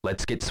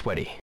Let's get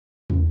sweaty.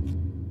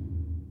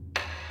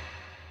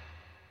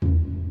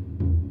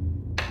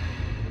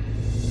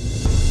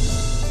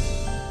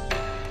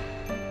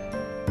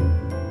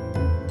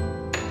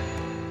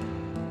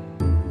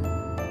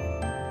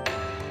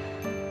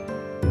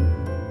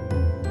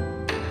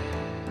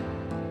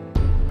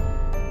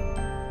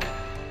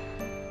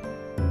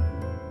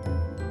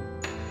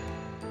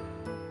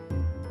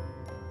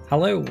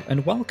 Hello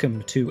and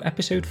welcome to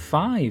episode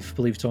 5,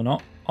 believe it or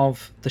not,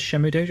 of the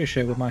Shenmue Dojo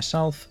Show with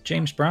myself,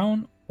 James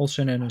Brown,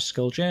 also known as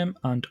Skull Jim,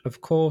 and of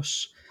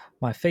course,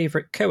 my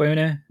favourite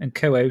co-owner and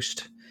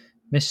co-host,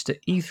 Mr.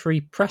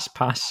 E3 Press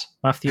Pass,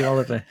 Matthew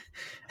Oliver.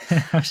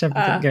 How's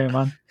everything going,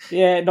 man?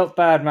 Yeah, not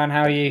bad, man.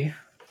 How are you?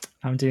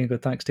 I'm doing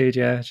good, thanks, dude.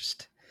 Yeah,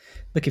 just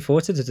looking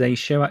forward to today's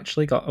show.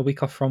 Actually, got a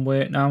week off from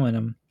work now, and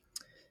I'm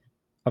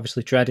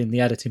obviously dreading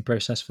the editing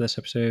process for this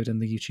episode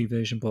and the YouTube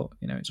version, but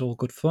it's all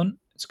good fun.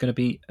 It's going to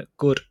be a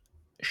good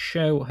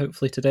show,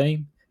 hopefully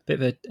today.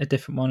 Bit of a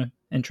different one,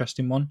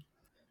 interesting one.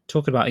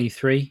 Talking about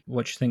E3,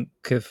 what do you think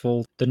of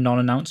all the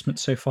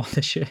non-announcements so far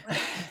this year?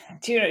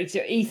 Do you know,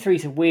 E3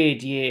 is a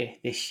weird year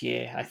this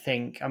year, I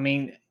think. I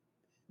mean,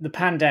 the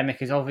pandemic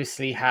has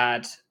obviously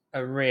had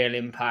a real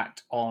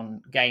impact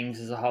on games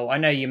as a whole. I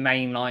know your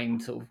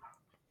mainline sort of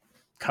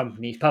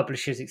companies,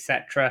 publishers,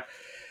 etc.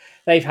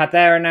 They've had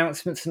their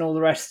announcements and all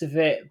the rest of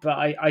it, but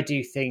I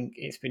do think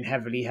it's been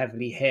heavily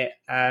hit.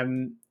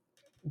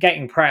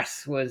 Getting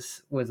press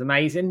was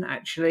amazing,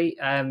 actually.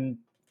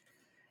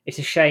 It's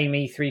a shame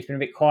E3's been a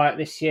bit quiet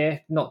this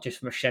year, not just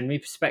from a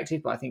Shenmue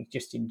perspective, but I think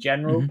just in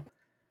general.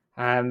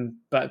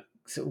 But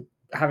sort of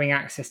having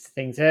access to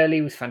things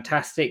early was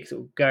fantastic.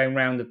 Sort of going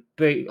around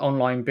the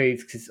online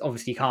booths, because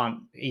obviously you can't.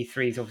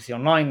 E3 is obviously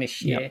online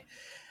this year. Yep.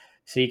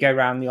 So you go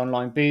around the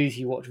online booths,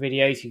 you watch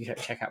videos, you can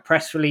check out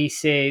press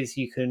releases,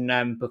 you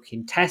can book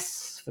in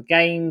tests for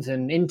games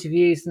and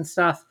interviews and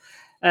stuff.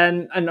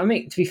 And I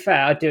mean, to be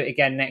fair, I'd do it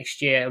again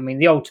next year. I mean,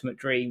 the ultimate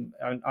dream,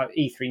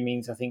 E3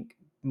 means, I think,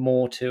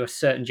 more to a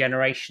certain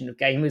generation of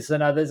gamers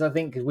than others, I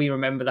think, because we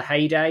remember the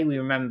heyday. We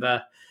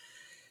remember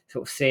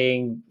sort of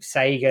seeing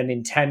Sega,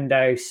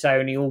 Nintendo,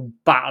 Sony all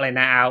battling it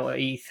out at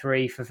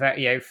E3 for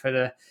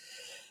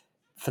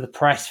the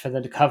press, for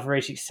the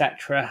coverage,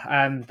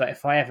 etc. But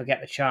if I ever get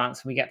the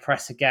chance and we get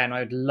press again,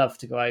 I'd love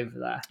to go over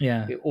there. Yeah.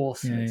 It'd be an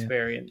awesome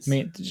experience. I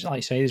mean, like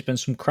you say, there's been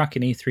some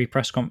cracking E3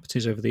 press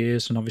conferences over the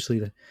years, and obviously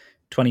the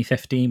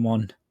 2015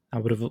 one, I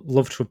would have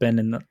loved to have been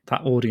in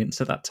that audience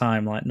at that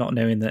time, like not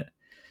knowing that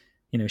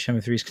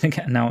Shenmue 3 is going to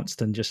get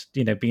announced and just,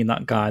 being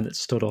that guy that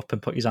stood up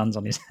and put his hands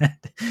on his head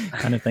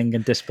kind of thing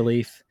in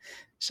disbelief.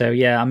 So,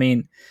 yeah, I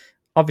mean,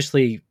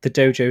 obviously the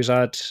dojos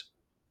had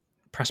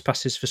press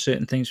passes for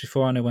certain things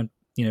before. I know when,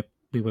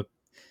 we were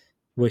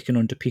working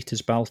under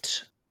Peter's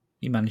belt,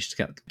 he managed to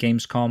get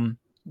Gamescom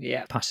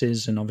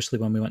passes. And obviously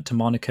when we went to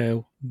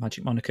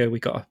Magic Monaco, we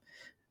got a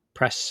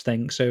press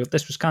thing. So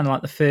this was kind of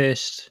like the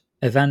first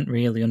event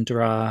really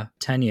under our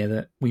tenure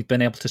that we've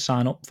been able to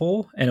sign up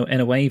for in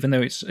a way, even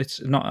though it's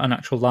not an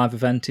actual live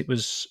event. It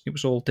was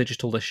all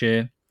digital this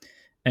year.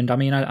 And I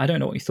mean, I don't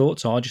know what your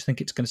thoughts are. I just think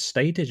it's going to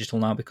stay digital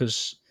now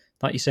because,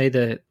 like you say,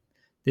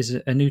 there's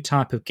a new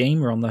type of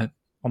gamer on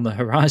the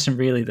horizon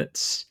really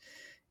that's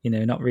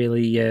not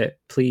really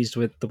pleased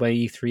with the way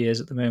E3 is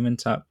at the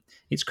moment.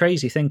 It's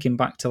crazy thinking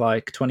back to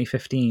like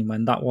 2015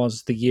 when that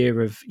was the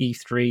year of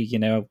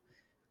E3.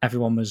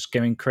 Everyone was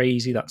going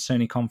crazy. That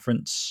Sony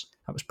conference,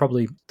 that was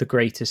probably the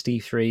greatest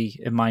E3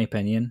 in my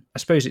opinion. I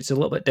suppose it's a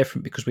little bit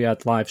different because we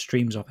had live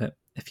streams of it.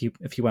 If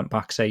you went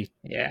back, say,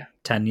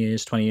 10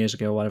 years, 20 years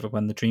ago, whatever,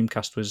 when the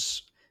Dreamcast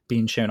was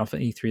being shown off at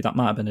E3, that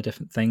might have been a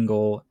different thing,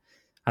 or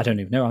I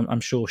don't even know.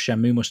 I'm sure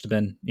Shenmue must have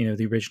been,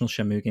 the original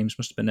Shenmue games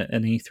must have been at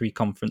an E3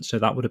 conference, so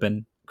that would have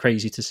been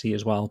crazy to see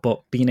as well.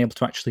 But being able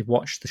to actually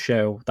watch the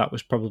show, that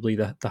was probably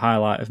the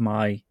highlight of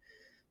my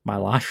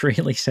life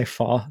really so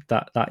far,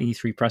 that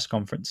E3 press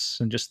conference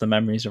and just the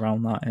memories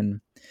around that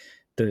and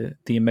the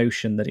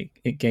emotion that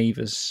it gave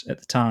us at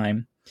the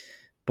time.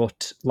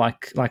 But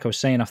like I was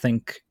saying, I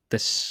think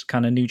this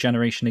kind of new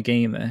generation of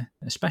gamer,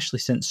 especially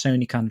since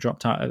Sony kind of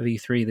dropped out of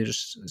E3,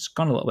 it's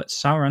gone a little bit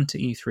sour onto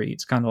E3.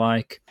 It's kind of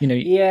like,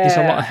 there's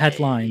a lot of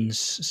headlines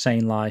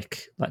saying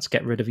like, let's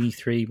get rid of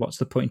E3. What's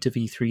the point of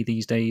E3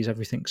 these days?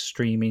 Everything's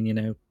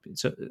streaming,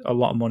 it's a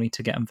lot of money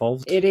to get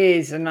involved. It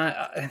is, and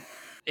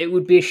it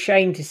would be a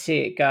shame to see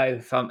it go,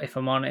 if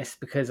I'm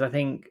honest, because I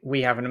think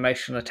we have an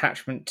emotional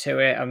attachment to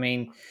it. I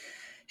mean,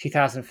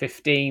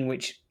 2015,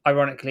 which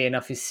ironically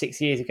enough is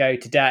 6 years ago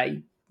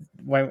today,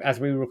 as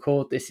we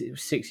record this, it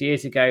was 6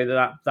 years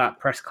ago that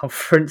press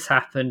conference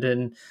happened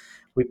and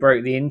we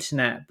broke the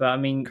internet. But I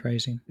mean,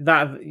 crazy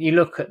that you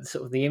look at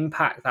sort of the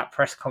impact that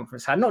press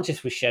conference had, not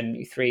just with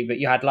Shenmue 3, but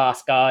you had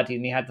Last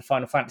Guardian, you had the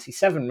Final Fantasy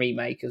 7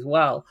 remake as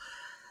well.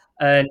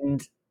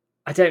 And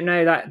I don't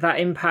know that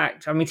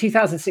impact. I mean,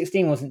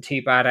 2016 wasn't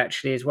too bad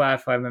actually as well,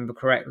 if I remember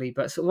correctly.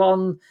 But sort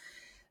of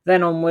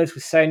then onwards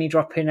with Sony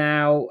dropping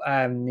out,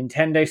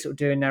 Nintendo sort of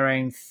doing their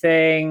own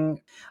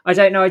thing. I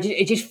don't know.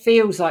 It just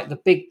feels like the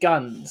big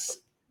guns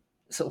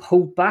sort of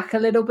hold back a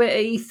little bit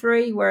at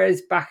E3,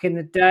 whereas back in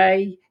the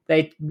day,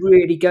 they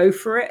really go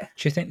for it.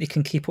 Do you think they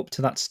can keep up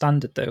to that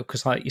standard though?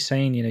 Because like you're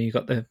saying, you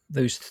got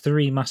those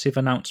three massive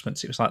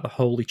announcements. It was like the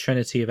holy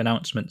trinity of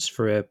announcements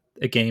for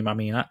a game. I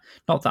mean,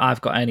 not that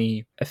I've got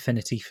any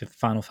affinity for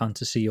Final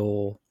Fantasy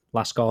or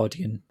Last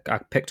Guardian. I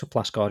picked up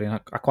Last Guardian.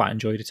 I quite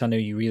enjoyed it. I know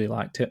you really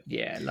liked it.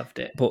 Yeah, loved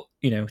it. But,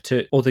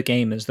 to other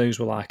gamers, those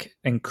were like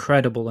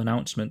incredible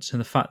announcements. And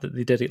the fact that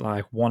they did it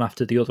like one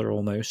after the other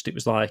almost, it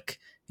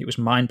was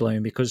mind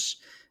blowing because,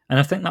 and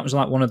I think that was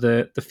like one of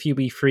the few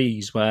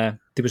E3s where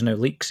there was no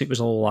leaks. It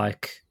was all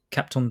like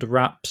kept under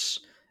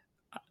wraps.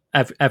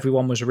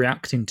 Everyone was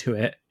reacting to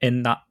it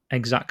in that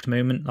exact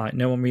moment. Like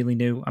no one really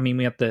knew. I mean,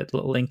 we had the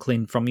little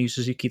inkling from Yu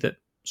Suzuki that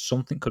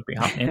something could be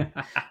happening,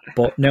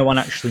 but no one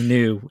actually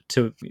knew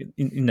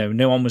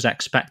no one was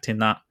expecting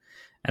that.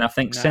 And I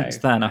think since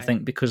then, I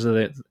think because of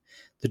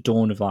the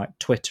dawn of like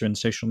Twitter and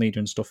social media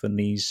and stuff, and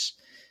these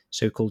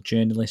so-called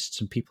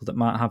journalists and people that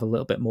might have a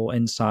little bit more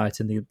insight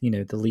in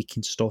the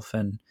leaking stuff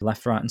and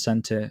left, right, and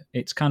centre,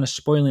 it's kind of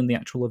spoiling the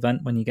actual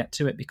event when you get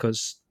to it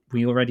because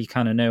we already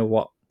kind of know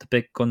what the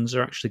big guns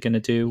are actually going to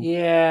do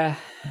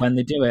when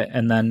they do it,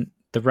 and then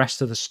the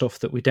rest of the stuff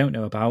that we don't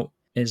know about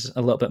is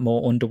a little bit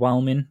more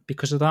underwhelming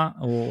because of that.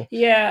 Or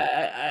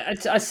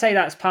I'd say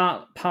that's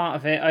part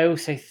of it. I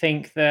also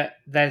think that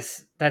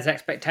there's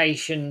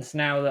expectations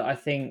now that I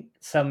think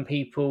some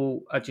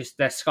people are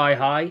they're sky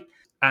high,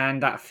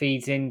 and that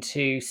feeds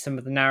into some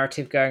of the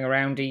narrative going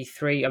around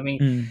E3. I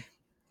mean,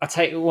 I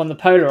take one of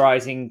the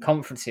polarizing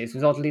conferences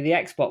was oddly the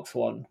Xbox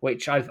one,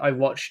 which I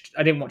watched.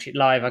 I didn't watch it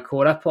live. I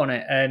caught up on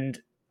it, and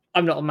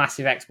I'm not a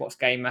massive Xbox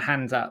gamer,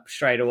 hands up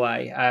straight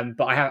away.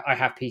 But I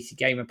have PC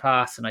Gamer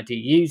Pass and I do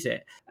use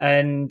it,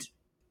 and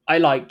I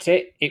liked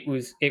it. It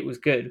was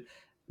good,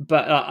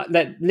 but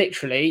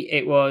literally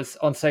it was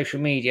on social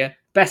media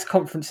best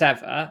conference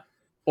ever,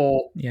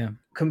 or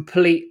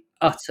complete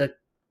utter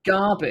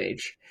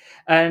garbage.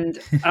 And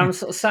I'm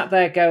sort of sat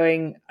there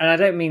going, and I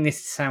don't mean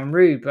this to sound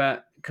rude,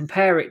 but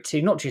compare it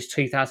to not just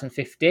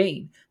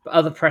 2015, but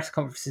other press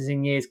conferences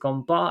in years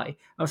gone by.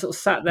 I'm sort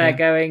of sat there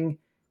going,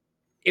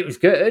 it was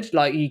good.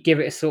 Like you give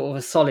it a sort of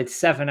a solid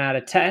 7 out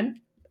of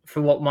 10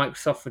 for what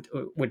Microsoft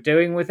were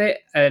doing with it.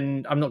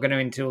 And I'm not going to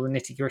into all the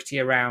nitty gritty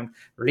around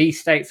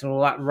release dates and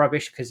all that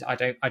rubbish because I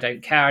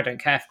don't care. I don't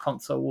care for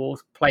console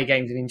wars. Play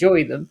games and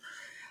enjoy them.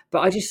 But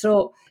I just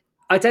thought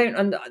I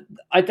don't.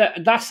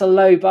 That's a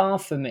low bar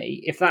for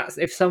me.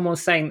 If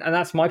someone's saying, and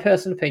that's my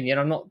personal opinion.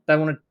 Don't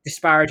want to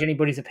disparage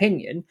anybody's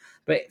opinion,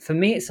 but for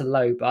me, it's a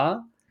low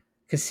bar.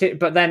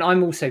 But then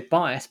I'm also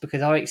biased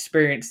because I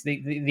experienced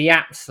the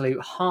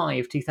absolute high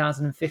of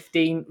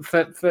 2015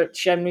 for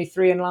Shenmue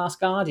 3 and Last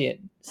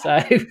Guardian. So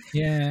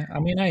yeah, I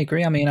mean, I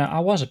agree. I mean, I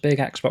was a big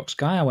Xbox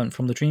guy. I went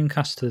from the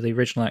Dreamcast to the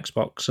original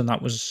Xbox, and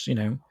that was,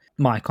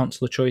 my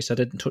console of choice. I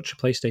didn't touch a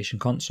PlayStation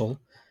console.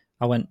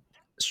 I went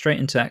straight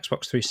into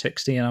Xbox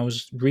 360, and I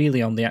was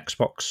really on the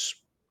Xbox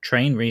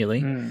train, really.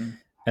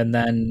 And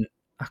then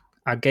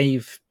I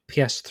gave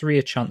PS3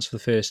 a chance for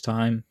the first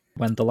time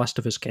when The Last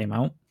of Us came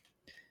out.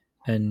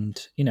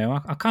 And,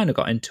 I kind of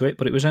got into it,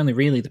 but it was only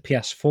really the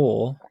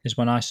PS4 is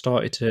when I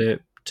started to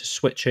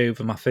switch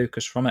over my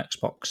focus from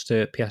Xbox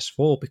to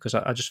PS4 because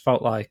I just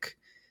felt like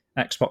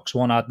Xbox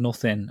One had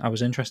nothing I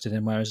was interested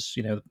in, whereas,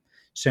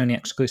 Sony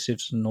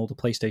exclusives and all the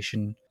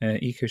PlayStation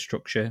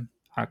ecostructure,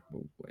 I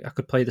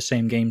could play the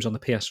same games on the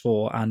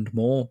PS4 and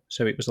more.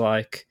 So it was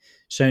like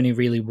Sony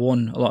really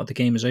won a lot of the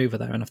gamers over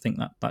there, and I think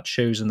that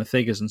shows in the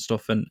figures and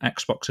stuff. And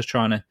Xbox is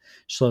trying to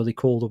slowly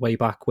crawl the way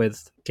back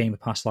with Game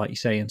Pass, like you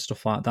say, and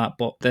stuff like that.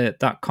 But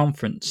that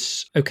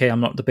conference, okay, I'm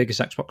not the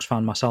biggest Xbox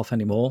fan myself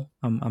anymore.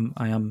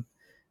 I am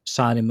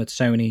siding with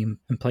Sony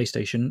and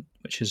PlayStation,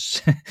 which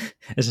is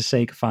as a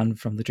Sega fan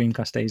from the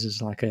Dreamcast days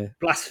is like a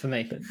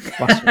blasphemy.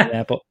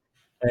 Yeah, but.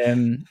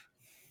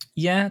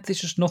 Yeah, there's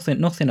just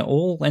nothing at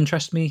all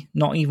interests me.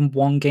 Not even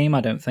one game,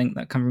 I don't think,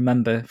 that I can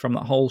remember from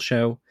that whole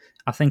show.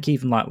 I think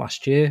even like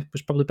last year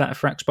was probably better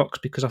for Xbox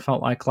because I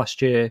felt like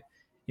last year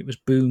it was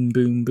boom,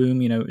 boom,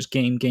 boom. It was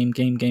game,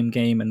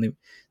 and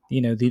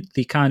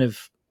they kind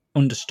of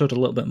understood a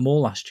little bit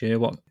more last year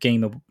what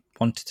gamer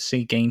wanted to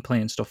see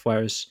gameplay and stuff.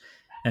 Whereas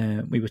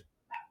we were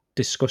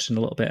discussing a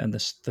little bit in the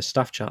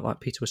staff chat, like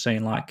Peter was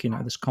saying, like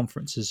this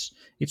conference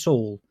it's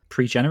all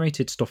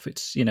pre-generated stuff.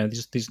 It's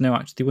there's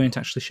no they weren't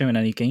actually showing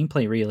any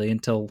gameplay really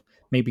until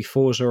maybe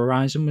Forza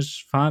Horizon was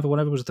 5 or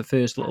whatever was the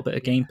first little bit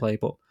of gameplay,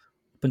 but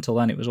up until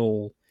then it was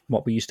all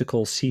what we used to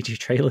call CG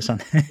trailers.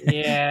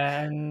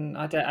 Yeah, and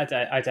I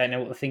don't know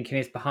what the thinking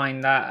is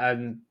behind that.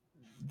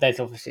 There's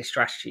obviously a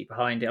strategy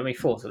behind it. I mean,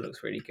 Forza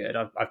looks really good.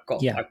 I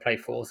play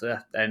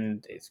Forza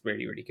and it's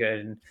really, really good,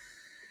 and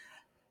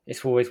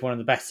it's always one of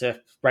the better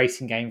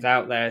racing games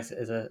out there as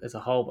a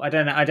whole. But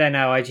I don't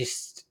know.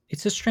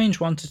 It's a strange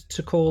one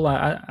to call.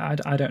 I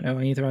don't know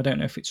either. I don't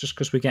know if it's just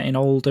because we're getting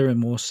older and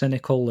more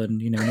cynical, and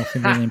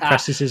nothing really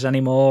impresses us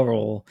anymore,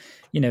 or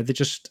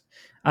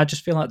I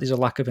just feel like there's a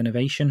lack of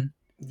innovation.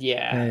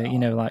 Yeah,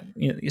 like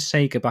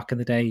Sega back in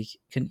the day,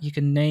 you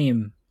can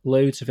name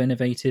loads of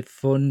innovative,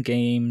 fun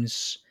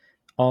games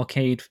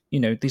arcade.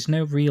 There's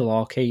no real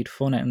arcade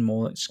fun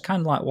anymore. It's kind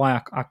of like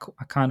why I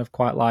kind of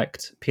quite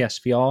liked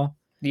PSVR,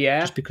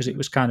 Yeah. just because it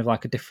was kind of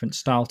like a different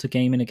style to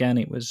gaming again.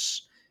 It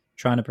was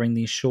trying to bring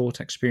these short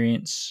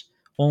experience,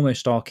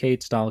 almost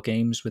arcade style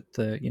games with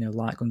the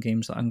light gun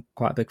games that I'm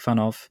quite a big fan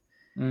of.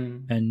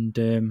 And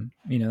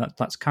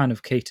that's kind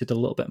of catered a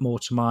little bit more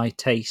to my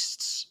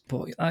tastes.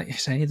 But like you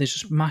say, there's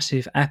just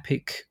massive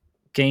epic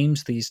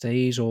games these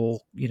days, or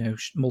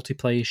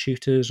multiplayer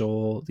shooters,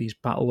 or these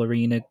battle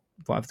arena,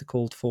 whatever they're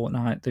called,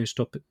 Fortnite,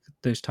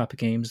 those type of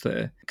games that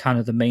are kind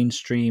of the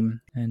mainstream.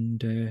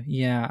 And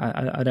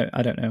I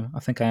don't know. I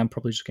think I am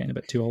probably just getting a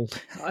bit too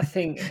old. I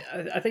think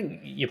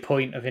your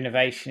point of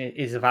innovation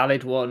is a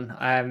valid one.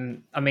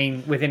 I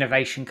mean, with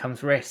innovation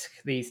comes risk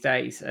these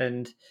days,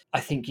 and I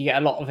think you get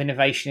a lot of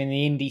innovation in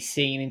the indie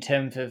scene in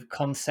terms of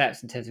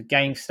concepts, in terms of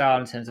game style,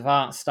 in terms of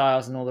art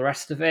styles, and all the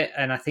rest of it.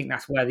 And I think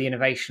that's where the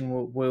innovation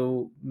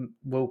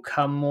will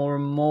come more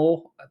and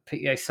more.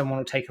 Someone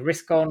will take a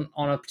risk on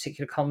a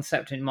particular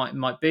concept, and it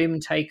might boom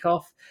and take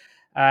off.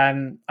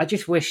 I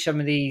just wish some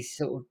of these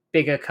sort of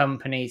bigger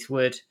companies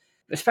would,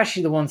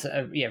 especially the ones that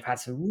have had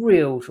some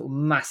real sort of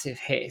massive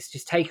hits,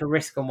 just take a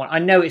risk on one. I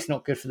know it's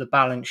not good for the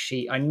balance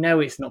sheet. I know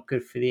it's not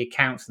good for the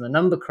accounts and the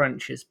number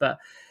crunchers, but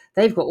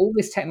they've got all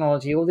this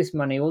technology, all this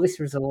money, all this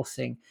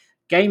resourcing.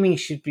 Gaming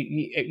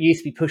it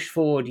used to be pushed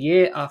forward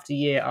year after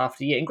year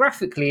after year, and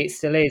graphically it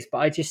still is. But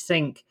I just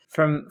think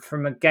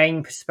from a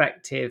game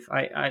perspective,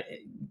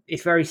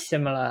 it's very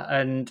similar,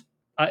 and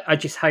I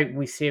just hope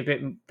we see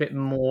a bit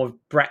more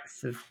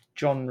breadth of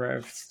genre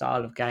of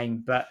style of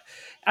game. But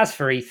as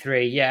for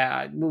E3,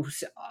 yeah,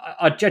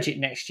 I'll judge it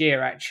next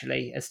year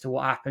actually as to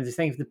what happens. I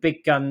think if the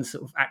big guns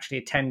sort of actually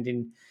attend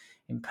in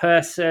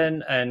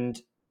person and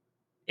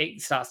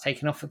it starts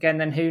taking off again,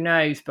 then who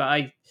knows? But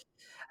I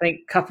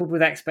think coupled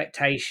with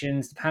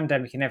expectations, the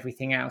pandemic and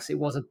everything else, it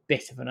was a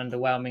bit of an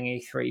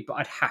underwhelming E3, but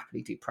I'd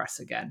happily do press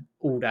again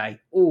all day,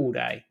 all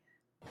day.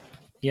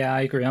 Yeah,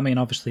 I agree. I mean,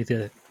 obviously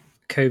the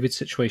COVID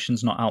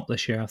situation's not out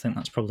this year. I think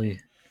that's probably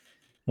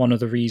one of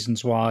the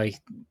reasons why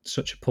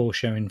such a poor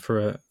showing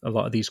for a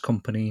lot of these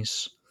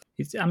companies.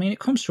 It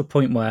comes to a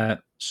point where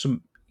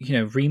some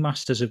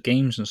remasters of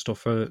games and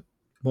stuff are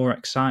more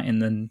exciting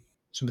than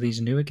some of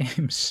these newer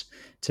games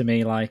to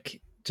me.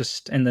 Like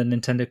just in the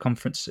Nintendo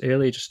conference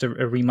earlier, just a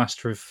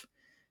remaster of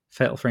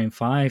Fatal Frame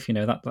 5.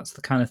 That's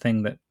the kind of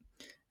thing that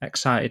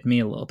excited me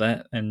a little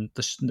bit. And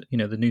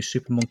the new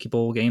Super Monkey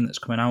Ball game that's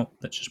coming out,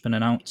 that's just been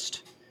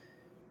announced,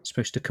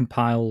 supposed to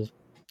compile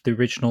the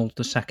original,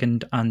 the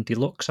second, and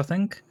deluxe, I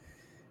think.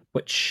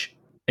 Which,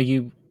 are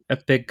you a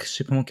big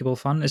Super Monkey Ball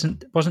fan?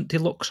 Wasn't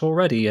deluxe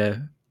already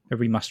a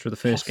remaster of the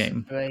first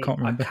game? I can't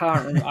remember.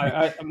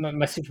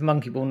 My Super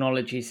Monkey Ball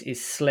knowledge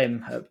is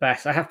slim at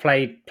best. I have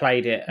played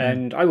it,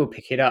 and I will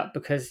pick it up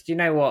because do you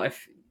know what?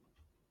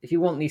 If you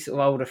want these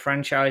sort of older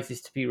franchises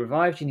to be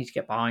revived, you need to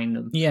get behind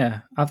them. Yeah,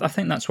 I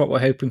think that's what we're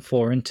hoping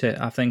for, isn't it?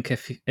 I think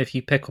if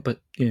you pick up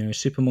a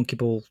Super Monkey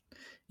Ball,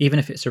 even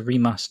if it's a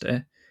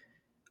remaster,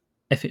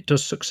 if it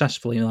does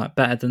successfully, like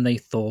better than they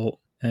thought,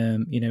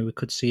 we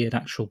could see an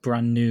actual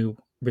brand new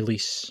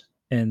release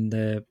in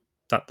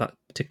that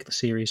particular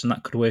series, and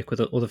that could work with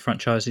other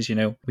franchises.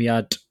 We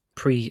had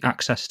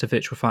pre-access to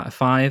Virtua Fighter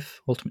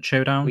 5 Ultimate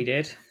Showdown. We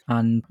did,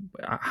 and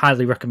I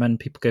highly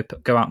recommend people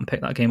go out and pick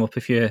that game up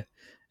if you're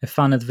a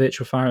fan of the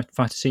Virtua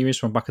Fighter series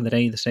from back in the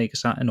day, the Sega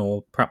Saturn,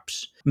 or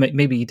perhaps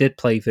maybe you did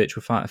play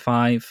Virtua Fighter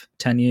 5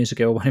 10 years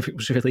ago whenever it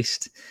was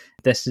released.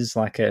 This is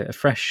like a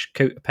fresh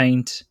coat of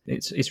paint.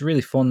 It's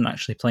really fun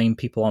actually playing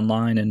people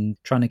online and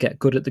trying to get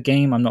good at the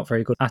game. I'm not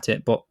very good at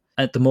it, but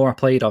the more I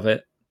played of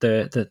it,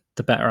 the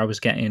better I was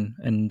getting.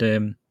 And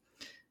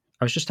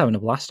I was just having a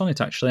blast on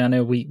it, actually. I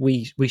know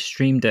we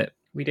streamed it.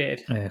 We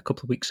did. A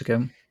couple of weeks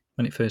ago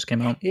when it first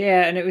came out.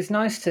 Yeah, and it was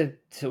nice to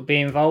sort of be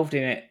involved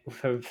in it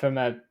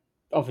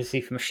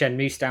obviously from a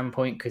Shenmue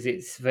standpoint, because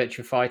it's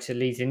Virtua Fighter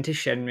leads into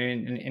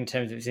Shenmue in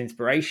terms of its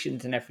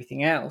inspirations and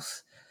everything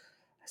else.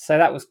 So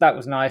that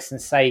was nice,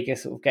 and Sega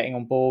sort of getting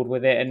on board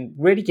with it and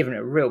really giving it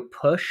a real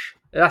push.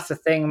 That's the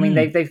thing. I mean,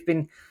 they've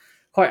been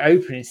quite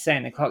open in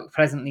saying they're quite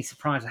pleasantly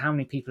surprised at how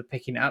many people are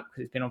picking it up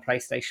because it's been on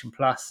PlayStation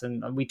Plus,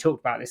 and we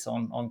talked about this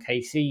on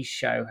KC's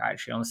show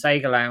actually on the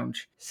Sega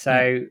Lounge.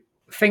 So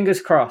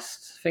fingers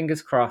crossed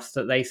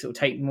that they sort of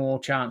take more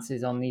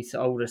chances on these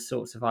older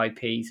sorts of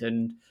IPs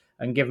and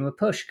give them a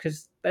push,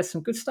 because there's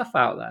some good stuff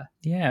out there.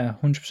 Yeah,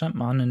 100%,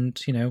 man.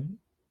 And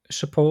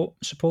support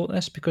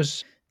this,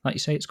 because like you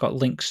say, it's got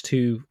links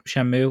to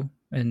Shenmue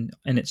and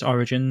its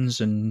origins,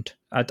 and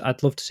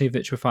I'd love to see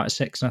Virtua Fighter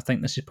 6, and I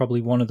think this is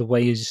probably one of the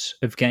ways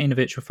of getting a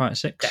Virtua Fighter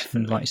 6. Definitely.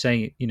 And like you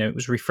say, it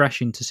was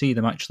refreshing to see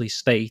them actually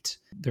state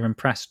they're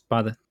impressed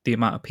by the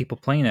amount of people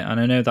playing it. And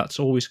I know that's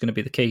always going to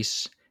be the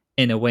case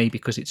in a way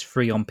because it's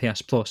free on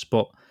PS Plus,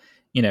 but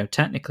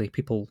technically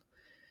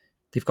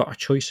they've got a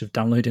choice of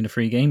downloading a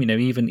free game.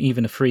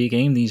 Even a free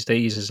game these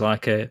days is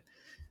like a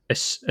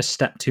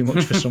step too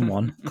much for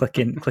someone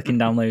clicking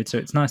download. So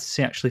it's nice to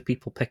see actually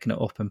people picking it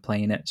up and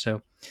playing it.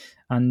 So,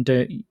 and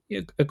a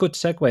good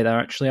segue there,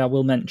 actually, I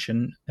will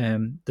mention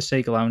the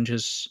Sega Lounge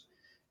has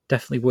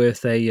definitely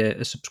worth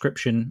a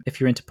subscription if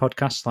you're into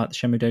podcasts like the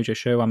Shenmue Dojo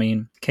Show. I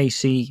mean,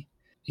 Casey,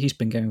 he's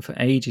been going for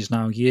ages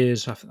now,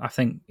 years. I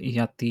think he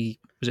had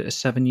was it a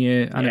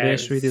 7-year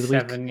anniversary the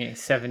other week?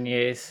 7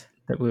 years.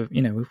 That we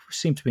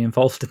seem to be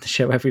involved in the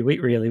show every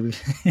week. Really,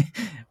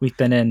 we've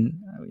been in,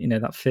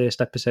 that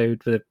first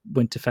episode with the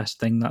Winterfest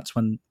thing. That's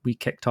when we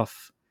kicked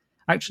off.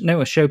 Actually,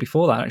 no, a show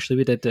before that. Actually,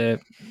 we did an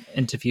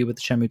interview with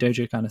the Shenmue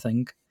Dojo kind of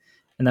thing,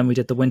 and then we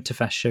did the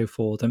Winterfest show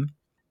for them,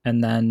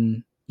 and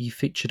then you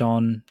featured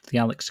on the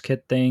Alex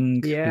Kidd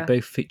thing. Yeah. We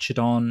both featured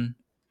on.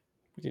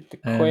 We did the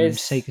quiz.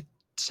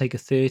 Sega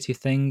 30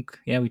 thing.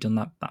 Yeah, we done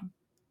that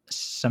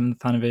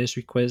 7th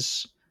anniversary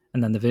quiz,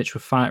 and then the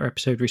Virtua Fighter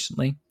episode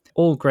recently.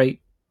 All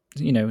great,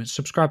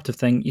 subscribe to the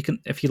thing. You can,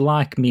 if you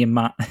like me and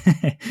Matt,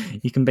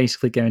 you can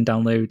basically go and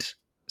download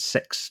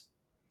 6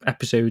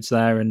 episodes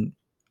there and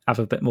have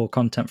a bit more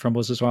content from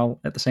us as well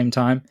at the same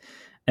time.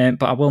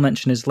 But I will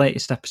mention his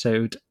latest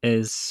episode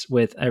is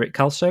with Eric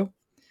Calso,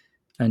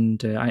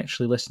 and I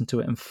actually listened to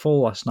it in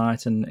full last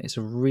night, and it's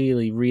a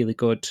really, really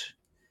good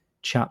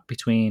chat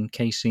between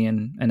Casey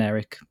and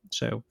Eric.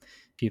 So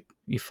if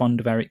you're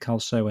fond of Eric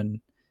Calso, and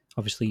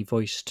obviously he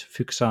voiced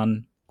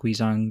Fukusan,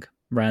 Guizhang,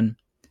 Ren,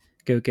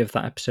 go give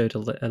that episode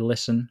a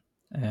listen.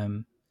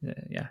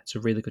 It's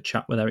a really good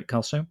chat with Eric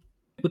Calso.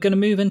 We're going to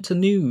move into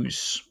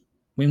news.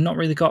 We've not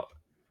really got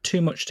too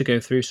much to go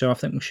through, so I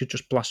think we should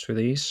just blast through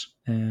these.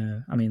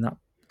 That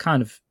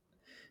kind of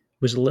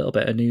was a little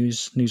bit of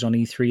news on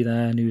E3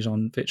 there, news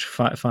on Virtua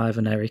Fighter 5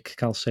 and Eric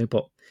Calso,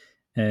 but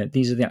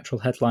these are the actual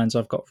headlines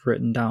I've got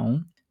written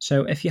down.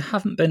 So if you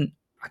haven't been,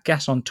 I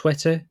guess, on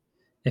Twitter,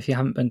 if you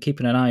haven't been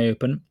keeping an eye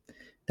open,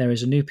 there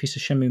is a new piece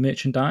of Shenmue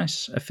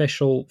merchandise,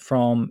 official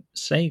from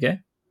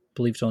Sega,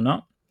 believe it or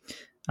not,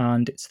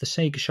 and it's the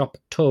Sega Shop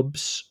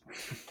Tubbs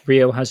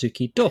Ryo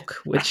Hazuki Duck,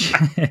 which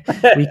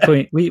we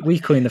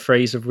coined the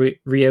phrase of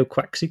Ryo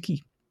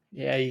Quacksuki.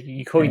 Yeah,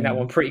 you coined that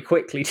one pretty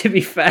quickly, to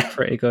be fair.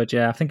 Pretty good,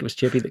 yeah. I think it was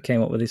Chibi that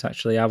came up with this,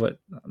 actually.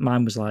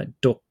 Mine was like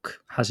Duck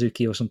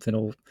Hazuki or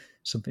something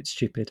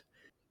stupid.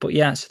 But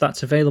yeah, so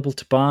that's available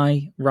to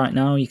buy right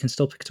now. You can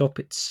still pick it up.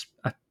 It's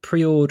a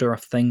pre-order, I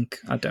think.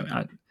 I don't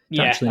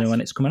actually know when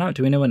it's coming out.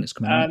 Do we know when it's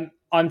coming out?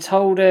 I'm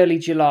told early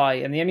July,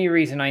 and the only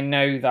reason I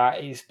know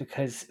that is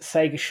because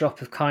Sega Shop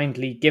have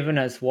kindly given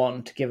us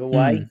one to give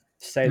away.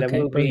 So there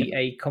will be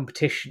a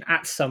competition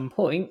at some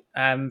point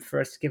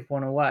for us to give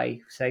one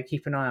away. So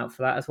keep an eye out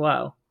for that as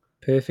well.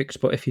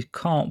 Perfect. But if you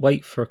can't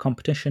wait for a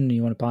competition and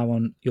you want to buy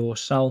one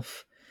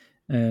yourself,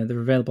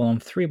 they're available on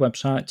 3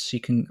 websites.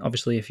 You can,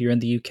 obviously, if you're in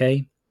the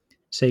UK,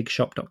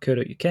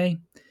 segashop.co.uk.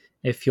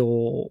 If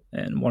you're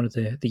in one of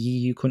the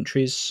EU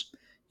countries,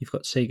 you've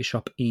got Sega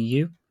Shop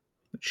EU,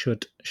 which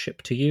should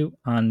ship to you.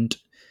 And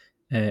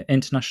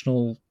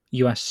international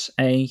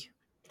USA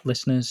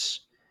listeners,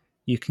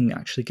 you can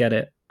actually get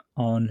it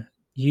on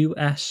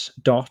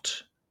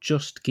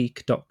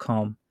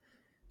us.justgeek.com.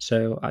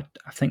 So I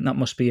think that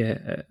must be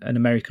an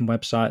American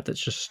website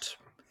that's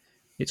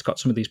it's got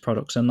some of these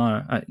products in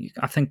there.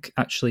 I think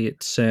actually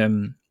it's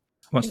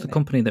what's the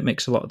company that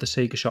makes a lot of the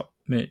Sega Shop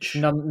merch?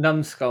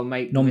 Numskull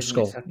make them.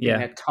 Numskull,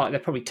 yeah. They're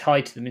probably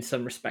tied to them in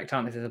some respect,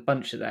 aren't they? There's a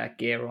bunch of their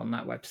gear on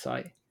that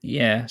website.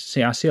 Yeah,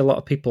 see, I see a lot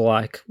of people,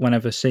 like,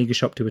 whenever Sega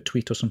Shop do a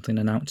tweet or something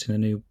announcing a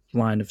new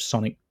line of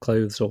Sonic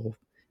clothes or,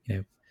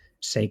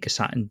 Sega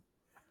Saturn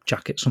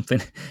jacket,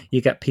 something,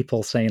 you get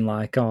people saying,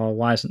 like, oh,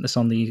 why isn't this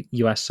on the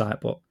US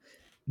site? But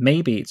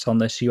maybe it's on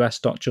this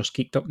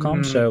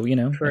us.justgeek.com. So,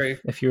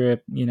 if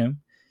you're,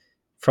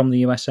 from the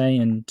USA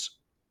and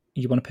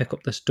you want to pick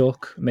up this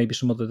duck, maybe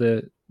some other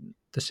the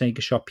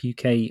Sega Shop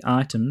UK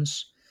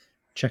items,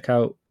 check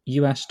out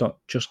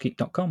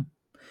us.justgeek.com.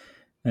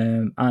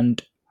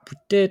 And we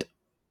did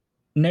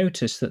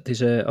notice that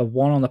there's a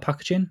 1 on the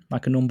packaging,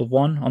 like a number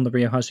 1 on the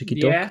Ryo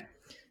Hazuki duck.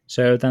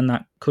 So then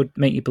that could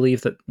make you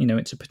believe that,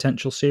 it's a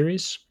potential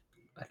series.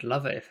 I'd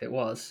love it if it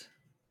was.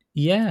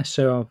 Yeah,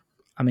 so,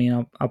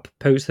 I'll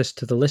propose this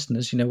to the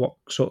listeners, what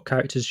sort of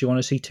characters you want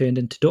to see turned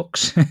into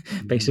ducks,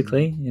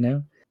 basically,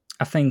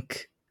 I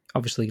think,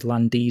 obviously,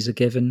 Landee's a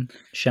given,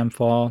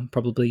 Shenhua,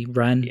 probably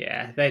Ren.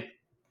 Yeah,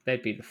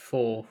 they'd be the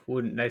 4,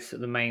 wouldn't they? So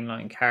the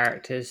mainline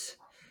characters.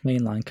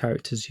 Mainline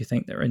characters, you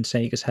think, that are in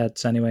Sega's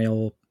heads anyway,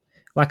 or,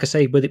 like I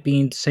say, with it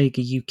being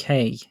Sega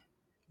UK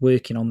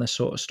working on this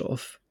sort of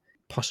stuff,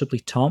 possibly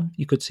Tom.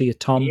 You could see a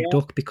Tom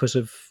duck because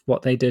of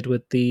what they did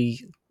with the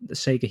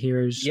Sega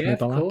Heroes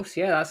mobile of course. App.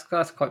 Yeah,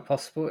 that's quite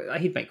possible.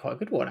 He'd make quite a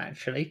good one,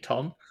 actually,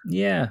 Tom.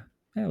 Yeah,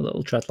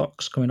 little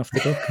dreadlocks coming off the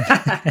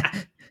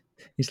duck.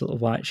 His little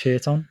white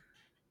shirt on.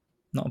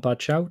 Not a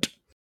bad shout.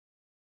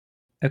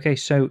 Okay,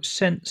 so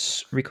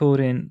since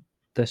recording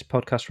this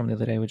podcast from the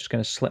other day, we're just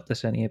going to slip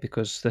this in here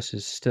because this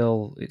is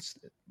it's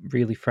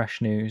really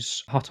fresh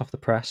news, hot off the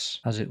press,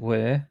 as it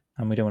were.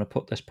 And we don't want to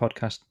put this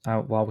podcast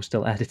out while we're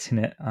still editing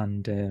it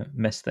and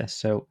miss this.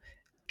 So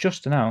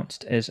just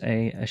announced is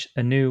a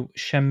new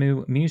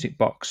Shenmue music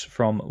box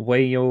from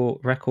Wayo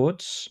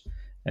Records,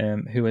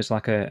 who is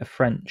like a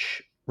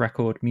French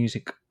record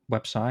music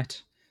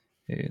website.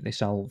 They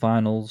sell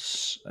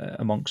vinyls,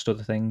 amongst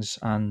other things.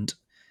 And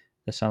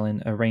They're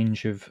selling a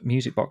range of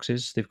music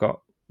boxes. They've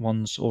got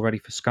ones already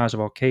for Skies of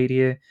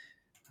Arcadia.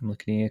 I'm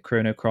looking here,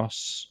 Chrono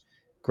Cross,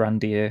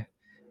 Grandia,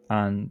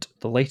 and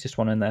the latest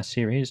one in their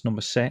series,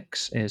 number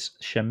 6, is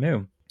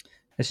Shenmue.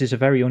 This is a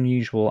very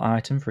unusual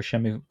item for a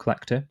Shenmue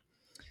collector,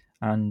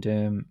 and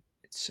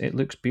it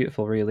looks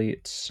beautiful.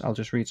 Really, I'll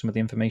just read some of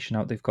the information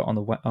out they've got on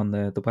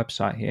the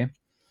website here.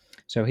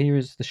 So here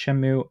is the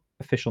Shenmue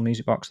official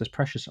music box. This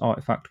precious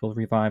artifact will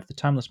revive the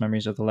timeless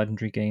memories of the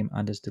legendary game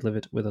and is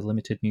delivered with a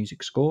limited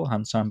music score,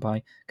 hand-signed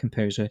by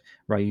composer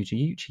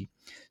Ryuji Yuchi.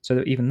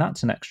 So even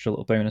that's an extra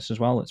little bonus as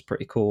well. It's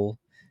pretty cool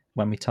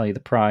when we tell you the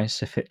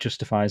price, if it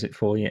justifies it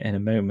for you in a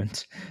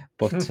moment.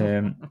 But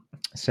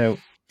so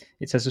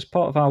it says, as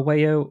part of our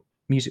Wayo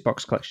music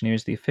box collection, here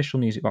is the official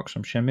music box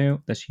from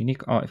Shenmue. This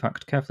unique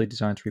artifact, carefully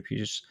designed to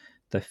reproduce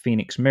the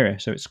Phoenix Mirror.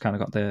 So it's kind of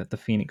got the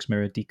Phoenix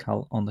Mirror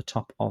decal on the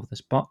top of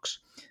this box.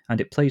 And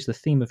it plays the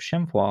theme of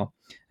Shenmue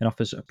and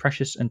offers a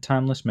precious and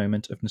timeless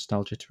moment of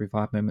nostalgia to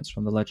revive moments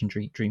from the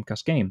legendary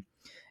Dreamcast game.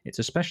 It's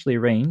especially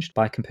arranged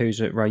by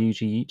composer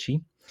Ryuji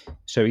Yuchi.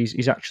 So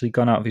he's actually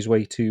gone out of his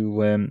way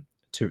to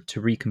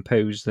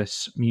recompose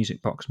this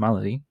music box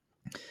melody.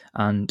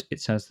 And it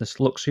says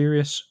this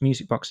luxurious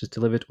music box is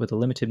delivered with a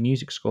limited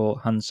music score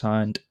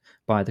hand-signed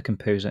by the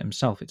composer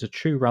himself. It's a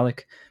true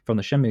relic from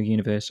the Shenmue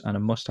universe and a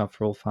must-have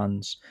for all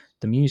fans.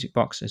 The music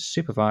box is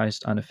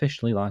supervised and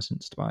officially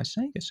licensed by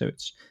Sega, so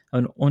it's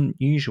an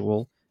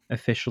unusual,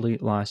 officially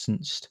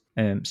licensed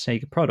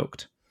Sega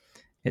product.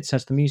 It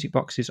says the music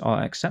boxes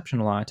are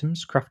exceptional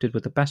items, crafted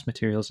with the best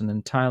materials and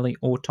entirely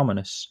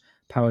autonomous,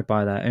 powered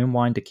by their own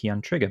winder key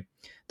and trigger.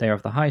 They are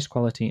of the highest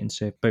quality and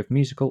serve both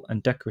musical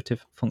and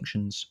decorative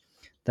functions.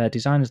 Their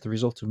design is the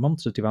result of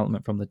months of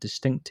development, from the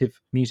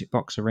distinctive music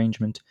box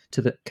arrangement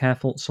to the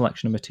careful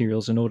selection of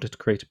materials in order to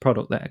create a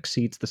product that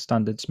exceeds the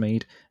standards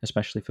made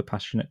especially for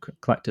passionate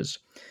collectors.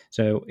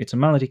 So it's a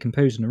melody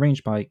composed and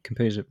arranged by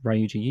composer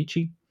Ryuji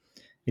Yuchi.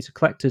 It's a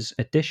collector's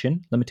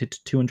edition, limited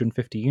to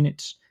 250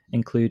 units,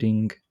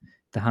 including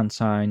the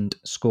hand-signed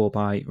score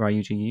by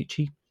Ryuji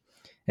Yuchi.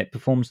 It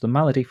performs the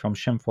melody from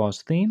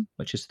Shenmue's theme,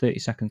 which is 30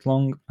 seconds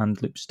long and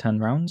loops 10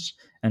 rounds,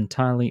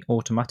 entirely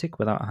automatic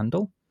without a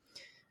handle.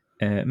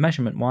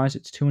 Measurement-wise,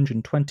 it's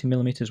 220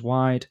 millimeters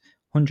wide,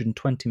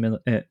 120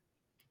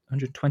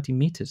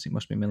 meters, it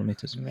must be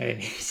millimeters.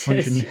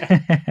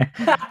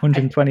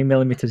 120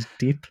 millimeters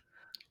deep.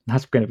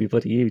 That's going to be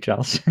bloody huge,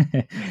 Charles.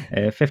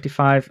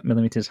 55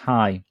 millimeters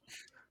high.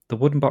 The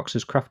wooden box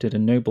is crafted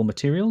in noble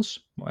materials,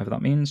 whatever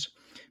that means.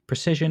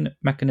 Precision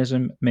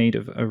mechanism made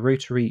of a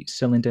rotary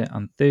cylinder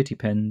and 30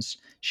 pins,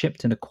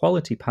 shipped in a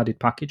quality padded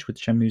package with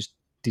Shenmue's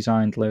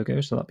designed logo,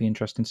 so that'd be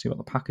interesting to see what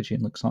the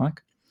packaging looks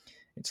like.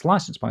 It's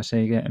licensed by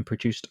Sega and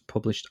produced,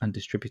 published, and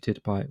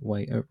distributed by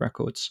Wayo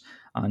Records.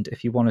 And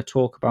if you want to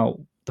talk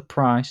about the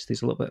price,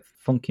 there's a little bit of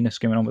funkiness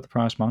going on with the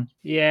price, man.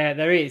 Yeah,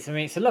 there is. I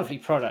mean, it's a lovely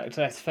product,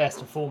 that's first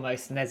and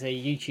foremost. And there's a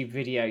YouTube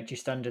video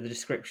just under the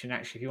description,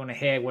 actually, if you want to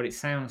hear what it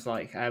sounds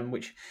like,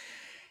 which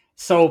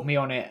sold me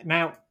on it.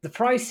 Now, the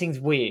pricing's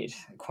weird,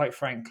 quite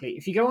frankly.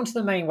 If you go onto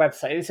the main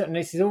website, and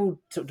this is all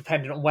sort of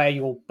dependent on where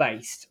you're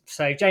based.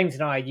 So James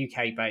and I are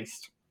UK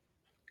based.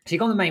 So you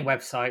go on the main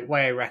website,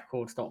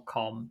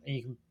 wayorecords.com, and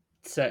you can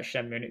search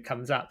Shenmue and it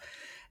comes up.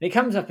 And it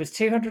comes up as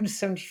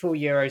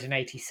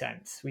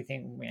 €274.80. We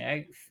think,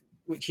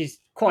 which is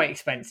quite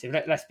expensive.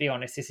 Let's be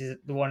honest, this is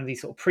one of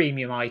these sort of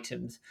premium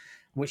items,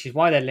 which is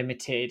why they're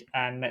limited.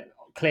 And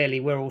clearly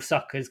we're all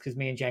suckers because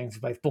me and James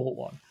have both bought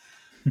one.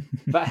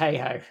 But hey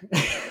ho,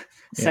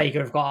 Sega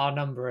have got our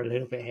number a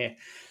little bit here.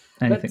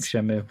 Anything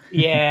Shenmue.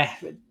 Yeah,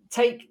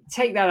 take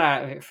that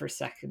out of it for a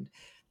second.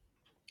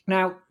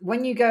 Now,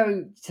 when you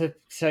go through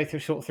the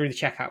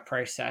checkout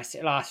process,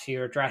 it'll ask for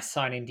your address,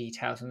 sign-in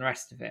details, and the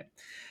rest of it.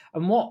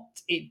 And what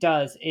it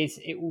does is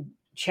it will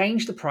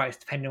change the price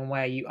depending on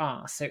where you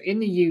are. So in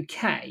the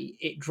UK,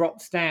 it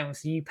drops down.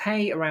 So you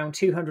pay around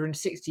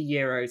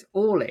 €260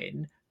 all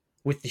in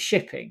with the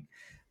shipping,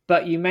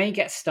 but you may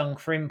get stung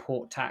for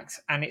import tax.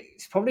 And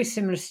it's probably a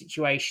similar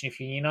situation if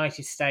you're in the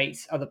United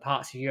States, other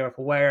parts of Europe,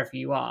 or wherever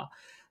you are,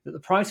 that the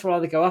price will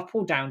either go up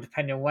or down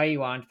depending on where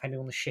you are and depending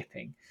on the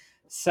shipping.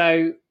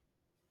 So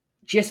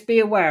just be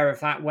aware of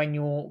that when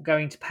you're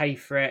going to pay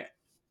for it,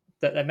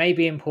 that there may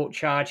be import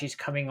charges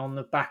coming on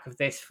the back of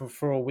this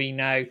for all we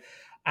know,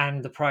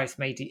 and the price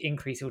may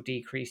increase or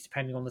decrease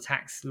depending on the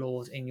tax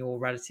laws in your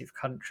relative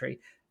country.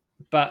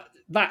 But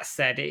that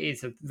said, it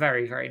is a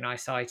very, very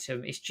nice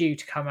item. It's due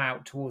to come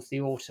out towards the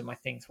autumn, I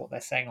think is what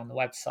they're saying on the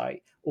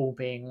website, all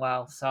being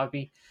well. So I'd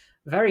be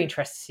very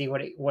interested to see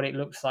what it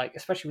looks like,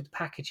 especially with the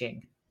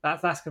packaging.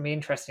 That's going to be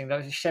interesting. That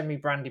was a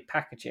Shenmue branded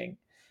packaging,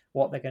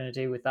 what they're going to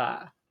do with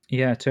that.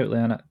 Yeah, totally.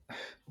 And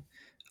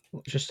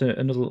just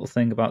another little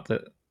thing about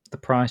the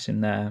price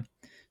in there.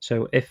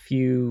 So if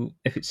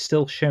it's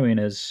still showing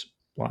as,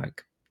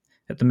 like,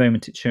 at the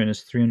moment it's showing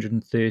as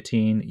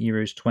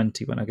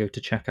 €313.20 when I go to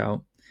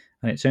checkout,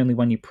 and it's only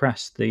when you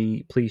press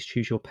the please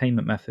choose your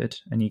payment method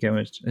and you go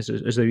as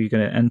though you're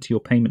going to enter your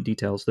payment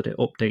details that it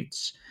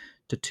updates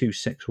to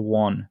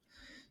 261.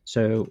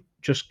 So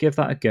just give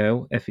that a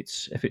go. If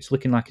it's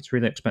looking like it's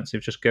really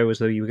expensive, just go as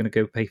though you were going to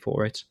go pay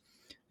for it,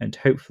 and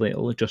hopefully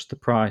it'll adjust the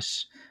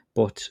price.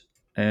 But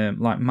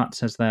like Matt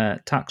says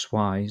there, tax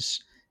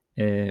wise,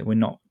 we're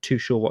not too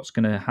sure what's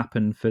going to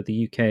happen for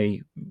the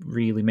UK.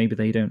 Really, maybe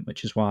they don't,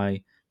 which is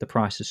why the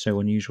price is so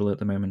unusual at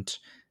the moment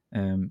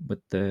with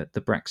the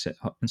Brexit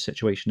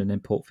situation and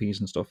import fees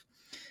and stuff.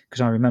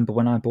 Because I remember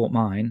when I bought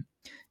mine,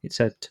 it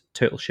said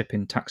total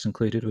shipping tax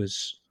included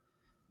was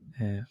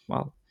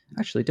well,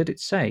 actually, did it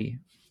say?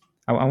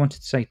 I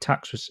wanted to say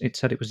tax was. It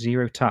said it was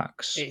zero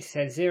tax. It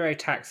said zero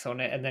tax on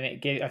it, and then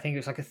it gave. I think it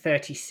was like a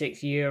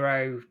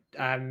 €36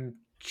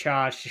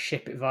 charge to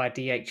ship it via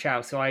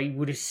DHL. So I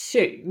would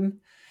assume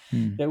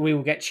that we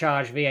will get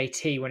charged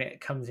VAT when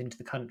it comes into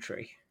the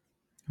country.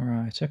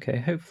 Right. Okay.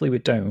 Hopefully we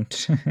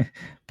don't.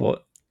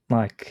 But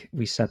like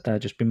we said there,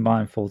 just be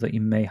mindful that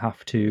you may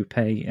have to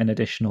pay an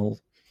additional,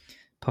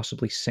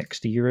 possibly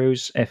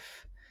 €60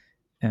 if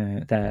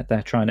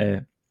they're trying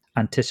to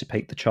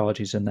anticipate the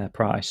charges in their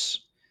price,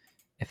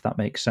 if that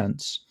makes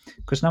sense.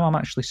 Because now I'm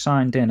actually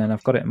signed in and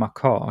I've got it in my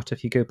cart.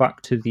 If you go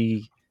back to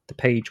the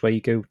page where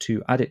you go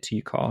to add it to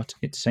your cart,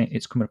 it's saying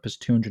it's coming up as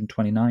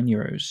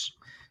 €229.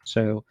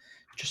 So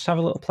just have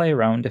a little play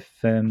around if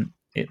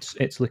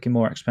it's looking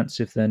more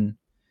expensive than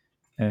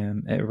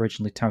it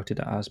originally touted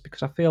it as,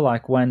 because I feel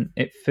like when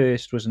it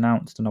first was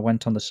announced and I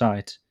went on the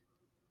site,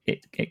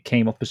 it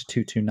came up as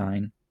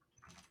 229,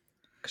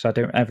 because I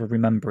don't ever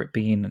remember it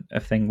being a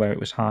thing where it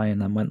was high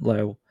and then went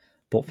low,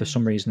 but for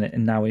some reason it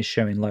now is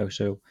showing low.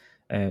 So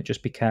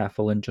just be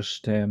careful and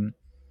just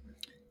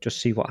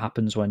see what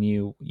happens when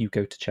you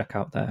go to check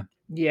out there.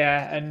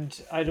 Yeah,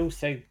 and I'd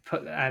also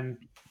put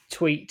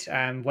tweet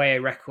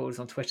Wayo Records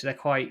on Twitter. They're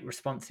quite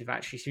responsive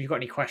actually. So if you've got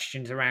any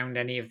questions around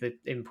any of the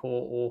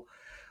import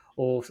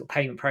or sort of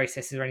payment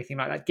processes or anything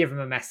like that, give them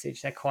a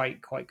message. They're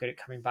quite good at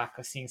coming back.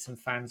 I've seen some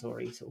fans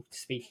already sort of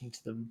speaking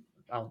to them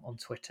on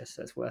Twitter,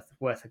 so it's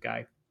worth a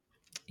go.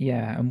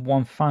 Yeah, and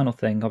one final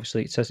thing.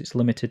 Obviously, it says it's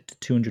limited to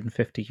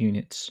 250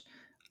 units.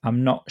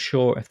 I'm not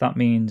sure if that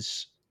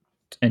means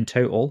in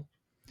total,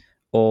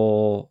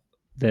 or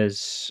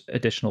there's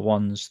additional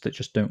ones that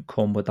just don't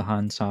come with the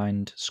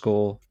hand-signed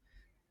score.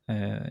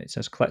 It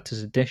says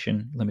collector's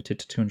edition limited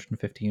to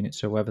 250 units.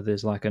 So whether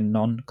there's like a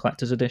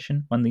non-collector's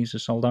edition when these are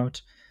sold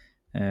out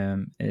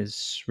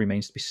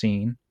remains to be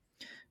seen.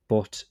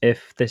 But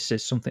if this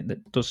is something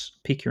that does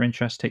pique your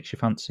interest, takes your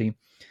fancy,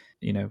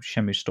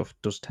 Shenmue stuff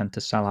does tend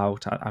to sell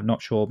out. I'm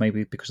not sure,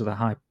 maybe because of the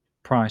high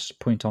price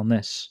point on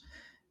this,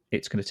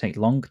 it's going to take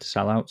longer to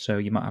sell out, so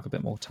you might have a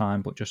bit more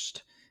time. But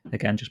just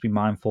be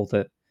mindful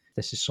that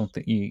this is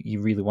something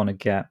you really want to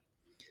get.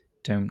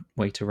 Don't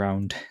wait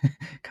around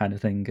kind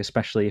of thing,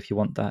 especially if you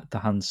want the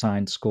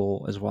hand-signed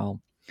score as well.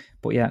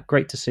 But yeah,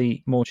 great to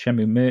see more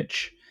Shenmue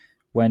merch.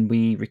 When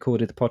we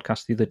recorded the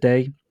podcast the other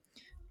day,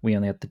 we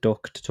only had the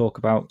duck to talk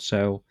about,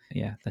 so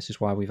yeah, this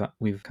is why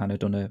we've kind of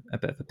done a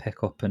bit of a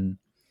pickup and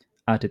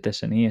added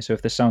this in here. So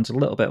if this sounds a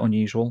little bit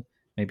unusual,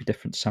 maybe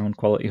different sound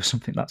quality or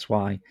something, that's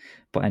why.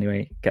 But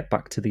anyway, get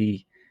back to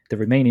the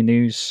remaining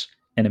news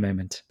in a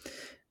moment.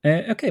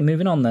 Okay,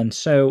 moving on then.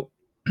 So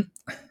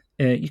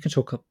you can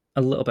talk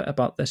a little bit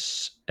about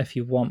this if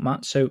you want,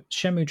 Matt. So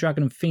Shenmue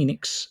Dragon and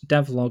Phoenix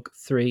Devlog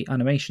 3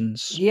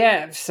 animations.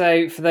 Yeah,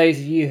 so for those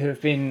of you who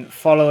have been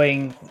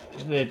following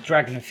the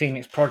Dragon and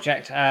Phoenix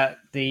project,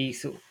 the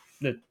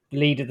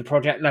lead of the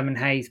project, Lemon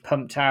Haze,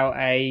 pumped out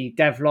a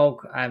devlog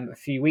a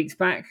few weeks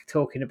back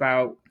talking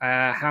about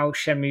how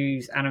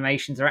Shenmue's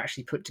animations are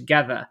actually put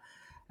together.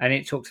 And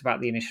it talks about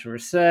the initial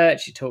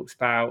research, it talks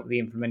about the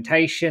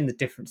implementation, the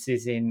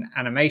differences in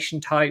animation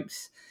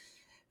types,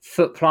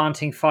 foot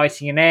planting,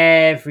 fighting, and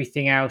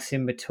everything else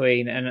in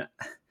between. And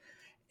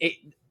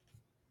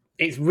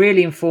it's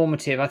really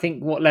informative. I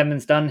think what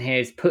Lemon's done here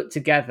is put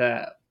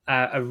together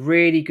a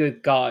really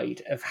good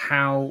guide of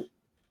how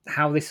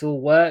this all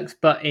works,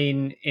 but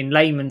in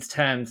layman's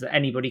terms that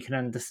anybody can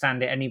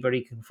understand it, anybody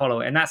can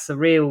follow it, and that's the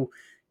real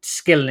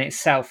skill in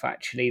itself.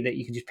 Actually, that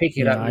you can just pick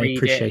it up, read it. I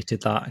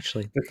appreciated that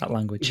actually, that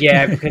language.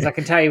 Yeah, because I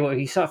can tell you what, if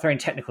you start throwing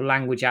technical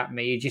language at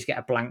me, you just get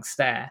a blank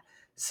stare.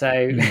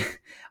 So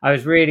I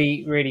was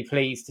really, really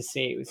pleased to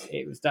see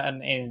it was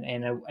done in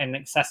an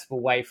accessible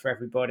way for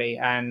everybody.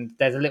 And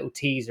there's a little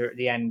teaser at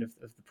the end of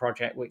the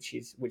project, which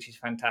is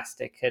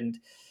fantastic. And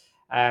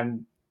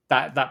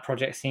that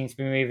project seems to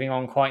be moving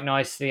on quite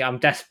nicely. I'm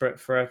desperate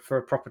for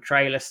a proper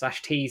trailer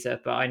 / teaser,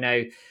 but I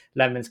know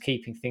Lemon's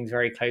keeping things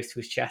very close to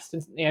his chest,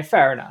 and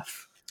fair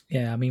enough.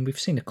 Yeah, I mean, we've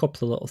seen a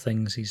couple of little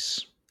things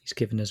he's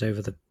given us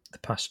over the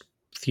past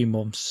few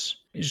months.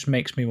 It just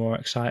makes me more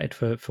excited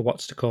for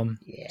what's to come.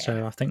 Yeah.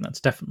 So I think that's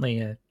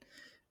definitely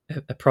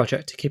a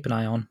project to keep an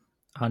eye on.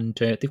 And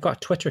they've got a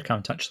Twitter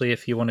account actually,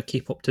 if you want to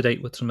keep up to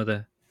date with some of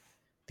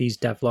these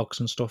devlogs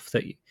and stuff.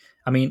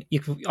 You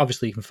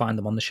can find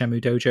them on the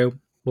Shenmue Dojo.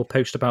 We'll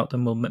post about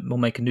them. We'll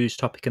make a news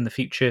topic in the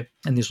future,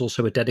 and there's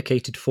also a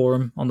dedicated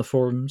forum on the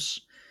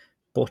forums.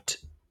 But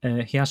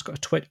he has got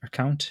a Twitter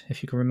account,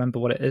 if you can remember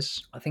what it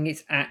is. I think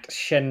it's at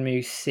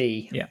Shenmue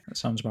C. Yeah, that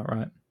sounds about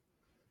right.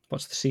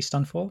 What's the C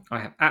stand for? I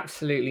have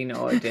absolutely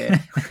no idea.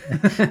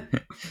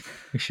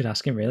 We should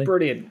ask him, really.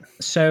 Brilliant.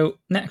 So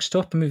next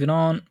up, moving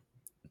on,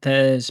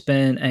 there's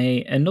been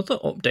another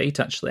update,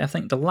 actually. I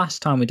think the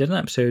last time we did an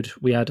episode,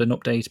 we had an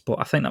update, but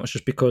I think that was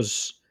just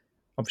because,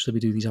 obviously, we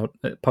do these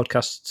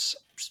podcasts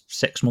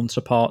 6 months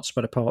apart,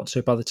 spread apart.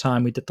 So by the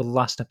time we did the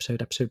last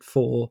episode, episode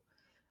 4,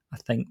 I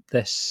think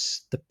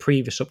the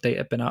previous update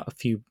had been out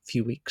a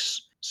few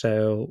weeks.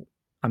 So,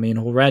 I mean,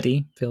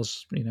 already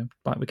feels,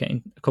 like we're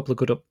getting a couple of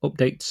good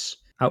updates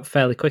out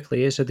fairly quickly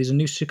here. So there's a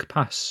new Suka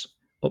Pass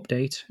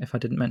update, if I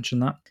didn't mention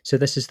that. So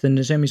this is the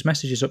Nozomi's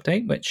Messages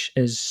update, which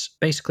is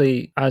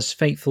basically as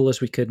faithful as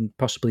we can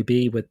possibly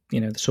be with,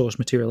 the source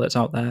material that's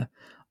out there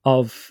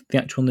of the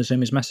actual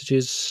Nozomi's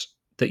Messages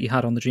that you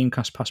had on the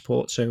Dreamcast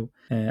passport. So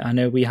I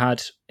know we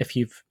had, if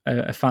you've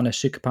a fan of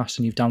Suka Pass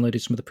and you've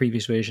downloaded some of the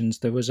previous versions,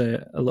 there was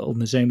a little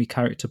Nozomi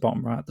character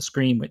bottom right of the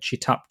screen, which you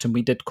tapped, and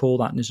we did call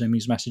that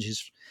Nozomi's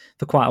Messages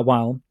for quite a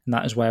while. And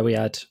that is where we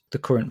had the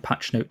current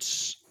patch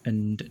notes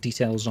and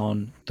details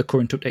on the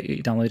current update that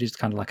you downloaded. It's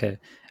kind of like a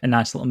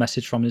nice little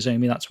message from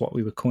Nozomi. That's what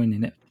we were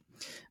coining it.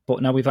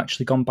 But now we've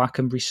actually gone back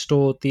and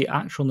restored the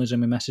actual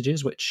Nozomi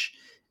Messages, which,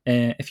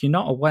 if you're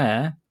not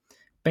aware,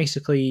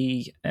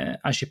 basically,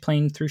 as you're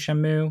playing through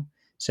Shenmue,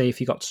 say if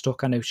you got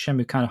stuck, I know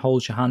Shenmue kind of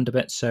holds your hand a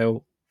bit,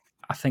 so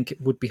I think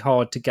it would be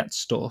hard to get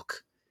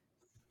stuck,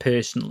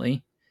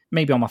 personally.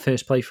 Maybe on my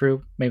first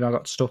playthrough, maybe I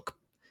got stuck.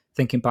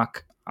 Thinking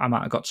back, I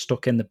might have got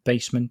stuck in the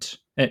basement.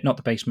 Not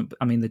the basement, but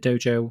I mean the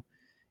dojo,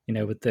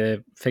 with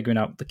the figuring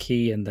out the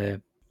key and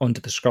the under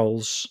the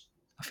scrolls.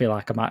 I feel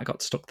like I might have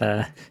got stuck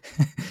there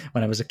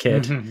when I was a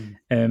kid.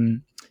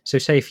 So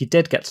say if you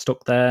did get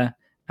stuck there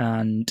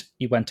and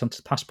you went onto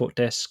the passport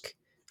disc,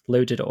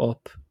 loaded it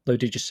up,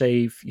 loaded your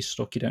save, you're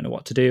stuck, you don't know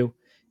what to do,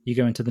 you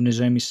go into the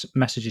Nozomi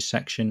Messages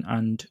section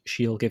and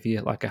she'll give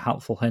you like a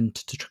helpful hint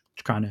to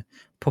kind of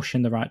push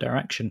in the right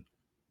direction.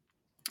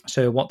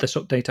 So what this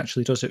update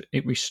actually does,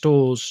 it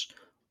restores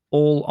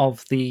all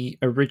of the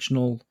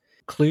original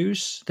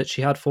clues that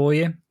she had for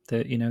you.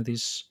 That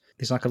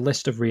there's like a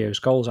list of Ryo's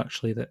goals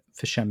actually that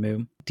for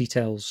Shenmue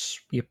details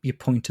your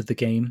point of the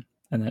game,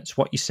 and that's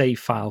what your save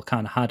file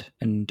kind of had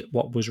and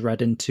what was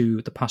read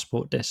into the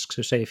passport disc.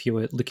 So say if you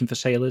were looking for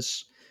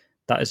sailors,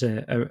 that is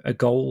a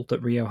goal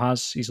that Ryo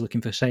has. He's looking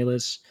for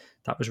sailors.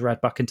 That was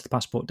read back into the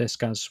passport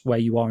disc as where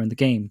you are in the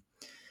game.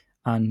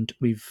 And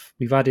we've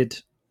added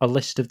a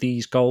list of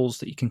these goals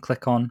that you can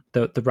click on,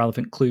 the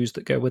relevant clues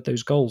that go with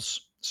those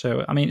goals.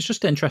 So, I mean, it's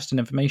just interesting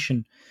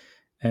information.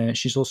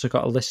 She's also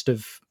got a list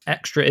of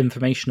extra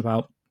information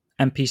about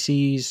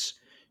NPCs,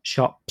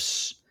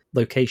 shops,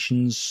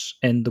 locations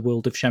in the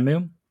world of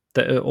Shenmue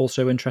that are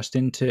also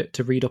interesting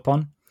to read up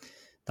on.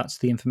 That's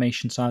the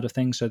information side of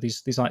things. So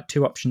there's like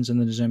 2 options in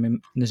the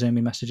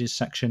Nozomi Messages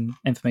section,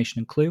 information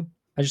and clue.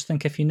 I just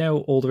think if you know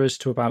all there is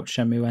to about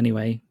Shenmue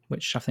anyway,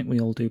 which I think we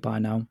all do by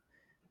now,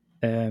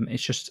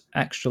 it's just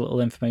extra little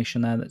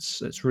information there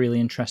that's really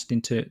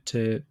interesting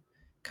to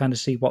kind of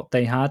see what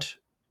they had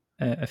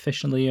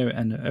efficiently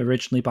and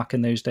originally back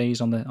in those days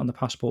on the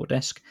passport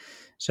disc.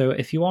 So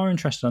if you are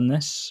interested in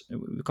this,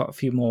 we've got a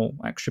few more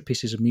extra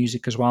pieces of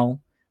music as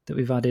well that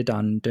we've added,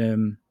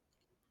 and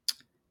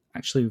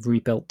actually we've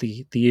rebuilt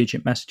the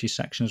urgent messages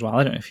section as well.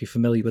 I don't know if you're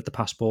familiar with the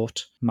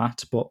passport,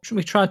 Matt, but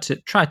we tried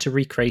to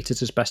recreate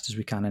it as best as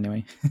we can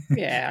anyway.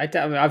 Yeah,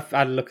 I've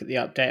had a look at the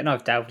update and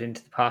I've delved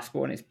into the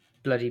passport and it's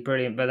bloody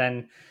brilliant, but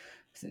then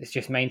it's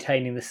just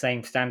maintaining the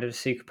same standard of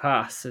Suka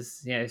Pass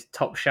as,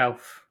 top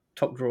shelf,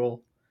 top drawer.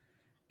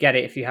 Get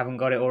it if you haven't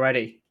got it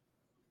already.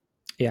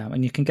 Yeah,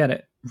 and you can get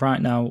it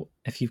right now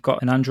if you've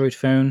got an Android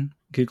phone,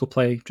 Google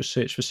Play, just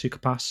search for Suka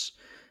Pass.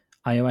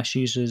 iOS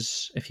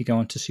users, if you go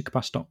onto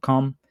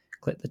sukapass.com,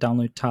 click the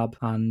download tab,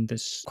 and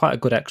there's quite a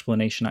good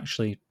explanation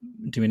actually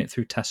doing it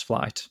through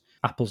TestFlight,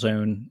 Apple's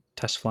own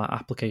TestFlight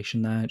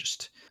application there,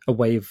 just a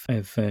way of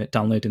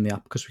downloading the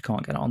app because we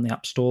can't get it on the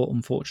App Store,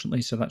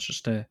 unfortunately, so that's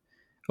just a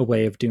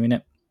way of doing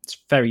it. It's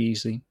very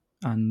easy,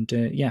 and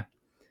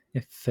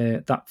if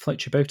that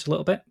floats your boat a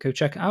little bit, go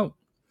check it out.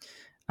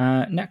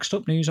 Next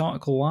up, news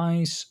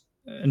article-wise,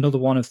 another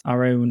one of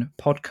our own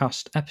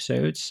podcast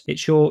episodes.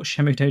 It's your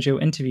Shenmue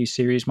Dojo interview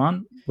series,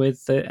 man,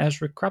 with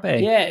Ezra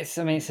Krabbe. Yeah, it's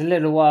a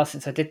little while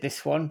since I did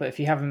this one, but if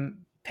you haven't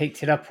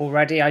picked it up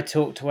already, I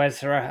talked to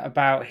Ezra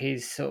about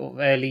his sort of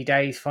early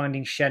days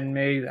finding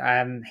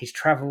Shenmue, his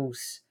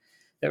travels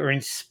that were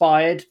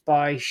inspired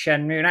by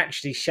Shenmue, and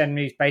actually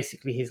Shenmue's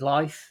basically his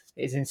life.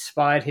 It's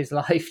inspired his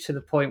life to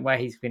the point where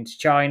he's been to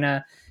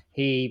China,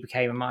 he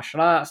became a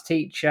martial arts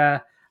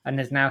teacher, and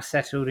has now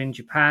settled in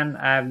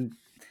Japan.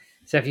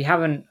 So if you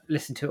haven't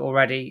listened to it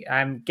already,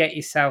 get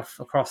yourself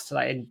across to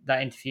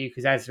that interview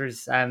because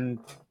Ezra's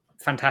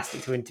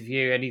fantastic to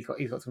interview, and he's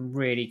got some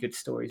really good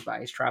stories about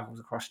his travels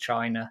across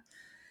China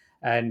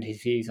and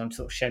his views on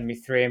sort of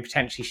Shenmue 3 and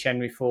potentially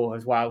Shenmue 4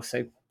 as well.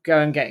 So go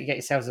and get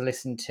yourselves a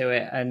listen to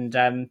it. And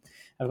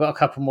I've got a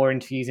couple more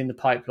interviews in the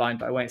pipeline,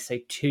 but I won't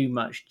say too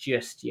much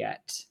just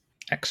yet.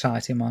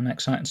 Exciting, man.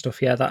 Exciting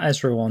stuff. Yeah, that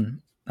Ezra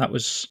one, that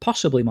was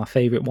possibly my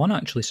favourite one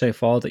actually so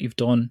far that you've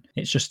done.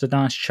 It's just a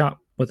nice chat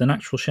with an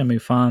actual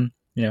Shenmue fan.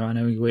 You know, I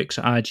know he works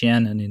at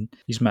IGN and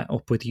he's met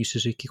up with Yu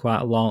Suzuki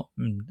quite a lot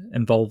and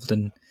involved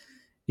in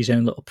his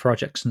own little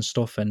projects and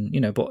stuff. And,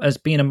 you know, but as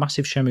being a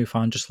massive Shenmue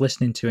fan, just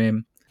listening to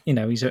him, you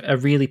know, he's a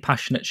really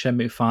passionate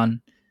Shenmue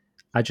fan.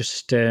 I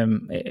just,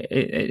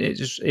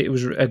 it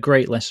was a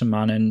great lesson,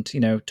 man. And,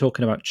 you know,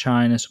 talking about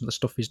China, some of the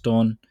stuff he's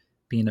done,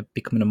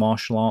 becoming a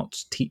martial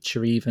arts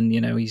teacher, even,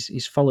 you know,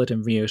 he's followed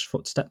in Ryo's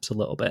footsteps a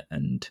little bit.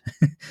 And,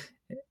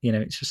 you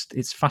know,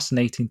 it's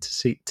fascinating to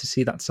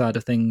see that side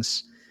of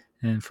things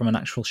from an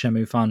actual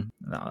Shenmue fan.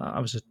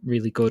 That was a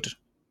really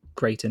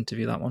great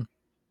interview, that one.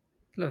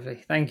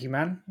 Lovely. Thank you,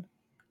 man.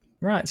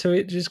 Right, so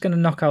we're just going to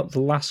knock out the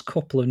last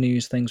couple of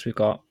news things we've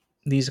got.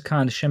 These are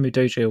kind of Shenmue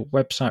Dojo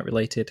website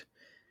related.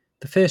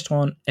 The first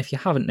one, if you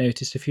haven't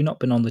noticed, if you've not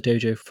been on the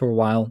dojo for a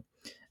while,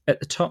 at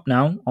the top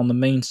now on the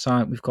main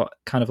site, we've got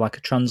kind of like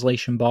a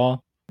translation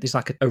bar. There's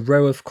like a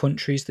row of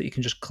countries that you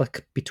can just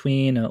click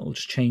between, and it'll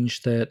just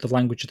change the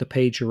language of the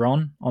page you're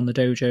on the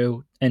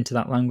dojo into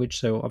that language.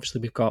 So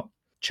obviously we've got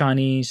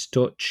Chinese,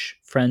 Dutch,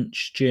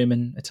 French,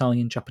 German,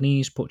 Italian,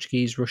 Japanese,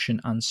 Portuguese, Russian,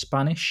 and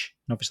Spanish,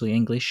 and obviously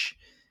English,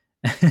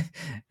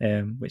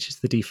 which is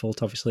the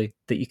default, obviously,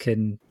 that you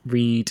can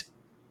read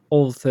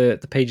all the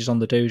pages on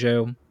the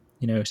dojo.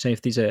 You know, say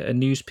if there's a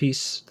news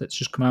piece that's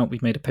just come out,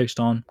 we've made a post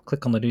on,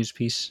 click on the news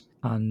piece,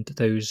 and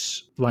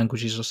those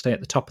languages will stay at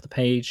the top of the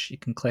page. You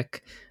can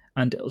click,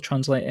 and it'll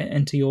translate it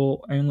into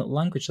your own little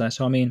language there.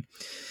 So, I mean,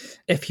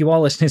 if you are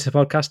listening to the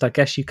podcast, I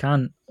guess you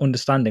can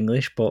understand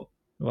English, but,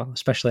 well,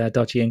 especially our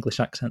dodgy English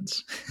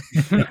accents.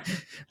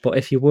 But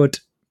if you would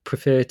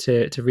prefer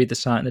to read the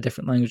site in a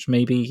different language,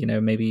 maybe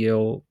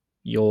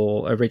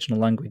your original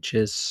language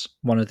is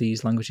one of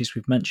these languages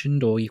we've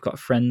mentioned, or you've got a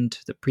friend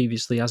that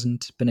previously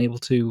hasn't been able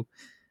to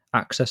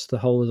access the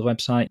whole of the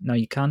website, now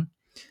you can,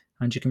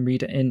 and you can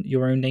read it in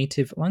your own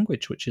native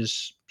language, which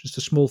is just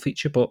a small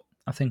feature, but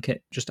I think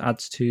it just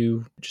adds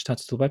to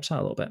the website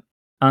a little bit.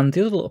 And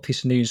the other little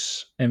piece of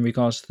news in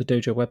regards to the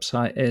dojo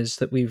website is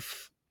that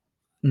we've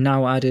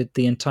now added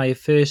the entire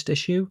first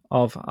issue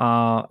of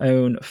our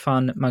own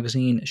fan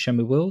magazine,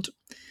 Shenmue World.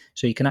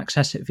 So you can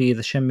access it via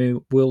the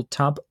Shenmue World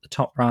tab at the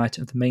top right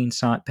of the main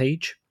site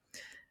page,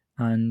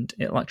 and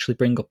it'll actually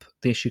bring up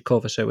the issue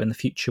cover. So in the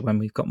future, when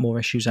we've got more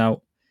issues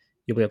out,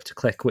 you'll be able to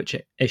click which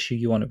issue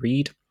you want to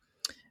read,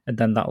 and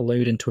then that'll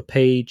load into a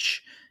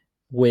page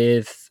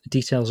with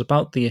details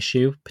about the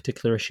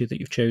particular issue that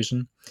you've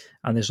chosen.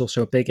 And there's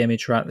also a big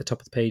image right at the top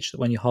of the page that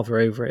when you hover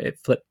over it, it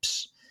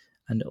flips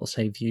and it'll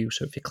say view.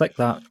 So if you click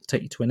that, it'll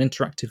take you to an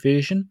interactive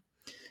version.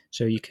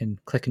 So you can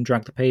click and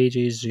drag the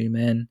pages, zoom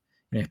in,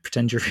 you know,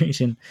 pretend you're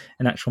reading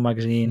an actual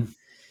magazine.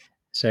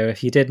 So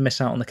if you did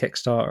miss out on the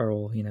Kickstarter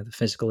or, you know, the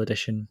physical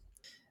edition,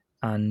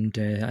 and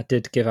I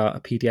did give out a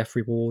PDF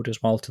reward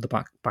as well to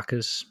the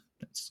backers.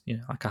 It's, you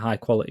know, like a high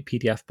quality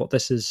PDF, but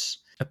this is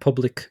a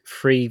public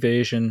free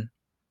version.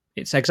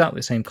 It's exactly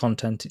the same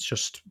content. It's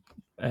just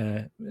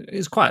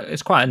it's quite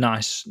a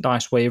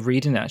nice way of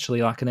reading it,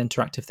 actually, like an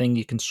interactive thing.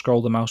 You can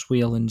scroll the mouse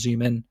wheel and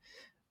zoom in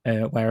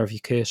wherever your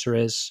cursor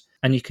is,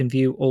 and you can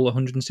view all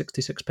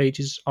 166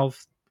 pages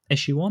of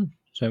issue 1.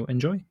 So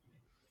enjoy.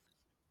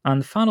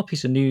 And the final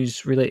piece of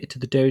news related to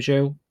the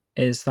dojo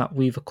is that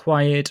we've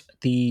acquired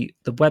the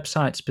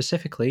website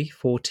specifically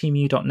for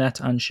TeamU.net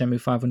and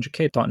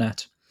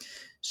Shenmue500k.net.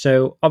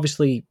 So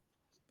obviously,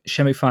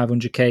 Shenmue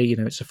 500k, you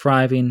know, it's a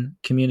thriving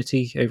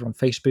community over on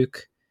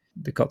Facebook.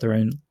 They've got their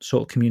own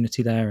sort of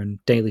community there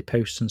and daily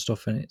posts and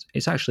stuff, and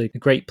it's actually a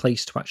great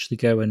place to actually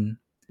go and.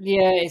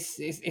 Yeah,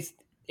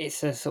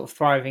 it's a sort of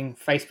thriving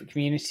Facebook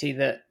community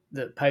that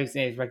posts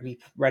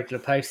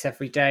regular posts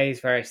every day,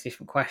 various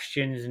different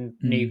questions, and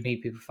new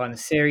people find the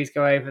series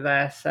go over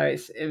there. So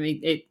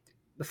the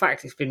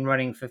fact it's been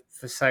running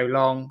for so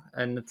long,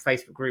 and the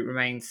Facebook group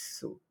remains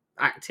sort of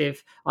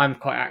active. I'm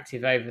quite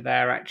active over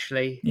there,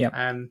 actually.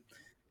 Yeah.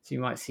 So you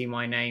might see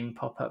my name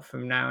pop up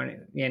from now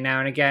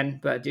and again.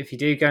 But if you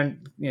do go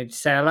and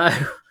say hello.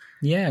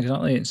 Yeah,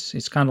 exactly.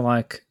 It's kind of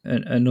like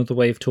another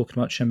way of talking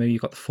about Shenmue.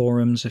 You've got the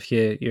forums. If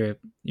you're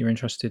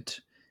interested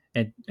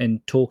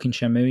in talking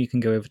Shenmue, you can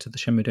go over to the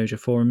Shenmue Dojo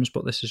forums.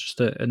 But this is just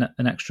an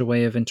extra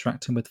way of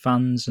interacting with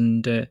fans,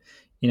 and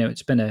you know,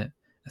 it's been a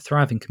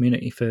thriving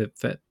community for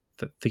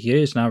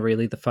years now.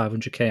 Really, the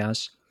 500k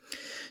has.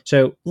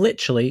 So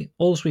literally,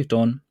 all we've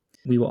done,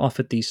 we were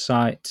offered these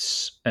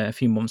sites a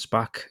few months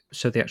back.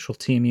 So the actual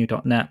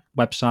TeamU.net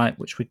website,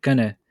 which we're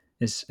gonna.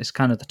 Is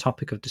kind of the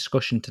topic of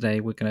discussion today.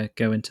 We're going to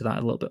go into that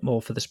a little bit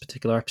more for this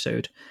particular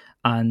episode,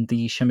 and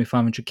the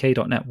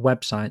Shenmue500k.net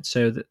website.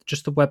 So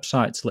just the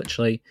websites,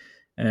 literally,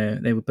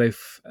 they were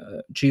both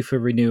due for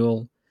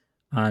renewal,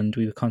 and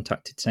we were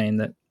contacted saying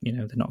that, you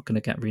know, they're not going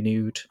to get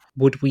renewed.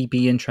 Would we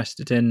be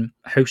interested in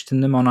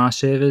hosting them on our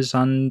servers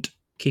and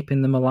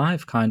keeping them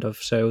alive, kind of,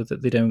 so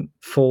that they don't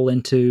fall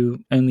into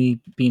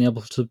only being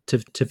able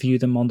to view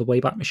them on the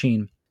Wayback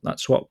Machine?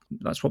 That's what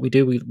we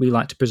do. We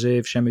like to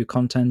preserve Shenmue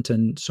content,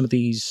 and some of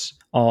these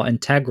are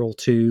integral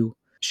to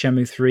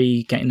Shenmue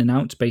 3 getting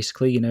announced,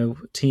 basically. You know,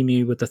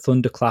 TeamU with the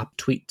Thunderclap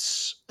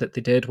tweets that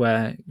they did,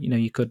 where, you know,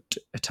 you could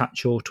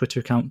attach your Twitter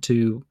account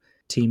to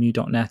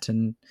teamu.net,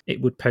 and it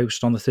would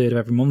post on the 3rd of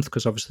every month,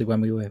 because obviously when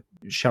we were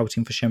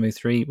shouting for Shenmue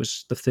 3, it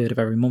was the 3rd of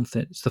every month.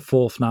 It's the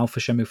 4th now for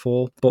Shenmue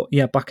 4. But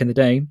yeah, back in the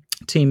day,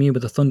 Teamu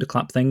with the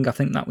Thunderclap thing, I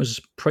think that was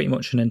pretty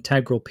much an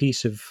integral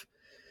piece of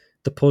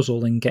the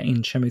puzzle in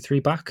getting Shenmue 3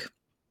 back.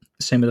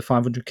 Same with the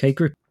 500k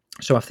group.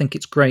 So I think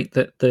it's great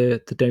that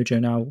the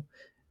dojo now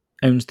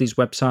owns these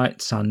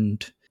websites,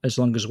 and as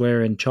long as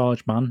we're in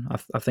charge, man,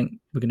 I think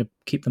we're going to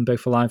keep them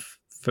both alive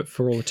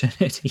for all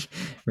eternity,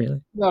 really.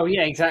 Well,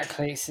 yeah,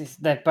 exactly.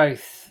 They're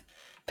both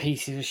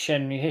pieces of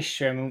Shenmue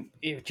history, and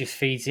it just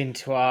feeds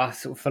into our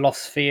sort of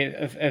philosophy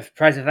of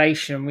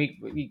preservation.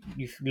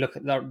 You look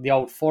at the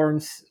old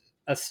forums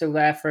are still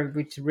there for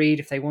everybody to read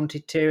if they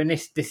wanted to, and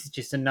this is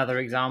just another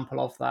example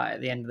of that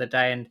at the end of the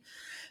day. And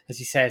as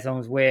you say, as long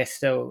as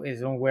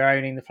we're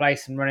owning the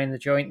place and running the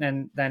joint,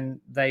 then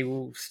they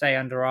will stay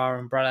under our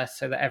umbrella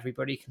so that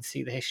everybody can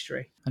see the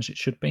history. As it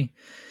should be.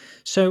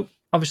 So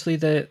obviously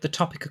the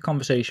topic of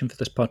conversation for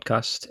this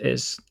podcast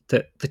is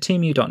that the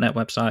teamu.net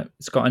website,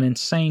 it's got an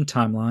insane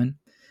timeline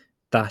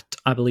that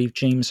I believe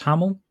James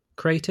Hamill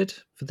created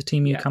for the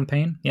Teamu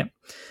campaign. Yep.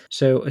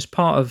 So as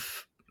part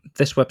of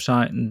this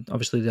website, and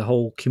obviously the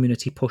whole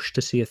community push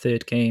to see a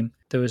third game,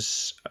 there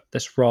was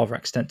this rather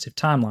extensive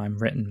timeline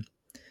written.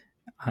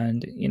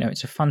 And,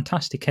 it's a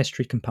fantastic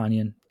history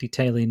companion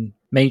detailing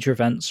major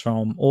events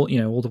from all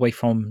the way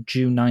from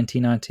June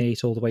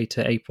 1998 all the way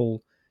to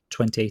April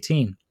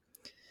 2018.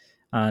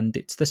 And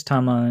it's this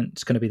timeline,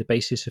 it's going to be the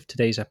basis of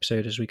today's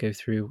episode as we go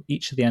through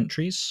each of the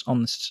entries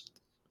on this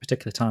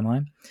particular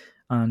timeline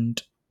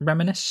and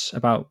reminisce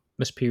about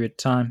this period of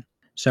time.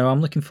 So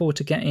I'm looking forward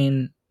to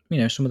getting,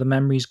 some of the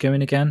memories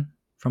going again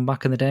from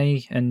back in the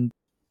day. And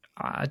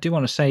I do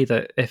want to say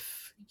that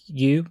if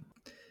you,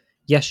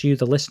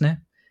 the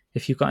listener,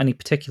 if you've got any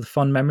particular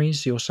fond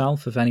memories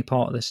yourself of any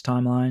part of this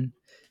timeline,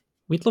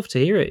 we'd love to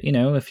hear it.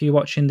 If you're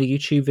watching the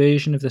YouTube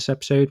version of this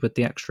episode with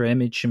the extra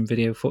image and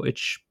video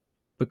footage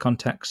with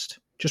context,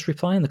 just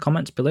reply in the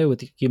comments below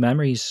with your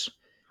memories.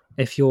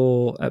 If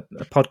you're a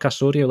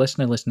podcast audio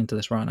listener listening to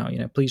this right now,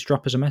 please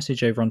drop us a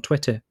message over on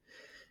Twitter.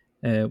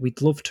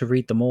 We'd love to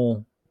read them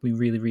all. We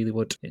really, really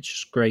would. It's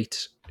just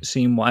great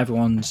seeing what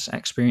everyone's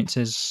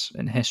experiences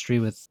in history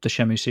with the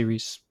Shenmue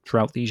series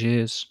throughout these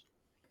years.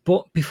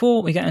 But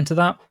before we get into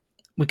that,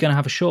 we're going to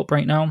have a short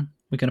break now.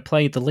 We're going to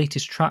play the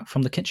latest track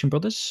from the Kitchen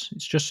Brothers.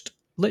 It's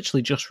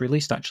literally just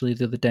released actually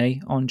the other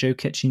day on Joe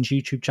Kitchen's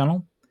YouTube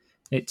channel.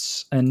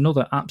 It's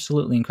another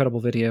absolutely incredible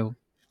video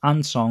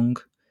and song.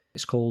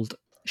 It's called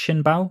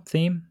Shinbao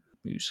Theme,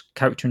 whose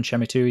character in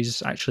Shenmue 2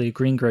 is actually a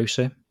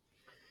greengrocer.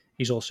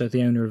 He's also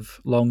the owner of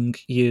Long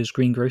Year's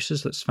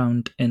Greengrocers that's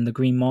found in the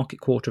Green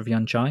Market Quarter of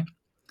Yanchai.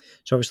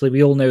 So obviously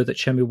we all know that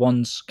Shenmue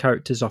 1's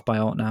characters off by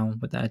art now,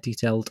 with their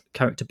detailed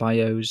character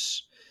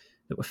bios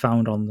that were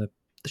found on the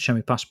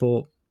Shenmue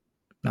Passport,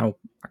 now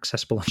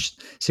accessible on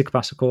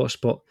SuperPass, of course,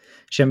 but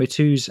Shenmue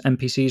 2's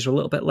NPCs are a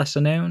little bit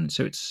lesser known,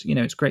 so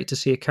it's great to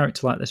see a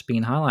character like this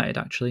being highlighted,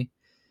 actually.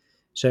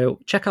 So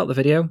check out the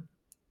video.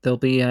 There'll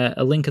be a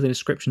link in the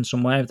description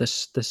somewhere of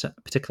this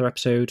particular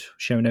episode,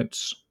 show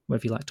notes,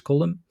 whatever you like to call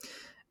them,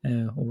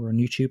 or on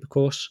YouTube, of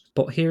course.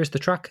 But here is the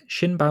track,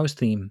 Shinbao's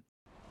Theme.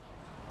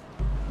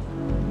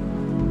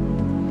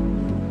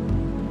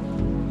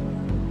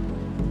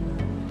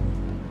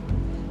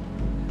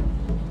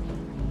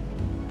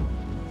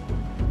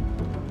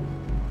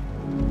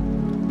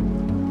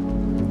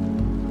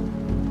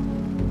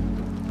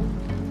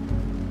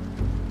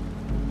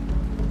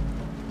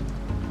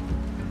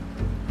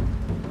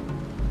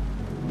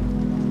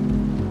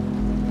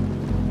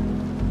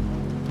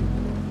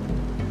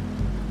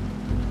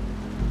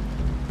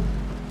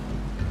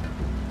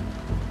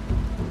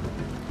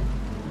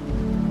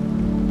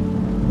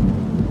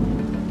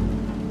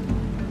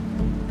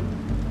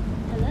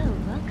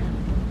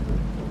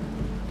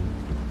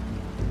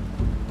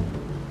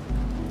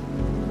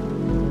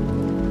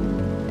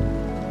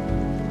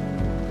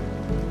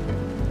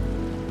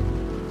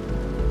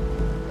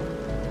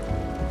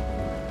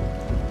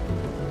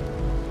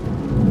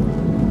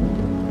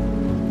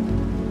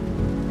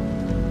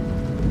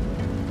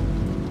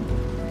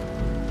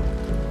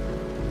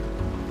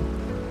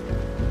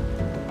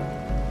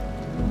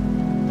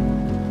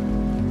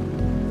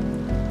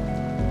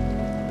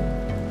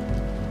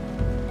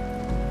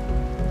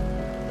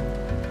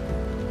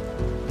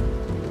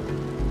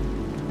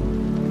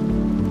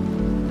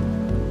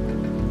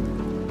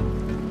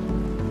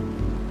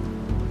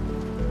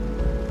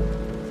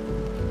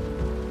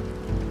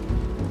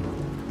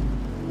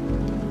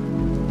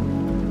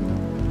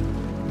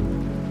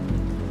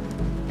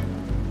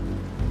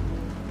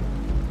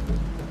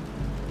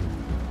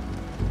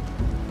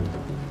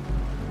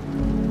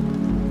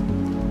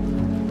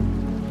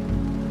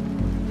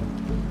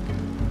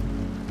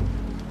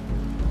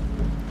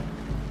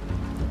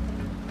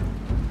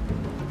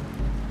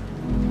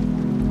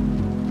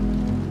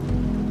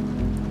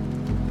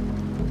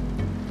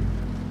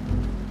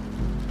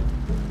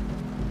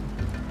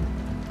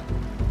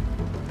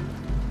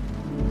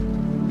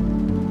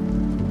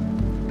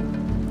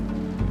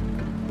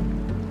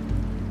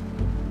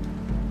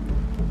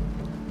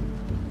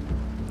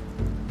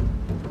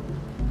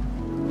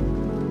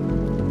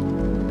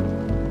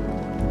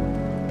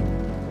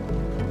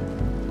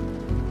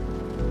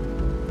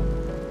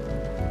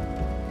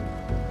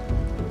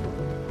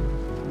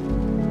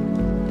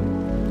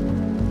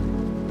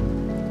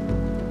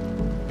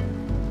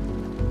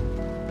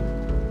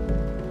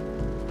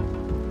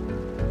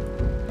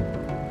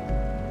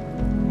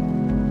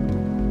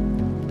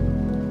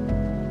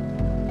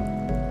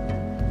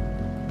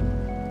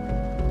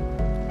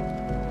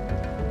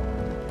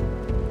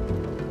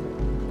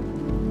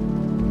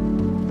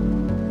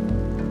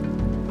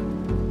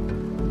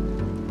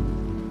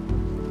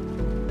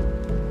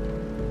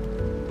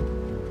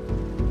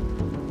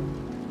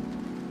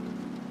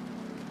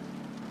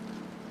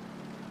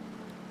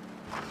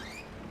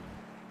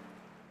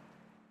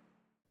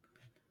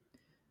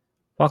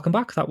 Welcome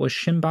back. That was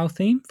Shinbao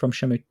theme from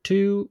Shenmue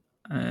 2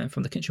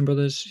 from the Kitchen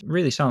Brothers.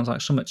 Really sounds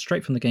like something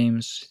straight from the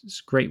games.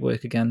 It's great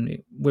work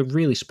again. We're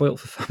really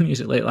spoilt for fan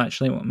music lately,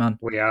 actually, man.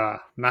 We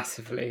are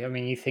massively. I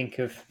mean, you think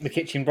of the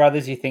Kitchen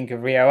Brothers, you think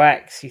of Rio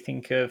X, you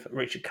think of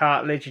Richard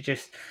Cartledge.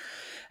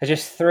 Are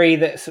just three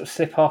that sort of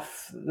slip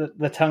off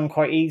the tongue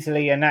quite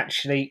easily. And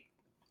actually,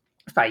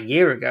 about a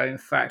year ago, in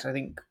fact, I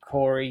think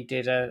Corey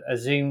did a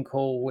Zoom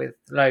call with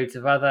loads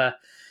of other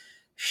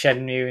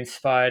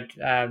Shenmue-inspired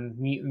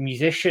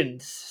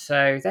musicians.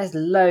 So there's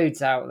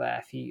loads out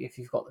there if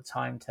you've got the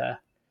time to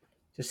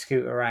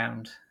scoot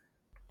around.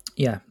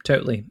 Yeah,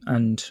 totally.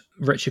 And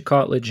Richard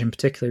Cartledge in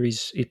particular,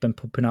 he's been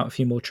pumping out a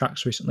few more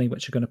tracks recently,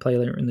 which are going to play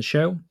later in the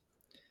show. And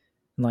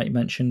like you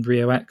mentioned,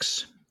 Rio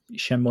X,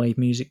 Shenmue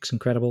music's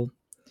incredible.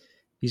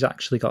 He's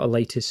actually got a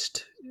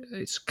latest,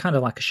 it's kind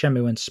of like a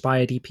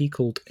Shenmue-inspired EP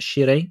called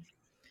Shire,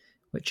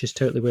 which is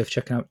totally worth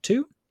checking out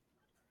too.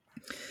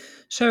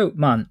 So,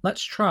 man,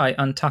 let's try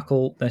and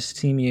tackle this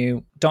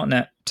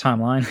TeamU.net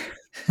timeline.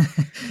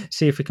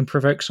 See if we can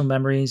provoke some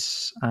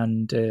memories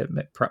and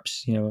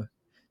perhaps,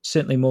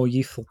 certainly more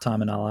youthful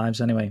time in our lives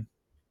anyway.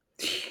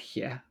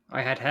 Yeah,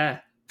 I had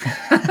hair.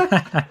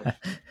 I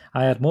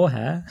had more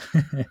hair.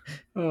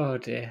 Oh,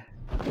 dear.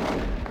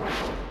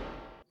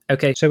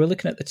 Okay, so we're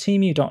looking at the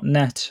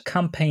TeamU.net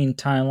campaign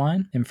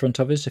timeline in front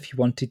of us if you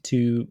wanted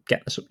to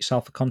get this up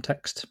yourself for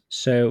context.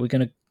 So we're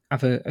going to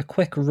have a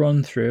quick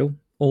run through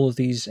all of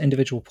these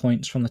individual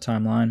points from the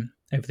timeline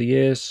over the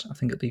years. I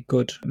think it'll be a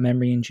good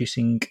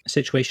memory-inducing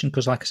situation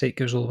because, like I say, it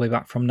goes all the way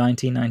back from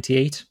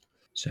 1998.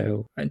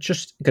 So it's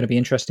just going to be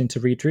interesting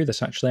to read through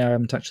this, actually. I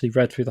haven't actually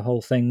read through the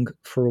whole thing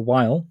for a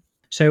while.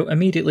 So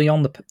immediately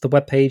on the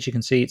webpage, you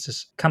can see it's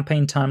a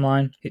campaign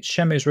timeline. It's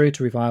Shenmue's Road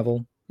to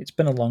Revival. It's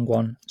been a long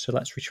one, so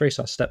let's retrace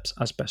our steps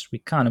as best we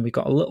can. And we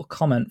got a little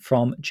comment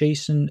from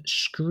Jason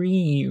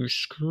Schreier.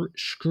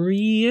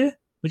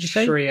 Would you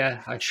say?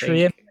 Schreier, I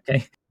think.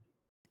 Okay.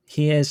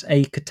 He is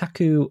a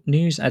Kotaku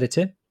news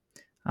editor,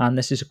 and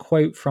this is a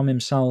quote from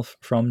himself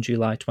from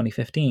July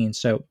 2015.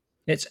 So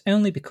it's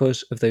only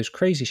because of those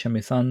crazy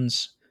Shenmue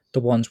fans, the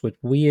ones with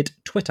weird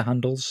Twitter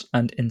handles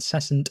and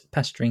incessant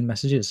pestering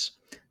messages,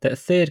 that a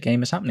third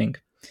game is happening.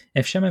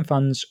 If Shenmue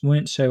fans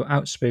weren't so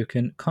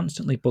outspoken,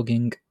 constantly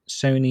bugging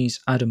Sony's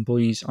Adam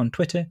Boyes on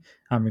Twitter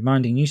and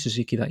reminding Yu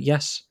Suzuki that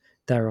yes,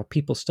 there are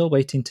people still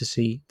waiting to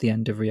see the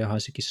end of Ryo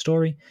Hazuki's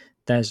story,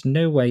 there's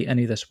no way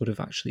any of this would have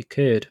actually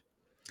occurred.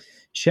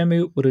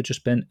 Shenmue would have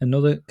just been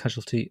another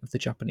casualty of the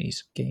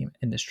Japanese game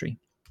industry.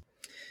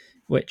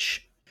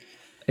 Which,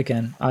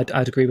 again,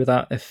 I'd agree with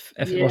that. If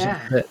it wasn't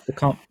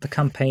the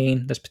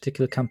campaign, this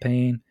particular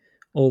campaign,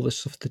 all the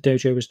stuff the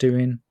dojo was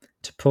doing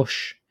to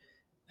push,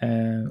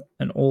 and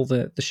all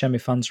the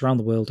Shenmue fans around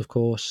the world, of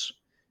course,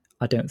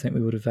 I don't think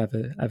we would have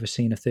ever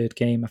seen a third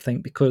game. I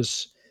think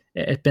because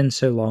it had been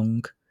so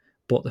long,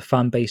 but the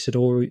fan base had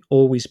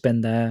always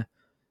been there.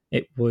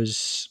 It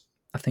was,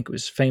 I think it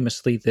was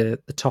famously the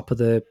top of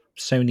the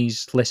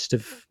Sony's list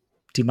of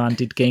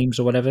demanded games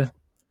or whatever.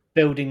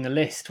 Building the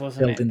list,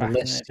 wasn't it? Building the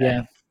list,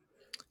 yeah.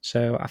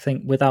 So I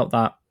think without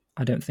that,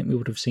 I don't think we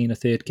would have seen a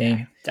third game.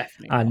 No,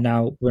 definitely and not.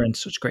 Now we're in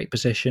such a great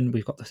position.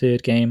 We've got the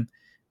third game.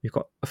 We've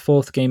got a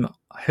fourth game,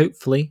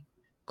 hopefully,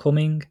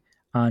 coming.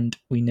 And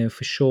we know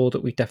for sure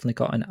that we've definitely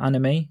got an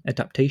anime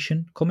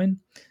adaptation coming.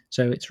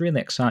 So it's a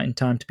really exciting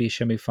time to be a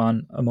Shenmue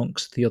fan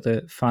amongst the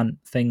other fan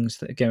things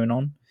that are going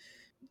on.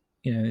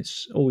 It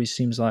always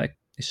seems like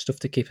it's stuff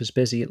to keep us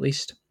busy, at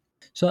least.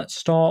 So let's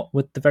start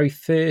with the very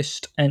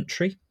first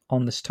entry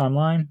on this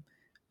timeline.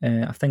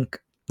 I think,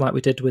 like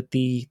we did with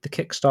the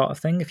Kickstarter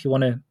thing, if you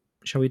want to,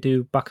 shall we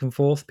do back and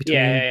forth between?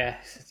 Yeah.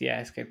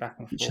 Let's go back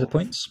and forth. Each of the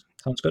points.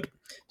 Sounds good.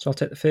 So I'll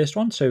take the first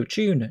one. So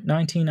June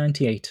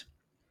 1998.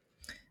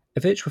 A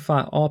Virtua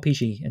Fighter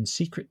RPG in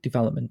secret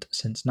development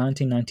since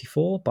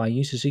 1994 by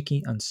Yu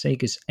Suzuki and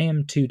Sega's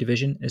AM2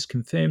 division is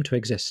confirmed to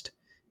exist,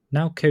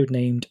 now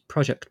codenamed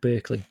Project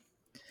Berkeley.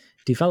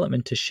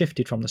 Development has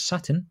shifted from the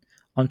Saturn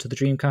onto the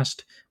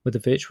Dreamcast, with the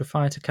Virtua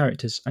Fighter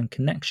characters and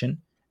connection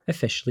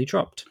officially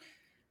dropped.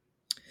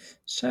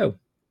 So,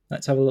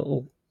 let's have a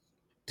little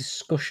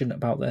discussion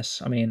about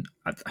this. I mean,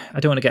 I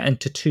don't want to get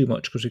into too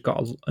much because we've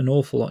got an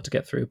awful lot to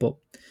get through, but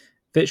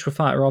Virtua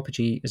Fighter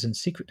RPG is in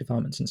secret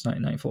development since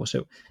 1994.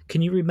 So,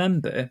 can you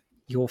remember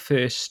your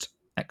first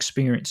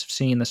experience of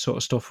seeing this sort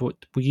of stuff? Were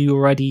you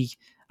already?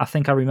 I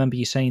think I remember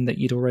you saying that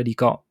you'd already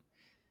got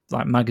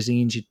like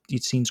magazines.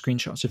 You'd seen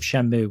screenshots of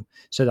Shenmue.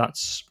 So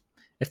that's,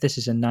 if this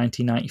is in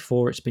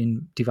 1994, it's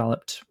been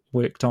developed,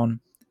 worked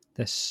on,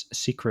 this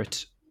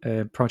secret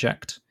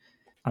project.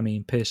 I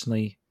mean,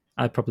 personally,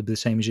 I'd probably be the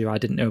same as you. I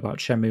didn't know about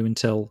Shenmue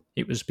until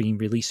it was being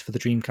released for the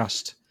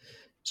Dreamcast.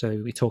 So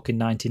we're talking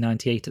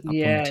 1998 at that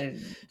point.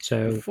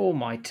 So before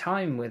my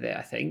time with it,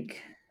 I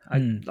think.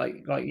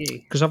 Like you.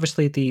 Because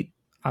obviously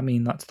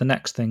that's the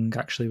next thing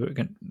actually we're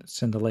going to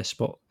send the list,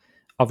 but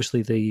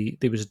obviously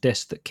there was a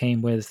disc that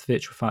came with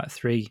Virtua Fighter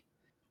 3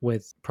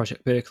 with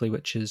Project Berkeley,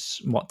 which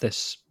is what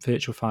this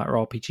Virtua Fighter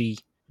RPG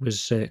was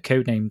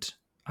codenamed,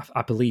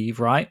 I believe,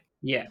 right?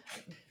 Yeah.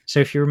 So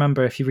if you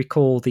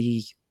recall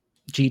the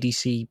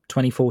GDC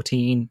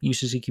 2014, Yu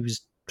Suzuki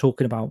was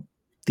talking about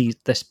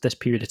this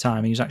period of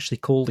time. He was actually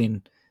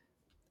calling,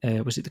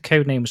 was it the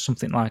code name was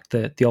something like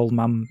the old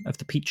man of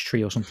the peach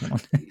tree or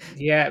something?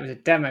 Yeah, it was a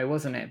demo,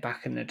 wasn't it,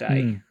 back in the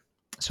day?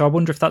 So I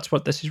wonder if that's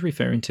what this is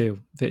referring to.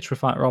 Virtua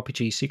Fighter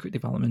RPG Secret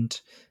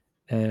Development.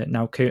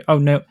 Now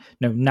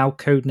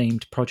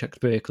codenamed Project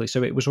Berkeley.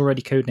 So it was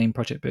already codenamed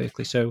Project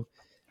Berkeley. So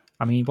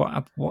I mean,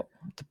 what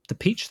the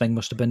Peach thing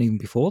must have been even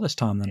before this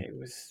time then. It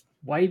was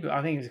I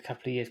think it was a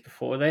couple of years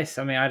before this.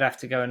 I mean, I'd have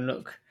to go and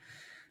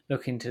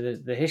look into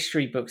the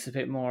history books a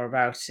bit more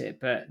about it.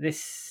 But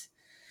this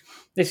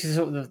is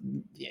sort of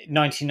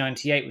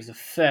 1998 was the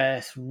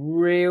first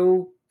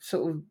real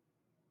sort of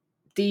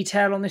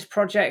detail on this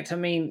project. I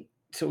mean,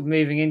 sort of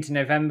moving into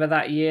November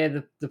that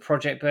year, the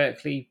Project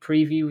Berkeley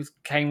preview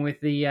came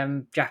with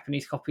the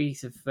Japanese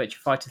copies of Virtua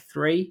Fighter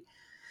 3,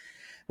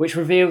 which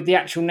revealed the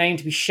actual name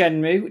to be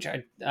Shenmue, which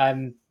I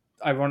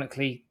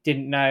ironically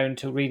didn't know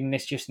until reading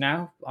this just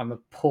now. I'm a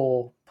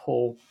poor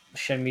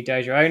Shenmue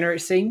Dojo owner, it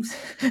seems.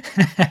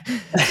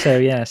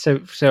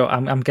 So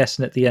I'm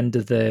guessing at the end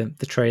of the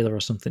trailer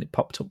or something, it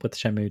popped up with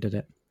Shenmue, did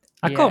it?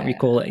 I can't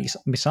recall it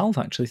myself,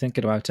 actually,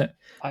 thinking about it.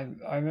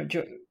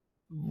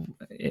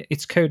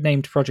 It's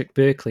codenamed Project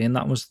Berkeley, and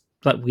that was,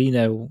 like we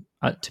know,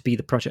 to be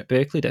the Project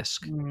Berkeley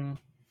disc. I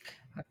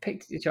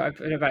picked it up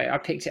for,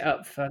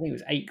 I think it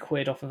was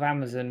 £8 off of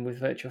Amazon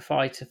with Virtua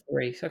Fighter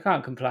 3, so I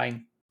can't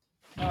complain.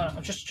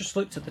 I've just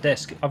looked at the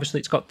disc. Obviously,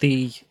 it's got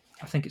the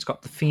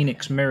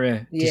Phoenix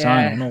mirror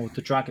design on, or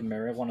the Dragon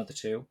mirror, one of the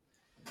two.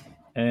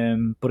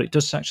 But it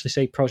does actually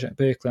say Project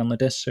Berkeley on the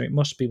disc, so it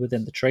must be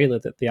within the trailer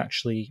that they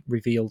actually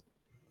revealed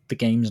the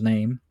game's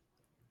name.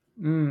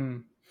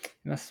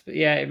 It must be.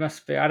 Yeah, it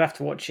must be. I'd have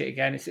to watch it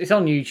again. It's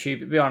on YouTube.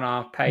 It'll be on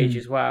our page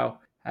as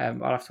well. I'll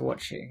have to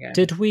watch it again.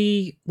 Did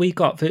we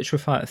got Virtua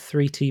Fighter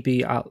 3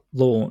 TB at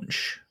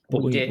launch,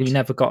 but we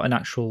never got an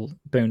actual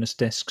bonus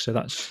disc, so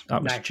that was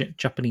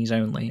Japanese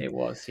only. It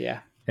was, yeah.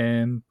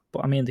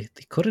 But I mean, they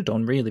could have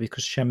done, really,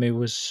 because Shenmue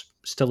was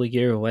still a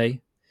year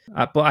away.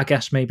 But I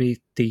guess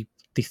maybe they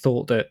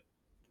thought that,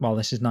 well,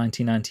 this is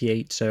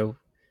 1998, so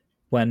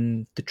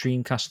when the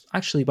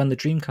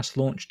Dreamcast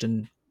launched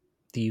in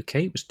the UK,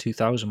 it was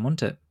 2000,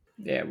 wasn't it?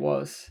 Yeah, it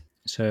was.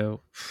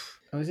 So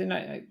was it?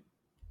 I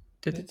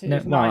think it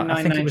was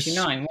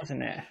 1999,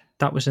 wasn't it?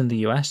 That was in the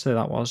US, so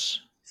that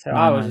was. So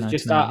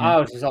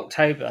ours was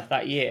October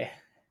that year.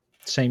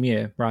 Same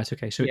year, right?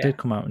 Okay, so it did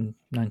come out in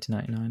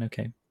 1999.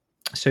 Okay,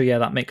 so yeah,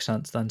 that makes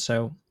sense then.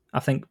 So I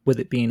think with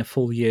it being a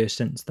full year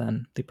since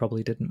then, they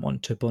probably didn't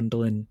want to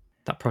bundle in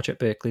that Project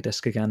Berkeley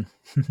disc again.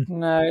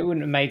 No, it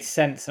wouldn't have made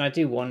sense, and I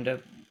do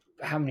wonder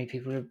how many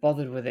people have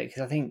bothered with it,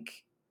 because I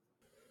think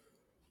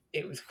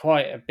it was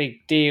quite a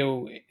big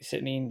deal,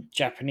 certainly in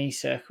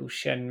Japanese circles.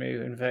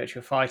 Shenmue and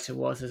Virtua Fighter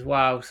was as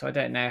well, so I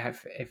don't know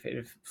if it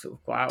have sort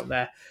of got out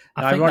there.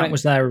 I think that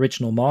was their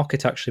original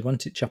market, actually,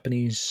 wasn't it?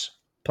 Japanese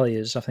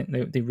players. I think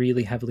they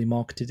really heavily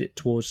marketed it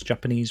towards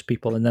Japanese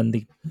people, and then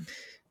they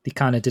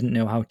kind of didn't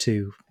know how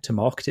to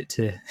market it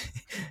to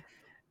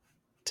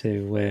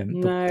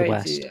the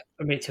West.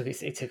 I mean,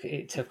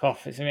 it took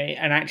off. I mean,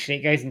 and actually,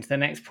 it goes into the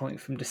next point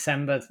from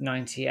December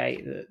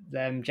 '98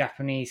 that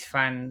Japanese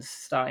fans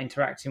start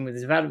interacting with the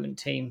development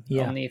team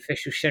on the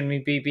official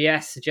Shenmue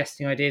BBS,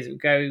 suggesting ideas that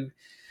would go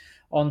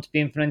on to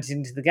be implemented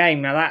into the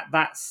game. Now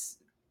that's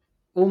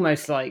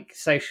almost like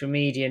social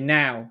media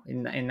now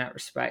in that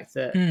respect,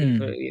 that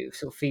people,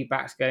 sort of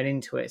feedback's going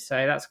into it.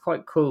 So that's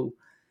quite cool.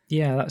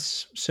 Yeah,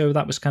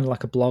 that was kind of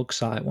like a blog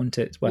site, wasn't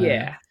it?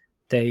 Where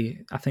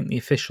I think the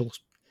official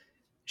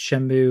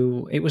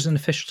Shenmue, it was an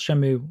official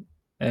Shenmue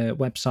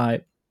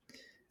website.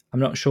 I'm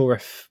not sure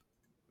if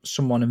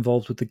someone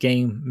involved with the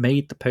game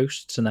made the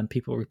posts and then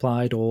people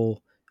replied, or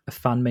a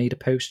fan made a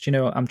post.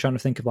 I'm trying to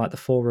think of like the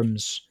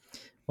forums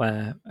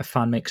where a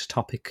fan makes a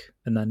topic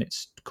and then it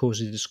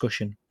causes a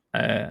discussion.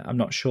 I'm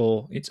not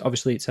sure.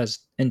 It says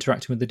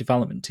interacting with the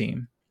development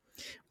team.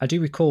 I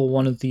do recall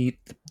one of the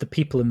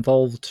people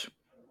involved,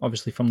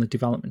 obviously from the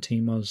development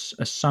team, was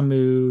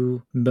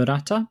Samu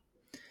Murata.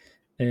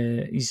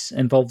 He's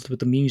involved with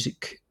the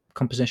music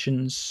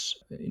compositions.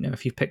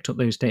 If you picked up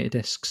those data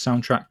discs,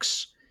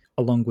 soundtracks,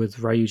 along with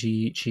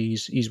Ryuji Ichi,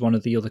 he's one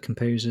of the other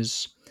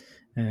composers,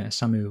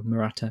 Samu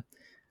Murata.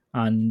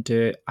 And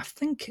I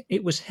think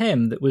it was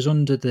him that was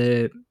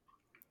under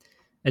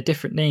a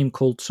different name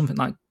called something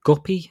like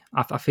Guppy.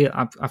 I feel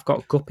I've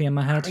got Guppy in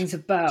my head. Rings a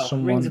bell.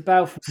 Rings a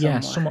bell from somewhere.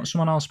 Yeah,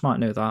 someone else might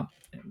know that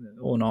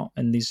or not.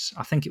 And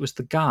I think it was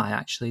the guy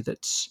actually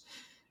that's,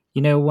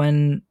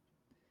 when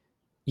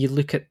you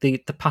look at the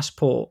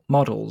passport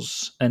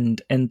models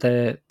and in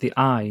the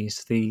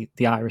eyes, the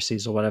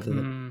irises or whatever,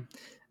 that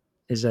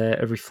is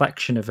a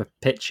reflection of a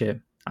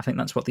picture. I think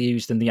that's what they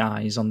used in the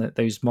eyes on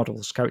those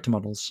models, character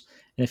models.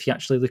 And if you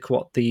actually look at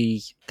what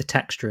the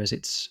texture is,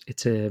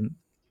 it's a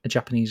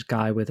Japanese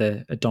guy with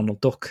a Donald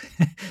Duck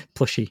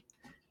plushie.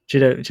 Do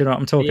you know what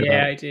I'm talking about?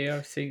 Yeah, I do.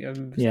 I've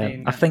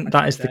seen. I think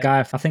that is the guy.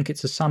 I think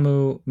it's a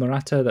Samu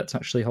Murata that's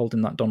actually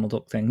holding that Donald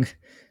Duck thing.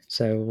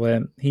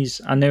 So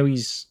he's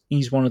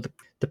one of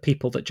the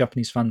people that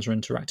Japanese fans were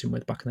interacting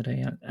with back in the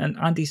day,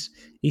 and he's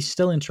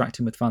still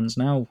interacting with fans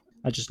now.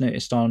 I just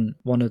noticed on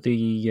one of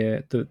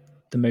the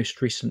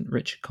most recent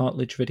Richard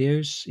Cartledge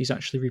videos, he's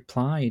actually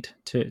replied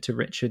to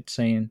Richard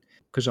saying,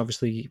 because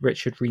obviously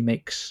Richard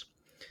remakes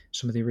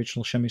some of the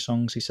original Shenmue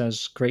songs. He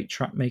says, "Great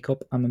track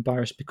makeup. I'm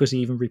embarrassed because he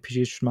even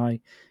reproduced my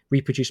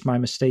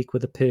mistake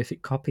with a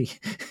perfect copy."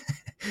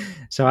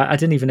 So I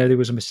didn't even know there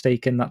was a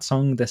mistake in that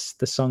song. The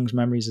song's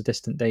 "Memories of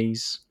Distant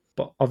Days,"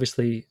 but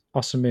obviously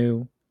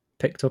Osamu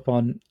picked up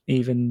on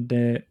even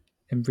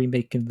in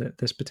remaking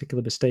this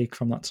particular mistake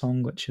from that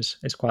song, which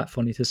is quite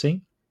funny to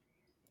see.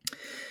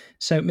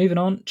 So moving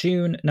on,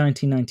 June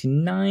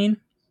 1999.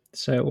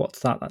 So what's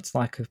that? That's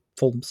like a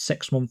full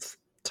 6-month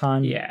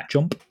time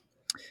jump.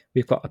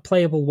 We've got a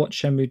playable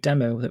Watch Shenmue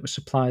demo that was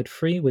supplied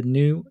free with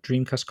new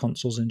Dreamcast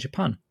consoles in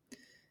Japan.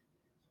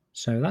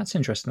 So that's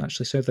interesting,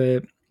 actually. So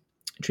the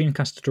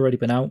Dreamcast had already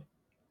been out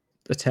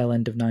the tail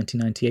end of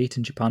 1998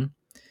 in Japan.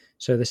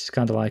 So this is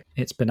kind of like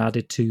it's been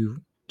added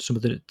to some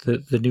of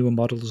the newer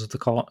models of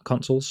the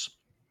consoles.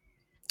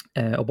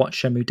 A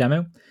Watch Shenmue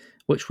demo,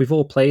 which we've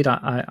all played,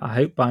 I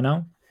hope, by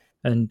now.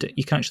 And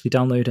you can actually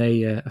download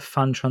a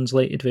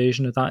fan-translated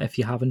version of that if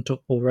you haven't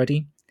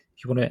already.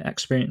 If you want to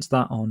experience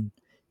that on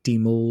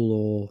DMUL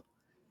or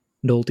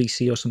Null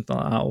DC or something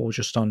like that, or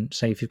just on,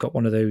 say, if you've got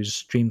one of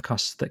those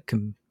Dreamcasts that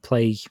can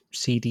play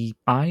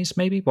CDIs,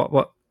 maybe?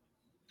 What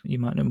you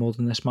might know more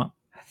than this, Matt.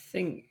 I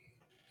think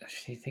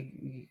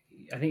you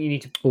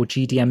need to, or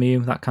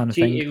GDMU, that kind of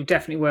thing. It will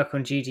definitely work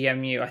on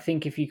GDMU. I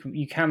think if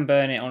you can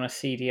burn it on a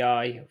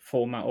CDI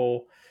format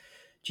or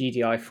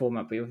GDI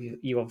format, but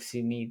you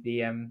obviously need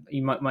the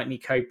you might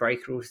need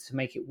Codebreaker rules to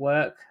make it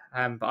work.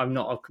 But I'm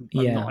not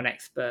an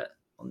expert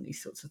on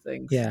these sorts of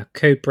things. Yeah,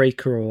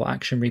 Codebreaker or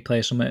Action Replay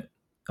or something,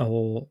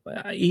 or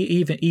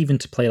even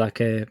to play like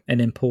an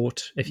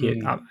import. If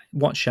you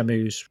Watch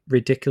Shenmue's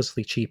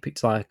ridiculously cheap,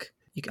 it's like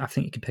I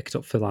think you can pick it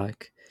up for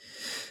like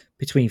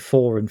between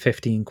 4 and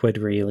 15 quid,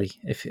 really.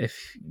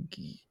 If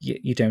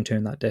you don't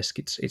own that disc,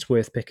 it's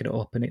worth picking it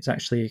up, and it's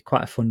actually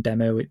quite a fun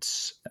demo.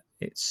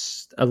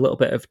 It's a little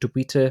bit of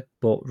Dobita,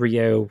 but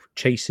Ryo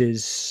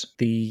chases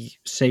the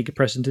Sega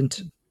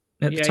president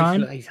at the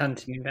time. He's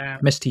hunting him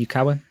down, Mr.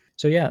 Yukawa.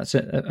 So yeah, it's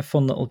a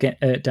fun little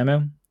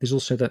demo. There's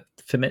also the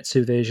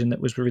Famitsu version that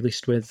was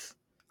released with,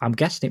 I'm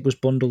guessing it was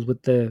bundled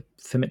with the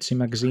Famitsu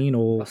magazine,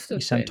 or you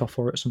sent off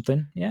for it or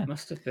something. Yeah,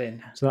 must have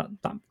been. So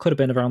that could have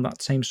been around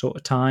that same sort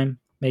of time.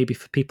 Maybe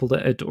for people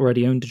that had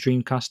already owned a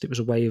Dreamcast, it was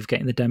a way of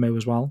getting the demo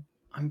as well.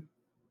 I'm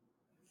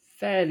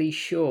fairly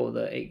sure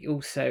that it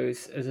also,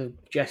 as a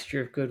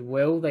gesture of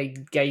goodwill, they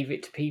gave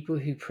it to people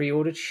who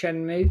pre-ordered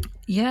Shenmue.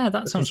 Yeah,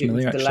 that sounds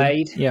familiar. It was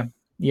delayed. Actually.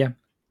 Yeah.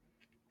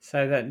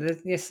 So that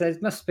there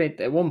must have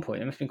been at one point.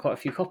 There must have been quite a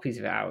few copies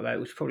of it out there,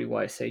 which is probably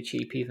why it's so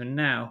cheap even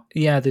now.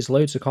 Yeah, there's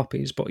loads of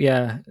copies, but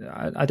yeah,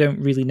 I don't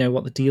really know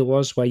what the deal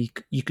was where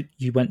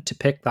you went to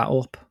pick that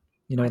up.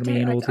 You know what I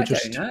mean? Or I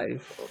don't know.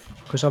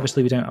 Because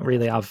obviously we don't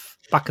really have,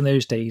 back in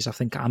those days, I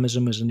think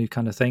Amazon was a new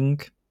kind of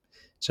thing.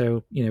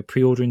 So,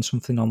 pre-ordering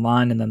something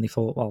online, and then they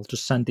thought, well,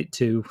 just send it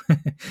to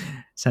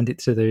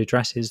their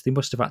addresses. They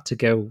must have had to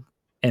go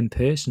in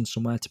person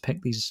somewhere to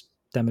pick these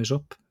demos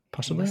up,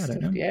 possibly. I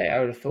don't know. Yeah, I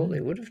would have thought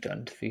they would have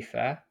done, to be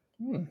fair.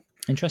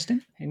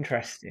 Interesting.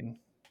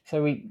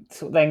 So we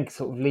then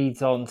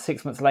leads on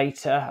 6 months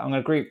later. I'm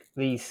going to group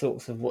these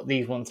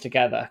ones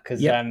together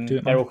because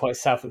they're all quite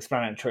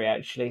self-explanatory,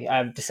 actually.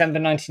 December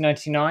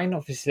 1999,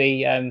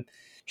 obviously,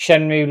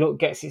 Shenmue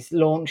gets its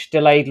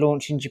delayed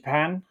launch in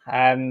Japan,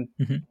 and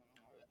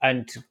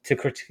to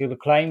critical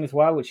acclaim as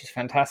well, which is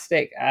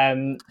fantastic.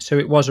 So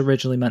it was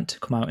originally meant to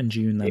come out in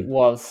June then? It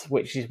was,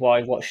 which is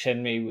why Watch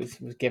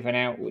Shenmue was given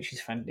out, which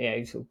is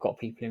got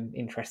people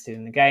interested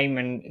in the game,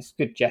 and it's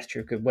a good gesture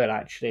of goodwill,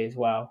 actually, as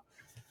well.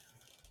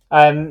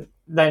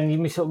 Then you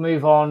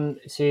move on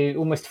to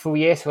almost a full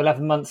year, so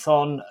 11 months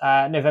on,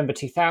 November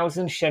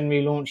 2000,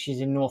 Shenmue launches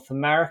in North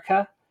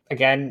America,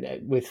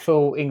 again with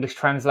full English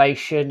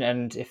translation.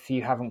 And if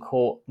you haven't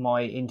caught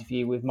my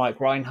interview with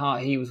Mike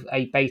Reinhardt, he was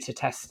a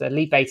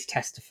lead beta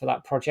tester for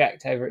that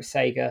project over at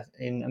Sega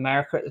in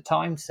America at the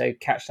time. So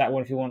catch that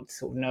one if you want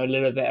to know a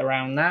little bit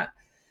around that.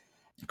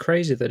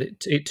 Crazy that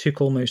it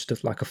took almost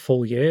like a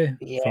full year.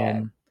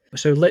 Yeah.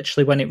 So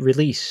literally when it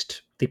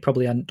released, they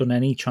probably hadn't done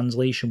any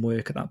translation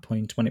work at that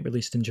point when it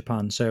released in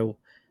Japan. So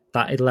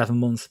that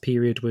 11-month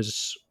period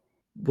was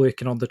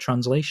working on the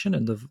translation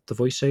and the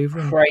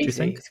voiceover.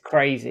 Crazy. It's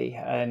crazy.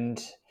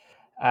 And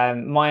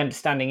my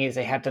understanding is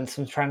they had done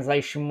some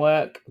translation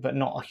work, but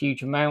not a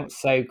huge amount.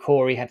 So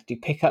Corey had to do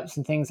pickups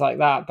and things like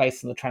that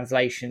based on the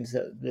translations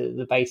that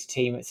the beta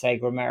team at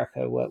Sega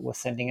America were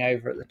sending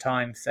over at the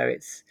time. So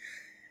it's...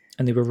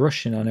 And they were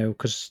rushing, I know,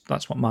 because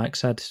that's what Mike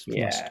said.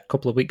 Yeah. Last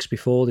couple of weeks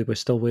before, they were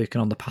still working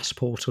on the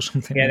passport or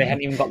something. Yeah, they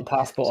hadn't even got the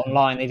passport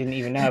online. They didn't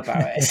even know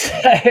about it. So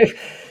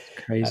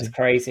crazy. That's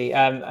crazy.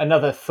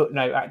 Another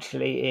footnote,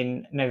 actually,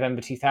 in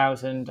November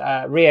 2000,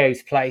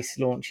 Ryo's Place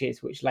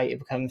launches, which later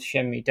becomes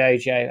Shenmue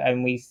Dojo.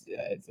 And we,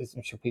 as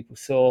I'm sure people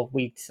saw,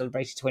 we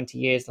celebrated 20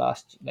 years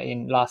last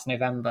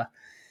November.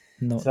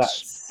 Nuts.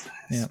 So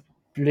that's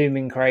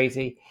blooming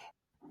crazy.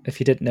 If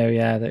you didn't know,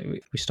 yeah, that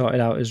we started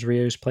out as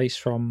Rio's place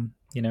from,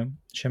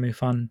 Shenmue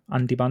fan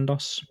Andy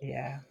Bandos,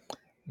 Yeah,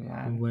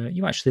 man. who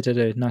you actually did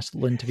a nice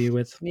little interview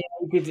with. Yeah,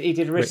 he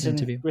did a Written written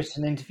interview.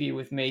 written interview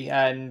with me,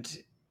 and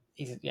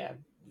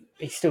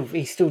he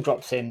still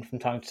drops in from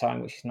time to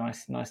time, which is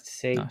nice to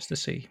see. Nice to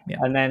see. Yeah.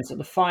 And then so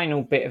the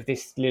final bit of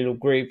this little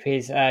group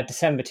is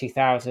December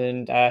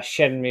 2000.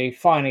 Shenmue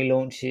finally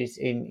launches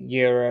in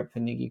Europe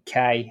and the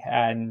UK,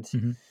 and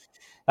Mhm.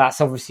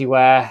 that's obviously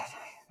where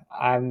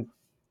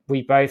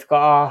we both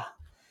got our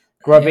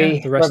Yeah, grubby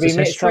the rest grubby is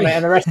mitts on history. it,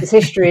 and the rest is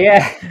history.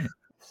 Yeah.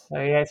 So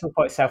yeah, it's all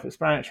quite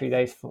self-explanatory.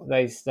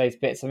 Those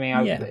bits. I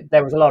mean, Yeah.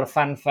 there was a lot of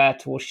fanfare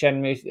towards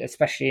Shenmue,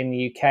 especially in the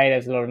UK.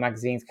 There's a lot of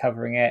magazines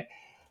covering it,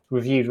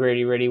 reviewed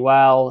really, really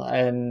well,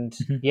 and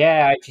Mhm.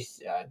 yeah, I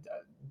just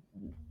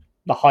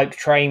the hype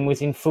train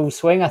was in full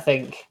swing, I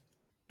think.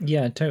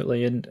 Yeah,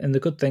 totally. And the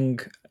good thing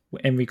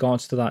in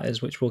regards to that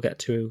is, which we'll get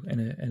to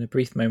in a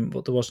brief moment,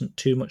 but there wasn't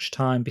too much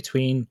time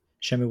between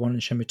Shenmue 1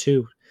 and Shenmue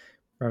 2.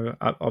 Where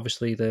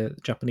obviously the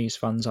Japanese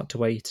fans had to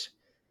wait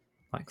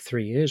like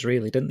 3 years,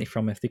 really, didn't they?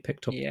 From if they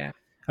picked up, Yeah.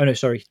 oh no,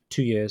 sorry,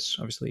 2 years.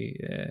 Obviously,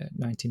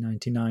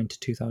 1999 to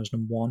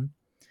 2001.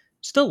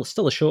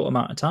 Still a short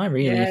amount of time,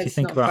 really. Yeah, If you it's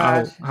think not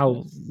about bad.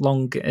 how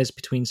long it is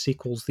between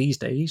sequels these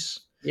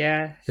days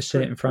Yeah, for it's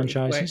certain pretty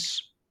quick.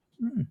 franchises.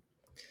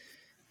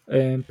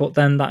 But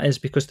then that is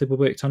because they were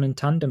worked on in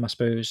tandem, I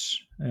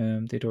suppose.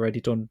 They'd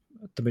already done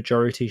the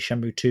majority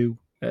Shenmue 2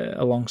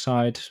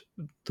 alongside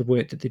the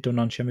work that they'd done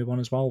on Shenmue 1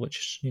 as well,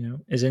 which,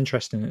 is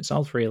interesting in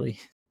itself, really.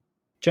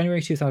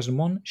 January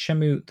 2001,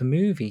 Shenmue the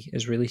movie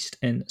is released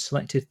in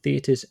selected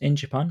theatres in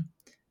Japan,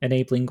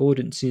 enabling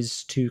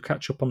audiences to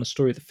catch up on the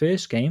story of the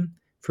first game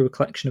through a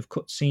collection of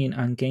cutscene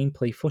and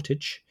gameplay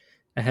footage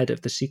ahead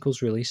of the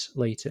sequel's release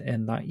later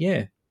in that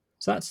year.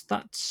 So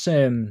that's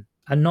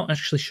I'm not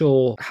actually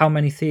sure how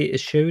many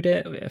theatres showed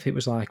it, if it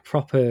was like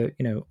proper,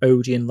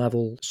 Odeon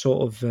level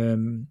sort of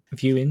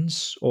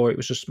viewings, or it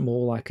was just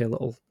more like a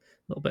little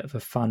bit of a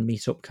fan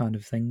meetup kind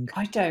of thing.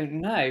 I don't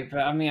know, but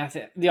I mean, I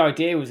think the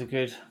idea was a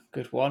good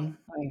one.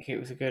 I think it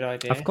was a good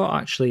I've idea.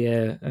 got actually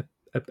a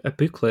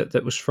booklet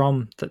that was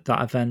from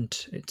that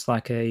event. It's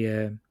like how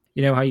you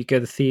go to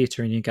the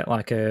theatre and you get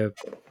like Yeah,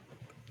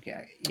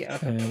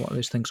 like a what are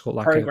those things called,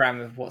 like a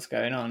program of what's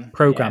going on. Yeah.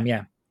 program,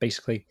 yeah,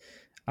 basically.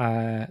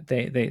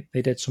 They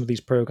did some of these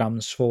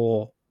programs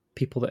for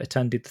people that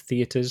attended the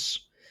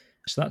theatres,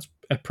 so that's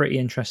a pretty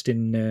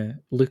interesting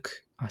look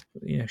at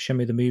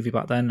Shenmue the movie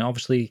back then.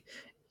 Obviously,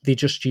 they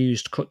just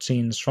used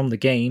cutscenes from the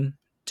game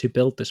to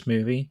build this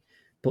movie,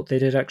 but they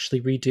did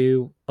actually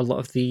redo a lot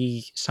of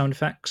the sound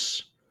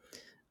effects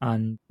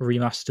and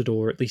remastered,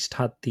 or at least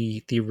had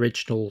the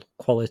original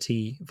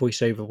quality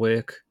voiceover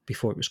work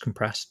before it was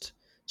compressed.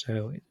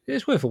 So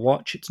it's worth a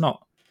watch. It's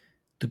not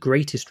the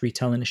greatest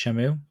retelling of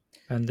Shenmue,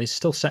 and there's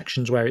still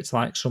sections where it's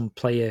like some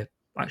player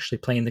actually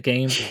playing the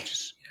game, which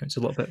is it's a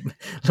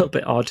little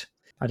bit odd.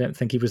 I don't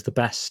think he was the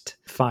best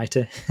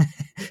fighter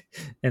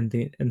in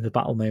the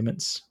battle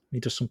moments. He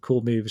does some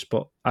cool moves,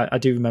 but I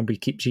do remember he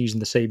keeps using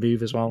the same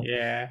move as well.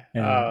 Yeah. Oh,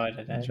 I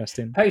don't know.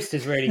 Interesting.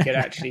 Poster's really good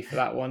actually for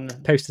that one.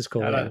 Poster's I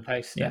cool, like yeah. the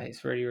poster. Yeah.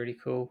 It's really, really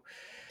cool.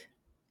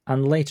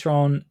 And later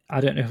on,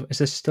 I don't know, is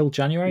this still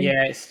January?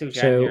 Yeah, it's still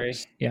So, January.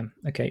 yeah,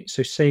 okay.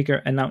 So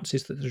Sega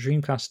announces that the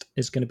Dreamcast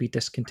is going to be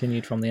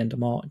discontinued from the end of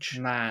March,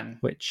 Man.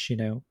 which,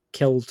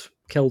 killed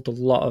a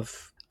lot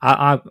of.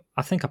 I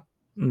think I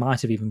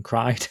might have even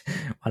cried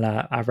when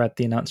I read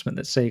the announcement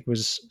that Sega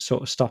was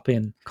sort of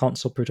stopping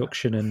console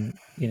production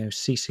and,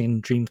 ceasing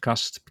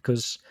Dreamcast,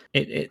 because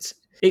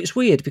it's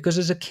weird, because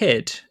as a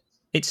kid,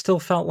 it still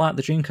felt like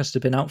the Dreamcast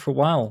had been out for a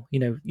while.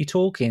 You're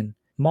talking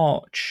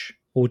March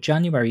or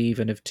January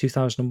even of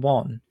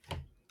 2001,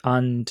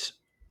 and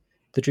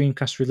the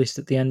Dreamcast released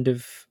at the end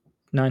of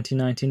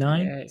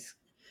 1999.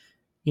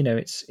 Yeah,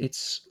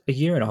 It's a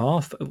year and a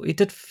half. It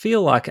did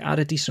feel like it had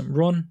a decent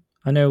run.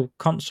 I know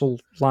console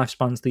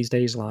lifespans these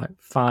days are like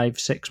 5,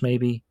 6,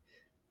 maybe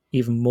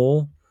even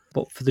more.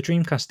 But for the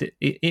Dreamcast,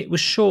 it was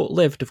short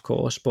lived, of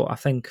course. But I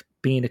think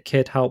being a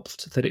kid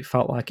helped that it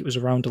felt like it was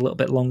around a little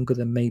bit longer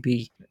than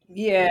maybe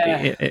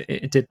yeah.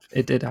 it did.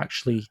 It did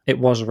actually. It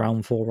was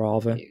around for,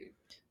 rather.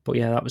 But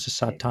yeah, that was a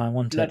sad It time,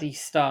 wasn't it? bloody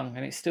stung,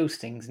 and it still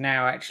stings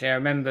now. Actually, I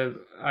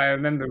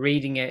remember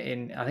reading it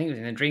in, I think it was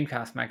in a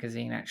Dreamcast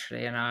magazine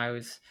actually, and I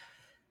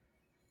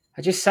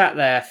just sat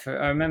there for.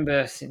 I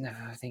remember sitting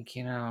there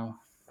thinking, "Oh,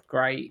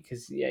 great,"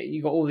 because yeah,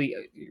 you got all the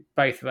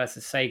both of us are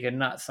Sega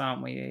nuts,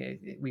 aren't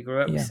we? We grew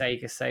up with Yeah.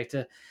 Sega,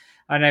 so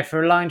I know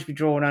for a line to be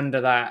drawn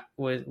under that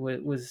was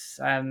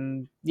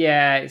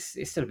yeah,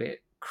 it's still a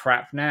bit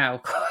crap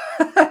now.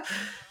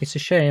 It's a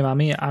shame. I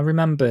mean, I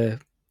remember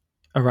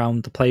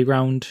around the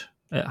playground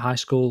at high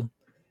school,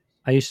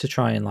 I used to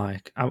try and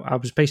I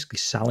was basically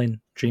selling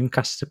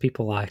Dreamcasts to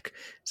people, like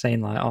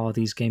saying like, "Oh,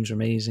 these games are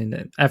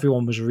amazing."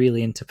 Everyone was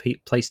really into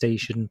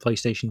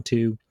PlayStation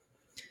 2.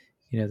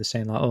 They're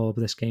saying like, "Oh,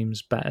 but this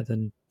game's better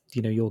than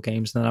your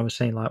games." And then I was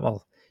saying like,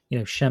 "Well,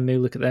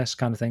 Shenmue, look at this,"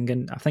 kind of thing.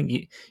 And I think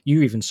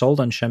you even sold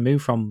on Shenmue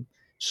from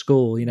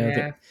school. You know,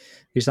 Yeah.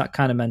 there's that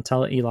kind of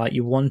mentality. Like,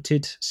 you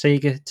wanted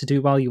Sega to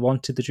do well, you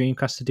wanted the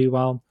Dreamcast to do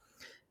well.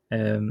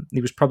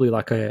 It was probably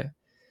like a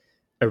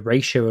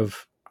ratio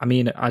of. I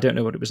mean, I don't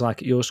know what it was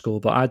like at your school,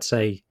 but I'd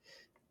say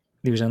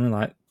there was only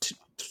like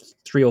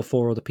three or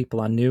four other people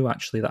I knew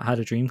actually that had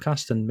a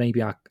Dreamcast, and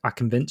maybe I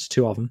convinced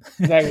two of them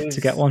to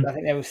get one. I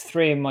think there was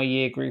three in my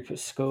year group at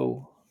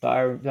school that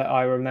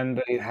I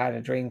remember who had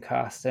a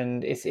Dreamcast,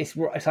 and it's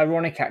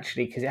ironic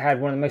actually because it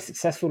had one of the most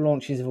successful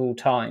launches of all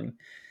time.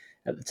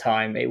 At the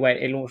time, it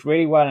launched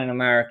really well in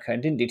America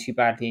and didn't do too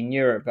badly in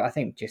Europe, but I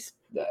think just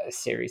a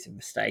series of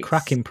mistakes.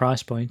 Cracking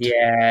price point.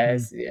 Yeah,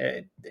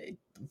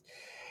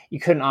 you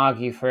couldn't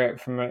argue for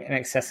it from an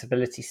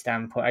accessibility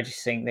standpoint. I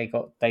just think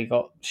they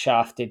got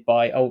shafted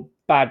by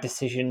bad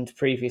decisions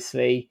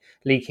previously,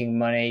 leaking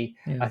money.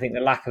 Yeah. I think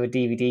the lack of a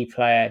DVD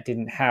player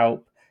didn't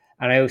help,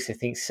 and I also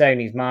think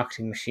Sony's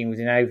marketing machine was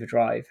in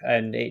overdrive,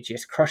 and it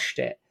just crushed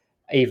it.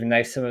 Even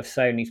though some of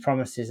Sony's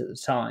promises at the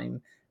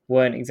time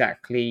weren't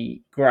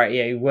exactly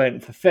great,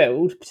 weren't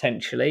fulfilled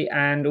potentially,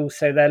 and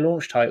also their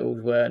launch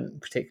titles weren't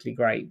particularly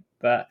great,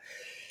 but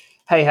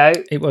hey ho.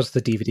 It was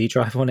the DVD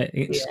drive on it.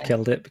 It's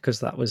killed it because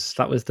that was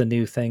the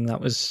new thing. That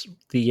was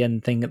the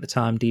end thing at the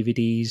time.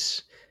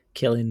 DVDs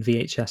killing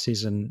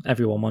VHSs, and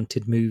everyone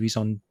wanted movies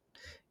on,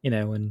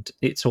 and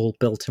it's all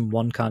built in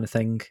one kind of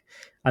thing.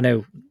 I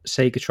know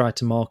Sega tried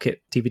to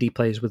market DVD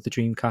players with the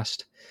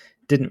Dreamcast,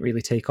 didn't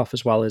really take off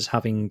as well as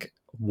having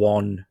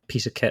one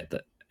piece of kit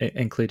that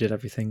included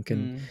everything.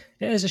 And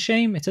it is a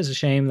shame. It is a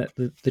shame that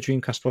the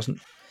Dreamcast wasn't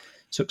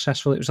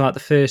successful. It was like the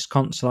first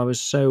console I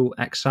was so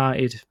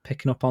excited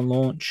picking up on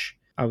launch.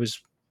 I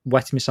was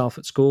wetting myself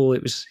at school.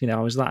 It was, I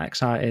was that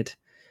excited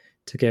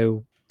to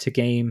go to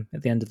game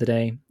at the end of the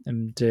day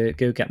and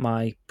go get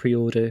my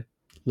pre-order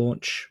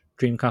launch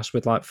Dreamcast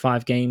with like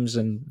 5 games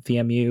and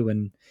VMU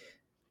and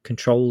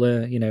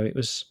controller. It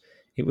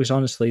was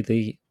honestly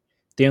the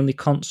only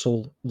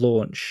console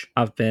launch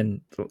I've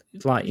been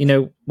like,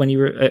 when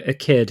you're a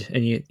kid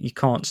and you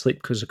can't sleep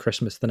because of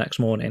Christmas the next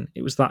morning.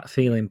 It was that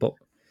feeling, but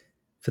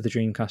for the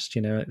Dreamcast,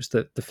 it was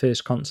the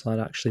first console I'd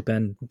actually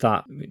been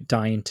that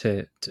dying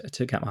to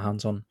get my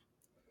hands on.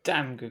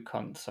 Damn good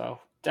console.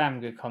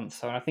 And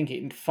I think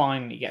it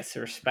finally gets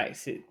the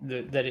respect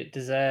that it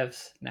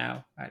deserves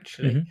now,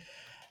 actually.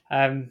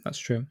 Mm-hmm. That's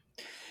true.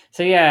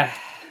 So yeah,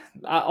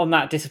 on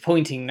that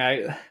disappointing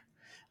note,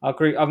 I'm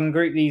going to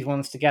group these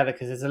ones together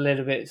because there's a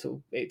little bit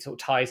it sort of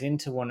ties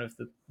into one of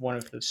the.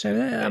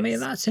 So I mean,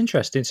 that's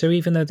interesting. So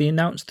even though they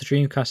announced the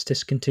Dreamcast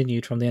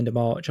discontinued from the end of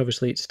March,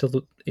 obviously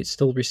it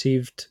still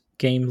received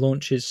game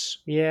launches.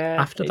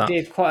 After that, it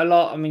did quite a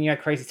lot. I mean, you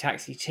had Crazy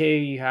Taxi 2,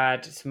 you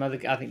had some other.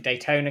 I think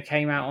Daytona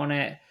came out on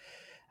it,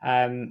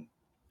 and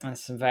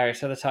some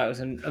various other titles.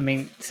 And I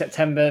mean,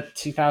 September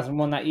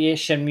 2001 that year,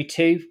 Shenmue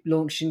 2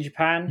 launched in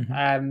Japan.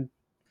 Mm-hmm.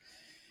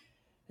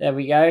 There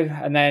we go,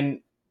 and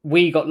then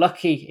we got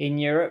lucky in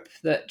Europe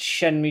that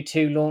Shenmue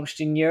 2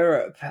 launched in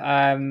Europe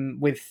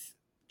with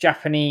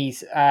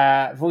Japanese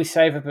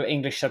voiceover but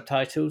English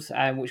subtitles,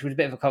 which was a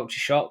bit of a culture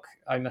shock,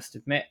 I must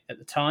admit, at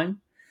the time.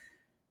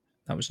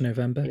 That was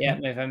November. Yeah,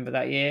 November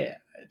that year,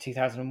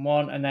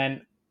 2001. And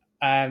then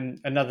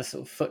another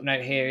sort of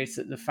footnote here is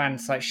that the fan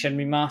site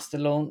Shenmue Master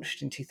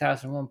launched in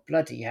 2001.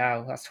 Bloody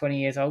hell, that's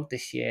 20 years old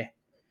this year.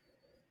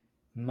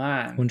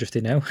 Man. I wonder if they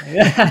know.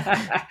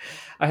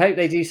 I hope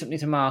they do something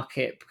to mark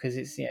it because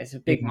it's a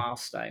big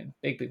milestone.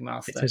 Big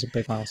milestone. It is a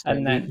big milestone.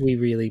 And then we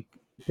really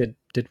did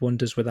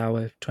wonders with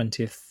our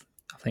 20th.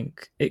 I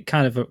think it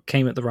kind of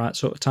came at the right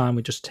sort of time.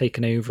 We'd just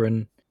taken over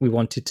and we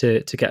wanted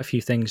to get a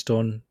few things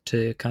done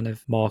to kind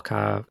of mark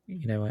our,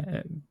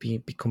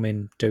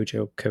 becoming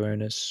Dojo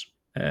co-owners.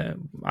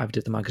 I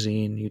did the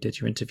magazine, you did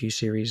your interview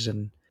series,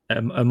 and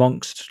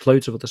amongst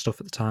loads of other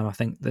stuff at the time. I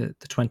think the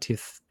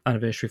 20th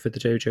anniversary for the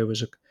Dojo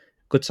was a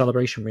good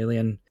celebration, really,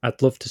 and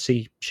I'd love to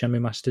see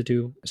Shenmue Master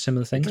do a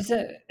similar thing.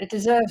 It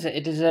deserves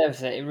it.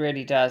 It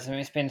really does. I mean,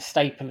 it's been a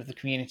staple of the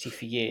community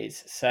for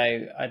years,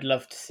 so I'd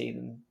love to see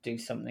them do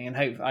something. And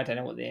hope I don't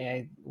know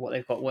what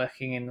they've got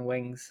working in the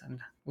wings,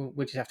 and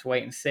we'll just have to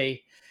wait and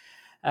see.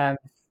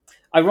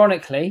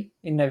 Ironically,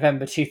 in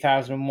November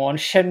 2001,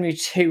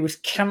 Shenmue 2 was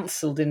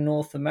cancelled in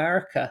North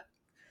America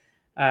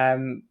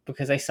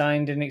because they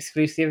signed an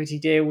exclusivity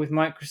deal with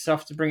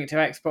Microsoft to bring it to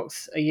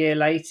Xbox a year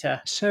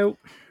later. So,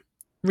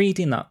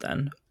 reading that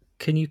then,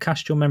 can you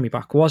cast your memory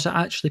back? Was it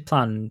actually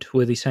planned?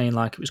 Were they saying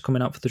like it was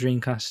coming out for the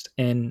Dreamcast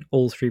in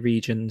all 3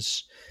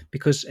 regions?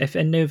 Because if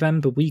in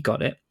November we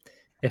got it,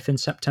 if in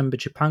September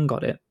Japan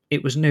got it,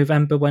 it was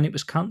November when it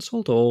was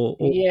cancelled, or...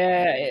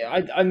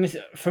 Yeah, I'm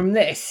from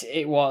this.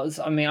 It was.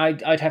 I mean,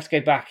 I'd have to go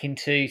back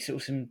into sort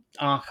of some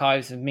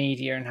archives of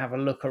media and have a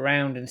look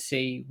around and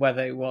see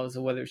whether it was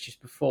or whether it's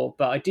just before.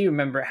 But I do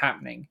remember it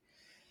happening.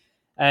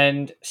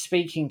 And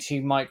speaking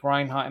to Mike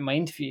Reinhardt in my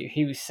interview,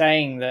 he was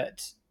saying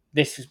that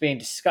this was being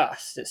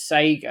discussed at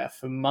Sega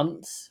for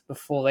months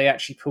before they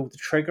actually pulled the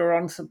trigger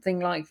on something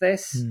like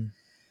this.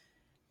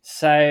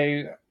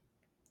 So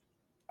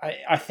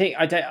I think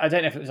I don't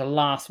know if it was a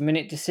last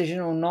minute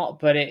decision or not,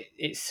 but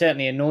it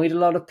certainly annoyed a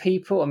lot of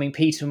people. I mean,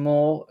 Peter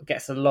Moore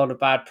gets a lot of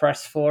bad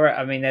press for it.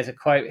 I mean, there's a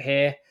quote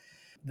here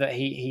that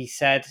he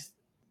said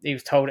he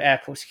was told at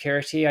airport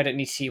security, "I don't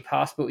need to see your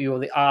passport. You're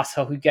the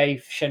asshole who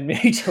gave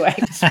Shenmue to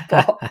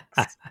Xbox."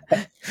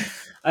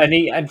 And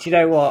you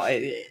know what?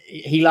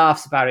 He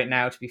laughs about it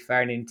now, to be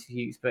fair, in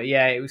interviews. But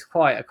yeah, it was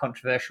quite a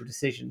controversial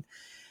decision,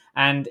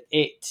 and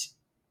it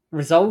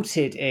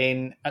resulted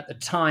in, at the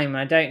time, and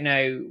I don't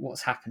know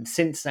what's happened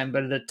since then,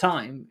 but at the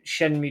time,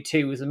 Shenmue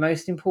 2 was the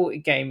most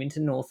imported game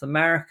into North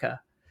America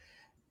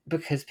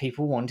because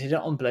people wanted it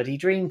on bloody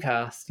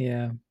Dreamcast.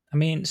 Yeah. I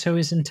mean, so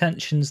his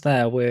intentions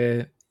there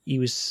were he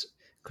was,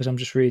 because I'm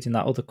just reading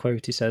that other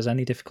quote. He says,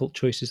 "Any difficult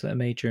choices that are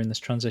made during this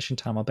transition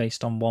time are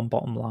based on one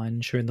bottom line,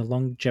 ensuring the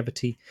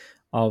longevity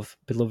of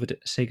beloved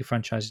Sega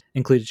franchises,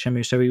 included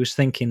Shenmue." So he was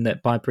thinking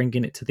that by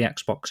bringing it to the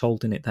Xbox,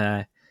 holding it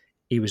there,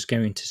 he was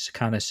going to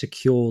kind of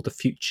secure the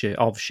future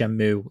of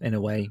Shenmue in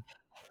a way.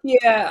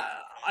 Yeah,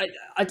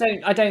 I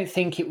don't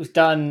think it was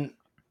done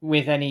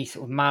with any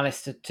sort of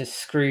malice to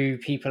screw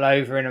people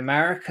over in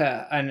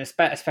America, and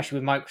especially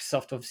with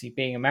Microsoft obviously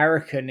being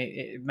American,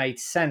 it made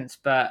sense.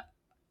 But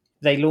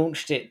they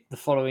launched it the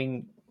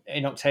following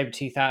in October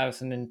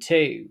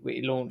 2002.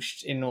 We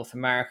launched in North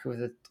America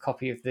with a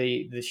copy of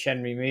the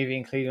Shenmue movie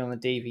included on the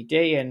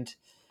DVD, and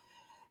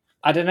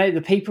I don't know,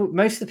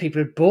 most of the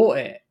people had bought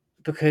it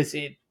because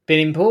it'd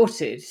been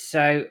imported.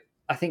 So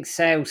I think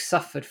sales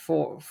suffered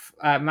for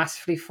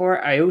massively for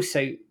it. I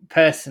also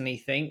personally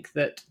think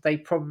that they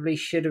probably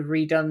should have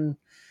redone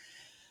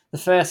the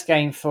first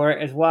game for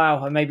it as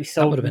well, and maybe That would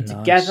sold have them been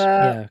nice. together.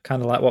 Yeah,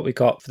 kind of like what we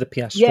got for the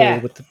PS4 Yeah,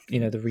 with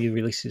the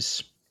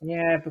re-releases.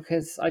 yeah,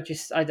 because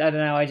I don't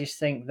know. I just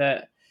think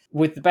that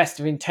with the best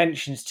of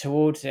intentions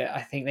towards it,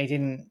 I think they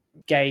didn't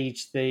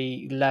gauge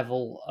the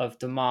level of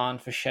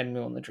demand for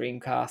Shenmue on the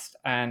Dreamcast,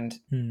 and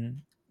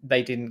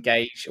they didn't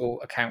gauge or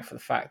account for the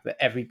fact that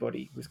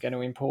everybody was going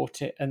to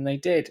import it, and they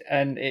did,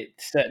 and it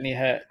certainly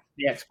hurt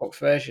the Xbox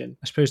version.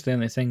 I suppose the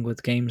only thing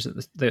with games at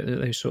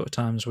those sort of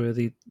times where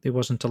there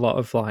wasn't a lot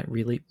of like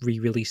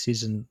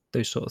re-releases and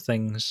those sort of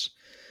things.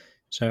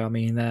 So I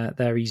mean,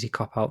 their easy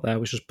cop out there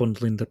was just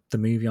bundling the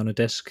movie on a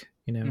disc.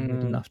 You know, they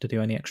didn't have to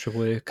do any extra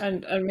work.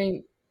 And I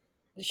mean,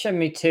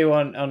 Shenmue 2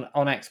 on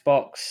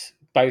Xbox,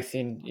 both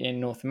in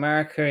North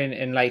America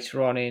and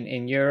later on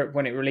in Europe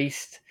when it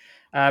released.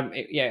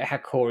 It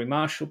had Corey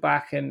Marshall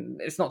back,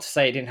 and it's not to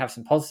say it didn't have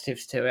some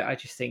positives to it. I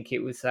just think it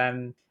was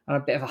on a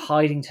bit of a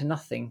hiding to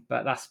nothing,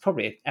 but that's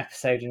probably an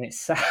episode in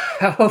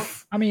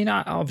itself. I mean,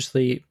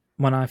 obviously,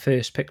 when I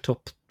first picked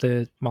up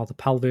the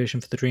PAL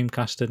version for the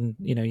Dreamcast, and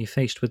you're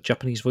faced with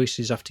Japanese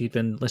voices after you'd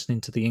been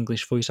listening to the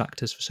English voice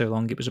actors for so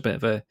long, it was a bit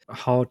of a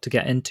hard to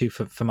get into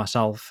for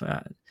myself.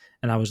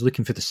 And I was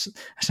looking for this,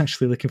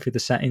 essentially looking through the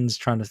settings,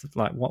 trying to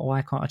like,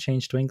 why can't I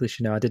change to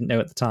English? I didn't know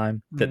at the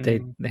time that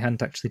they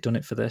hadn't actually done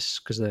it for this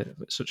because they're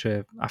such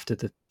a after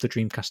the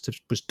Dreamcast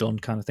was done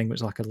kind of thing. It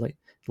was like a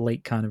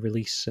late kind of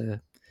release.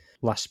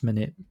 Last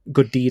minute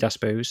good deed, I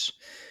suppose.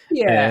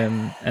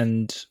 Yeah.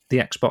 And the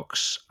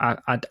Xbox,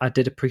 I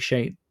did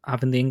appreciate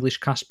having the English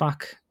cast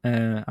back.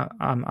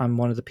 I'm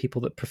one of the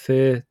people that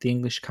prefer the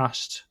English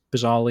cast,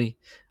 bizarrely.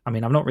 I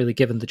mean, I've not really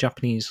given the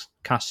Japanese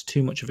cast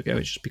too much of a go.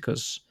 It's just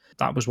because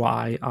that was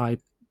why I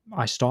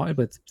started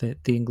with the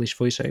English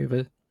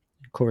voiceover,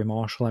 Corey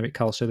Marshall, Eric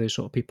Kelso, those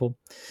sort of people.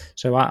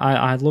 So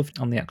I loved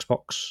on the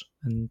Xbox,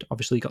 and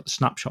obviously you got the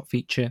snapshot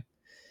feature,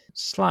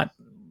 slight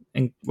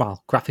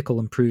graphical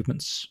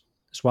improvements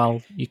as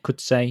well, you could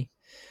say.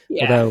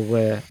 Yeah.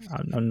 Although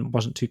I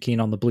wasn't too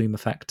keen on the bloom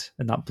effect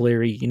and that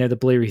blurry, the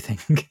blurry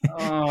thing.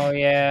 Oh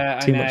yeah,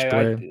 I Too much know.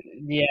 blur.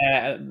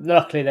 Yeah,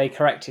 luckily they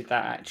corrected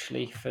that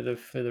actually for the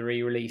Yeah,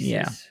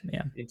 re-releases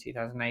yeah. in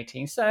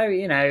 2018. So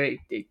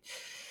it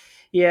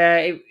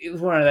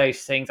was one of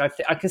those things. I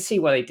can see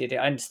why they did it.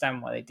 I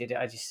understand why they did it.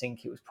 I just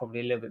think it was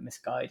probably a little bit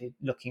misguided.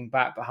 Looking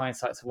back, but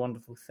hindsight's a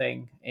wonderful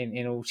thing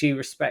in all due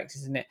respect,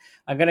 isn't it?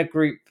 I'm going to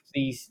group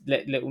these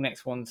little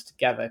next ones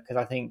together because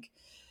I think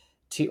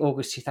to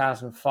August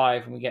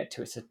 2005 when we get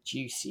to it's a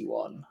juicy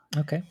one.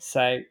 Okay.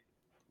 So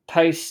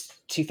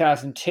post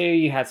 2002,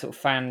 you had sort of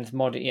fans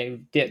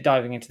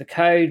diving into the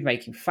code,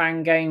 making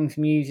fan games,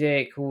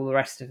 music, all the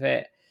rest of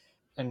it,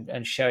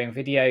 and showing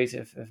videos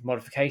of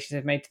modifications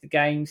they've made to the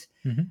games.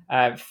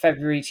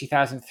 February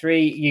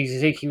 2003, Yu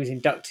Suzuki was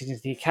inducted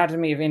into the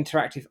Academy of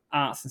Interactive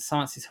Arts and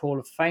Sciences Hall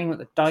of Fame at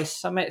the DICE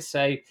Summit.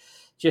 So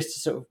just to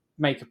sort of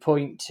make a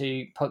point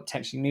to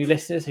potentially new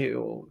listeners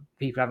or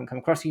people who haven't come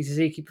across Yu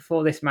Suzuki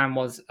before, this man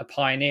was a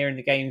pioneer in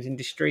the games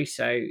industry.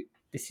 So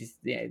this is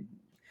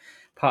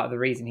part of the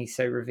reason he's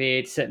so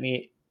revered,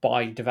 certainly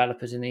by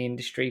developers in the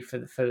industry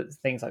for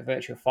things like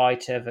Virtua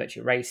Fighter,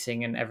 Virtua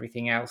Racing, and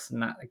everything else.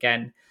 And that,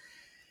 again,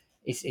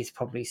 is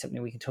probably something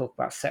we can talk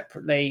about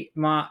separately.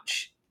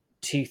 March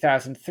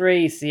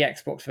 2003 is the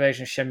Xbox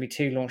version of Shenmue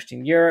 2 launched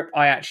in Europe.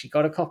 I actually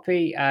got a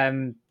copy.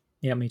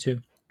 Yeah, me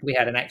too. We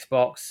had an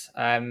Xbox,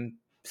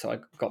 so I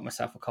got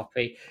myself a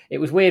copy. It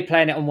was weird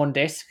playing it on one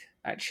disc,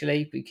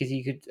 actually, because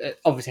you could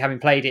obviously, having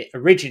played it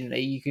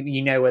originally,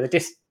 you know where the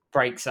disc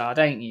breaks are,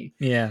 don't you?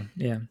 Yeah.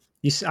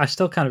 I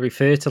still kind of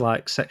refer to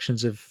like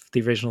sections of the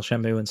original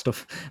Shenmue and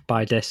stuff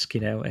by disc.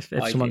 If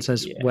I someone do,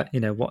 says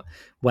yeah.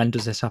 when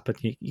does this happen,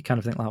 you kind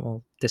of think like,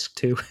 well, disc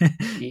 2.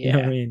 You know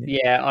what I Yeah, mean?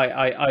 yeah,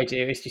 I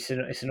do. It's just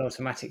it's an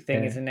automatic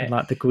thing, Yeah, isn't and it?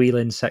 like the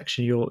Guilin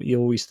section, you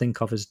always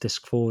think of as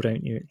disc 4,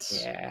 don't you?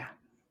 It's Yeah.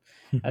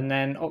 And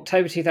then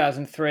October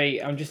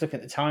 2003, I'm just looking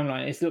at the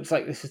timeline. It looks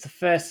like this is the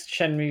first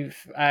Shenmue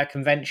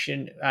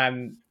convention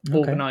okay.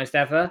 organized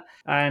ever.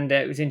 And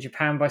it was in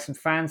Japan by some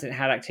fans. It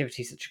had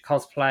activities such as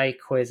cosplay,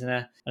 quiz, and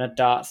a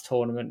darts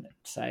tournament.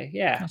 So,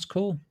 yeah. That's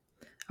cool.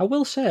 I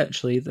will say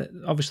actually that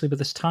obviously with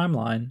this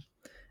timeline,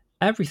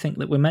 everything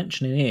that we're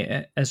mentioning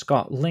here has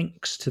got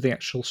links to the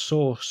actual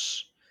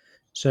source.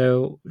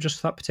 So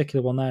just that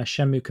particular one there,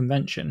 Shenmue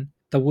Convention,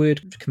 the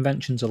word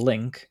convention's a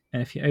link,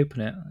 and if you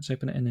open it, let's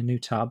open it in a new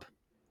tab.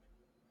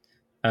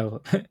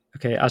 Oh,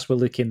 okay. As we're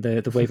looking, the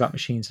Wayback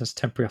Machine says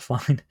temporary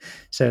offline,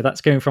 so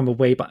that's going from a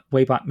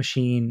Wayback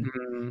Machine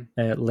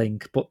Mm.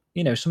 link. But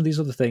some of these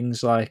other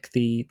things like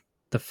the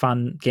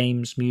fan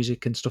games,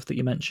 music, and stuff that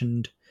you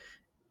mentioned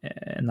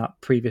in that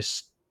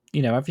previous,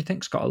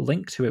 everything's got a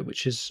link to it,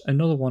 which is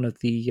another one of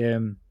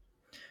the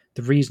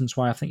reasons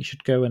why I think you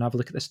should go and have a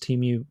look at this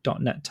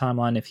TeamU.net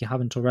timeline if you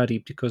haven't already,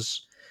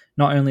 because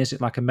not only is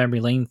it like a memory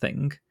lane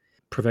thing,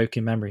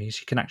 provoking memories,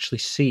 you can actually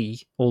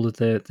see all of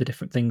the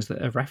different things that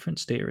are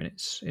referenced here, and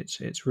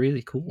it's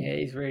really cool. Yeah,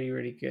 he's really,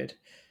 really good.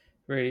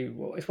 Really,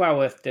 it's well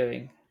worth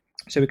doing.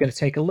 So we're going to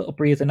take a little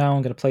breather now.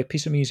 I'm going to play a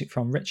piece of music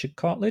from Richard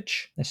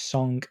Cartledge. This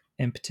song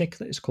in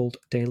particular is called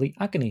Daily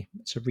Agony.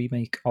 It's a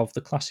remake of the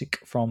classic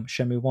from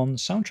Shenmue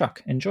 1's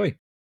soundtrack. Enjoy.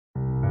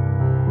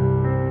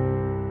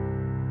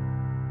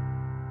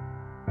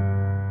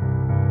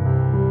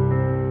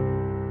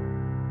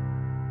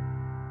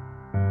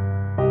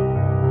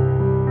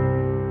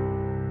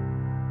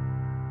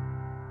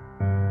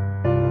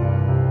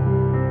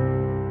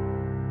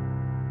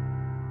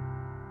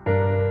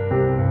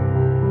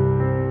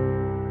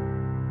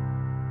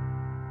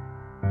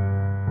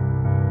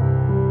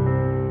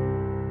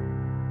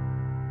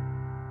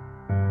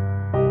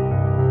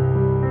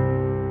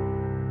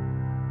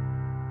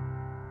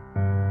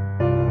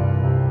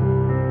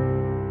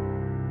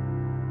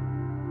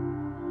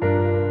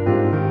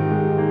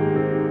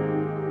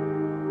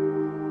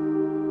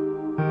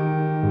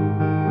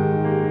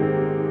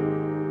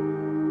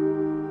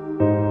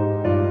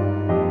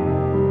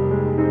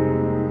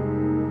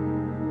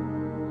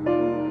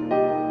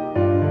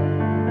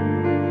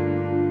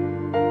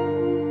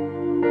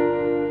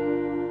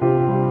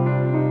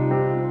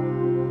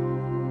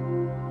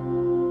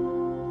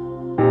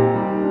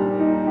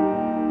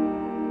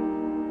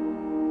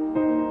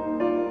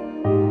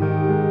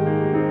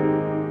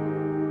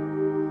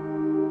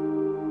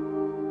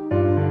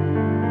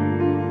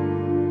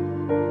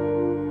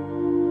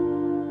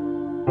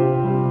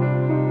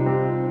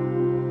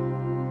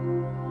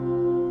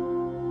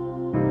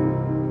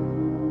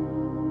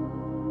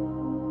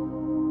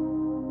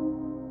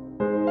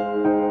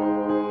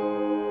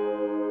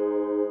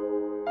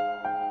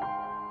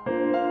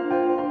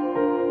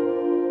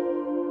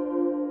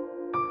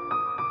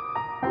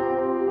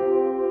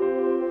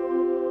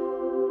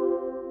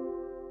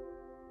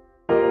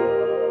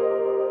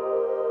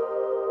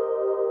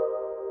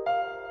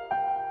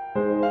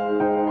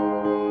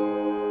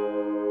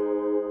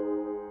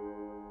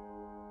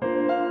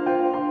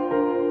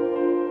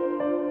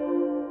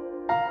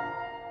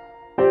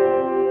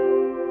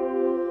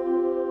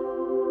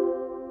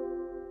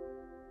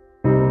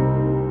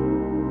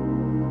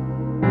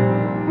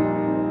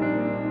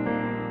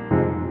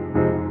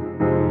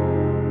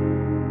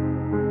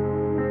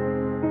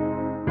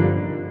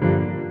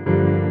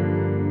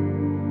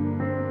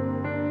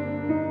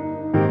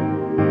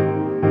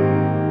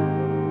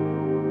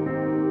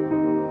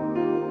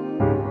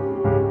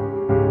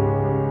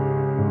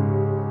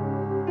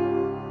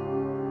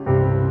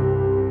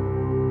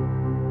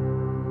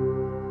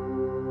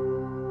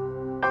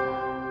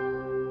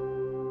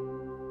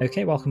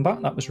 Okay, welcome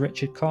back. That was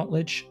Richard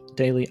Cartledge,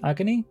 Daily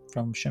Agony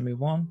from Shenmue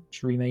 1.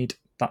 It's remade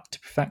that to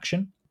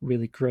perfection.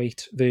 Really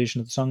great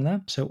version of the song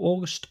there. So,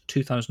 August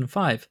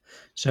 2005.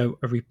 So,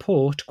 a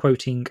report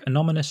quoting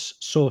anonymous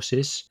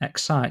sources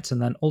excites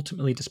and then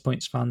ultimately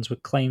disappoints fans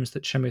with claims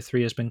that Shenmue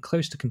 3 has been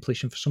close to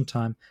completion for some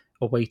time,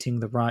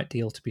 awaiting the right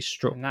deal to be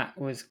struck. And that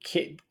was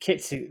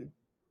Kixio's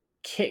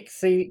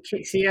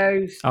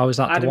Oh, is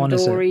that the Adam one,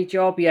 is it? Dory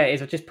job. Yeah, it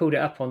is. I just pulled it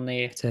up on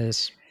the. It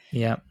is.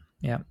 Yeah.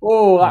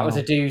 Oh, that Wow. was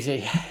a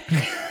doozy.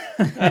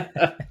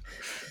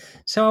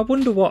 So I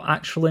wonder what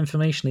actual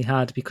information he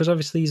had, because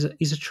obviously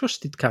he's a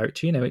trusted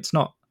character. It's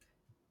not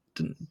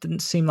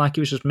didn't seem like he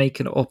was just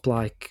making it up,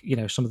 like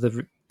some of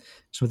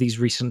these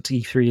recent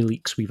E3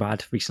 leaks we've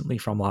had recently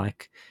from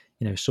like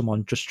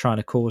someone just trying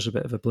to cause a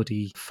bit of a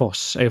bloody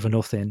fuss over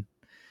nothing.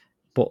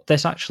 But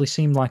this actually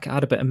seemed like it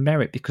had a bit of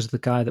merit because of the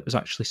guy that was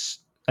actually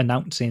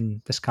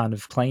announcing this kind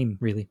of claim,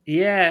 really.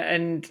 Yeah,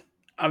 and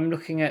I'm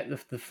looking at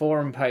the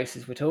forum posts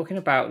as we're talking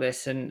about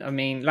this, and I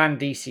mean, Land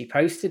DC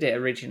posted it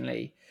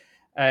originally,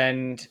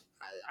 and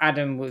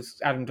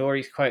Adam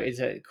Dory's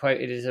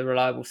quoted as a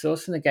reliable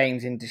source in the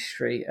games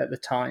industry at the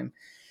time.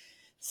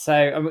 So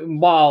I mean,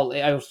 while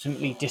it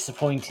ultimately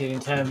disappointed in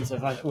terms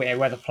of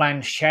whether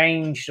plans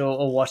changed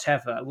or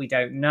whatever, we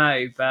don't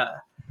know. But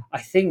I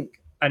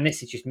think, and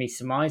this is just me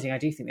surmising, I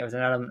do think there was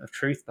an element of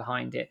truth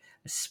behind it,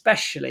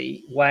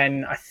 especially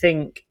when I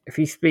think if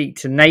you speak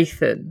to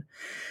Nathan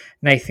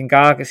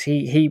Gargas,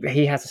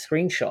 he has a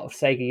screenshot of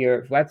Sega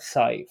Europe's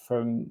website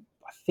from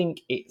I think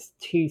it's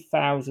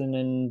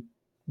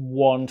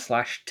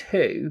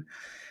 2001/2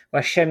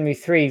 where Shenmue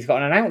 3's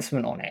got an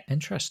announcement on it.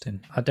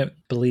 Interesting. I don't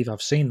believe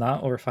I've seen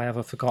that, or if I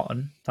ever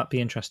forgotten, that'd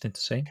be interesting to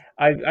see.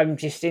 I'm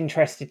just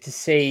interested to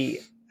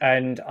see,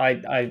 and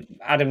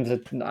Adam's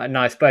a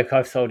nice bloke.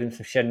 I've sold him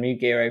some Shenmue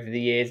gear over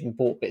the years and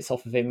bought bits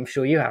off of him. I'm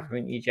sure you have,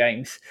 haven't you,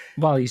 James?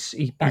 Well,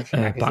 he Backed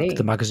the backed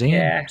the magazine. magazine,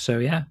 Yeah. so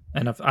yeah.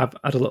 And I've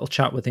had a little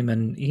chat with him,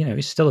 and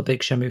he's still a big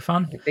Shenmue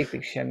fan. A big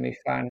Shenmue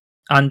fan.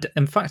 And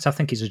in fact, I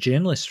think he's a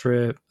journalist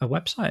for a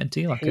website, isn't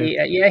he? Like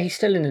he's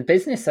still in the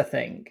business, I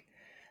think.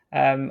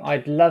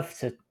 I'd love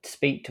to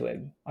speak to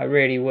him. I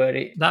really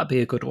would. That'd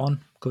be a good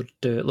one. Good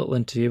little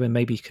interview, and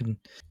maybe you can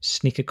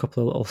sneak a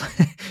couple of little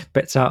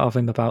bits out of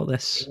him about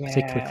this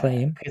particular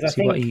claim.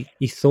 See what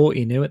he thought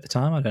he knew at the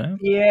time. I don't know.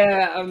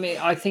 Yeah, I mean,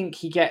 I think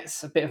he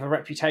gets a bit of a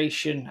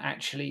reputation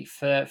actually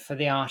for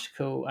the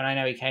article, and I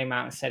know he came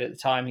out and said at the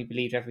time he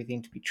believed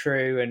everything to be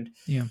true, and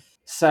yeah,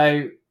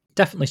 so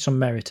definitely some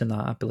merit in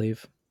that, I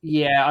believe.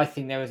 Yeah, I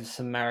think there was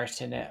some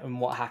merit in it, and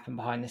what happened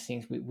behind the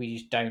scenes, we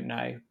just don't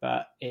know.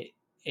 But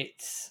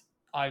it's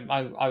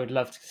I would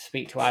love to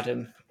speak to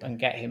Adam and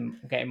get him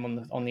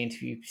on the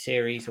interview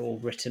series or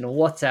written or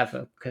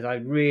whatever, because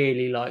I'd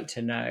really like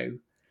to know.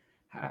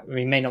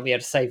 He may not be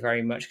able to say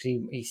very much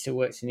because he still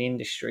works in the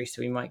industry,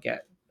 so he might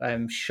get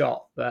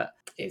shot. But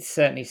it's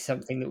certainly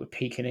something that would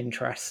pique an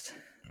interest.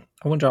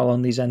 I wonder how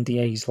long these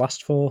NDAs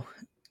last for.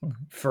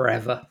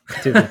 Forever.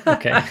 Do they?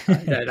 Okay.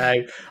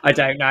 I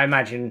don't know.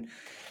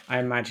 I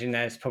imagine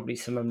there's probably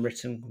some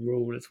unwritten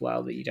rule as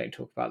well that you don't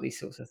talk about these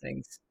sorts of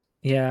things.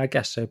 Yeah, I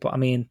guess so. But I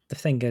mean, the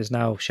thing is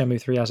now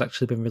Shenmue 3 has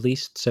actually been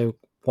released. So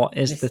what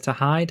is there to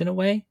hide in a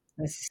way?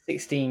 This is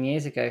 16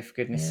 years ago, for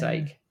goodness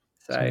sake.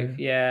 So,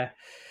 yeah.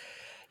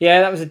 Yeah,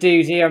 that was a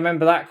doozy. I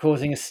remember that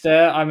causing a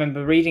stir. I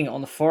remember reading it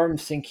on the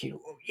forums thinking,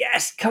 oh,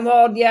 yes, come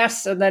on,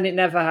 yes. And then it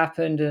never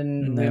happened.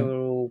 And we were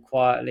all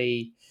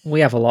quietly...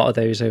 We have a lot of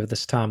those over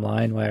this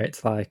timeline where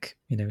it's like,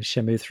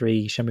 Shenmue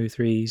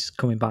 3's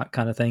coming back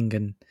kind of thing.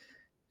 And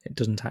it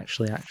doesn't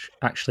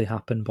actually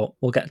happen. But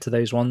we'll get to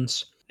those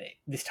ones.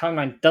 This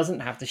timeline doesn't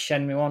have the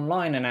Shenmue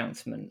Online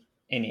announcement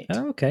in it.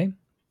 Oh, okay.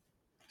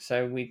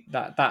 So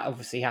that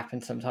obviously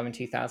happened sometime in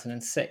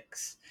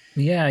 2006.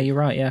 Yeah, you're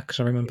right. Yeah, because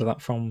I remember that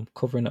from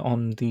covering it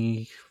on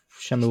the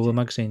Shenmue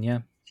magazine. Yeah,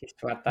 just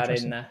to add that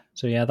in there.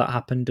 So yeah, that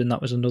happened, and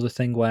that was another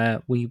thing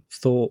where we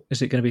thought,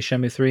 is it going to be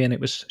Shenmue 3? And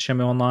it was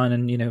Shenmue Online,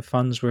 and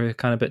fans were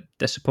kind of a bit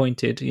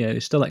disappointed. They're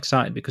still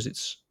excited because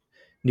it's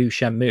new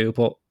Shenmue,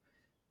 but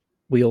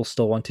we all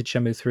still wanted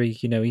Shenmue 3.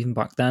 Even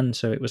back then.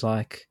 So it was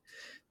like,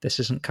 this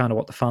isn't kind of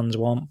what the fans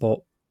want, but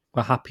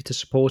we're happy to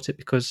support it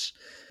because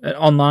an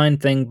online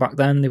thing back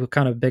then, they were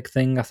kind of a big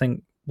thing. I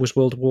think was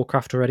World of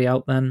Warcraft already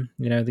out then?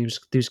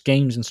 These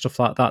games and stuff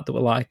like that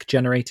were like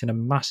generating a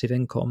massive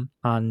income,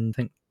 and I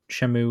think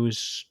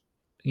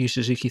Yu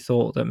Suzuki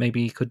thought that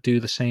maybe he could do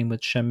the same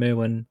with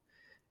Shenmue and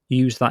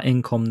use that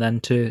income then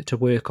to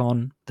work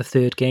on the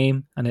third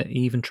game. And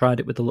he even tried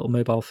it with the little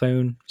mobile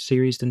phone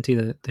series, didn't he?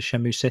 The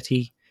Shenmue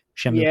City,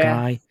 Shenmue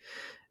Guy,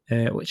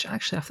 which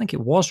actually I think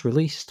it was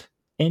released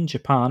in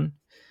Japan.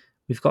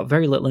 We've got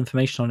very little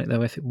information on it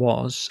though, if it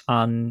was.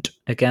 And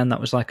again,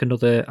 that was like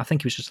another. I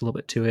think it was just a little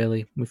bit too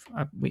early.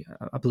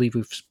 I believe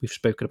we've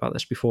spoken about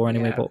this before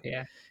anyway, but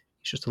it's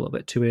just a little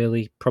bit too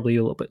early. Probably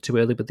a little bit too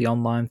early with the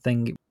online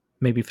thing.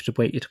 Maybe if it had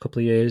waited a couple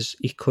of years,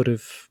 he could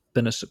have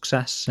been a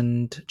success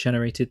and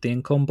generated the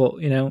income. But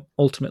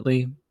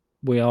ultimately,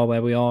 we are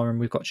where we are, and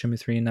we've got Shenmue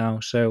 3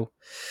 now. So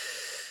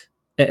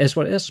it is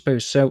what it is, I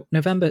suppose. So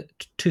November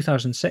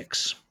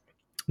 2006.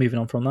 Moving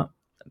on from that.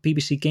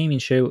 BBC gaming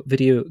show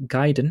Video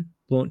Gaiden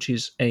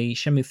launches a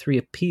Shenmue 3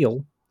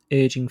 appeal,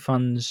 urging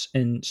fans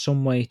in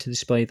some way to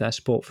display their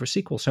support for a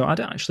sequel. So I'm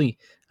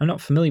not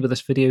familiar with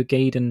this Video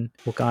Gaiden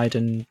or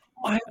Gaiden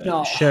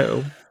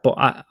show, but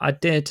I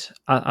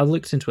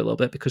looked into it a little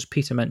bit because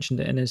Peter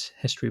mentioned it in his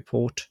history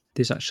report.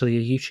 There's actually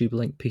a YouTube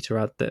link Peter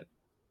had that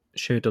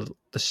showed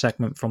the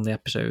segment from the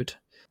episode.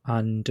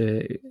 And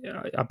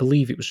I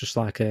believe it was just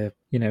like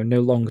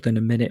no longer than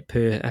a minute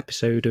per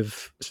episode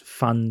of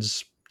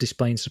fans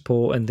displaying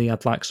support, and they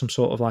had like some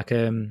sort of like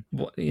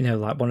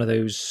like one of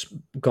those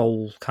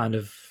goal kind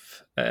of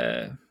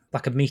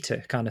like a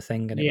meter kind of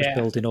thing, and it was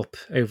building up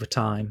over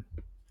time.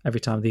 Every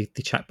time they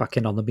check back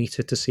in on the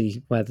meter to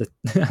see where the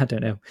I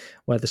don't know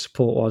where the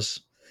support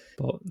was,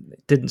 but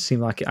it didn't seem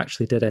like it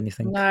actually did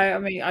anything. No, I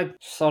mean I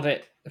sod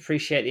it.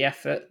 Appreciate the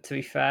effort. To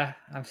be fair,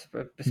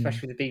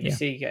 especially with the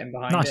BBC getting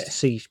behind it. Nice to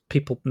see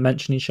people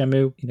mentioning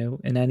Shenmue,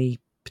 in any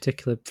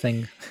particular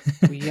thing?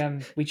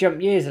 We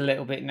jump years a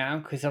little bit now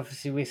because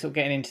obviously we're sort of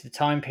getting into the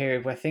time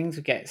period where things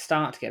would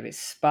start to get a bit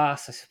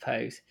sparse, I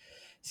suppose.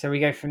 So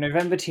we go from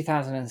November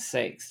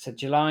 2006 to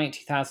July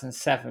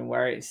 2007,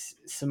 where it's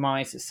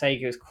surmised that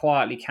Sega has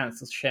quietly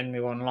cancelled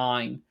Shenmue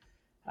Online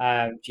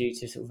due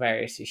to sort of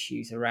various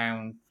issues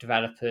around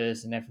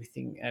developers and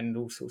everything, and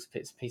all sorts of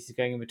bits and pieces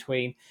going in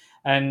between.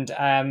 And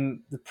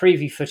the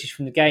preview footage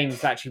from the game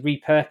is actually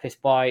repurposed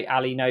by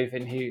Ali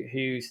Novin,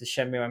 who's the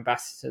Shenmue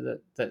ambassador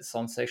that's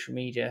on social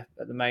media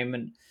at the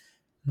moment.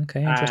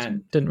 Okay,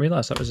 interesting. Didn't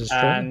realize that was his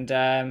trailer. And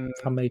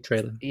fan-made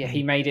trailer. Yeah,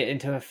 he made it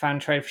into a fan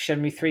trailer for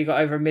Shenmue 3. Got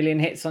over 1 million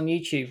hits on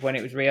YouTube when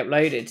it was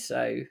re-uploaded.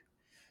 So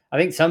I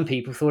think some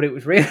people thought it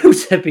was real.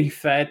 To be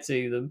fair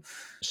to them.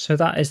 So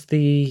that is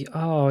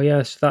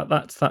that's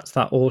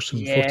that awesome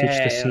footage,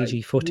 the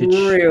CG footage.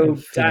 Real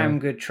damn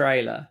good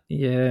trailer.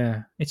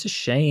 Yeah, it's a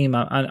shame.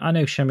 I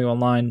know Shenmue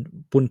Online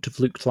wouldn't have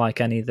looked like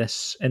any of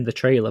this in the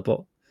trailer,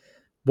 but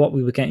what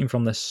we were getting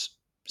from this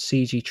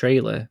CG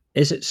trailer,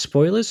 is it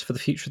spoilers for the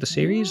future of the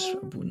series?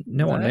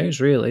 No one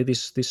knows really.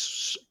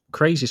 There's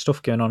crazy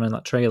stuff going on in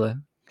that trailer.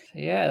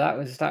 Yeah, that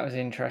was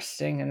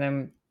interesting.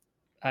 And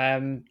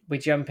then we're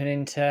jumping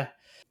into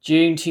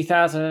June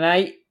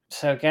 2008.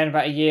 So again,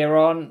 about a year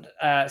on,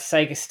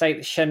 Sega state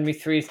that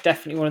Shenmue 3 is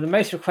definitely one of the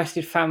most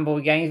requested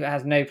fanboy games, but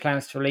has no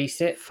plans to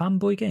release it.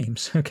 Fanboy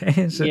games,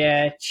 okay.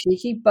 Yeah,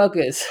 cheeky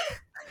buggers.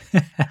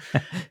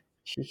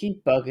 Cheeky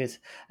buggers.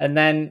 And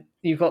then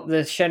you've got the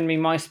Shenmue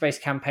MySpace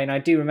campaign. I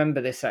do remember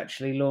this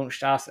actually,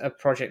 launched a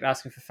project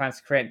asking for fans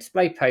to create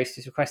display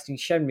posters requesting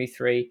Shenmue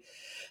 3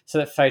 so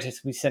that photos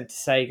can be sent to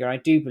Sega. I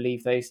do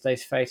believe those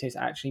photos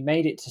actually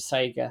made it to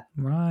Sega.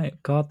 Right.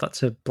 God,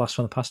 that's a blast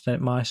from the past,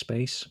 isn't it?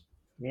 MySpace.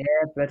 Yeah,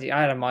 bloody!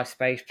 I had a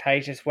MySpace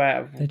page as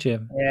well. Did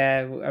you?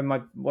 Yeah,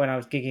 when I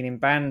was gigging in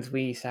bands,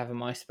 we used to have a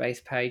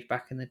MySpace page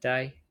back in the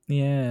day.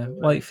 Yeah,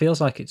 well, it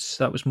feels like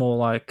that was more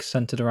like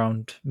centered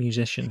around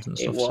musicians and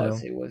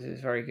stuff. It was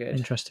very good.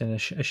 Interesting, a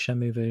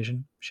Shenmue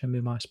version,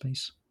 Shenmue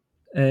MySpace.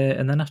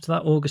 And then after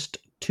that, August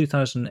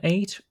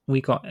 2008, we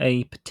got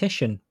a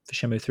petition for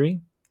Shenmue 3,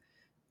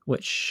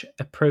 which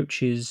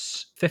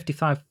approaches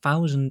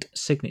 55,000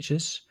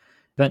 signatures,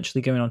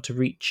 eventually going on to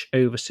reach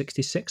over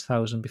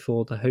 66,000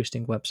 before the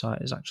hosting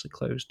website is actually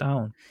closed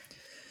down.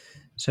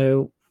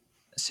 So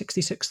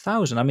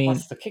 66,000. I mean,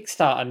 that's the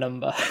Kickstarter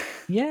number.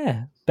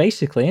 Yeah,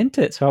 basically, isn't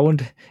it? So I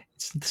wonder,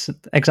 it's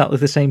exactly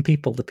the same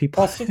people. The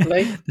people,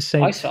 possibly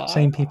the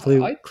same people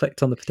who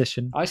clicked on the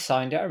petition. I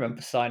signed it. I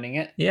remember signing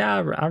it. Yeah,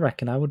 I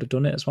reckon I would have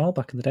done it as well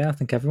back in the day. I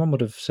think everyone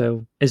would have.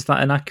 So, is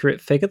that an accurate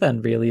figure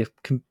then? Really, if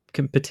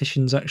can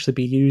petitions actually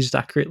be used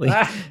accurately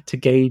to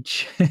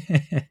gauge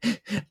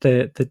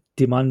the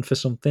demand for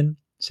something?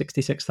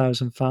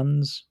 66,000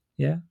 fans.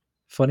 Yeah,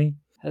 funny.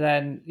 And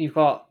then you've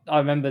got, I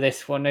remember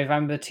this one,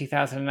 November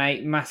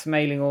 2008, mass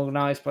mailing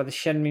organised by the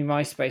Shenmue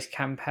MySpace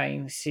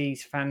campaign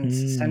sees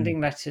fans sending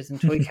letters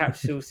and toy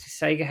capsules to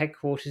Sega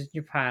headquarters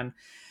in Japan,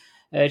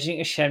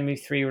 urging a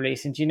Shenmue 3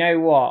 release. And do you know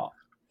what?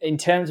 In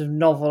terms of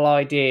novel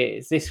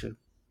ideas, this was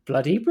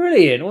bloody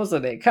brilliant,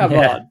 wasn't it? Come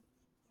on.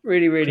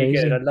 Really, really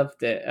good. I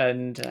loved it.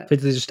 And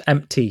but they're just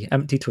empty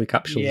toy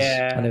capsules.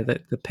 Yeah. I know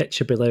that the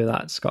picture below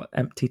that's got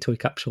empty toy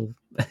capsule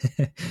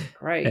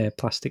great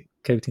plastic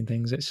coating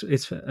things.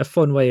 It's a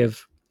fun way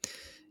of,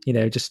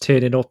 just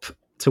turning up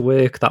to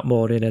work that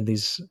morning and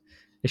there's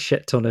a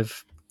shit ton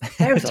of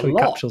toy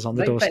capsules on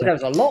the doorstep. There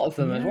was a lot of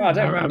them as well.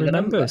 I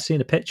remember seeing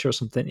a picture or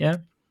something. Yeah.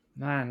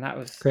 Man, that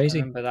was crazy.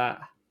 I remember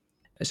that.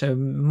 So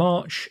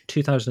March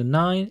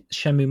 2009,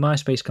 Shenmue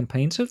MySpace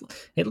campaign. So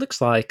it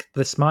looks like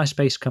this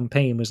MySpace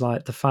campaign was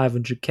like the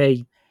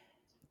 500k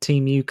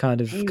Team U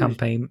kind of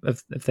campaign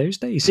of those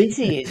days.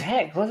 Busy as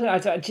heck,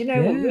 wasn't it? Do you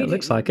know what? It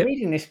looks like it.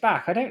 Reading this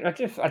back, I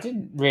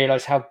didn't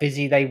realise how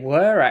busy they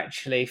were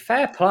actually.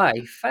 Fair play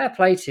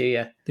to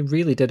you. They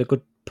really did a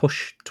good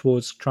push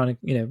towards trying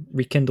to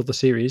rekindle the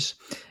series,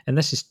 and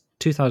this is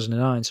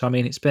 2009. So I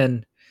mean, it's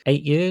been 7 or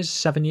 8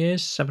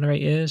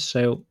 years.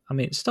 So I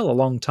mean, it's still a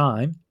long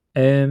time.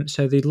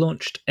 So they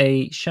launched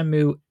a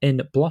Shenmue in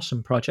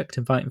Blossom project,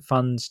 inviting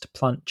fans to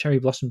plant cherry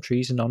blossom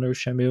trees in honor of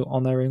Shenmue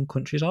on their own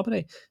country's Arbor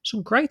Day.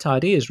 Some great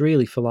ideas,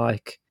 really, for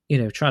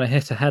trying to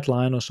hit a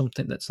headline or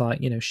something that's like,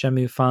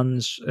 Shenmue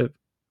fans are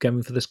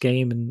going for this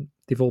game and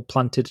they've all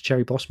planted a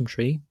cherry blossom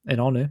tree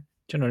in honor.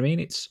 Do you know what I mean?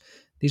 It's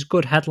these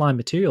good headline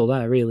material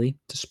there, really,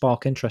 to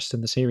spark interest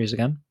in the series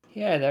again.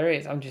 Yeah, there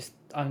is.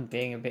 I'm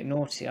being a bit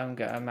naughty. I'm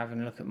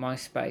having a look at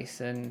MySpace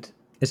and.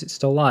 Is it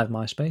still live,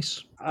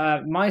 MySpace?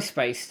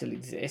 MySpace still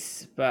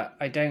exists, but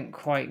I don't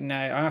quite know.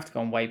 I have to go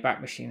on Wayback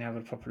Machine and have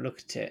a proper look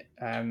at it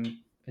and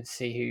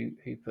see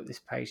who put this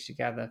page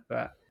together.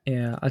 But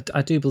yeah,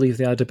 I do believe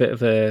they had a bit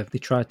of they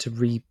tried to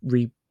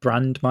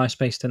rebrand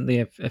MySpace, didn't they,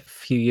 a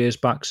few years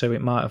back? So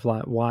it might have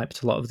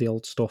wiped a lot of the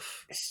old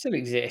stuff. It still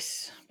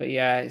exists, but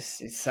yeah, it's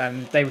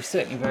they were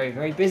certainly very,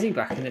 very busy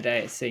back in the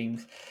day, it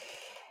seems.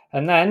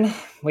 And then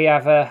we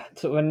have a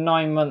sort of a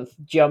 9-month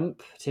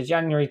jump to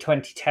January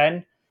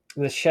 2010.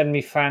 The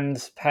Shenmue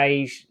fans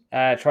page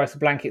tries to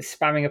blanket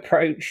spamming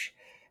approach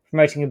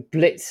promoting a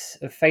blitz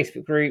of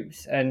Facebook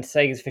groups and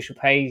Sega's official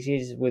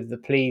pages with the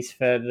pleas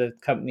for the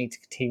company to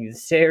continue the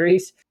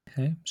series.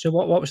 Okay. So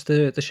what was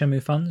the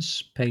Shenmue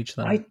fans page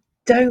then? I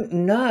don't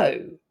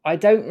know. I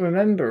don't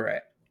remember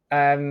it.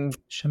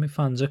 Shenmue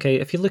fans. Okay,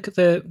 if you look at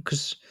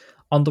because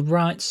on the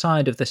right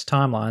side of this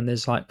timeline,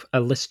 there's like a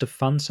list of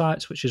fan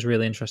sites, which is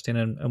really interesting,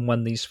 and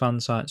when these fan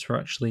sites were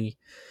actually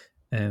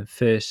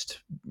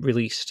first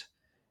released.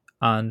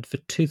 And for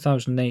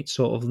 2008,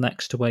 sort of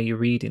next to where you're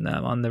reading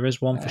them, and there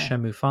is one for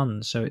Shenmue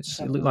fans, so it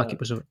looked like it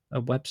was a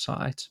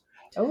website.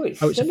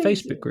 It's a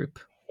Facebook group.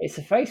 It's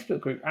a Facebook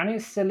group, and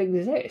it still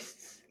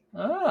exists.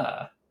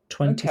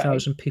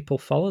 20,000 people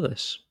follow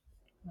this.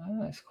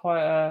 It's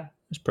quite a...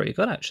 It's pretty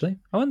good, actually.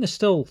 Oh, and there's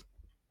still...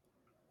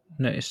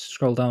 Notice,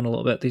 scroll down a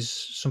little bit. There's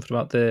something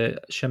about the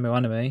Shenmue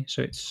anime,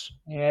 so it's...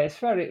 Yeah, it's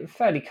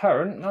fairly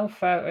current.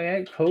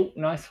 Yeah, cool.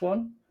 Nice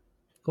one.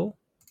 Cool.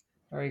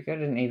 Very good.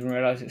 I didn't even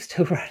realise it was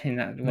still running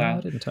that well. No,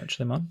 I didn't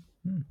actually, man.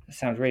 That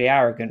sounds really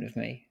arrogant of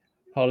me.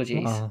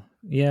 Apologies.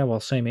 Well,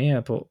 same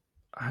here, but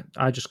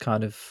I just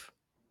kind of...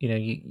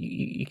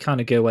 you kind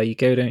of go where you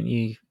go, don't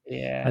you?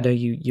 Yeah. I know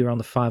you're on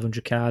the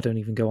 500k. I don't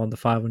even go on the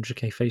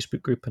 500k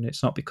Facebook group, and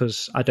it's not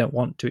because I don't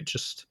want to. It's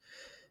just,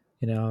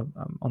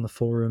 I'm on the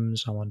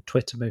forums. I'm on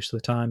Twitter most of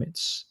the time.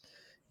 It's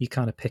you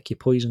kind of pick your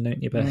poison,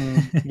 don't you? But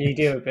you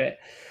do a bit,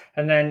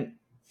 and then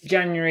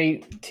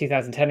January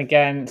 2010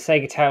 again.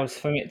 Sega tells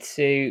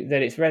Famitsu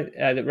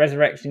that that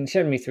resurrecting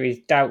Shenmue 3 is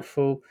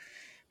doubtful,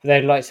 but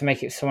they'd like to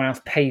make it someone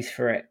else pays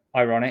for it.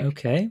 Ironic.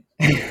 Okay.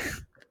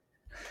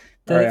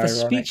 The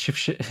speech of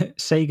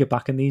Sega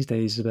back in these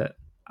days is a bit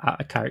out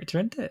of character,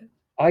 isn't it?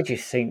 I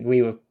just think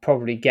we were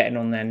probably getting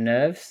on their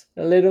nerves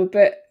a little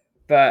bit.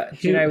 But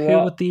do you know what?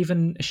 Who would they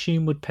even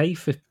assume would pay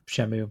for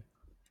Shenmue?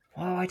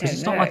 Well, I don't know.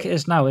 It's not like it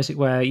is now, is it?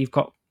 Where you've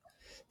got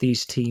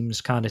these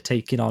teams kind of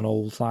taking on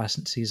old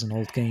licenses and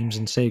old games,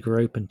 and Sega are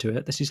open to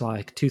it. This is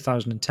like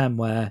 2010,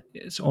 where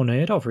it's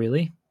unheard of,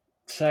 really.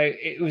 So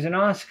it was an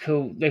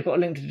article. They've got a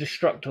link to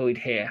Destructoid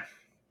here.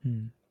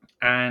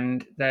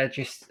 And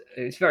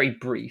it's very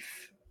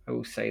brief, I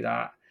will say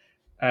that.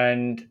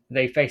 And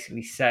they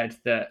basically said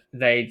that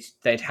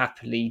they'd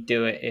happily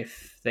do it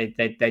if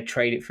they'd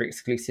trade it for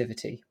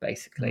exclusivity,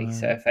 basically.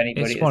 So if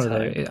anybody, it's one of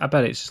those. I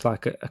bet it's just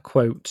like a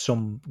quote.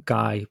 Some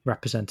guy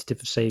representative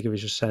of Sega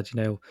has just said,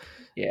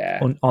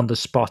 on the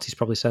spot, he's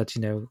probably said,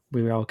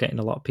 we are getting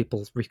a lot of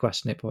people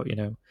requesting it, but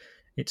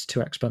it's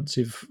too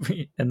expensive.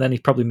 And then he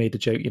probably made a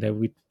joke,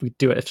 we'd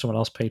do it if someone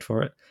else paid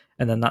for it.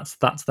 And then that's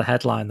the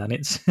headline. Then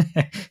it's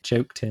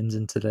joke turns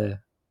into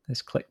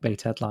this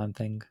clickbait headline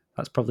thing.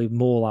 That's probably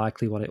more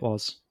likely what it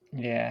was.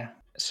 Yeah.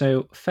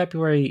 So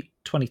February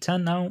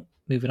 2010 now,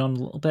 moving on a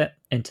little bit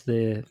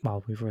into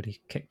we've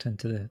already kicked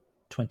into the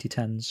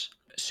 2010s.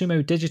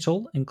 Sumo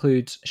Digital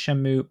includes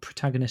Shenmue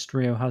protagonist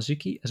Ryo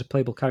Hazuki as a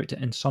playable character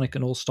in Sonic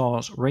and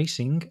All-Stars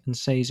Racing, and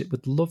says it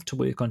would love to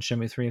work on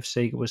Shenmue 3 if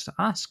Sega was to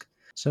ask.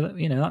 So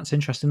that's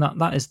interesting.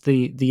 That is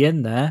the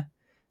in there.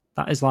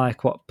 That is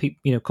like what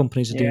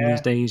companies are doing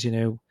these days.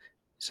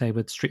 Say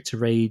with Streets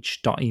of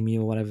Rage,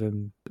 Dotemu or whatever.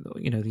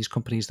 These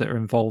companies that are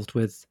involved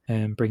with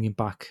bringing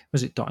back.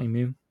 Was it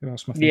Dotemu? Who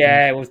else am I thinking?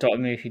 Yeah, it was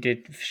Dotemu who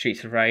did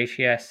Streets of Rage.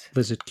 Yes.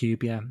 Blizzard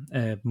Cube, yeah.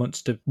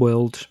 Monster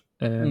World,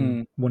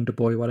 Wonder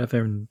Boy,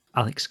 whatever, and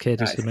Alex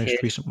Kidd is the most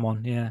recent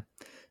one. Yeah.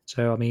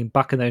 So I mean,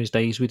 back in those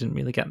days, we didn't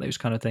really get those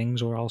kind of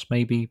things, or else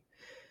maybe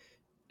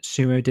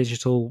Sumo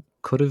Digital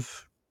could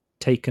have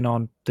taken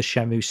on the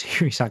Shenmue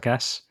series, I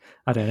guess.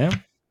 I don't know.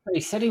 He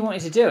said he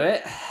wanted to do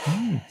it.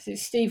 Is it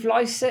Steve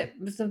Lysett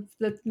was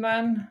the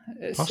man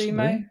at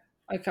Sumo?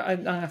 I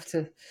have to...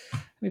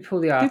 Let me pull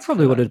the article. They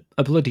probably would have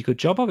a bloody good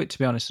job of it, to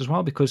be honest, as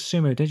well, because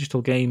Sumo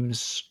Digital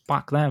games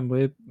back then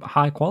were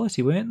high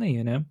quality, weren't they,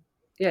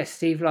 Yeah,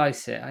 Steve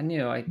Lysett. I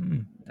knew I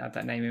had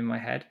that name in my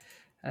head.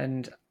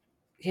 And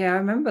yeah, I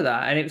remember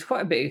that. And it was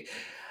quite a bit...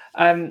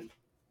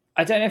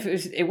 I don't know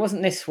if it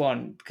wasn't this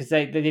one, because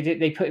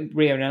they put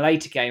Rio in a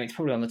later game. It's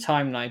probably on the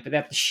timeline, but they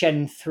had the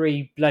Shen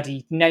 3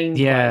 bloody name.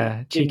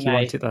 Yeah, cheeky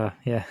want it there.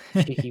 Yeah,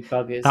 cheeky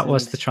buggers. That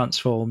was the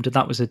Transformed, and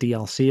that was a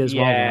DLC as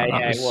well.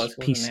 That was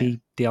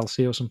PC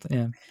DLC or something.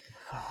 Yeah,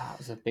 that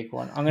was a big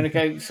one. I'm going to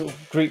go sort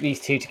of group these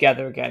two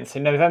together again. So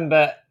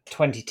November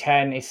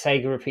 2010 is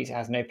Sega repeats it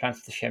has no plans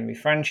for the Shenmue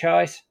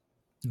franchise.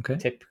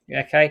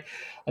 Okay.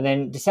 And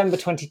then December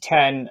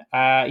 2010,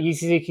 Yu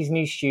Suzuki's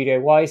new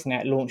studio,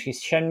 Wisenet, launches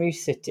Shenmue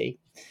City,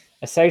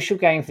 a social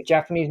game for the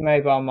Japanese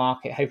mobile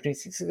market, hoping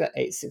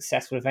its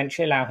success will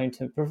eventually allow him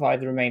to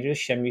provide the remainder of the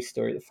Shenmue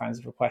story that fans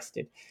have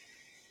requested.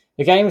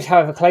 The game was,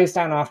 however, closed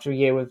down after a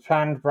year with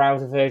planned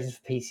browser versions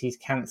for PCs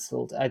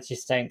cancelled. I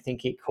just don't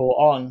think it caught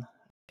on.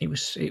 It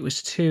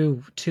was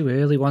too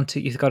early, wasn't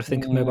it? You've got to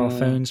think of mobile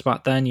phones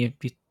back then. You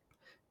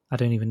I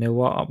don't even know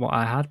what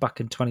I had back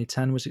in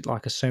 2010. Was it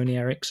like a Sony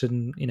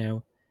Ericsson? It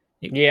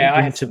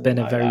wouldn't have been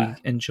a very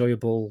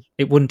enjoyable.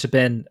 It wouldn't have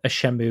been a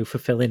Shenmue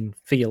fulfilling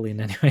feeling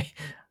anyway.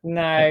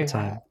 No.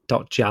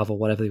 .jav or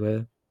whatever they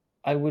were.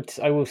 I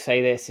will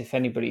say this: if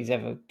anybody's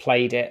ever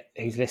played it,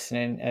 who's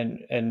listening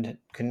and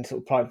can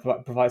sort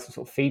of provide some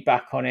sort of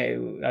feedback on it,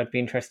 I'd be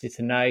interested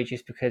to know.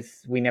 Just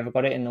because we never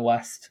got it in the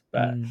West,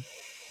 but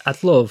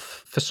I'd love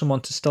for someone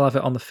to still have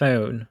it on the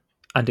phone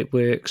and it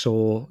works,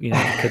 or you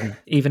can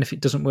even if it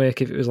doesn't work,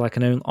 if it was like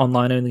an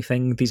online only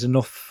thing, there's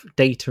enough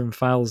data and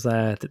files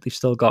there that they've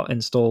still got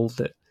installed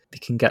that they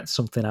can get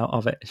something out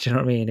of it. Do you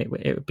know what I mean?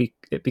 It'd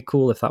be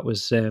cool if that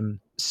was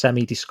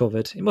semi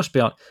discovered. It must be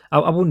on.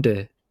 I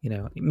wonder.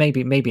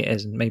 Maybe it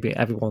isn't. Maybe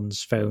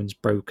everyone's phone's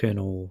broken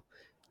or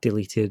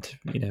deleted.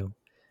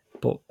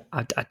 But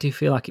I do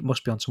feel like it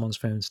must be on someone's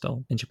phone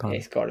still in Japan.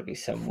 It's got to be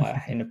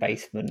somewhere in a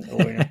basement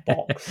or in a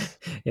box.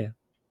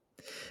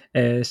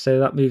 Yeah. So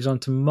that moves on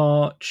to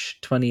March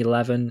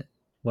 2011,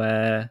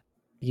 where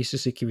Yu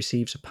Suzuki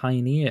receives a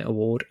Pioneer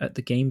Award at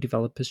the Game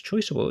Developers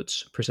Choice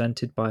Awards,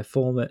 presented by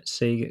former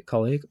Sega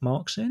colleague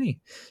Mark Cerny.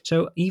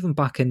 So even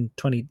back in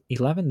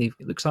 2011, it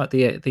looks like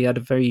they had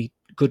a very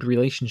good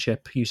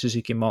relationship, Yu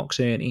Suzuki and Mark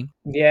Cerny.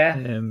 Yeah.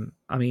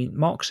 I mean,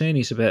 Mark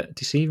Cerny's a bit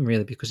deceiving,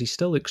 really, because he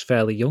still looks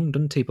fairly young,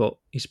 doesn't he? But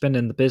he's been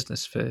in the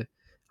business for,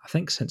 I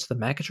think, since the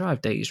Mega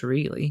Drive days,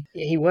 really.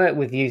 He worked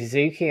with Yu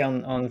Suzuki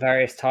on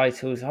various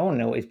titles. I want to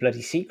know what his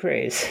bloody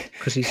secret is.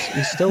 Because he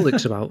still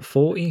looks about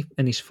 40,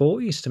 in his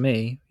 40s to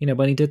me.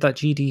 When he did that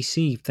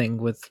GDC thing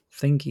with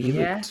Thingy, he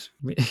looked...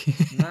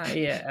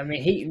 Yeah, I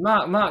mean,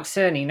 Mark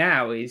Cerny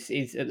now is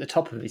at the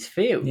top of his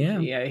field.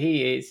 Yeah.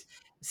 He is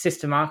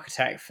system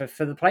architect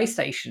for the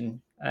PlayStation,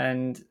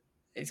 and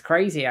it's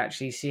crazy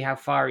actually to see how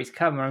far he's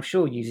come. And I'm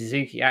sure Yu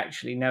Suzuki,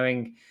 actually,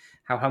 knowing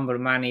how humble a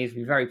man he is,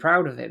 be very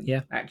proud of him.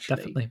 Yeah, actually,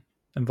 definitely.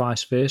 And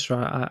vice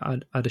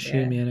versa. I'd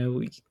assume,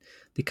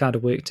 they kind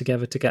of work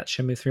together to get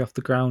Shenmue 3 off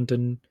the ground,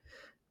 and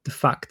the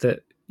fact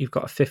that you've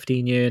got a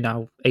 15-year,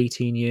 now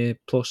 18-year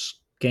plus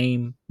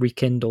game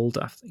rekindled,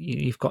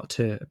 you've got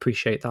to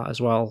appreciate that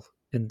as well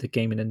in the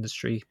gaming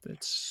industry.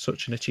 It's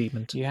such an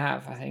achievement. You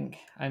have, I think.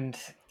 And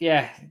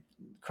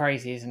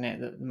crazy, isn't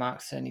it, that Mark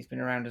Cerny's been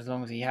around as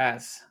long as he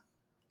has.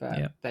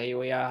 But there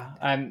we are.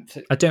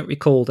 I don't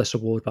recall this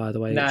award, by the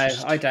way. No,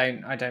 I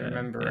don't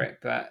remember it,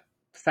 but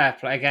fair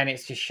play. Again,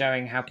 it's just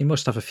showing how he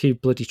must have a few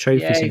bloody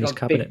trophies in his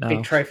cabinet now.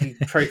 Big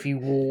trophy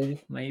wall,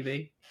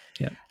 maybe.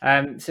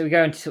 Yeah. So we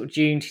go into sort of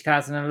June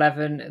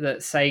 2011, that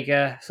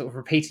Sega, sort of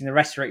repeating the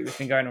rhetoric that's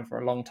been going on for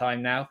a long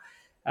time now,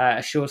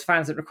 assures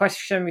fans that requests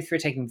for Shenmue 3 are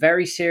taken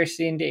very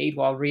seriously indeed,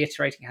 while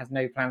reiterating it has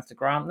no plans to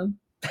grant them.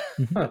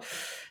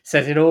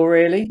 Says it all,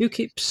 really. Who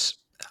keeps...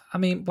 I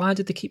mean, why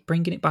did they keep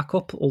bringing it back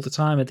up all the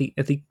time?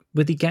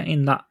 Were they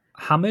getting that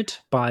hammered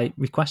by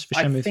requests for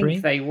Shenmue 3? I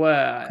think they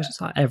were. Because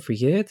it's like every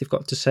year they've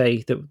got to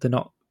say that they're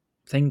not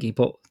thingy,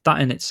 but that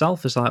in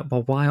itself is like,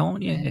 well, why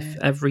aren't you? If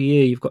every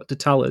year you've got to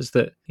tell us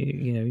that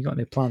you've got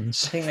no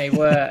plans. I think they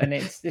were, and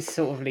this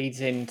sort of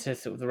leads into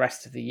sort of the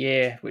rest of the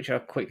year, which I'll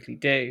quickly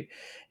do.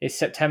 Is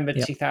September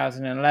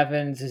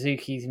 2011,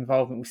 Suzuki's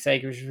involvement with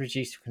Sega was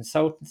reduced to a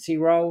consultancy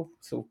role,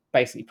 sort of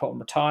basically put on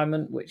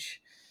retirement, which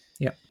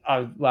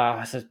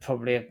that's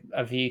probably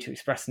a view to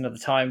express another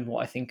time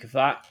what I think of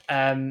that.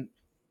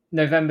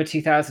 November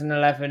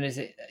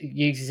 2011,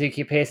 Yu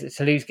Suzuki appears at the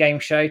Toulouse Game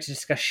Show to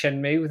discuss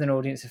Shenmue with an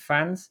audience of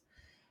fans.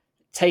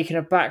 Taken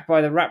aback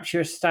by the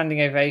rapturous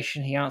standing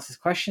ovation, he answers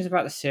questions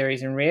about the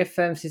series and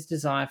reaffirms his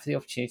desire for the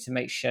opportunity to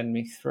make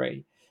Shenmue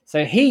 3.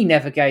 So he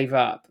never gave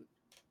up.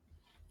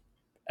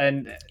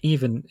 And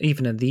even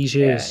in these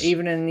years,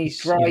 even in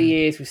these dry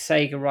years with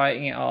Sega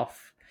writing it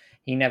off,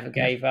 he never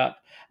gave up.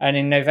 And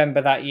in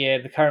November that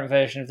year, the current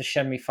version of the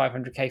Shenmue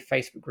 500K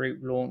Facebook group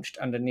launched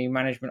under new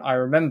management. I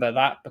remember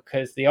that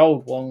because the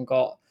old one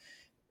got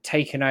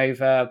taken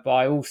over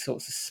by all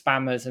sorts of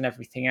spammers and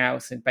everything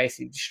else and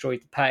basically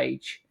destroyed the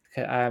page.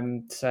 So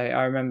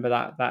I remember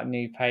that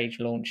new page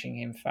launching,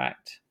 in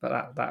fact.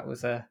 But that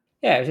was it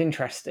was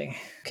interesting.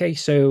 Okay,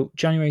 so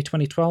January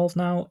 2012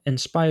 now,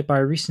 inspired by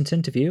a recent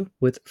interview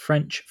with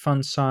French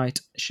fan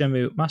site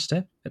Shenmue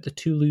Master at the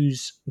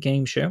Toulouse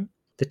Game Show.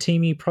 The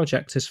Team U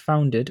project is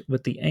founded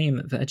with the aim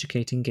of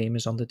educating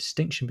gamers on the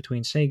distinction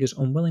between Sega's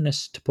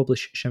unwillingness to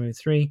publish Shenmue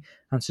 3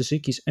 and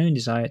Suzuki's own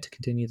desire to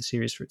continue the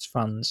series for its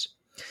fans.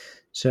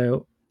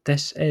 So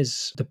this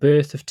is the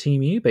birth of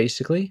Team U,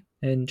 basically,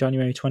 in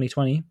January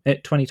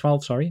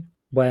 2012,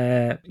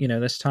 where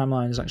this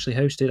timeline is actually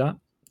hosted at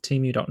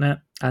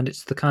teamu.net, and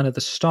it's the kind of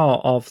the start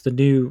of the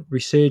new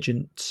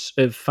resurgence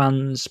of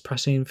fans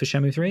pressing for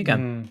Shenmue 3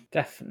 again.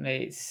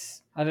 Definitely,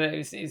 I don't know.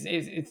 It's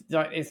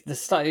like it's the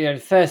start. The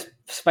first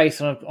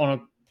space on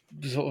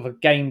a sort of a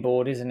game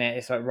board, isn't it?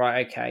 It's like,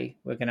 right, okay,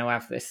 we're going to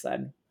have this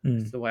then.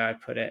 That's the way I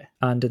put it.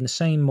 And in the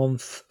same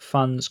month,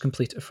 fans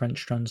complete a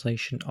French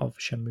translation of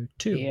Shenmue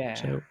 2. Yeah.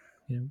 So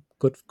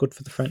good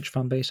for the French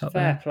fan base out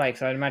there. Fair play,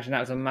 because I imagine that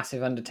was a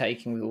massive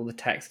undertaking with all the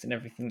text and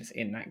everything that's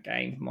in that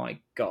game. My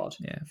God.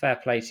 Yeah. Fair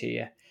play to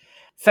you.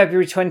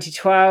 February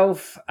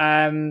 2012.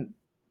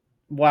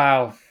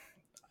 Wow.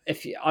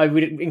 I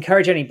would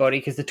encourage anybody,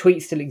 because the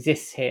tweet still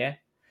exists here,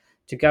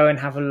 to go and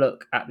have a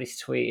look at this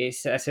tweet.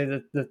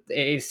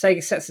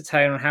 Sega sets the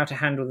tone on how to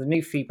handle the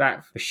new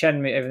feedback for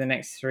Shenmue over the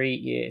next 3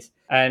 years.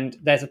 And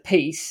there's a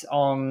piece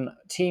on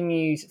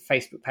TeamU's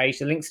Facebook page,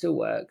 the link still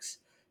works,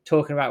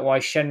 talking about why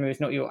Shenmue 3 is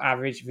not your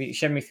average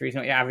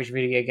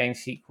video game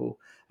sequel.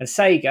 And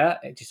Sega,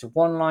 just a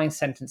one-line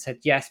sentence, said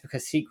yes,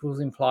 because sequels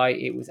imply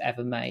it was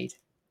ever made.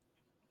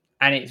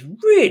 And it's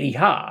really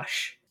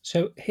harsh.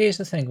 So here's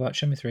the thing about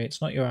Shenmue 3,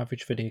 it's not your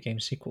average video game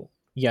sequel.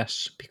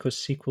 Yes, because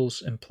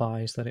sequels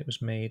implies that it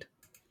was made.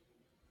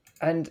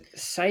 And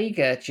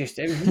Sega just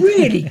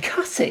really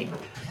cutting.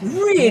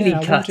 Really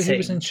cutting. I wonder who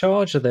was in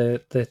charge of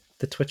the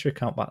Twitter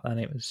account back then.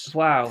 It was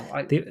wow.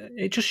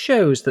 It just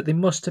shows that they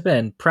must have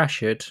been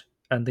pressured,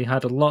 and they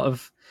had a lot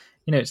of,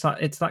 it's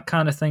that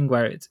kind of thing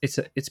where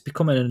it's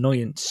become an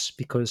annoyance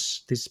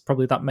because there's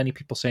probably that many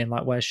people saying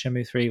like, "Where's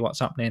Shenmue 3? What's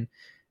happening?"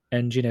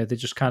 And they're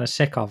just kind of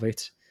sick of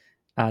it,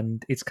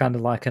 and it's kind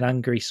of like an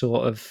angry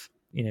sort of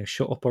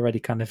shut up already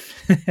kind of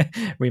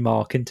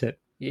remark, isn't it?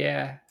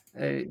 Yeah.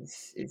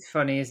 It's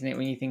funny, isn't it,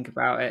 when you think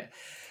about it?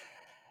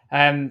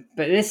 But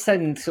this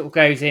then sort of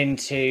goes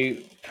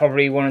into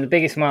probably one of the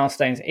biggest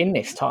milestones in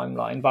this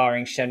timeline,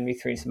 barring Shenmue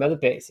 3 and some other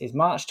bits, is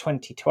March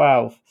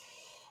 2012.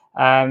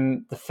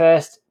 The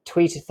first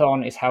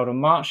tweetathon is held on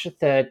March the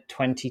 3rd,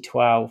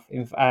 2012,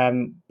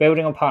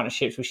 building on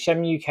partnerships with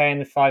Shenmue UK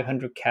and the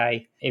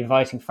 500K,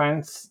 inviting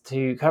fans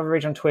to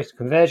coverage on Twitter,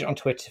 converge on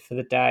Twitter for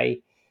the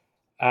day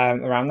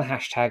around the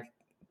hashtag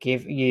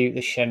Give You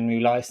the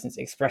Shenmue license,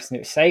 expressing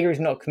that if Sega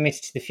is not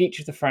committed to the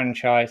future of the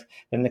franchise,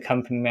 then the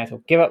company may as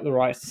well give up the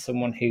rights to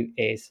someone who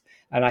is.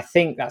 And I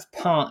think that's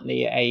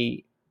partly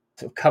a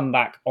sort of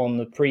comeback on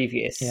the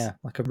previous. Yeah,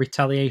 like a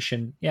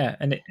retaliation. Yeah,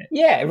 and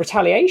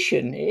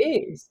retaliation.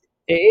 It is.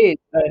 It is.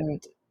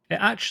 And it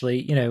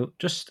actually,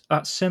 just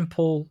that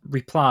simple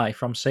reply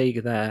from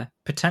Sega there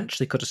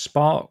potentially could have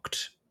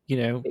sparked,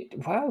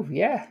 wow,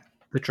 yeah,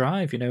 the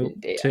drive,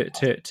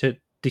 to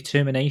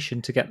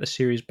determination to get the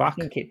series back.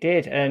 I think it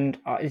did. And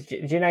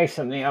do you know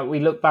something?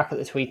 We look back at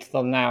the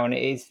tweetathon now, and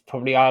it is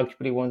probably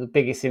arguably one of the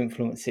biggest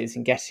influences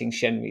in getting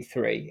Shenmue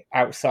 3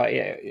 outside.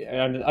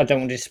 I don't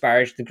want to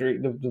disparage the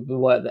group, the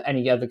work that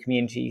any other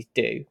communities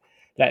do.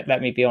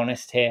 Let me be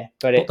honest here.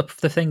 But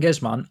the thing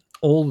is, man,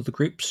 all of the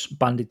groups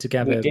banded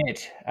together. We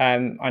did.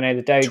 I know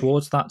the Doge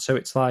towards that. So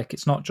it's like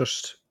it's not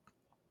just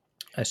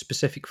a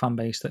specific fan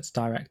base that's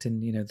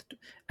directing,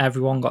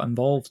 everyone got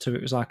involved. So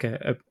it was like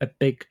a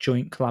big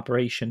joint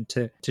collaboration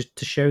to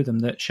show them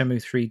that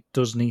Shenmue 3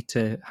 does need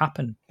to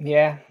happen.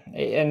 Yeah,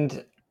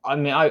 and I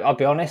mean, I'll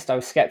be honest, I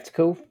was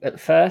skeptical at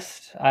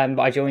first, but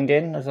I joined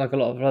in, as like a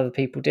lot of other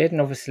people did,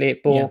 and obviously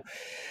it bore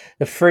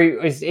the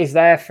fruit is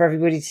there for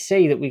everybody to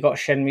see that we got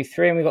Shenmue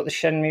 3 and we got the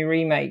Shenmue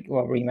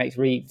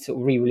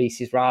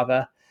re-releases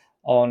rather,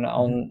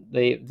 on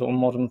the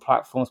modern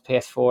platforms,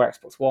 PS4,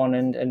 Xbox One,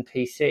 and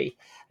PC.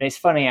 And it's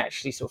funny,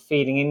 actually, sort of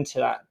feeding into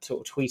that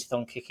sort of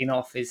tweetathon kicking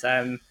off is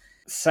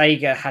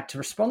Sega had to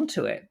respond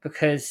to it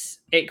because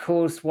it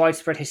caused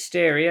widespread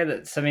hysteria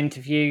that some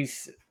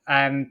interviews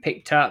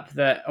picked up,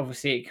 that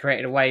obviously it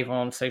created a wave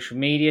on social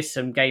media.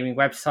 Some gaming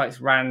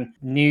websites ran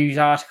news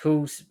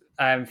articles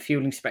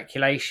fueling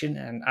speculation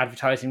and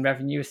advertising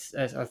revenue,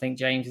 as I think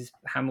James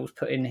Hamill's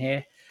put in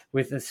here,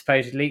 with the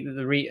supposed leak that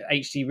the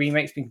HD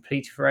remake's been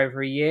completed for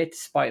over a year,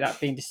 despite that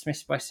being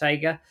dismissed by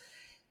Sega.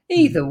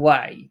 Either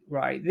way,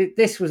 right,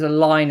 this was a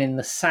line in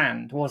the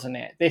sand, wasn't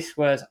it? This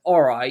was,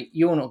 all right,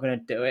 you're not going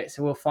to do it,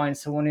 so we'll find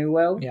someone who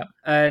will. Yeah.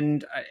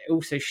 And it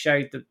also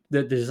showed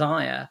the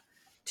desire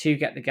to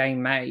get the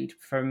game made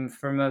from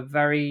a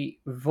very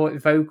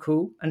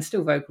vocal, and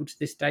still vocal to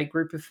this day,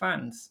 group of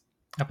fans.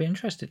 I'd be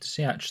interested to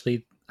see,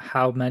 actually,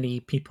 how many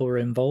people were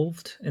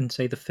involved in,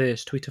 say, the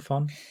first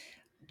tweetathon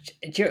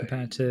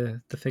compared to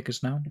the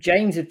figures now.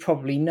 James would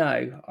probably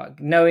know.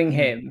 Knowing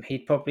him,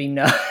 he'd probably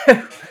know.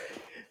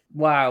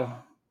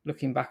 Wow,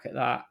 looking back at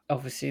that,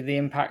 obviously the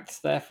impact's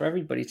there for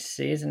everybody to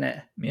see, isn't it?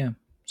 Yeah,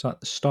 it's like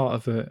the start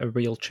of a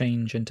real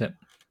change, isn't it?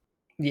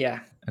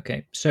 Yeah.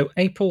 Okay, so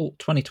April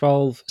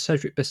 2012,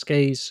 Cedric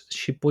Biscay's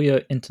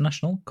Shibuya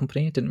International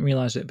company, didn't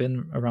realise it had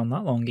been around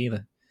that long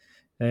either.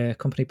 A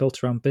company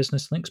built around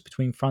business links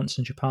between France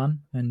and Japan,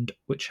 and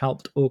which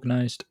helped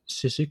organise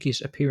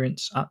Suzuki's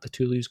appearance at the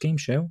Toulouse Game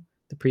Show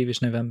the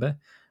previous November,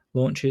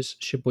 launches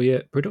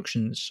Shibuya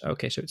Productions.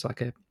 Okay, so it's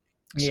like a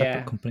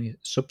separate company,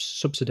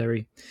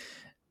 subsidiary,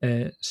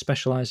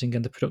 specialising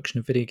in the production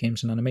of video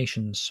games and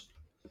animations.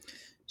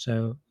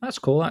 So that's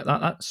cool.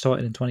 That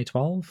started in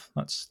 2012.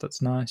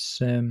 That's nice.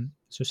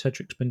 So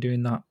Cedric's been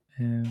doing that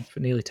for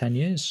nearly 10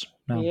 years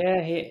now.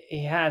 Yeah,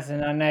 he has.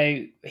 And I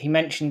know he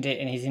mentioned it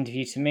in his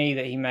interview to me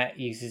that he met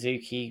Yu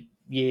Suzuki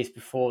years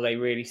before they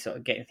really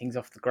started getting things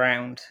off the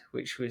ground,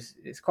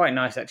 it's quite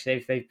nice,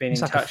 actually. They've been He's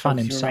in like touch. A fan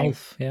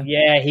himself.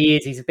 Yeah, he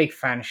is. He's a big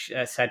fan,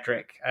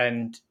 Cedric,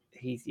 and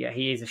he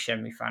is a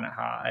Shenmue fan at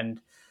heart. And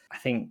I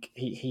think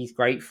he's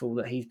grateful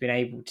that he's been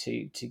able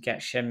to get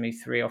Shenmue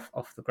 3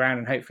 off the ground,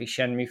 and hopefully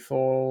Shenmue 4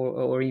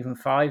 or even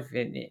 5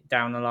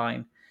 down the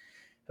line.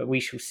 But we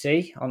shall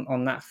see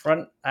on that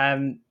front.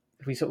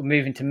 if we sort of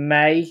move into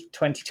May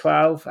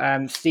 2012,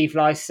 Steve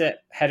Lysett,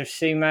 head of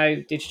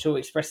Sumo Digital,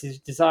 expresses his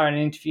desire in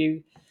an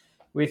interview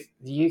with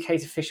the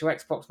UK's official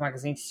Xbox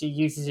magazine to see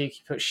Yu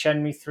Suzuki put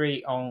Shenmue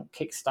 3 on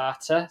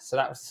Kickstarter. So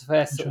that was the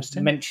first sort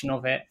of mention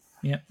of it.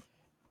 Yeah.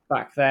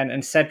 Back then,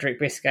 and Cedric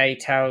Biscay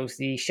tells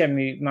the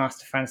Shenmue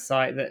Master Fan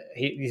site that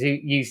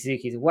Yu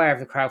Suzuki is aware of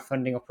the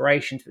crowdfunding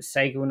operations, but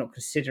Sega will not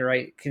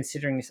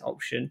considering this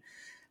option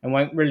and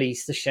won't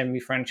release the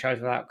Shenmue franchise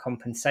without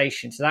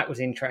compensation. So that was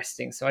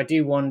interesting. So I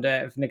do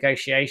wonder if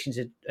negotiations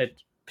had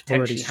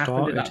potentially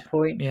happened at that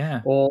point,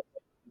 or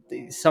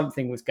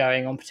something was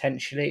going on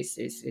potentially.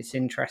 It's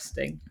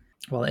interesting.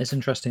 Well, it is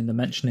interesting they're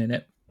mentioning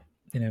it,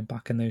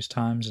 back in those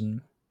times, and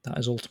that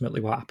is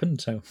ultimately what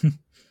happened. So.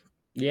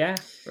 Yeah,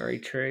 very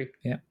true.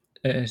 Yeah.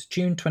 It's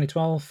June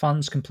 2012.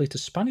 Fans complete a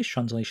Spanish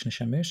translation of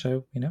Shenmue,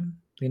 so,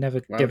 they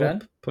never give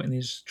up putting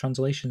these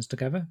translations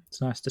together. It's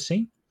nice to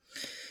see.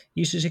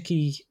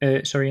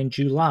 In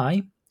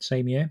July,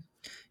 same year,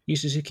 Yu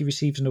Suzuki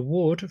receives an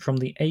award from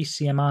the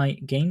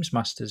ACMI Games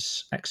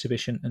Masters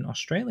exhibition in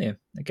Australia.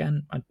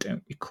 Again, I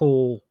don't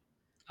recall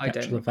the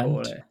actual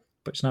event,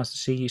 but it's nice to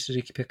see Yu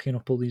Suzuki picking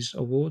up all these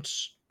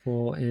awards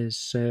for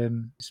his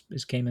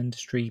game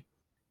industry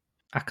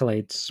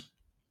accolades.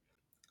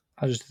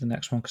 I'll just do the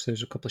next one because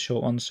there's a couple of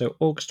short ones. So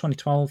August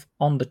 2012,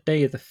 on the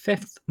day of the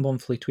 5th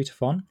monthly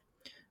tweetathon,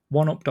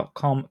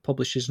 OneUp.com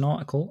publishes an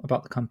article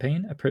about the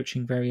campaign,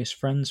 approaching various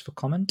friends for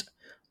comment,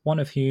 one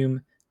of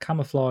whom,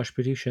 camouflage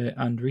producer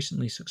and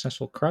recently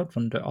successful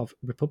crowdfunder of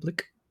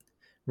Republic,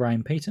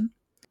 Ryan Payton,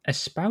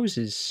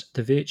 espouses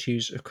the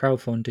virtues of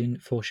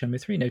crowdfunding for Shenmue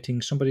 3,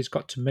 noting somebody's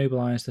got to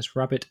mobilize this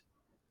rabid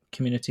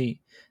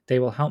community. They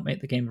will help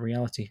make the game a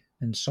reality.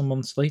 And some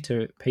months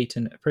later,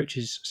 Payton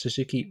approaches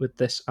Suzuki with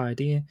this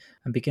idea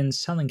and begins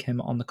selling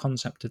him on the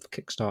concept of the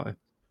Kickstarter.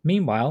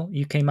 Meanwhile,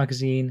 UK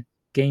magazine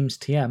Games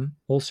TM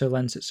also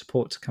lends its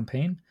support to the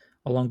campaign,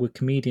 along with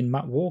comedian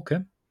Matt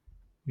Walker.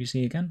 You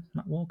see again,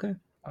 Matt Walker?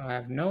 I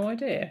have no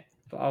idea,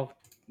 but I'll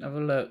have a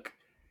look.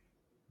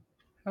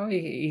 Oh,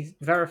 he's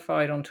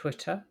verified on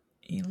Twitter.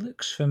 He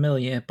looks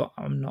familiar, but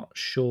I'm not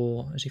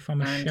sure. Is he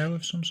from a show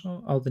of some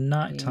sort? Oh, the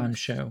Nighttime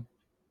Show.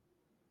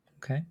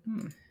 Okay.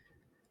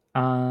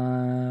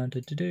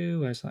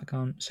 Where's that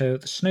gone? So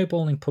the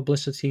snowballing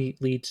publicity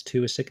leads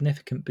to a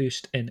significant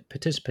boost in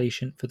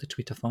participation for the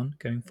tweetathon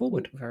going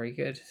forward. Very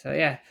good. So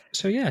yeah.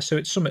 So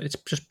it's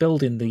just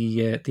building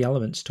the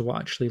elements to what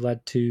actually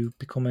led to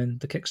becoming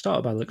the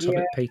Kickstarter by the looks of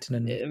it. Payton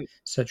and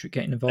Cedric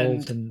getting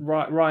involved, and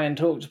Ryan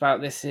talked about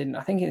this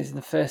I think it was in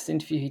the first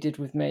interview he did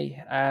with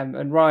me.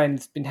 And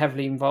Ryan's been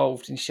heavily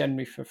involved in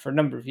Shenmue for a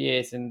number of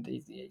years, and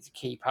he's a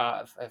key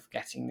part of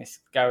getting this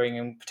going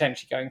and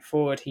potentially going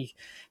forward. He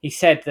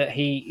said that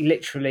he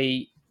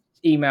literally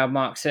emailed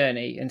Mark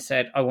Cerny and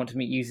said, "I want to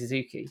meet Yu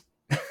Suzuki."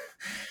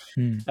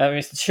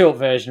 It's a short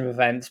version of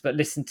events, but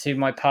listen to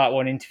my part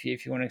 1 interview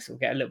if you want to sort of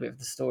get a little bit of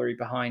the story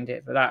behind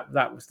it. But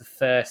that was the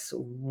first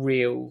sort of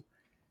real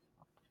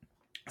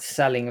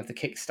selling of the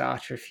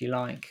Kickstarter, if you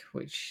like,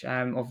 which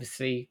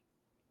obviously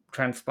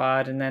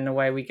transpired, and then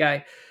away we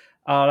go.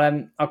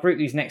 I'll group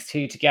these next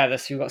two together.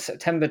 So we've got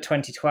September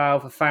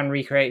 2012, a fan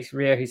recreates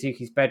Ryo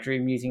Hazuki's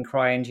bedroom using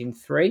CryEngine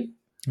 3.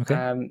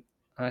 Okay.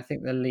 I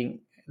think the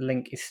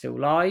link is still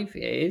live.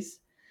 It is.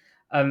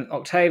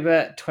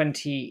 October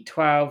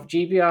 2012,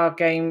 GBR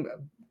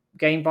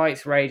Game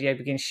Bytes Radio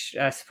begins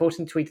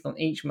supporting Tweetathon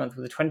each month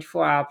with a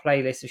 24-hour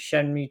playlist of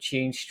Shenmue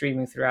tunes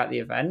streaming throughout the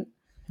event.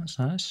 That's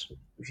nice.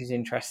 Which is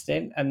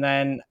interesting. And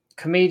then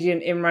comedian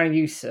Imran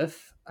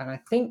Yusuf, and I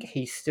think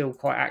he's still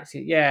quite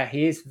active. Yeah,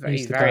 he is.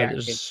 He's the very guy that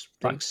does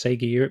like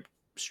Sega Europe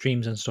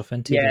streams and stuff,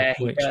 and yeah,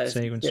 he does.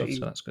 Sega and stuff,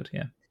 so that's good.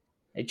 Yeah.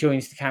 It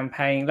joins the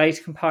campaign,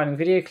 later compiling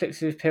video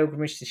clips of his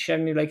pilgrimage to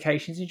Shenmue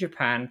locations in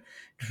Japan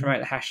to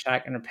promote the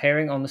hashtag and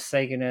appearing on the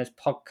Sega Nerds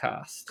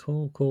podcast.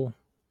 Cool.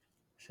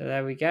 So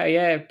there we go.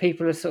 Yeah,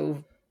 people are sort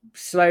of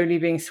slowly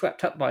being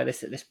swept up by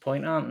this at this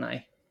point, aren't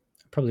they?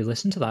 Probably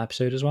listened to that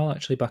episode as well,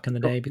 actually, back in the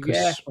day,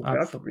 because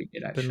I've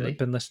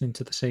been listening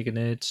to the Sega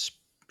Nerds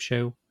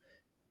show,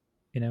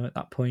 at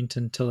that point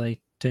until they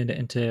turned it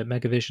into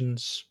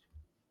Megavision's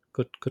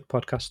good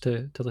podcast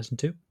to listen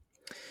to.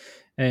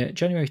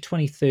 January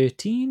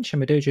 2013,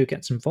 Shenmue Dojo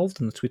gets involved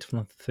in the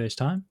tweetathon for the first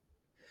time.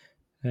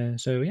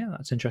 So yeah,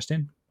 that's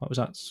interesting. What was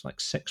that? It's like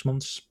 6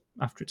 months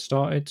after it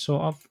started,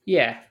 sort of.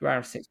 Yeah,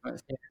 around 6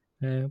 months.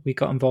 Yeah. We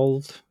got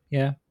involved.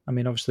 Yeah, I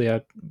mean, obviously,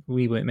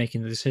 we weren't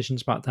making the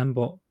decisions back then,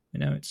 but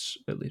it's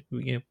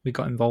we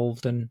got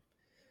involved and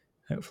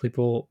hopefully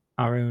brought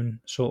our own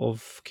sort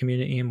of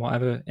community and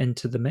whatever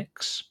into the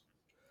mix.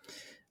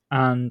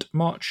 And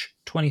March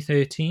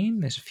 2013,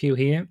 there's a few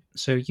here.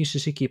 So Yu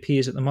Suzuki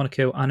appears at the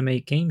Monaco Anime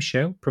Game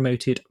Show,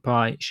 promoted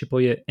by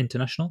Shibuya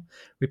International.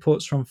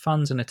 Reports from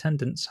fans and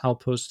attendants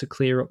help us to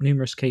clear up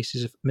numerous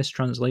cases of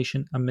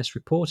mistranslation and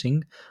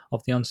misreporting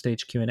of the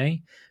onstage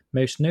Q&A.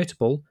 Most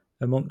notable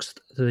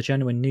amongst the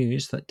genuine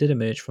news that did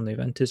emerge from the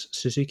event is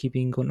Suzuki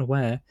being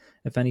unaware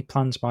of any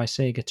plans by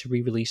Sega to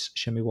re-release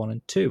Shenmue 1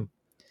 and 2.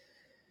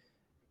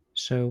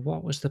 So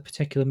what was the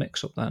particular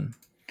mix-up then?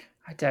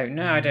 I don't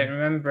know. I don't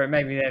remember it.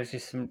 Maybe there was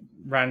just some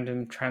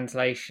random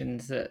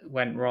translations that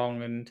went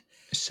wrong, and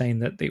saying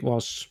that it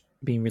was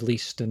being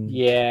released, and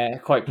yeah,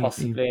 quite he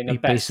possibly. And I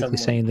bet basically someone,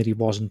 saying that he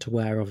wasn't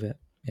aware of it.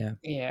 Yeah.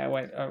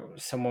 yeah,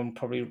 someone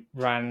probably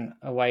ran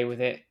away with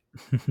it.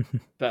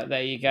 But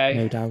there you go.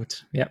 No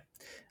doubt. Yep.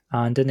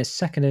 And in his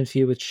second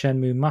interview with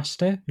Shenmue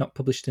Master, not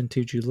published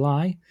until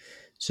July,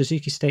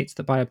 Suzuki states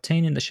that by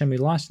obtaining the Shenmue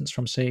license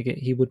from Sega,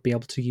 he would be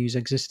able to use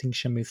existing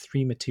Shenmue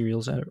 3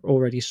 materials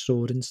already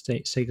stored in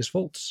Sega's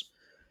vaults.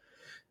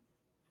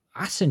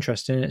 That's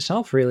interesting in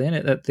itself, really, isn't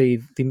it? That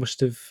they must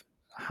have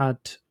had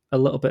a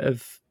little bit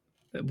of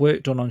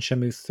work done on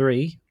Shenmue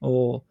 3,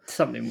 or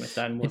something was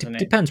done, wasn't it?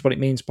 Depends what it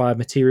means by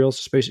materials.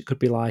 I suppose it could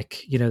be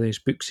like, those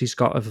books he's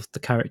got of the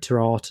character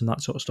art and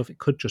that sort of stuff. It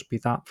could just be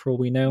that for all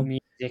we know.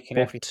 Music and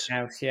everything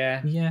else,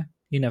 yeah. Yeah,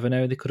 you never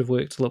know. They could have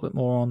worked a little bit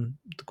more on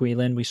the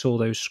Guilin. We saw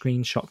those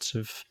screenshots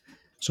of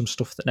some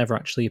stuff that never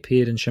actually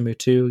appeared in Shenmue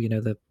 2.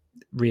 The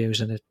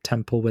Rio's in a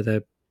temple with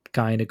a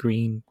guy in a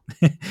green,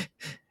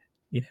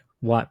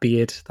 white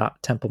beard,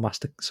 that temple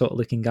master sort of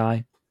looking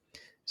guy.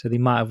 So they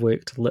might have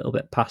worked a little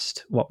bit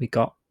past what we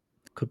got.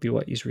 Could be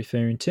what he's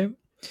referring to.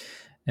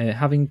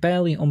 Having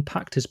barely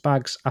unpacked his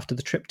bags after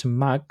the trip to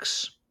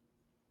Mags.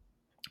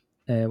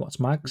 What's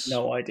Mags?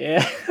 No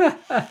idea.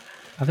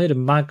 I've heard of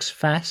Mags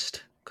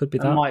Fest. Could be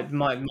that.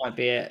 Might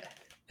be it.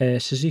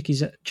 Suzuki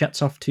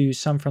jets off to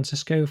San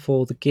Francisco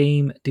for the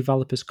Game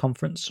Developers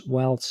Conference.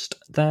 Whilst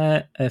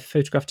there, a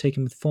photograph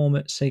taken with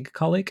former Sega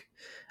colleague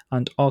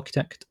and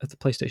architect of the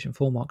PlayStation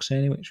 4, Mark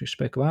Cerny, which we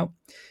spoke about,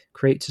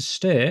 creates a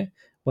stir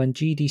when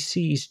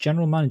GDC's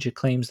general manager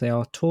claims they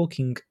are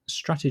talking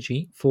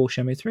strategy for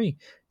Shenmue 3,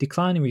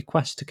 declining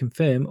requests to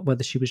confirm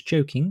whether she was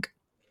joking.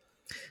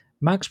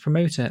 Mag's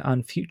promoter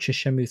and future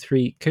Shenmue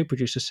 3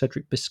 co-producer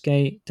Cedric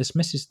Biscay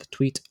dismisses the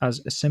tweet as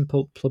a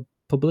simple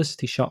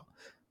publicity shot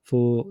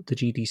for the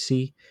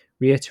GDC,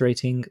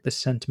 reiterating the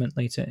sentiment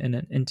later in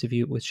an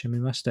interview with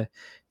Shenmue Master.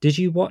 Did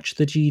you watch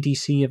the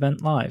GDC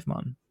event live,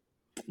 man?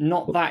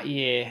 Not that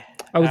year.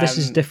 Oh, this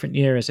is a different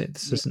year, is it?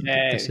 This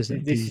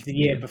isn't the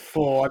year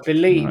before. I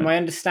believe my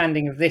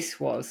understanding of this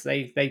was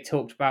they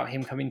talked about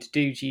him coming to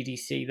do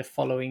GDC the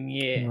following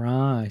year.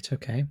 Right,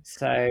 okay.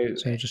 So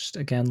just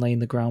again laying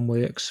the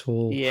groundworks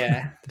for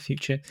the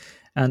future.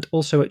 And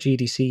also at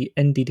GDC,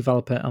 indie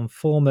developer and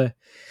former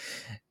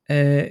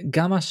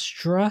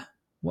Gamastra,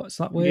 what's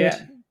that word?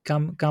 Yeah.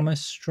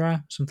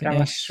 Gamastra, something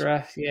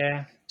Gamastra,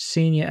 yeah.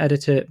 Senior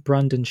editor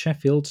Brandon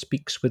Sheffield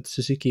speaks with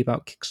Suzuki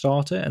about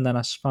Kickstarter and then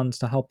asks fans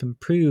to help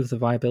improve the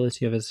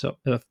viability of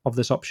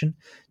this option.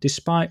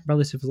 Despite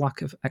relative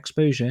lack of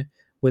exposure,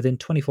 within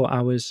 24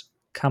 hours,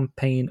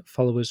 campaign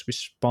followers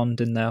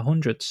respond in their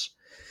hundreds.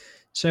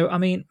 So, I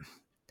mean,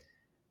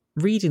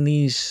 reading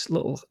these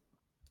little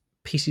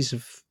pieces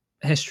of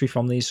history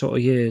from these sort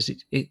of years,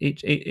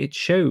 it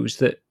shows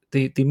that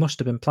they must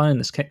have been planning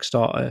this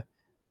Kickstarter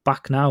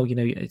back now.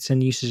 It's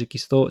in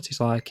Suzuki's thoughts. He's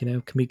like,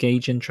 can we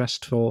gauge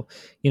interest for,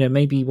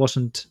 maybe he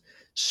wasn't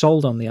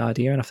sold on the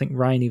idea. And I think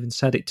Ryan even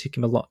said it took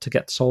him a lot to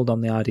get sold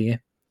on the idea.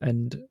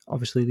 And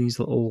obviously these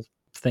little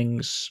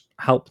things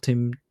helped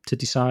him to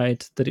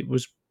decide that it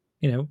was,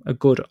 a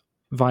good,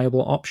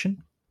 viable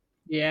option.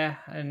 Yeah,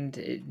 and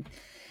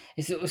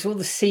it's all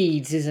the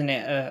seeds, isn't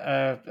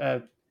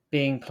it,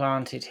 being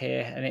planted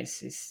here, and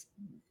it's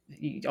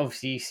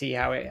obviously you see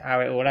how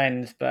it all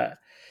ends, but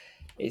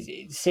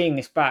seeing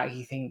this back,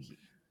 you think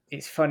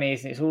it's funny,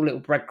 isn't it? It's all little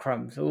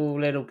breadcrumbs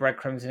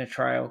in a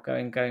trail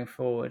going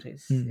forward.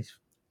 It's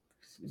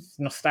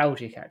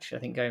nostalgic, actually.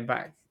 I think going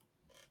back,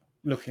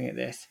 looking at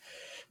this.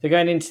 So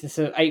going into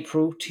sort of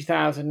April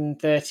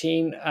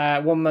 2013,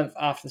 1 month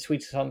after the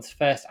Suikoden's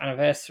first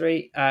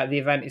anniversary, the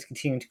event is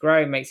continuing to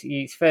grow. It makes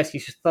its first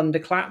use of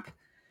Thunderclap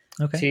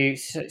to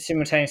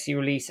simultaneously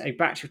release a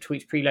batch of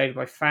tweets preloaded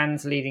by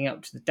fans leading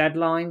up to the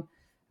deadline.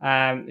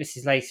 This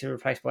is later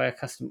replaced by a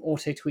custom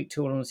auto-tweet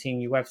tool on the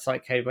CNU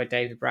website coded by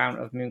David Brown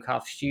of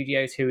Mooncalf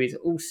Studios, who is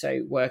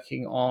also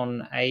working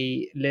on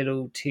a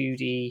little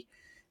 2D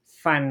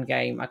fan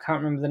game. I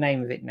can't remember the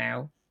name of it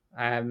now.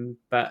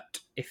 But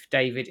if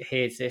David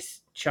hears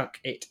this, chuck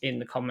it in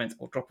the comments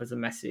or drop us a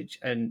message.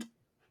 And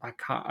I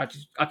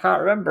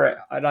can't remember it,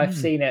 and I've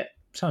seen it.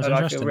 Sounds and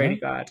interesting. I feel really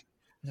bad.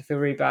 I feel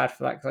really bad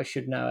for that because I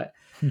should know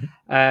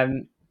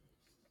it.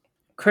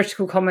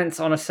 Critical comments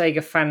on a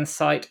Sega fan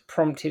site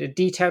prompted a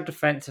detailed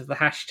defense of the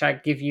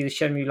hashtag "Give You the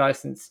Shenmue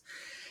license"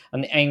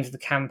 and the aims of the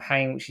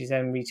campaign, which is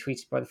then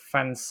retweeted by the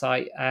fan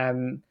site.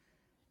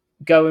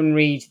 Go and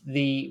read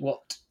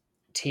what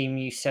team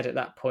you said at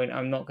that point.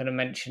 I'm not going to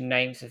mention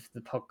names of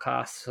the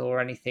podcasts or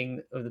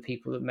anything of the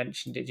people that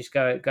mentioned it. Just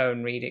go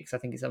and read it, because I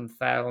think it's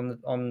unfair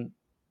on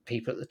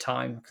people at the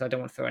time, because I don't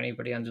want to throw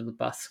anybody under the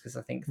bus, because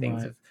I think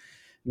things have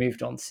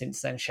moved on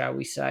since then, shall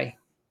we say.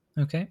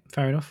 Okay,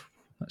 fair enough.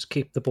 Let's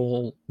keep the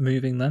ball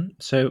moving then.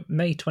 So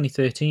May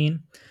 2013,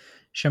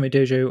 Shenmue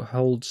Dojo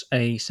holds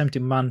a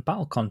 70-man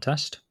battle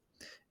contest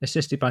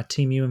assisted by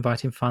Team U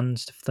inviting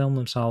fans to film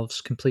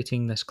themselves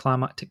completing this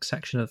climactic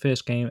section of the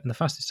first game in the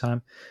fastest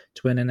time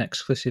to win an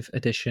exclusive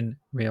edition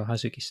Ryo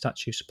Hazuki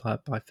statue supplied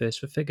by First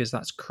for Figures.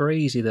 That's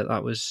crazy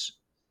that was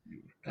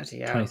Bloody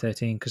hell.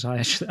 2013, because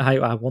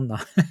I won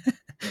that.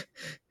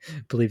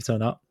 Believe it or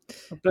not.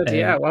 Oh, bloody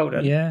hell, well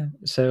done. Yeah,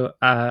 so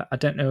I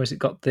don't know, has it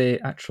got the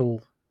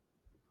actual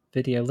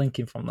video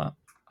linking from that?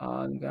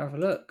 I'm going to have a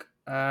look.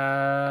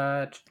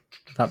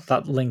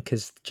 That link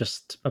is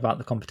just about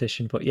the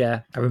competition, but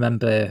yeah, I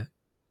remember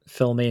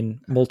filming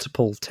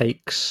multiple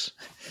takes,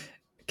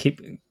 keep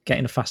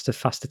getting a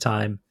faster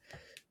time,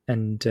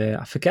 and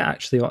I forget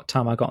actually what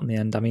time I got in the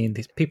end. I mean,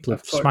 these people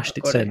have smashed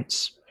it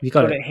since. You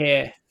got it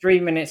here. 3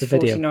 minutes, The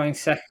video. 49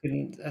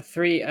 seconds.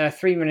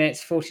 3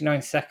 minutes,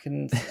 49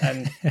 seconds,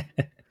 and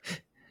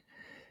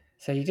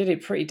so you did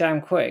it pretty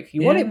damn quick.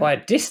 You won it by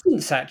a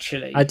distance,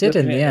 actually. I did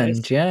in the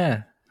end,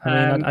 yeah. I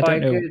mean, I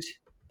don't know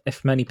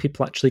if many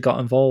people actually got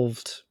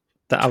involved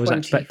that I was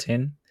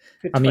expecting.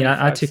 I mean,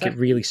 I took it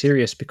really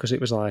serious because it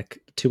was like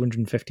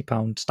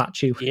 £250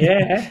 statue.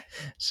 Yeah.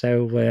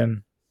 So,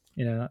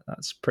 you know,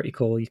 that's pretty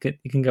cool. You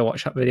can go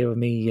watch that video of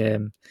me.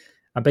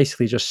 I'm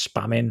basically just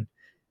spamming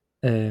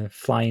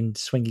flying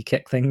swingy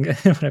kick thing,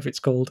 whatever it's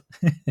called.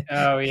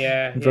 Oh,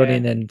 yeah.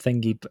 Running and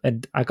thingy.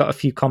 And I got a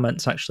few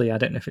comments, actually. I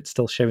don't know if it's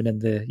still showing in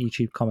the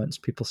YouTube comments.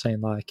 People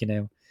saying, like, you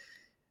know,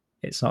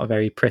 it's not a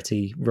very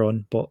pretty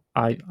run, but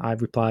I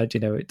replied, you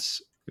know, it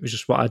was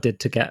just what I did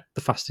to get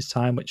the fastest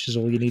time, which is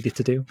all you needed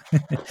to do.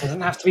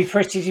 Doesn't have to be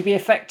pretty to be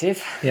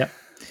effective. Yeah.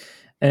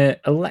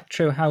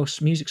 Electro House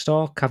music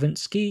star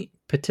Kavinsky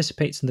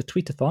participates in the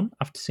tweetathon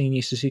after seeing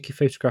Yu Suzuki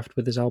photographed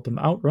with his album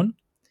Outrun,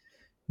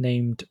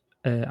 named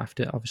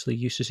after, obviously,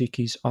 Yu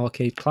Suzuki's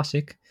arcade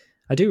classic.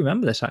 I do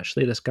remember this,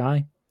 actually, this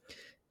guy.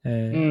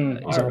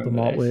 His album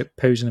artwork,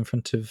 posing in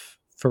front of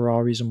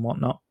Ferraris and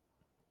whatnot.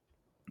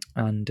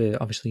 And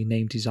obviously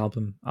named his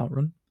album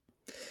Outrun.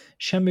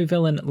 Shenmue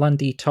villain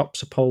Landy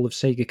tops a poll of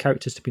Sega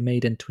characters to be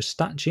made into a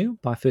statue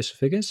by First for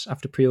Figures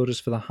after pre-orders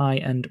for the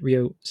high-end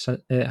Ryo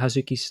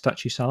Hazuki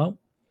statue sell out.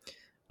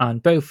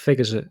 And both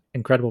figures are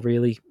incredible,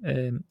 really,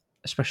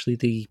 especially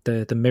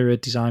the mirror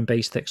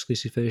design-based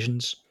exclusive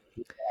versions.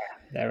 Yeah,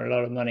 they're a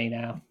lot of money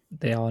now.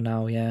 They are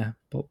now, yeah.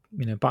 But,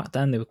 you know, back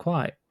then they were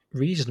quite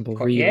reasonable,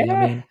 really.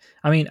 Yeah.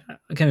 I mean,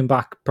 coming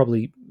back,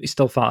 probably it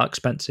still felt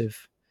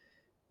expensive.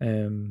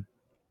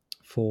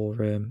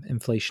 For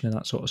inflation and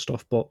that sort of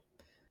stuff, but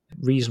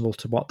reasonable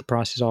to what the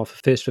prices are for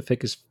First for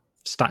Figures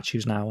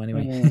statues now,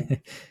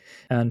 anyway.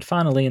 And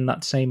finally, in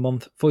that same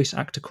month, voice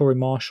actor Corey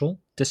Marshall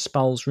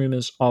dispels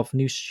rumours of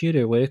new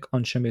studio work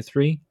on Shenmue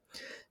 3,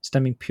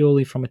 stemming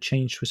purely from a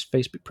change to his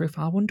Facebook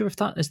profile. I wonder if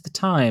that is the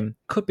time.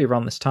 Could be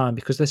around this time,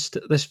 because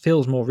this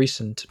feels more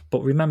recent.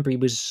 But remember, he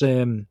was,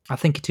 I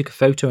think he took a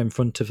photo in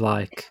front of,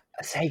 like,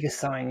 a Sega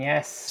sign,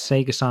 yes.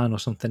 Sega sign or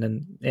something,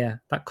 and yeah,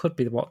 that could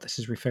be what this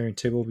is referring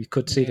to, or we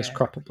could see this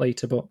crop up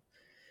later, but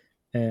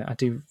I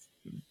do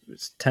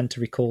tend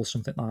to recall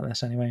something like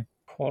this anyway.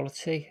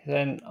 Quality.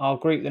 Then I'll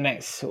group the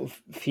next sort of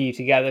few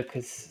together,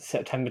 because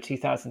September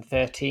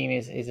 2013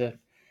 is an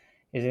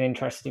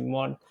interesting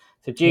one.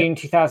 So June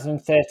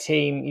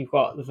 2013, you've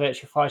got the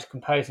Virtua Fighter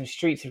composer and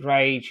Streets of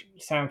Rage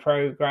sound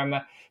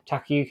programmer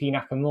Takayuki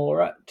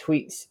Nakamura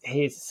tweets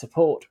his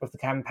support of the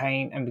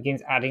campaign and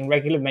begins adding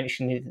regular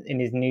mention in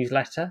his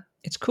newsletter.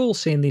 It's cool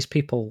seeing these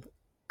people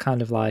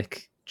kind of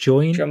like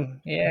join,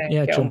 jump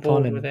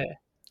on with it.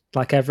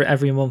 Like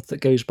every month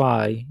that goes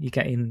by, you're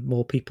getting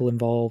more people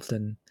involved,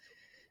 and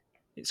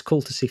it's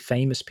cool to see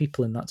famous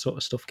people in that sort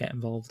of stuff get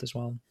involved as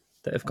well,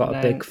 that have got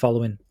a big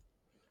following.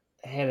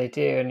 Yeah, they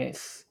do, and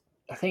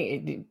I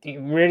think it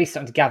really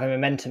starting to gather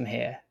momentum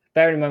here.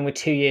 Bearing in mind we're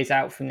 2 years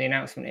out from the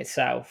announcement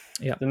itself,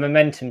 the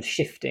momentum's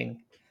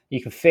shifting. You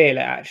can feel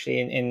it actually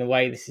in the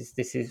way this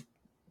is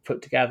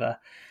put together.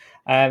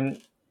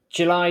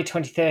 July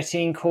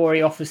 2013,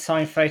 Corey offers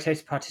signed photos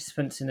to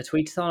participants in the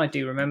tweetathon. I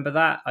do remember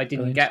that. I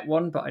didn't get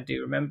one, but I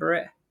do remember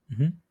it.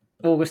 Mm-hmm.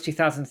 August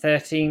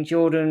 2013,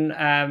 Jordan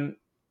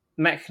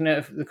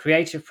Mechner, the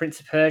creator of Prince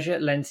of Persia,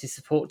 lends his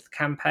support to the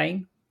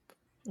campaign.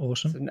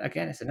 Awesome. So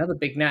again, it's another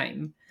big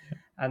name.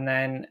 And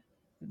then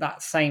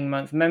that same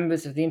month,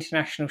 members of the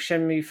international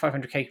Shenmue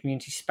 500k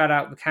community spat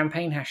out the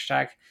campaign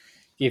hashtag,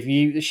 give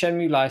you the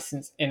Shenmue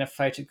license in a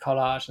photo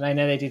collage. And I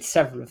know they did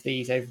several of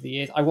these over the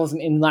years. I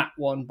wasn't in that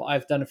one, but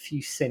I've done a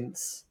few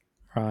since.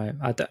 Right.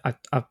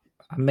 I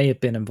may have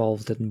been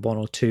involved in one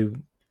or two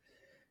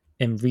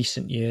in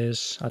recent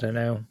years. I don't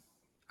know.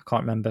 I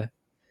can't remember.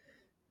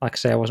 Like I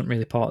say, I wasn't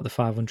really part of the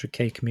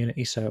 500k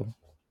community, so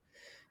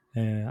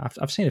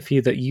I've seen a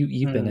few that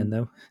you've been in,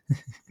 though.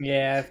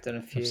 Yeah, I've done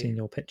a few. I've seen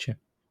your picture.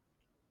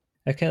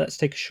 Okay, let's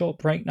take a short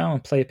break now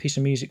and play a piece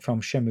of music from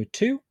Shenmue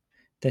 2.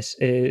 This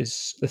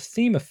is the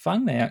theme of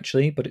Fangmei,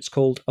 actually, but it's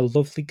called A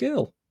Lovely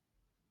Girl.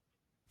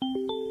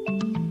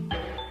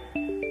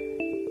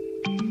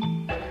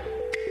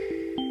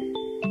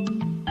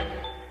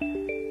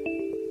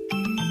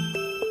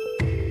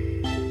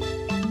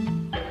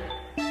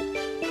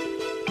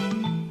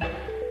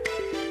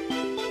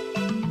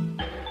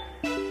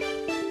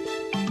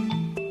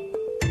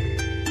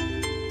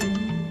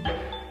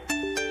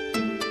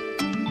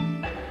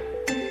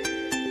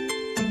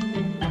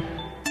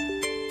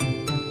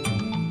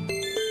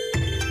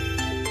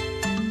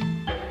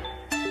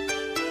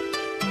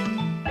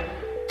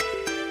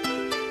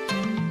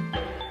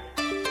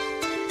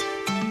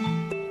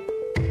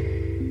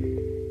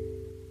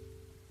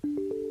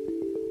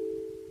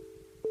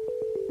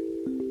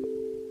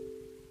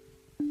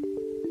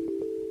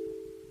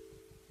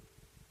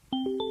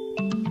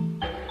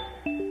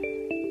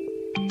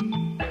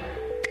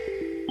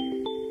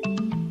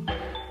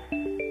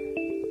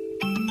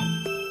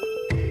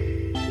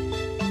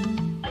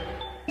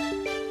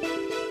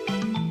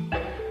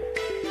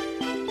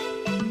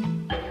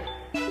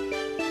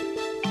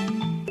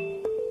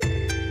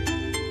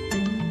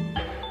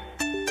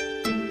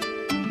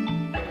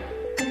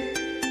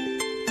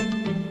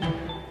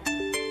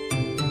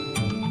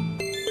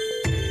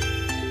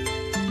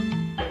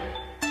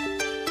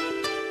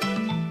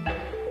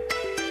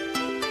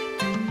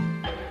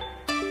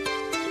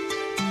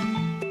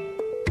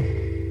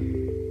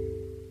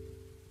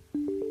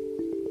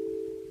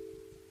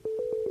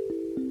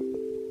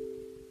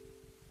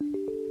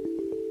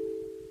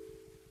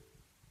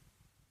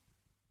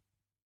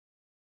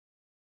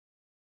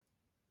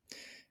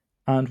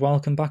 And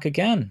welcome back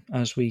again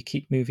as we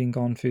keep moving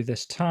on through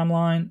this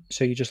timeline.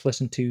 So you just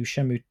listened to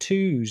Shenmue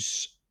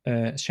 2's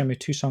Shenmue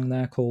 2 song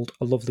there called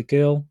A Lovely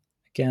Girl.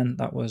 Again,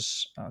 that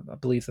was, I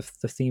believe,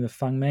 the theme of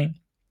Fang Mei.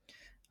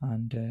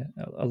 And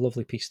a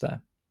lovely piece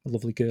there. A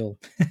lovely girl.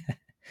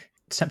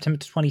 September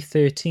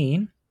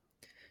 2013,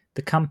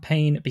 the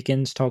campaign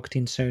begins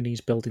targeting Sony's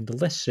Building the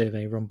List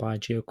survey run by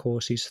Geo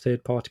Corsi's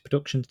third-party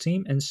production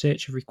team in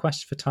search of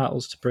requests for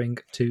titles to bring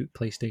to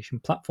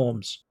PlayStation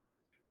platforms.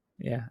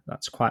 Yeah,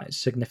 that's quite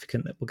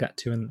significant that we'll get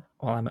to, and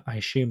I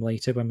assume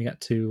later when we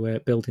get to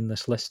building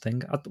this list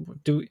thing.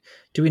 Do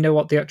we know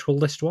what the actual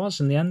list was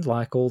in the end?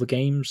 Like all the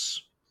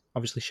games,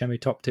 obviously Shenmue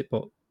topped it,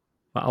 but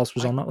what else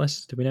was on that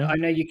list? Do we know? I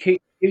know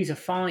Yakuza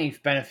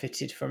 5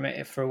 benefited from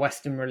it for a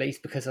Western release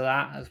because of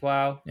that as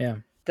well. Yeah.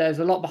 There's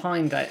a lot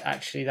behind that,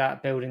 actually,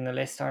 that building the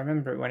list. I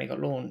remember it when it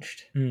got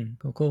launched.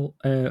 Cool.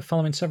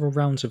 Following several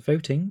rounds of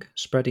voting,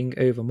 spreading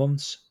over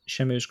months,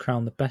 Shenmue was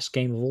crowned the best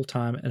game of all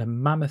time in a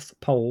mammoth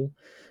poll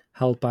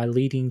held by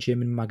leading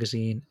German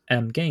magazine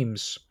M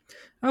Games.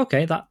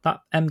 Okay, that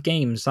M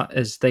Games, that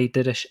is, they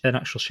did an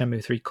actual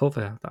Shenmue 3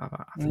 cover.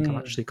 I think I've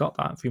actually got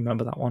that, if you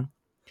remember that one.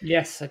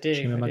 Yes, I do.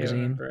 Shenmue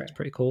magazine. It's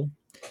pretty cool.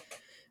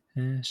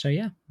 So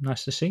yeah,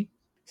 nice to see.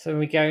 So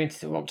we go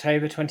into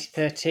October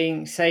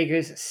 2013.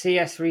 Sega's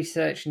CS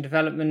Research and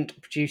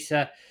Development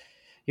producer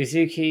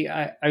Yuzuki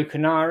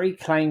Okanari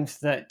claims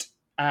that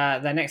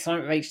their next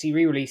lineup of HD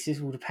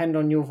re-releases will depend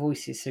on your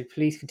voices, so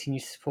please continue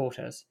to support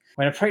us.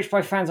 When approached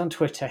by fans on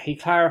Twitter, he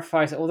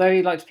clarifies that although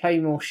he'd like to play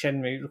more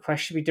Shenmue, requests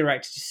should be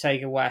directed to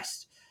Sega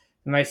West,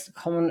 the most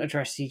common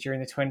addressee during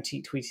the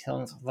 20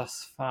 tweetathons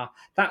thus far.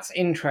 That's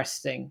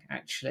interesting,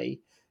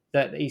 actually,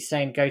 that he's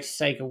saying go to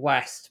Sega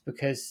West,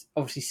 because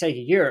obviously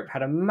Sega Europe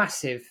had a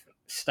massive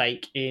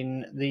stake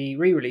in the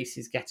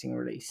re-releases getting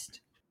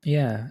released.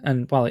 Yeah,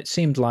 and well, it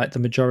seemed like the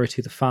majority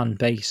of the fan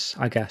base,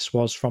 I guess,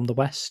 was from the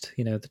West,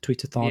 the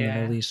tweetathon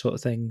and all these sort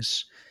of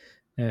things.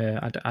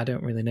 I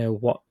don't really know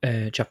what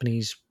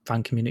Japanese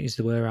fan communities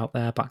there were out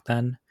there back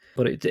then,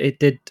 but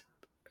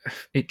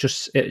it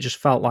just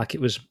felt like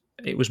it was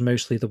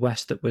mostly the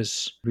West that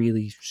was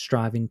really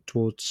striving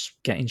towards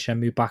getting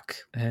Shenmue back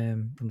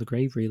from the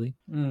grave, really.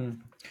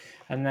 And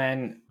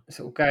then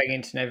sort of going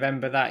into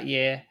November that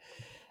year,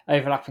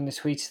 overlapping the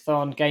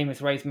tweetathon,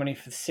 gamers raised money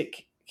for the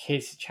Sick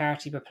Kids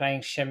charity by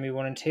playing Shenmue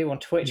 1 and 2 on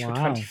Twitch for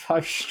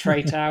 25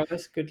 straight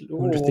hours. Good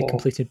Lord. I wonder if they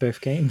completed both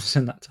games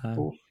in that time.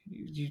 Well,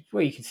 you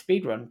can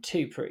speedrun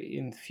 2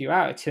 in a few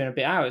hours, 2 and a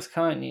bit hours,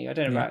 can't you? I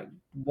don't know about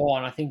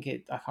 1. I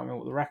can't remember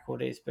what the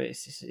record is, but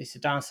it's a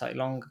damn sight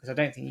longer because I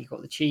don't think you've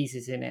got the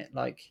cheeses in it.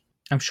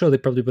 I'm sure they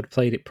probably would have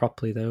played it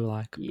properly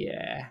though.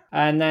 Yeah,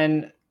 and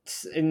then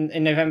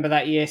in November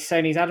that year,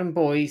 Sony's Adam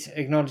Boyes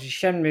acknowledges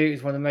Shenmue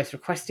is one of the most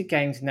requested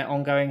games in their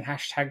ongoing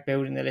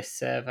 #building the list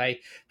survey,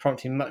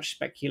 prompting much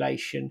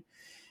speculation.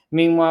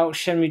 Meanwhile,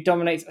 Shenmue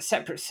dominates a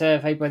separate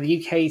survey by the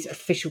UK's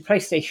official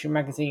PlayStation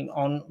magazine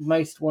on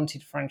most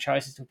wanted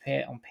franchises to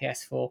appear on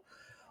PS4.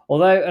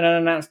 Although an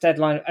unannounced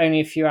deadline of only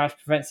a few hours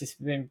prevents this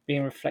from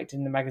being reflected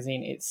in the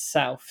magazine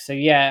itself. So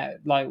yeah,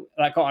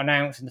 that got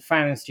announced and the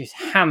fans just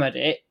hammered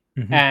it.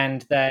 Mm-hmm.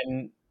 And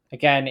then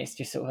again, it's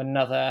just sort of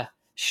another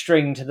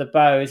string to the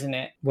bow, isn't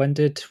it? When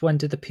did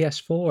the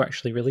PS4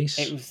 actually release?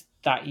 It was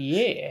that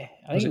year.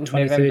 I think it was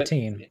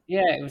 2013?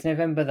 Yeah, it was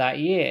November that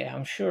year.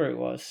 I'm sure it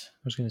was. I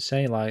was going to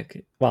say,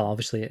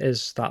 obviously it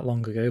is that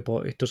long ago,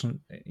 but it doesn't,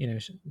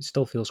 it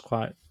still feels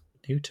quite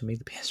new to me,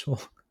 the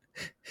PS4.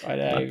 I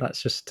know.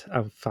 That's just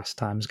how fast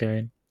time's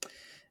going.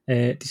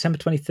 December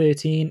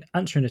 2013,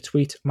 answering a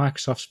tweet,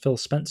 Microsoft's Phil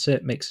Spencer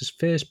makes his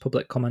first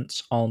public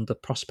comments on the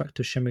prospect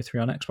of Shenmue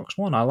 3 on Xbox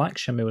One. I like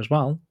Shenmue as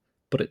well,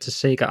 but it's a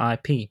Sega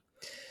IP.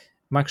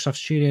 Microsoft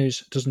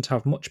Studios doesn't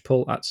have much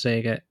pull at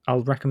Sega.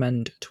 I'll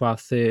recommend to our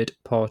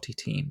third-party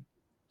team.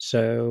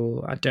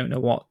 So I don't know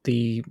what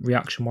the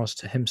reaction was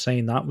to him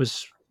saying that.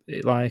 Was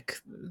it like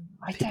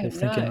people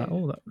thinking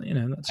that,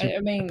 that's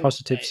a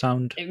positive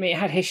sound? I mean, it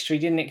had history,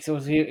 didn't it?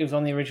 Because it was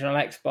on the original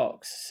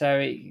Xbox,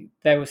 so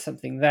there was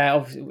something there.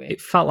 Obviously,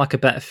 it felt like a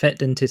better fit,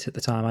 didn't it, at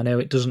the time? I know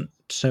it doesn't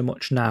so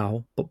much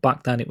now, but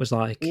back then it was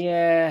like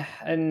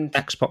and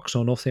Xbox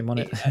or nothing on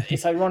it.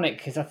 It's ironic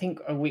because I think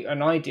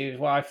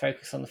I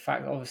focus on the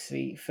fact that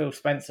obviously Phil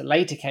Spencer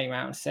later came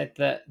out and said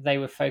that they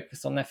were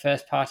focused on their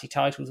first party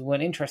titles and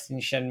weren't interested in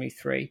Shenmue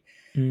 3.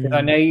 Because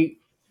I know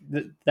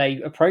that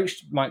they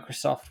approached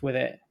Microsoft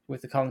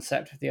with the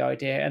concept of the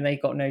idea and they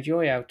got no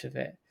joy out of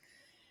it.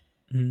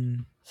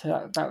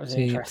 So that was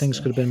interesting. Things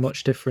could have been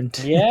much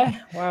different. Yeah,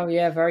 well,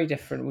 yeah, very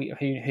different.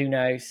 Who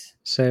knows?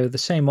 So the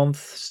same month,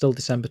 still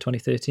December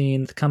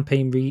 2013, the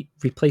campaign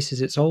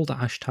replaces its old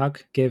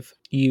hashtag, give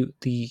you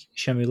the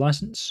Shenmue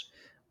license,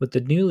 with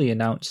the newly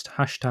announced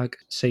hashtag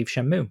Save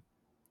Shenmue.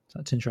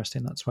 That's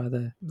interesting. That's where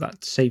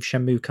that Save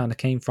Shenmue kind of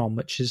came from,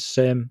 which is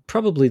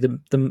probably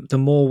the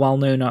more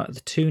well-known out of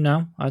the two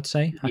now, I'd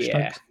say,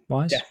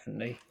 hashtag-wise.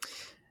 Definitely.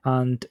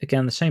 And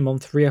again, the same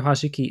month, Ryo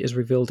Hazuki is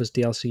revealed as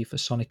DLC for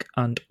Sonic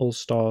and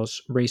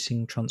All-Stars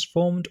Racing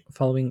Transformed,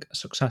 following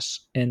success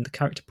in the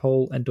character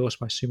poll endorsed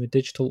by Sumo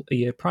Digital a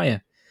year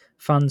prior.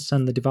 Fans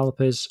send the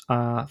developers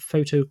a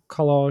photo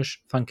collage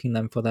thanking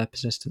them for their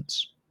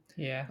persistence.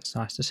 Yeah, It's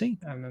nice to see.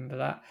 I remember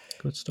that.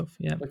 Good stuff.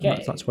 Yeah,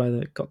 Okay. that's where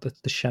they got the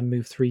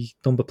Shenmue 3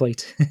 number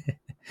plate.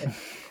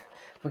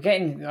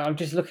 I'm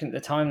just looking at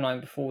the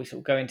timeline before we sort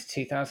of go into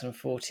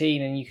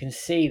 2014, and you can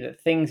see that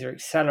things are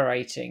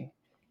accelerating.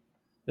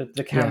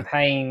 The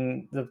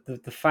campaign,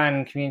 the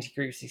fan community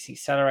groups is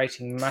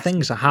accelerating massively.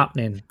 Things are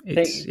happening.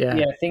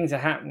 Things are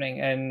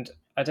happening, and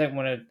I don't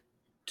want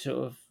to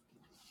sort of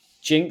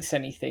jinx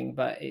anything,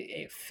 but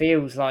it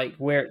feels like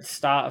we're at the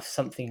start of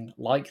something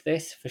like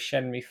this for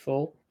Shenmue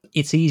 4.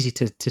 It's easy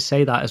to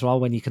say that as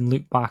well when you can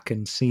look back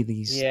and see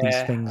these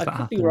things I that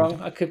could be happened.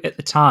 wrong. At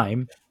the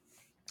time,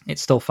 it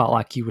still felt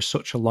like you were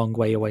such a long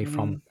way away Mm.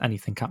 from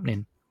anything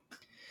happening.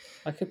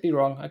 I could be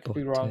wrong.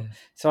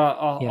 So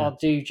I'll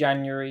do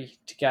January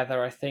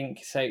together, I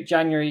think. So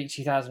January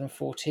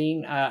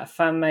 2014, a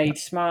fan-made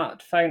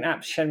smartphone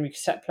app, Shenmue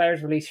Cassette Player,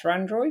 is released for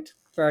Android.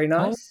 Very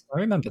nice. Oh,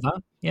 I remember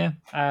that. Yeah.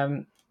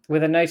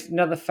 With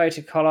another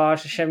photo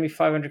collage, the Shenmue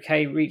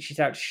 500K reaches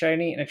out to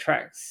Sony and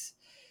attracts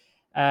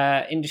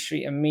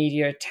industry and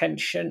media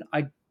attention.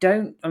 They've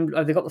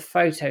got the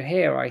photo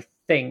here, I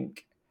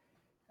think.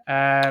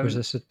 Or is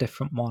this a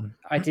different one?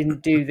 I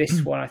didn't do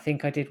this one. I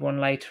think I did one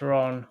later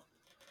on.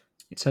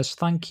 It says,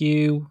 thank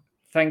you,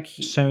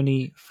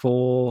 Sony,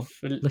 for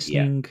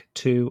listening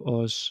to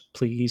us.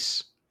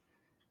 Please.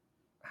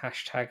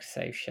 Hashtag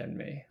save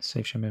Shenmue.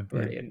 Save Shenmue.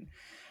 Brilliant.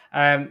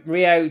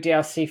 Rio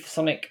DLC for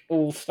Sonic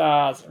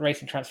All-Stars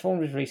Racing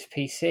Transformed was released for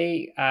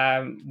PC,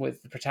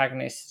 with the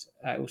protagonist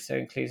also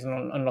includes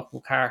an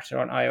unlockable character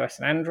on iOS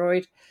and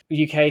Android.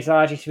 UK's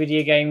largest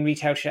video game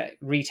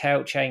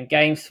retail chain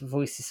Games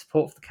voices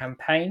support for the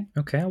campaign.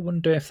 Okay, I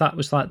wonder if that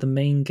was like the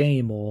main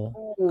game or...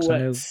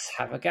 Let's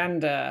have a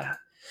gander.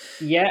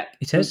 Yep.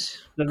 It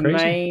is. The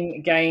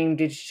main game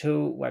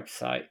digital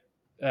website,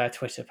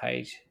 Twitter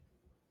page.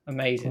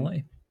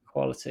 Amazing.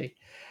 Quality.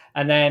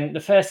 And then the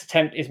first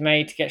attempt is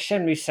made to get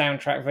Shenmue's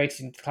soundtrack voted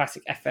into the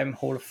Classic FM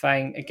Hall of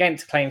Fame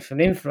against claims from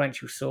an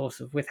influential source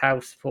of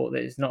withheld support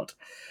that is not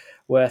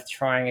worth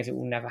trying as it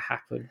will never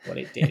happen. Well,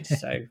 it did.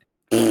 So,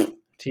 to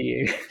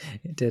you.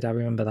 It did. I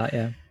remember that,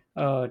 yeah.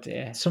 Oh,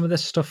 dear. Some of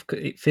this stuff,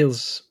 it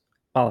feels...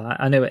 Well,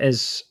 I know it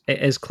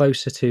is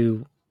closer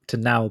to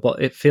now, but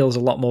it feels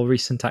a lot more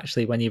recent,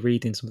 actually, when you're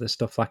reading some of this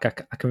stuff. Like,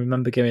 I can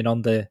remember going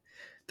on the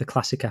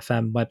Classic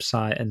FM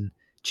website and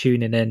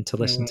tuning in to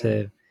listen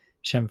to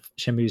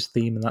Shenmue's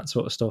theme and that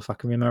sort of stuff. I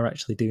can remember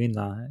actually doing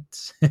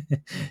that.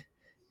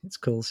 It's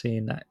cool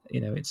seeing that.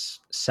 It's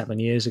 7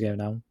 years ago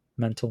now.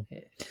 Mental.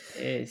 It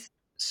is.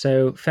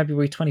 So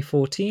February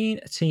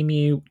 2014,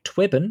 TeamU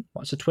Twibbon.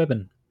 What's a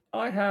Twibbon?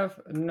 I have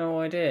no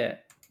idea.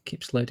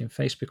 Keeps loading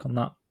Facebook on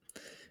that.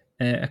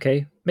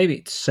 Okay, maybe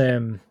it's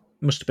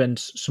must have been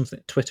something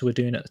Twitter were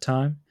doing at the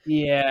time.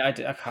 Yeah,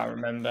 I can't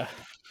remember.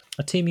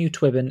 A TeamU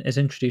Twibbon is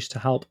introduced to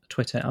help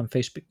Twitter and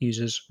Facebook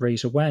users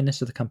raise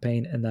awareness of the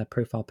campaign in their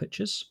profile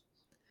pictures.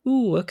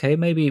 Ooh, okay,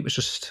 maybe it was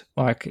just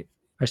like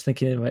I was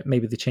thinking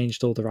maybe they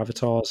changed all their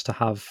avatars to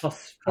have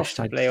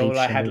possibly, or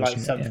I had like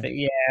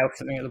something, or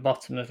something at the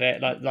bottom of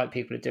it, like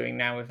people are doing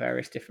now with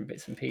various different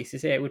bits and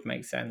pieces. Yeah, it would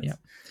make sense.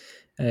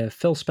 Yeah.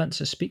 Phil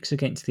Spencer speaks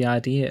against the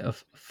idea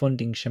of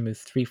funding Shenmue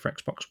 3 for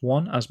Xbox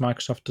One, as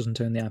Microsoft doesn't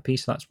own the IP,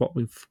 so that's what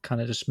we've kind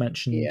of just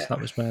mentioned. Yeah.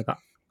 That was where that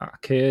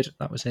occurred.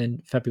 That was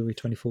in February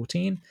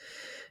 2014.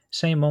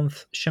 Same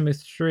month,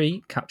 Shenmue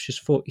 3 captures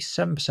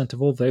 47%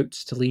 of all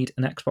votes to lead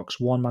an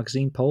Xbox One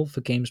magazine poll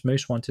for games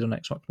most wanted on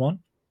Xbox One.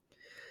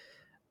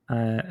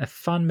 A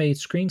fan-made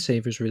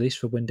screensaver is released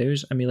for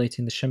Windows,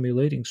 emulating the Shenmue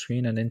loading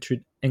screen and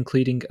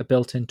including a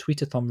built-in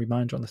tweetathon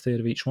reminder on the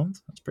 3rd of each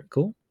month. That's pretty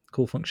cool.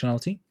 Cool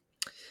functionality.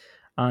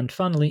 And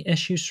finally,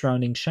 issues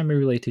surrounding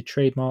Shenmue-related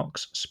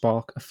trademarks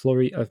spark a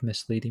flurry of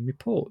misleading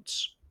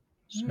reports.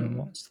 So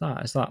what's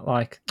that? Is that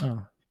like...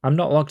 Oh, I'm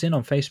not logged in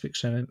on Facebook,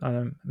 so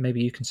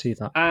maybe you can see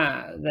that.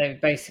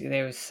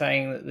 They were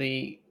saying that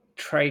the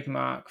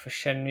trademark for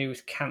Shenmue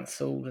was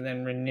cancelled and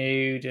then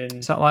renewed. And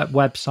is that like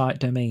website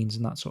domains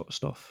and that sort of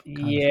stuff?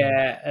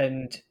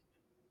 And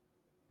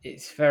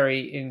it's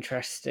very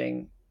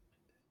interesting.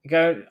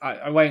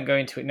 I won't go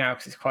into it now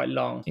because it's quite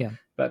long. Yeah.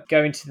 But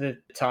go into the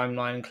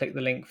timeline and click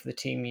the link for the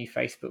TeamU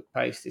Facebook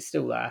post. It's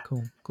still there.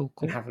 Cool.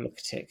 And have a look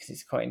at it because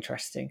it's quite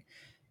interesting.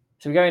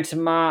 So we go into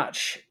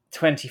March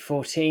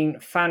 2014.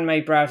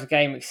 Fan-made browser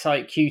game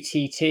Excite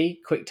QTT.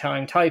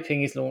 QuickTime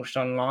Typing is launched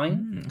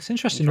online. It's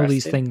interesting all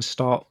these things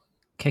start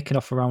kicking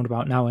off around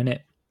about now, isn't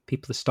it?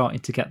 People are starting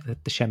to get the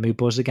Shenmue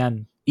buzz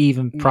again,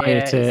 even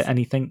prior to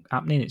anything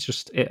happening.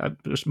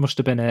 It must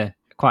have been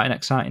quite an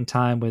exciting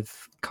time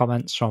with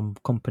comments from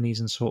companies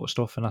and sort of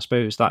stuff. And I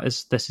suppose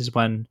this is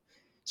when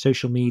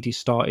social media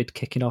started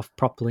kicking off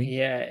properly.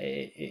 Yeah,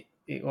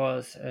 it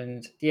was.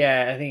 And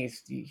I think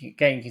you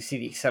can see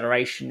the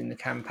acceleration in the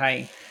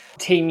campaign.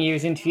 TeamU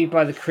is interviewed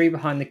by the crew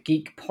behind the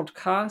Geek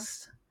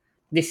podcast.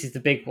 This is the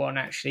big one,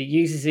 actually.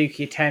 Yu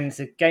Suzuki attends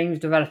the Games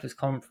Developers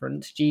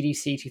Conference,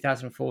 GDC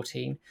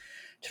 2014,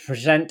 to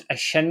present a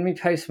Shenmue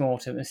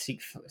postmortem and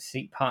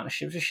seek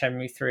partnerships with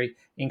Shenmue 3,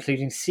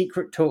 including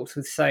secret talks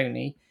with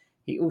Sony.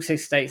 He also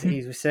states that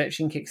he's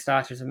researching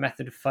Kickstarter as a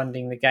method of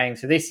funding the game.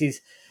 So this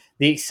is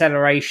the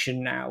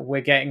acceleration now.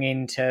 We're getting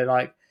into,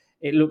 like,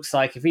 it looks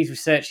like if he's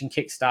researching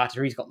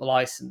Kickstarter, he's got the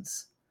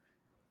license.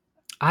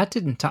 I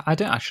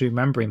don't actually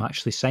remember him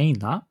actually saying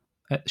that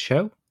at the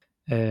show,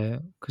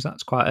 because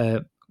that's quite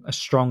a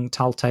strong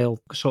telltale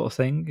sort of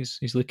thing.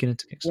 He's looking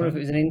into Kickstarter. What if it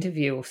was an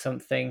interview or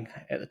something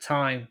at the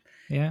time?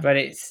 Yeah. But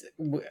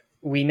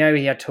we know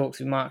he had talks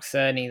with Mark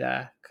Cerny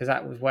there, because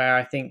that was where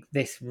I think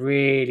this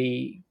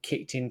really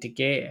kicked into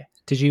gear.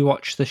 Did you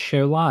watch the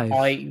show live?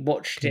 I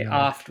watched it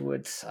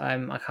afterwards. I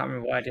can't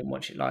remember why I didn't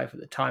watch it live at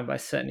the time, but I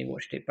certainly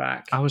watched it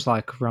back. I was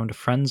like around a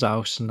friend's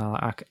house, and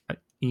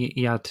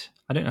he had,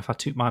 I don't know if I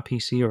took my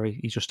PC or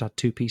he just had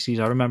two PCs.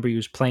 I remember he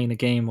was playing a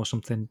game or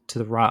something to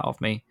the right of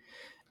me,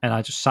 and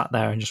I just sat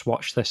there and just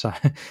watched this.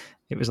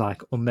 It was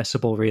like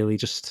unmissable, really.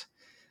 Just,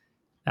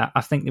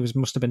 I think there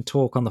must have been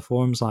talk on the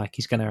forums like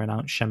he's going to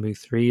announce Shenmue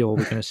 3 or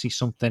we're going to see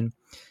something.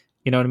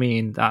 You know what I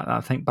mean? I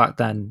think back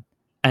then,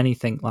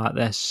 anything like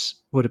this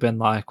would have been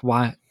like,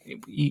 why?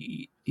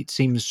 It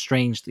seems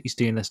strange that he's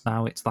doing this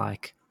now. It's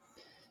like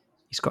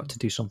he's got to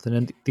do something,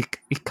 and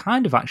he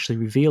kind of actually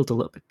revealed a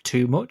little bit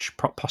too much,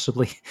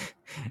 possibly,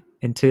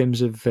 in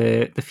terms of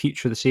the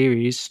future of the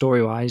series,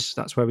 story-wise.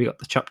 That's where we got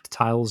the chapter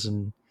tiles,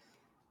 and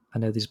I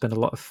know there's been a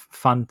lot of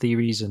fan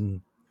theories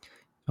and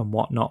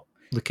whatnot,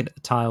 looking at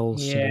the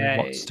tiles, Yeah,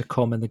 what's to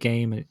come in the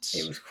game. It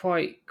was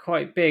quite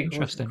big,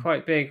 interesting.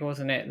 Quite big,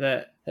 wasn't it?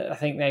 That I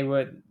think they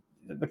were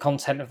the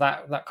content of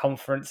that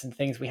conference and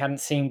things we hadn't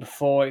seen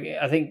before.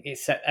 I think it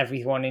set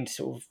everyone into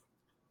sort of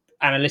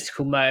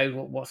analytical mode.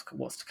 What's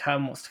to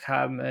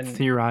come, and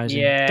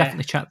theorizing. Yeah,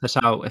 definitely check this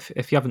out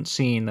if you haven't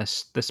seen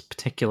this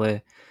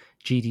particular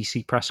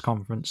GDC press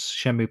conference,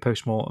 Shenmue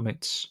Postmortem.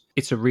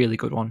 It's a really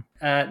good one.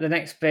 The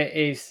next bit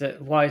is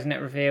that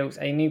Wisenet reveals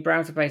a new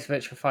browser-based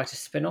Virtua Fighter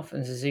spin-off,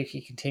 and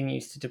Suzuki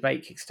continues to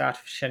debate Kickstarter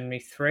for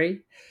Shenmue 3.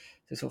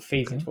 So it sort of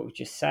feeds into what we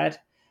just said.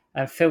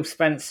 Phil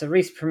Spencer,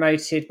 recently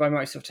promoted by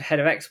Microsoft to head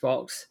of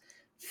Xbox,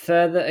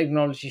 further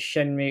acknowledges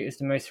Shenmue as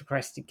the most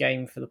requested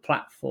game for the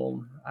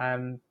platform.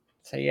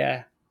 So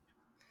yeah,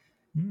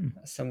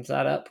 that sums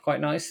that up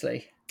quite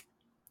nicely.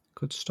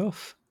 Good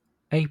stuff.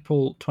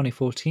 April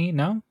 2014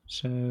 now,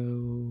 so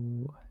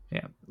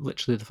yeah,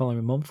 literally the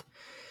following month.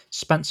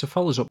 Spencer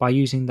follows up by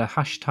using the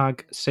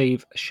hashtag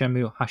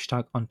 #SaveShenmue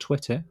hashtag on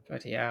Twitter.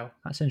 Bloody hell.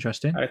 That's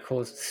interesting. That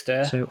caused a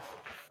stir. So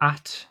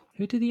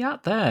who did he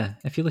at there?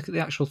 If you look at the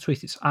actual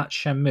tweet, it's at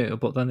Shenmue,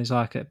 but then there's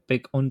like a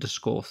big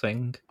underscore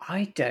thing.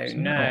 I don't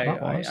know.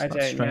 I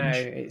don't strange. know.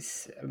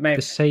 It's maybe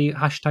the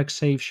hashtag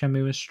Save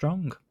Shenmue is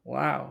strong.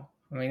 Wow.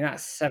 I mean,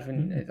 that's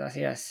 7.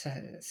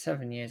 That's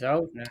 7 years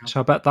old now.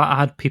 So I bet that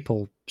had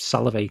people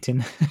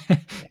salivating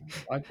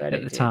I bet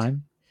at the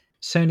time.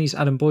 Sony's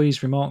Adam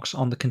Boyes remarks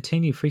on the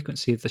continued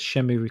frequency of the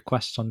Shenmue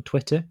requests on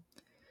Twitter.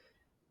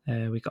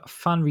 We got a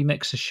fan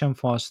remix of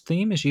Shenhua's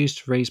theme is used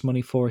to raise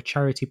money for a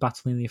charity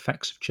battling the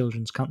effects of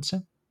children's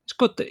cancer. It's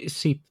good that you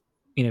see,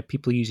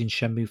 people using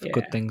Shenmue for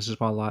good things as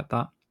well, like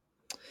that.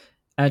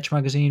 Edge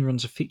magazine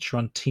runs a feature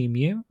on Team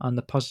U and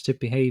the positive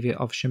behaviour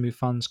of Shenmue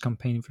fans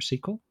campaigning for a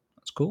sequel.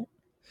 That's cool.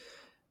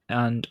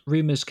 And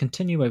rumours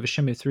continue over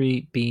Shenmue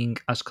 3 being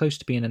as close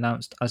to being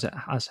announced as it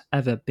has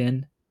ever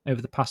been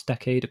over the past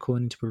decade,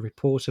 according to a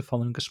reporter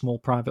following a small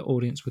private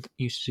audience with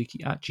Yu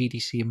Suzuki at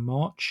GDC in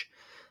March.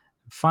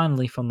 And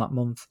finally, from that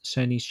month,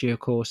 Sony's Gio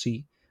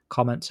Corsi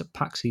comments at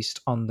PAX East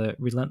on the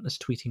relentless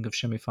tweeting of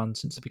Shenmue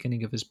fans since the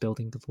beginning of his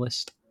Building the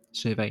List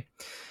survey.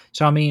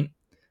 So, I mean,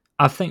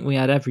 I think we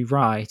had every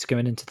right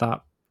going into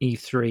that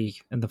E3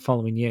 in the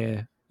following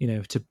year,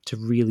 to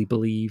really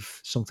believe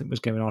something was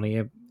going on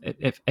here.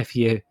 If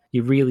you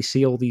really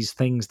see all these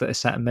things that are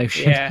set in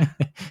motion,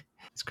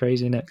 it's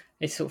crazy, isn't it?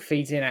 It sort of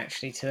feeds in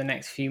actually to the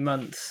next few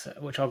months,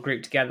 which I'll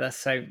group together.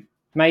 So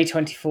May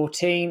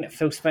 2014,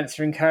 Phil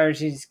Spencer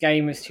encourages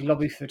gamers to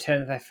lobby for the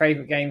return of their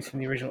favourite games from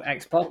the original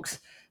Xbox.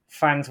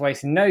 Fans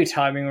waste no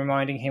time in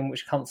reminding him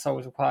which console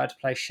was required to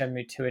play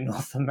Shenmue 2 in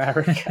North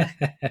America.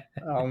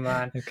 Oh,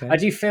 man. Okay. I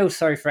do feel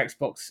sorry for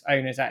Xbox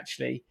owners,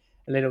 actually,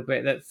 a little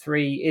bit, that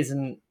 3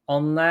 isn't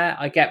on there.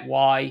 I get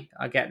why.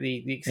 I get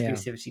the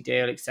exclusivity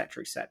deal,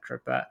 etc.,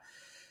 but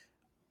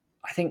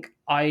I think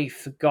I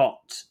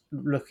forgot,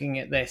 looking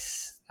at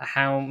this,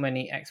 how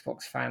many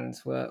Xbox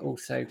fans were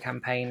also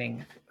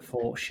campaigning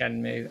for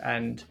Shenmue,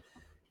 and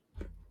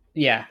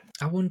yeah.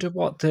 I wonder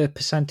what the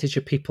percentage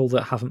of people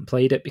that haven't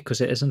played it because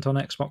it isn't on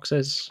Xbox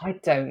is. I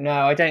don't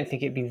know. I don't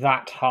think it'd be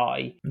that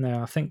high.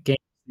 No, I think games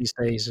these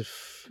days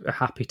are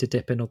happy to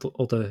dip in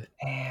other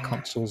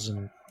consoles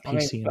and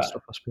PC and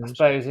stuff, I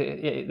suppose.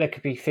 There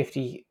could be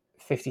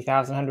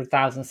 50,000,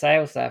 100,000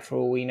 sales there for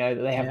all we know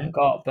that they haven't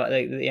got, but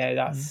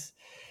that's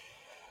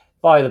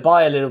by the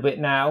by a little bit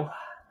now.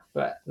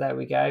 But there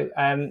we go.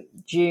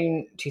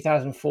 June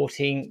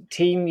 2014,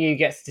 Team U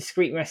gets a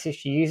discreet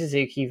message to Yu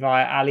Suzuki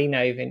via Ali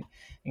Novin,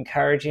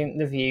 encouraging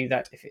the view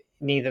that if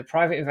neither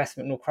private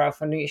investment nor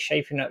crowdfunding is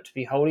shaping up to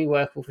be wholly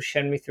workable for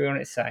Shenmue 3 on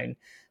its own,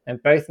 Then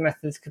both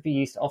methods could be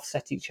used to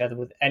offset each other,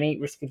 with any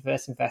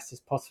risk-averse investors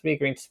possibly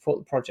agreeing to support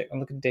the project on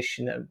the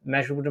condition that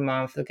measurable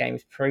demand for the game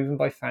is proven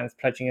by fans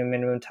pledging a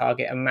minimum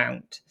target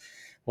amount.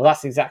 Well,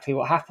 that's exactly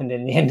what happened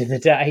in the end of the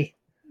day.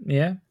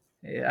 Yeah.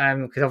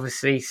 Because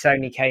obviously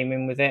Sony came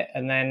in with it,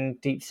 and then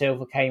Deep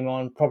Silver came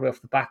on, probably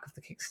off the back of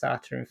the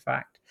Kickstarter, in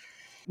fact.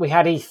 We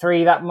had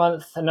E3 that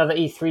month. Another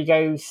E3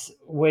 goes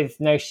with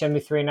no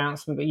Shenmue 3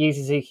 announcement, but Yu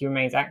Suzuki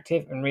remains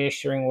active, and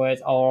reassuring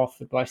words are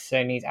offered by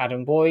Sony's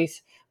Adam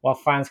Boyes, while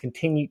fans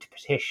continue to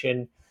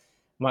petition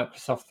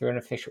Microsoft through an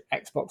official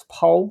Xbox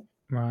poll.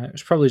 Right. It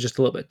was probably just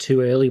a little bit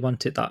too early,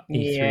 wasn't it, that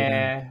E3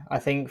 Yeah, then? I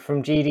think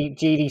from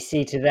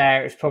GDC to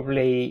there, it's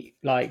probably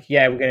like,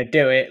 yeah, we're going to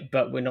do it,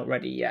 but we're not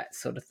ready yet,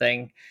 sort of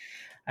thing.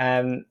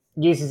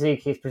 Yu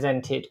Suzuki is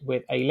presented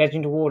with a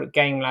Legend Award at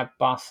Game Lab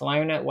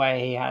Barcelona, where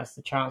he has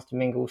the chance to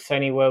mingle with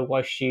Sony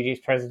Worldwide Studios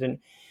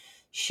president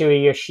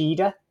Shuei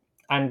Yoshida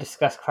and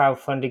discuss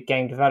crowdfunded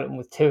game development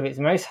with two of its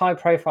most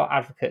high-profile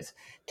advocates,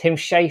 Tim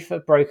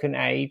Schafer, Broken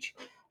Age,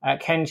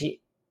 Kenji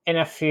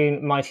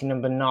Inafune, Mighty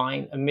Number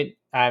 9.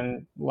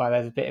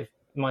 There's a bit of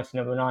Mighty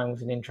Number 9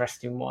 was an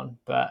interesting one,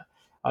 but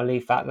I'll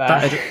leave that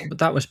there.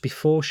 That was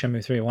before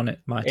Shenmue 3, wasn't it?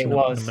 Mighty It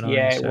Number was, 9.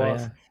 yeah, it So,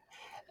 was. yeah.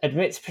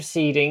 Amidst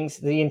proceedings,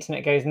 the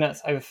internet goes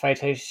nuts over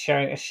photos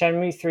showing a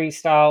Shenmue 3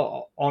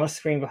 style on a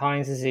screen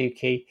behind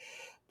Suzuki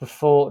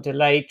before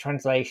delayed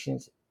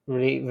translations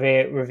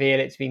reveal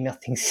it to be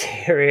nothing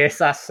serious.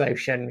 That's so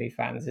Shenmue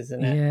fans,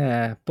 isn't it?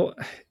 Yeah, but,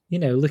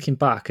 looking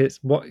back,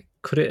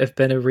 could it have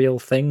been a real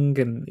thing?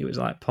 And it was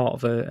like part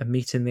of a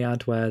meeting they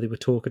had where they were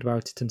talking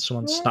about it and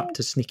someone snapped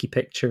a sneaky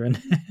picture.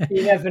 And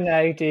You never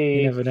know, do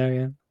you? You never know,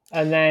 yeah.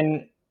 And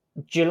then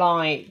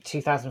July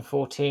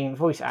 2014,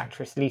 voice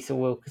actress Lisa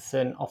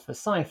Wilkerson offers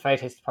signed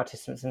photos to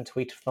participants in a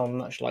tweet-a-thon,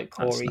 much like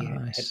Corey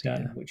had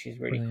done, which is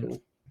really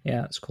cool.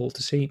 Yeah, it's cool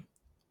to see.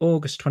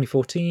 August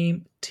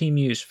 2014,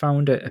 TeamU's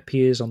founder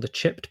appears on the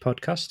Chipped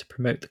podcast to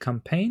promote the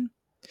campaign.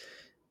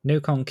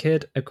 Nokon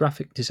Kid, a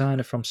graphic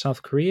designer from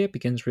South Korea,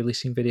 begins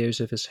releasing videos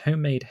of his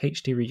homemade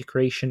HD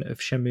recreation of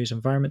Shenmue's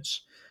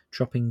environments,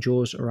 dropping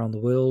jaws around the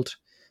world.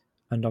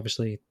 And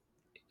obviously,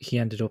 he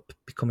ended up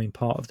becoming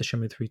part of the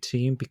Shenmue 3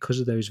 team because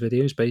of those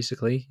videos,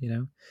 basically,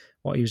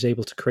 what he was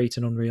able to create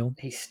in Unreal.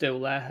 He's still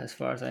there, as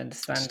far as I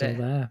understand it. Still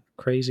there.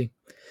 Crazy.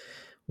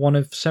 One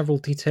of several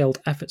detailed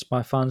efforts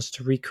by fans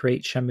to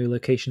recreate Shenmue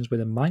locations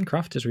within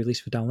Minecraft is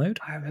released for download.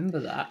 I remember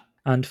that.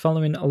 And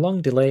following a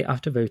long delay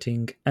after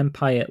voting,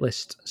 Empire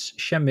lists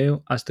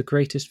Shenmue as the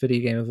greatest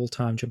video game of all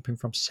time, jumping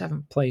from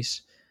 7th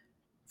place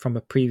from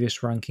a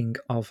previous ranking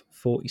of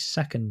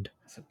 42nd.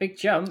 That's a big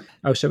jump.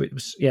 Oh, so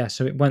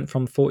it went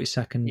from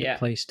 42nd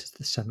place to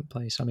the 7th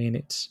place. I mean,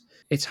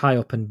 it's high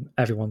up in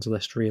everyone's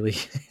list, really.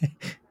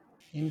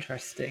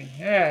 Interesting.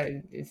 Yeah,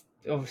 it's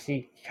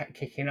obviously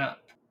kicking up.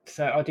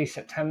 So I'll do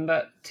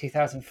September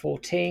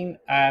 2014.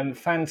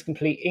 Fans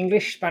complete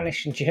English,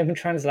 Spanish, and German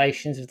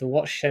translations of the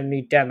Watch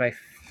Shenmue demo.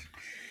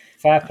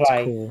 Fair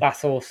play. Cool.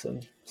 That's awesome.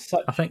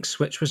 I think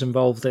Switch was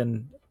involved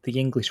in the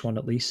English one,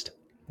 at least.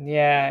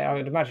 Yeah, I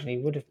would imagine he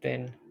would have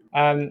been.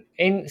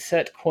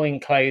 Insert Coin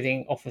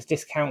Clothing offers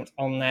discount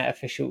on their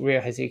official Ryo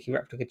Hazuki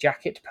replica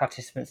jacket to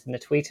participants in the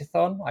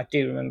tweetathon. I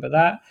do remember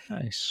that.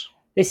 Nice.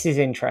 This is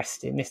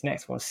interesting, this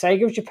next one.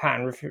 Sega of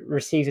Japan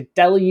receives a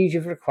deluge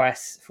of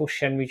requests for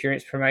Shenmue during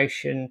its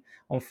promotion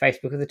on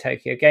Facebook of the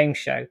Tokyo Game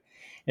Show.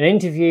 In an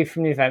interview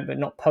from the event, but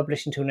not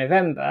published until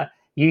November,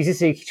 Yu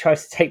Suzuki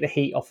tries to take the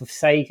heat off of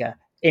Sega.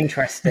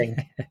 Interesting.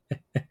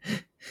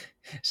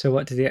 So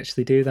what did he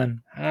actually do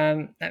then?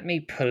 Let me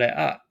pull it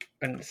up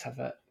and let's have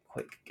a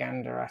quick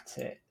gander at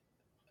it.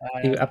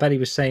 I bet he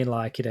was saying,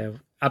 like,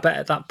 I bet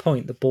at that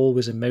point the ball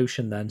was in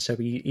motion then, so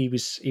he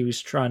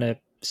was trying to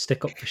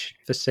stick up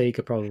for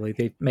Sega.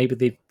 Probably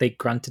they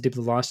granted him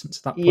the license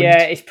at that point.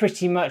 Yeah, it's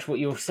pretty much what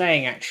you're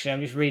saying. Actually,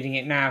 I'm just reading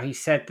it now. He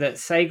said that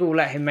Sega will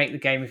let him make the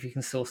game if he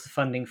can source the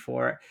funding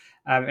for it.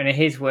 And in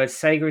his words,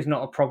 Sega is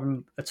not a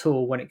problem at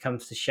all when it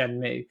comes to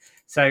Shenmue.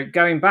 So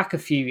going back a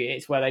few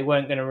years where they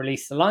weren't going to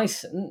release the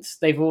license,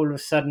 they've all of a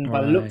sudden,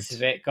 by the looks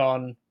of it,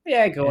 gone,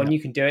 yeah, go on, you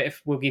can do it.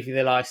 If we'll give you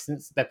the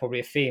license, there's probably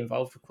a fee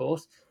involved, of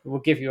course. But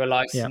we'll give you a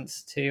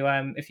license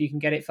to if you can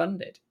get it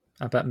funded.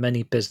 I bet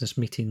many business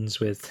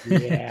meetings with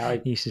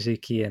Yu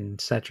Suzuki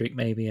and Cedric,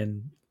 maybe,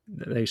 and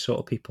those sort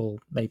of people,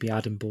 maybe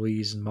Adam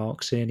Boyes and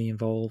Mark Cerny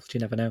involved. You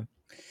never know.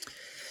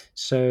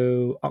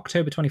 So,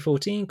 October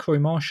 2014, Corey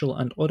Marshall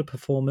and other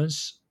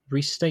performers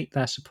restate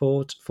their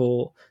support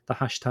for the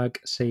hashtag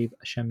Save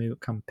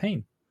Shenmue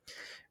campaign.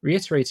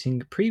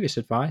 Reiterating previous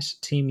advice,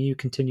 Team U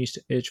continues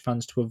to urge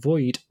fans to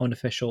avoid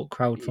unofficial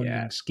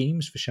crowdfunding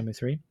schemes for Shenmue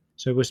 3.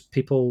 So was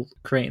people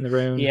creating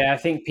their own? Yeah, I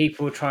think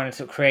people were trying to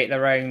sort of create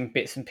their own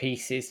bits and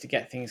pieces to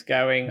get things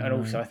going. And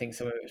also I think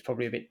some of it was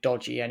probably a bit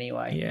dodgy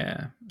anyway.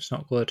 Yeah, it's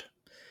not good.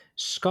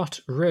 Scott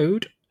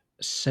Rode,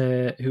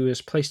 who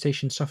is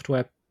PlayStation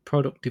Software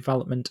Product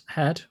Development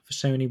Head for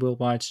Sony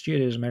Worldwide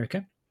Studios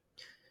America,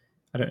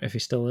 I don't know if he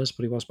still is,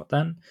 but he was back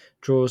then,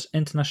 draws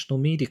international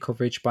media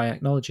coverage by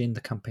acknowledging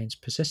the campaign's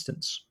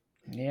persistence.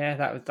 Yeah,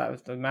 that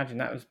was I imagine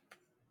that was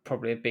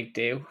probably a big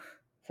deal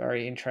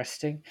very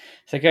interesting.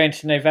 So going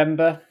to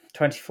November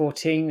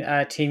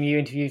 2014, Team U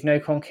interviews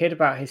Nocon Kid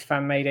about his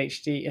fan-made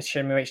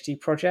Shenmue HD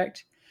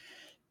project.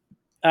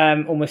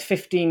 Almost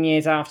 15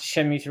 years after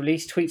Shenmue's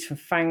release, tweets from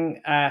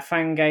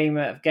fan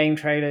gamer of Game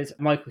Trailers,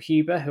 Michael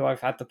Huber, who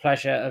I've had the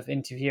pleasure of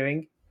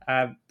interviewing.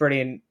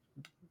 Brilliant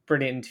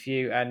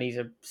interview, and he's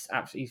a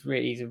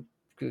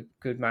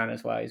good man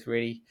as well.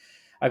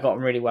 I got on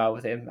really well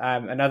with him.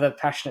 And other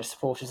passionate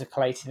supporters are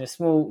collating a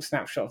small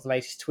snapshot of the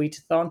latest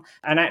tweetathon.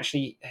 And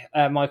actually,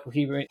 Michael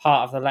Huber,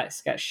 part of the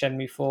Let's Get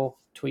Shenmue 4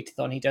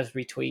 tweetathon, he does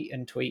retweet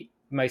and tweet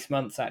most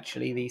months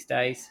actually these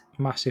days.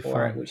 Massive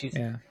fan, which is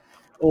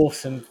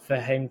awesome for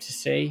him to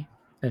see.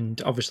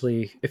 And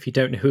obviously, if you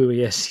don't know who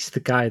he is, he's the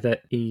guy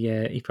that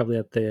he probably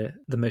had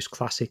the most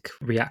classic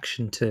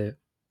reaction to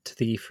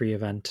the E3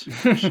 event.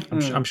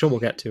 I'm sure we'll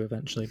get to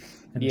eventually.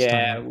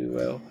 Yeah, we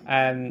will.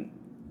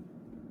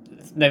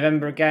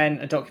 November again,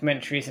 a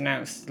documentary is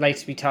announced, later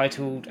to be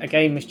titled A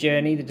Gamer's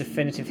Journey, The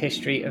Definitive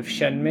History of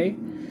Shenmue.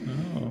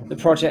 Oh. The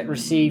project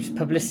received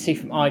publicity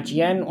from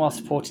IGN while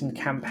supporting the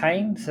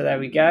campaign, so there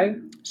we go.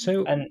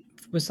 So,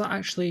 was that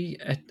actually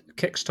a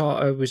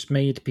Kickstarter was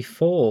made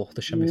before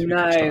the Shenmue 3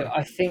 Kickstarter? No,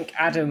 I think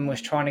Adam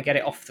was trying to get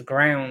it off the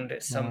ground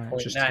at some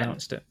point. Just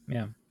announced it,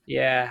 yeah.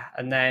 Yeah,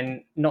 and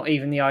then not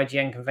even the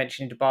IGN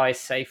convention in Dubai is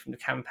safe from the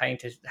campaign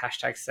to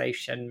 #Save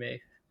Shenmue.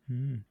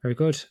 Very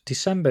good.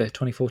 December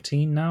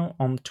 2014 now.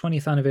 On the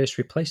 20th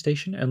anniversary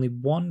PlayStation, only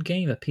one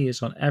game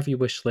appears on every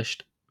wish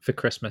list for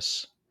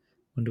Christmas.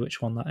 Wonder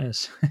which one that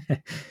is.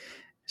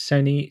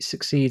 Sony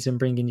succeeds in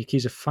bringing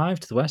Yakuza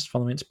 5 to the West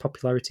following its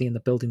popularity in the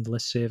Building the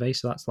List survey,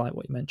 so that's like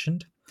what you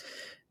mentioned.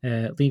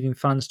 Leaving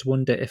fans to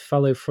wonder if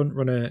fellow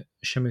frontrunner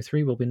Shenmue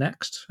 3 will be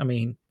next. I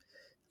mean,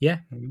 yeah,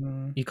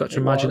 you've got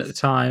to imagine at the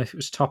time if it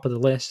was top of the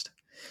list.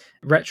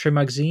 Retro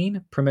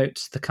Magazine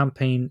promotes the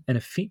campaign in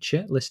a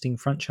feature listing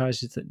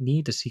franchises that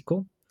need a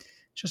sequel.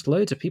 Just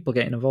loads of people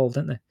getting involved,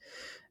 aren't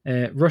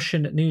there?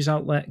 Russian news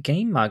outlet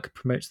Game Mag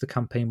promotes the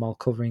campaign while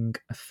covering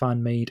a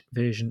fan-made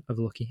version of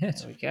Lucky Hit.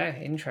 There we go.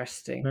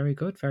 Interesting. Very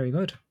good, very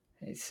good.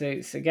 It's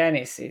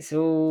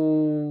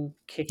all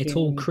kicking. It's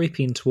all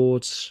creeping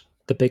towards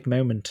the big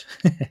moment.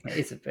 It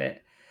is a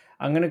bit.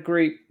 I'm going to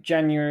group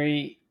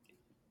January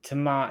to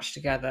March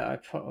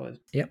together.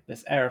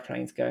 There's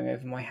aeroplanes going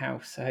over my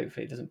house, so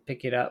hopefully it doesn't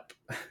pick it up.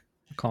 I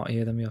can't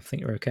hear them. I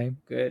think you're okay.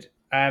 Good.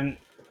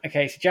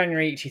 Okay, so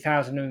January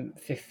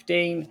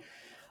 2015,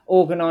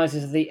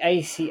 organisers of the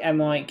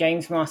ACMI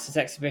Games Masters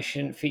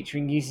exhibition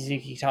featuring Yu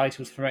Suzuki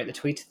titles promote the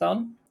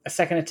tweetathon. A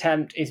second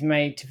attempt is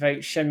made to vote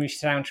Shenmue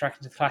soundtrack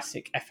into the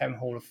Classic FM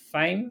Hall of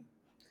Fame.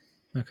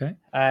 Okay.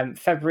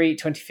 February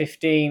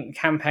 2015, the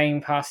campaign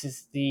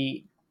passes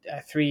the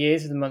 3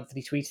 years of the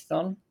monthly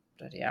tweetathon.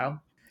 Bloody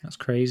hell. That's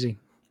crazy.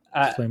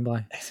 It's flown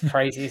by. It's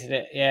crazy, isn't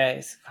it? Yeah,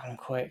 it's gone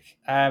quick.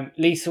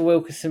 Lisa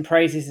Wilkerson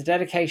praises the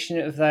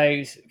dedication of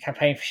those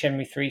campaigning for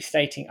Shenmue 3,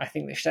 stating, I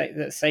think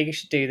that Sega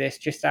should do this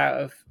just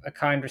out of a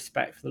kind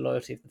respect for the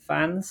loyalty of the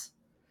fans.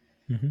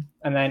 Mm-hmm.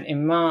 And then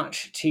in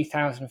March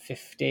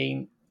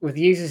 2015, with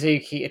Yu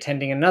Suzuki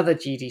attending another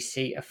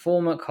GDC, a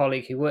former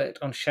colleague who worked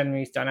on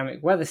Shenmue's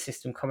dynamic weather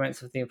system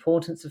comments of the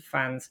importance of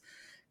fans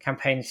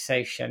campaigning to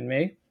save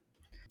Shenmue.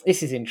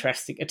 This is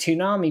interesting. A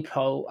Toonami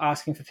poll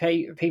asking for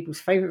people's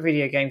favourite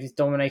video games is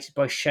dominated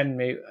by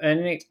Shenmue,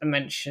 earning it a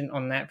mention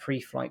on their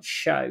pre-flight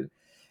show.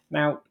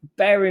 Now,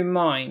 bear in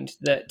mind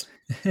that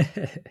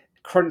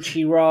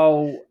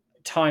Crunchyroll,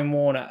 Time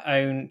Warner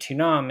own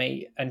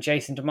Toonami, and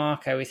Jason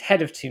DeMarco is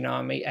head of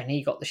Toonami, and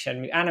he got the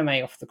Shenmue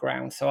anime off the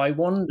ground. So I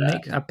wonder...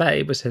 I bet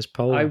it was his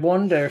poll. I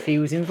wonder if he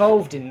was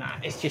involved in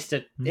that. It's just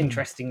an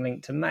interesting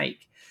link to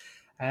make.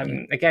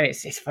 Again,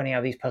 it's funny how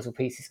these puzzle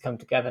pieces come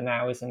together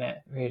now, isn't it?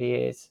 It really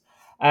is.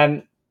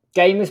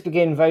 Gamers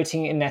begin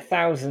voting in their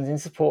thousands in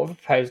support of a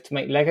proposal to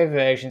make Lego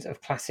versions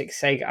of classic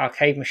Sega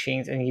arcade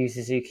machines and Yu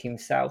Suzuki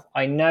himself.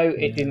 I know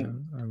it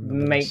didn't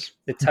make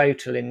the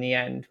total in the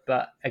end,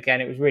 but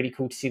again, it was really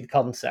cool to see the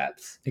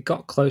concepts. It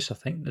got close, I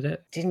think, did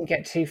it? Didn't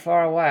get too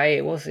far away.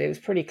 It was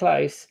pretty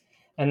close.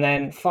 And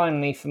then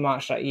finally, for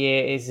March that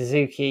year, is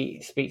Suzuki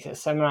speaks at a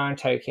seminar in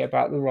Tokyo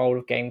about the role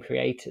of game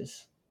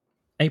creators.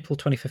 April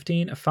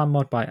 2015, a fan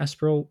mod by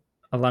Esperal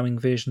allowing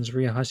versions of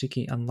Ryo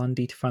Hazuki and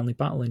Landy to finally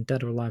battle in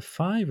Dead or Alive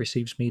 5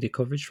 receives media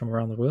coverage from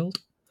around the world.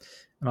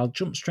 And I'll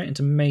jump straight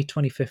into May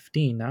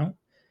 2015 now.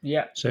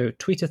 Yeah. So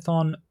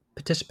Tweetathon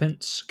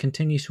participants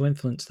continue to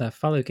influence their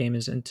fellow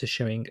gamers into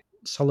showing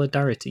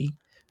solidarity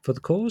for the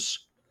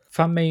cause.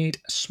 Fan-made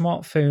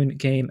smartphone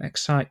game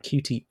Excite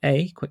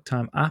QTA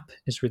QuickTime app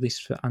is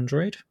released for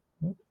Android.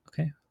 Oh,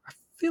 okay. I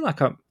feel like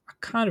I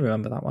kind of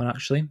remember that one,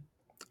 actually.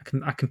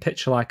 I can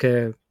picture like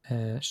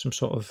some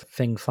sort of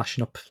thing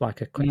flashing up like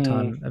a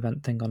QuickTime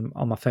event thing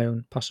on my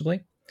phone,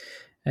 possibly.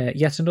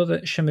 Yet another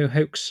Shenmue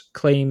hoax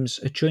claims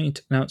a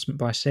joint announcement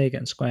by Sega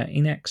and Square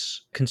Enix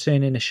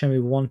concerning a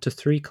Shenmue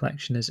 1-3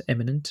 collection is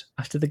imminent.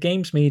 After the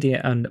games media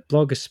and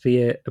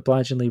blogosphere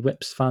obligingly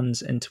whips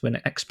fans into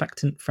an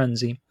expectant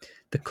frenzy,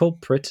 the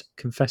culprit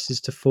confesses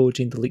to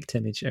forging the leaked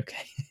image.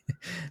 Okay.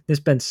 There's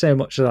been so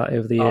much of that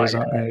over the years,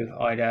 I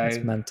know.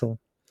 It's mental.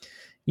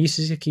 Yu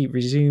Suzuki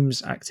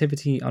resumes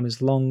activity on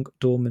his long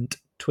dormant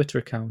Twitter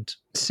account.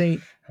 See,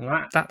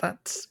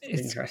 that's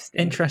it's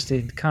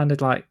interesting. Kind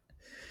of like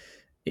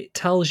it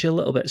tells you a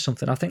little bit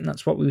something. I think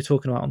that's what we were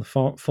talking about on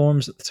the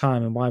forums at the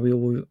time, and why we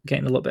were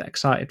getting a little bit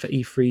excited for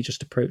E3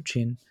 just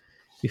approaching.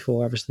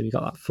 Before, obviously, we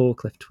got that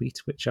Forklift tweet,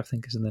 which I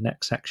think is in the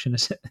next section,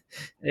 is it?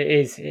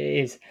 It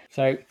is.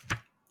 So,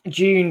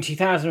 June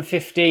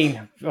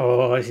 2015.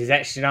 Oh, this is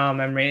etched in our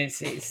memory.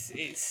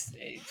 It's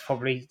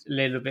probably a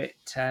little bit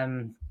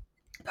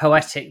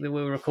poetic that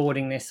we were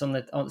recording this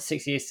on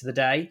 6 years to the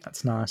day.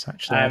 That's nice,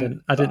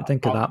 actually. I didn't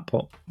think of that,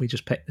 but we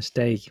just picked this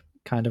day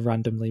kind of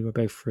randomly. We're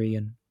both free,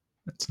 and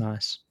it's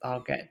nice. I'll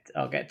get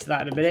to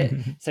that in a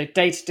minute. So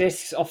Data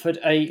Discs offered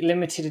a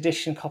limited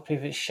edition copy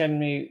of its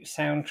Shenmue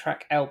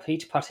soundtrack LP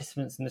to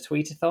participants in the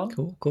tweetathon.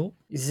 Cool.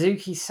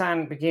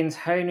 Zuki-san begins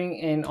honing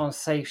in on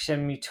saved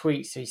Shenmue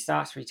tweets, so he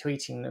starts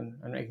retweeting them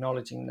and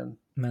acknowledging them.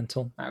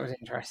 Mental. That was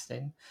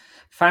interesting.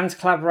 Fans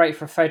collaborate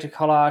for a photo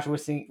collage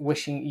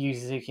wishing Yu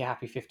Suzuki a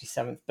happy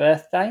 57th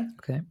birthday.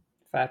 Okay.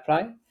 Fair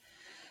play.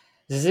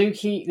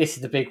 Suzuki, this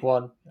is the big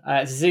one.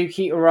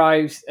 Suzuki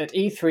arrives at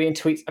E3 and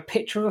tweets a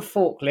picture of a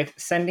forklift,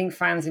 sending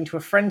fans into a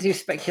frenzy of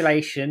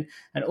speculation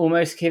and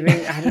almost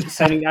giving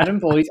Adam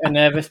Boyd a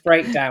nervous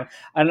breakdown.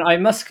 And I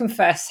must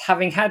confess,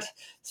 having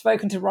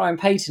spoken to Ryan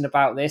Payton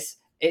about this,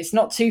 it's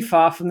not too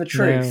far from the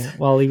truth. No.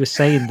 Well, he was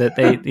saying that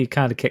they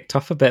kind of kicked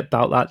off a bit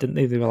about that, didn't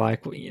they? They were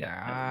like, well,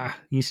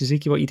 Yu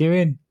Suzuki, what are you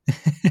doing?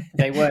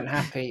 They weren't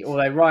happy,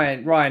 although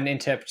Ryan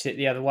interpreted it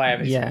the other way.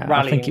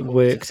 I think it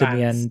worked in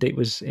the end.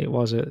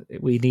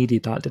 We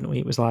needed that, didn't we?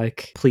 It was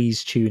like,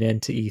 please tune in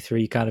to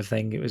E3 kind of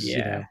thing. It was,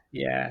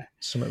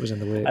 something was in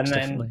the works, and then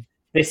definitely.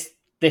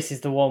 This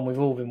is the one we've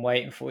all been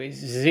waiting for.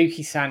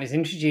 Suzuki-san is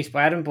introduced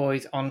by Adam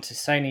Boyd onto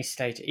Sony's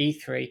stage at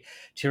E3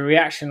 to a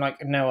reaction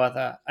like no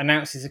other,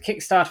 announces a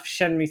Kickstarter for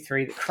Shenmue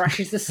 3 that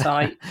crashes the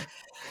site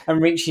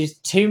and reaches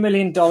 $2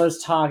 million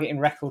target in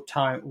record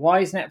time.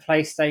 Wisenet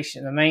PlayStation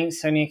and the main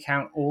Sony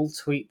account all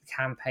tweet the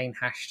campaign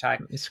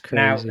hashtag. It's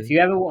crazy. Now, if you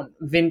ever want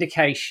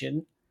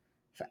vindication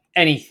for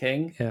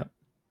anything,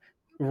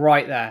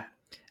 right there.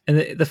 And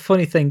the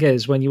funny thing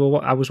is, when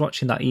I was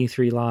watching that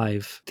E3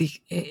 live,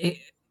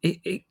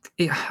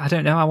 I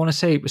don't know. I want to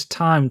say it was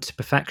timed to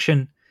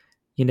perfection.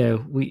 You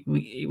know,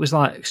 it was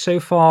like so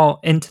far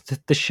into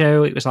the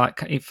show,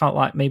 it felt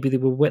like maybe they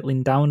were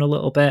whittling down a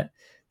little bit.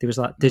 There was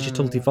like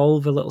Digital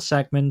Devolve, a little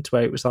segment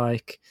where it was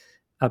like,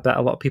 I bet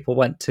a lot of people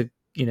went to,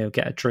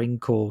 get a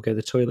drink or go to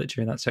the toilet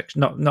during that section.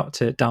 Not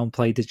to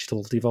downplay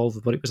Digital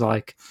Devolve, but it was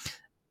like,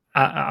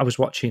 I was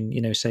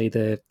watching, say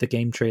the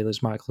game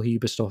trailers, Michael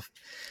Huber stuff,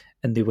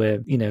 and they were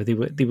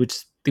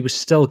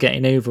still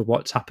getting over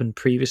what's happened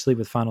previously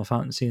with Final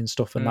Fantasy and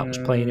stuff, and that was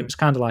playing. It was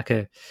kind of like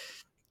a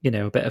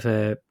bit of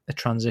a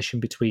transition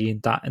between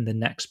that and the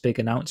next big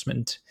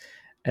announcement.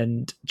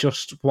 And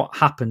just what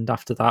happened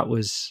after that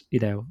was,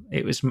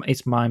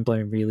 it's mind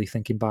blowing. Really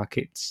thinking back,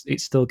 it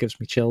still gives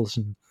me chills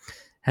and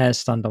hairs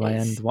stand on my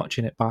end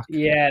watching it back.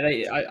 Yeah,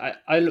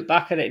 I look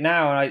back at it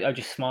now and I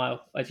just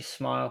smile.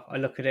 I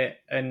look at it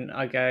and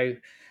I go,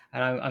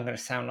 and I'm going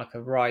to sound like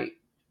a right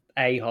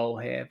a-hole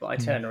here, but I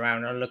turn around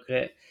and I look at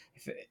it.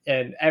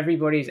 And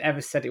everybody's ever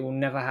said it will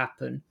never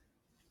happen.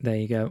 There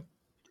you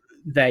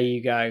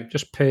go.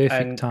 Just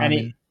perfect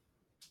timing.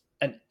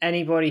 And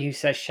anybody who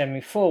says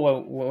Shenmue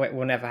 4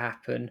 will never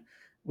happen,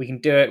 we can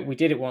do it. We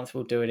did it once,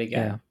 we'll do it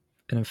again. Yeah.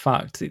 And in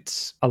fact,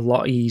 it's a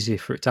lot easier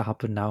for it to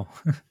happen now.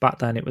 Back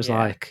then, it was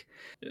like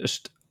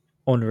just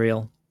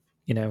unreal.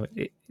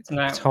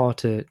 It's hard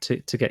to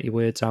get your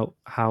words out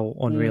how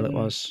unreal it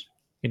was.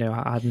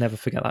 I'd never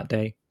forget that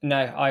day. No,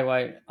 I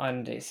won't.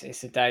 And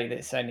it's a day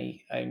that's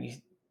only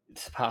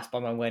surpassed by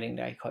my wedding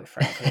day, quite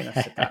frankly. And I've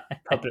said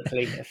that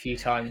publicly a few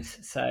times.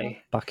 So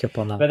back up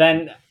on that. But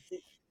then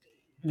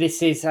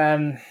this is,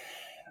 for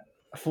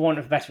want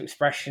of a better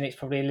expression, it's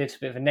probably a little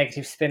bit of a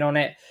negative spin on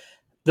it.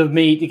 The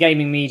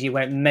gaming media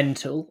went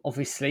mental,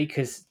 obviously,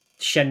 because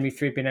Shenmue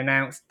 3 had been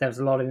announced. There was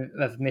a lot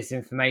of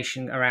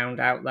misinformation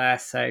around out there.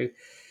 So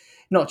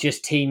not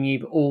just Team U,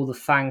 but all the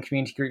fan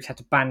community groups had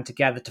to band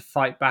together to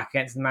fight back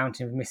against the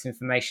mountain of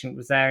misinformation that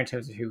was there in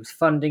terms of who was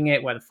funding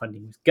it, where the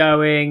funding was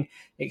going,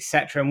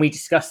 etc. And we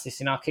discussed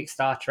this in our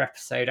Kickstarter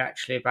episode,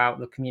 actually, about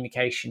the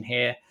communication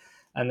here,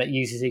 and that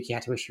Yu Suzuki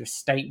had to issue a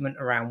statement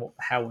around what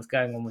the hell was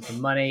going on with the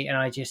money. And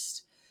I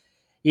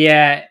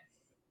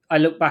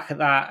look back at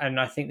that and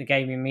I think the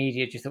gaming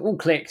media just thought,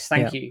 clicks,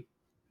 thank you.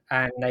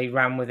 And they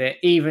ran with it,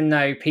 even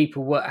though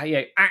people were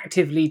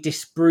actively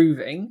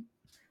disproving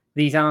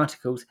these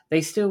articles,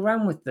 they still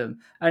ran with them.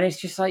 And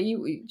it's just like,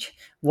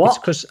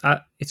 what?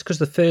 It's because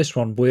the first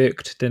one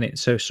worked, didn't it?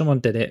 So someone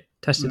did it,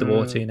 tested the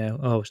water,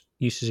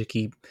 Yu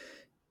Suzuki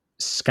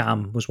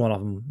scam was one of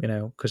them,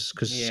 because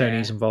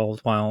Sony's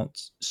involved. Why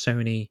aren't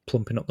Sony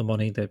plumping up the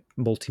money, the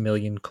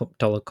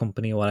multi-million-dollar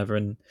company or whatever,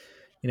 and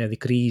they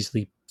could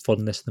easily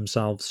fund this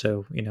themselves.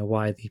 So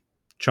why are they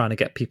trying to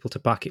get people to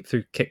back it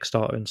through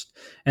Kickstarter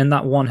and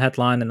that one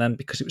headline? And then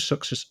because it was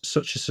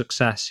such a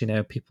success,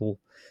 people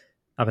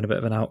having a bit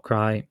of an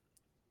outcry,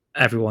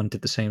 everyone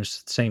did the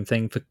same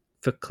thing for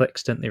for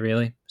clicks, didn't they?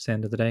 Really, it's the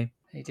end of the day.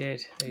 They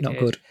did. Not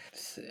good.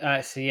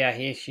 So yeah,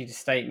 he issued a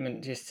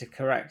statement just to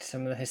correct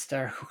some of the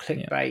hysterical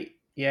clickbait.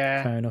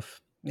 Yeah. Fair enough.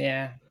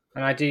 Yeah,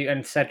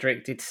 and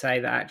Cedric did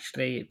say that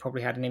actually it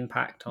probably had an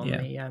impact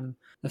on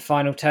the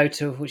final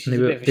total, which is a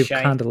bit of a shame. They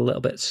were kind of a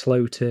little bit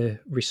slow to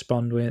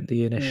respond, weren't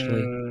they,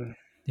 initially?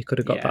 They could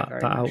have got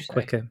that out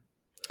quicker.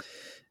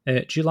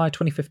 July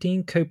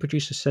 2015,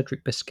 co-producer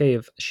Cedric Biscay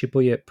of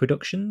Shibuya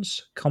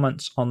Productions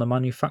comments on the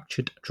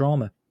manufactured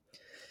drama.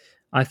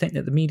 I think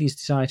that the media's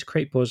desire to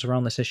create buzz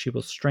around this issue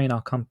will strain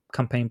our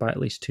campaign by at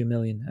least 2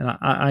 million. And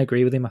I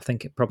agree with him. I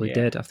think it probably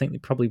did. I think they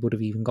probably would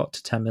have even got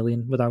to 10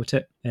 million without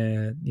it,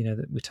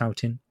 that we're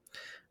touting.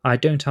 I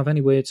don't have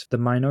any words for the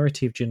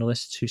minority of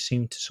journalists who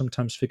seem to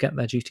sometimes forget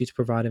their duty to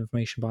provide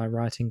information by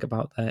writing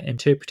about their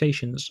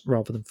interpretations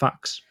rather than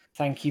facts.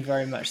 Thank you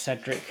very much,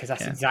 Cedric, because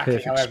that's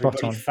exactly how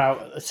everybody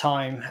felt at the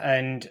time.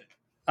 And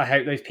I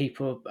hope those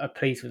people are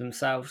pleased with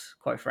themselves,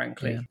 quite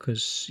frankly.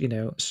 Because,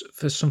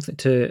 for something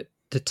to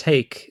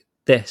take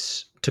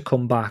this to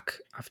come back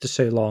after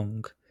so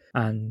long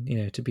and,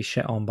 to be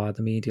shit on by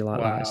the media like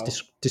that,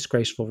 it's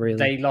disgraceful, really.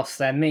 They lost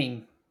their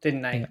meme,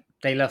 didn't they? Yeah.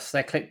 They lost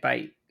their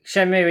clickbait.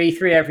 Shenmue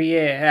E3 every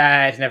year,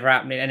 it's never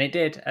happening, and it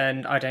did.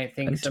 And I don't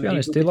think some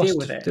people could deal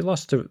with it. They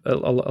lost a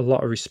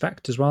lot of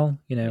respect as well,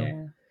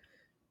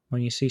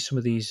 When you see some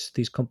of these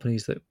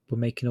companies that were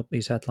making up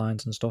these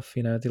headlines and stuff,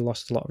 they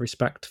lost a lot of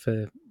respect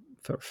for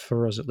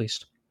us, at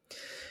least.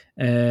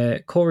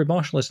 Corey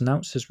Marshall has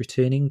announced his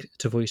returning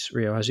to voice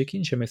Ryo Hazuki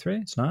in Shenmue 3.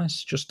 It's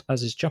nice, just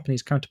as his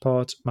Japanese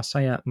counterpart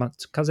Masaya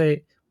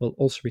Matsukaze will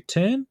also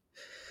return.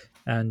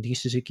 And Yu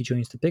Suzuki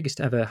joins the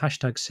biggest ever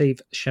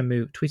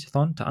 #SaveShenmue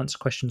tweetathon to answer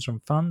questions from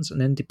fans. An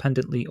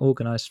independently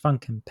organised fan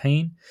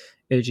campaign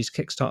urges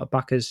Kickstarter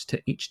backers to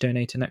each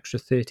donate an extra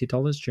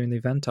 $30 during the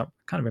event. I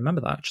can't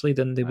remember that, actually.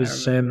 Then there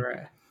was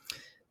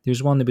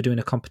one, they were doing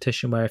a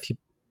competition where if you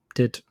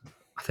did,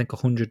 I think,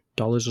 $100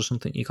 or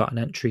something, you got an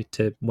entry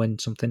to win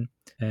something.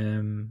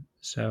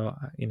 So,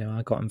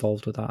 I got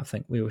involved with that. I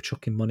think we were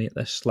chucking money at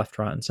this left,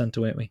 right, and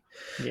centre, weren't we?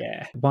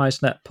 Yeah.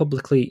 Wisenet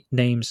publicly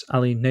names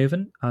Ali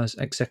Novan as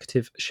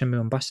executive Shenmue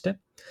ambassador,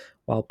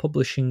 while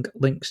publishing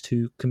links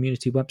to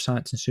community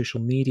websites and social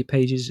media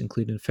pages,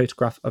 including a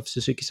photograph of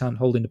Suzuki-san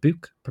holding a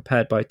book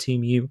prepared by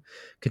Team U,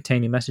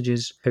 containing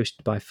messages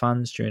posted by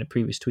fans during a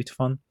previous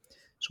tweetathon.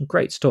 Some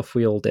great stuff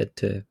we all did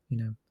to,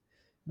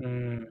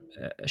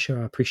 show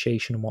our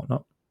appreciation and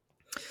whatnot.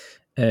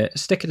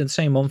 Sticking in the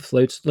same month,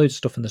 loads of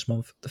stuff in this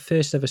month. The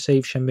first ever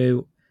Save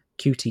Shenmue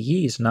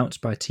QTE is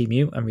announced by Team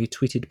U and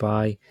retweeted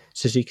by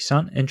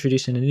Suzuki-san,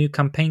 introducing a new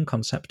campaign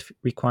concept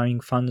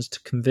requiring fans to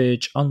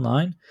converge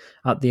online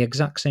at the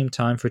exact same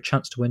time for a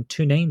chance to win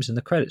 2 names in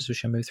the credits of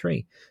Shenmue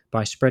 3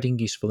 by spreading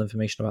useful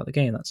information about the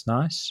game. That's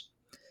nice.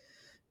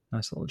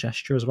 Nice little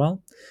gesture as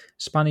well.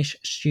 Spanish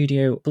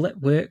studio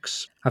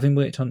Blitworks, having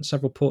worked on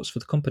several ports for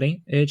the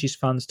company, urges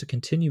fans to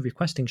continue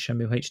requesting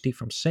Shenmue HD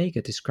from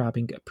Sega,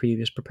 describing a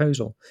previous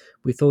proposal.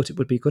 We thought it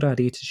would be a good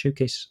idea to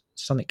showcase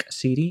Sonic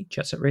CD,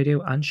 Jet Set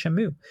Radio, and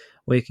Shenmue,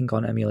 working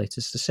on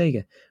emulators to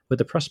Sega, with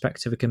the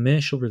prospect of a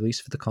commercial release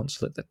for the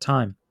console at the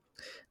time.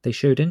 They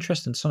showed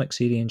interest in Sonic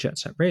CD and Jet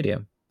Set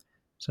Radio.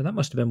 So that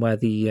must have been where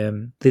they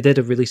did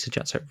a release of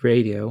Jet Set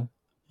Radio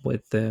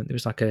with, it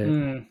was like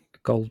a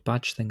gold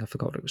badge thing, I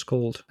forgot what it was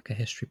called, like a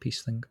history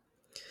piece thing.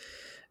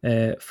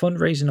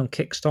 Fundraising on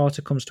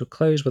Kickstarter comes to a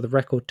close with a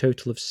record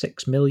total of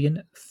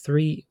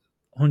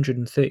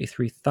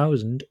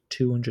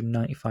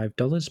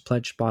 $6,333,295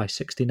 pledged by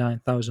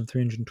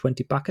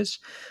 69,320 backers,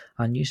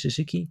 and Yu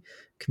Suzuki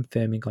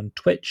confirming on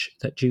Twitch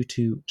that due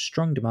to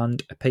strong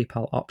demand, a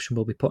PayPal option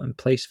will be put in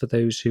place for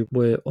those who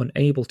were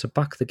unable to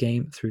back the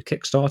game through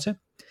Kickstarter.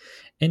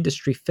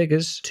 Industry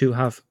figures to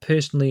have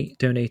personally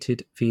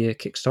donated via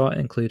Kickstarter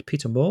include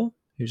Peter Moore,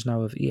 who's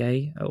now of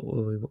EA,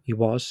 or he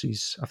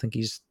was. I think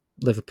he's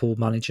Liverpool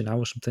manager now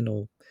or something,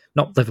 or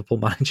not Liverpool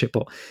manager,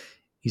 but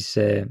he's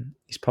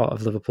part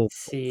of Liverpool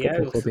CEO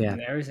Football Club,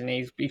 there, isn't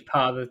he? He's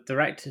part of the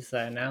directors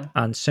there now.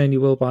 And Sony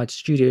Worldwide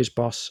Studios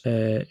boss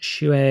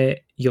Shuei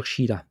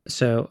Yoshida.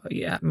 So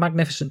yeah,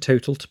 magnificent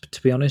total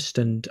to be honest,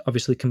 and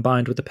obviously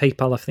combined with the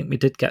PayPal, I think we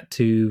did get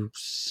to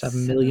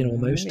 7 million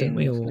almost, didn't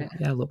we? Or a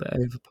little bit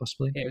over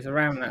possibly. It was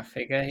around that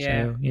figure,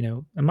 yeah.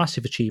 So a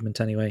massive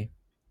achievement anyway,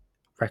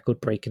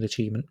 record-breaking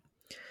achievement.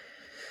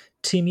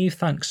 Team U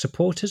thanks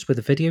supporters with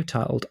a video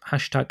titled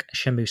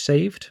 #Shenmue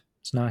Saved.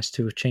 It's nice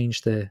to have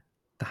changed the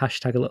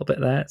hashtag a little bit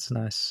there. It's a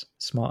nice,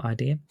 smart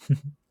idea.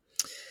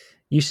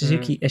 Yu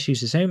Suzuki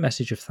issues his own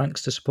message of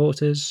thanks to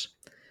supporters.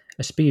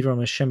 A speedrun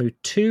of Shenmue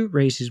 2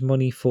 raises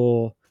money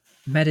for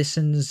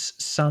Medicines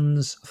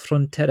Sans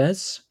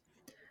Fronteras,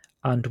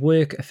 and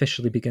work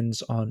officially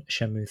begins on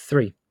Shenmue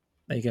 3.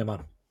 There you go, man.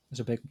 It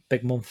was a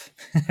big month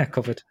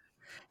covered.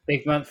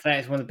 Big month there.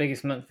 It's one of the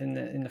biggest months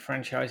in the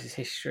franchise's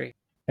history.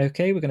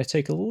 Okay, we're going to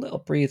take a little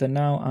breather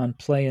now and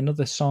play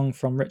another song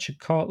from Richard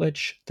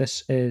Cartledge.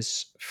 This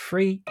is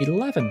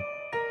 311.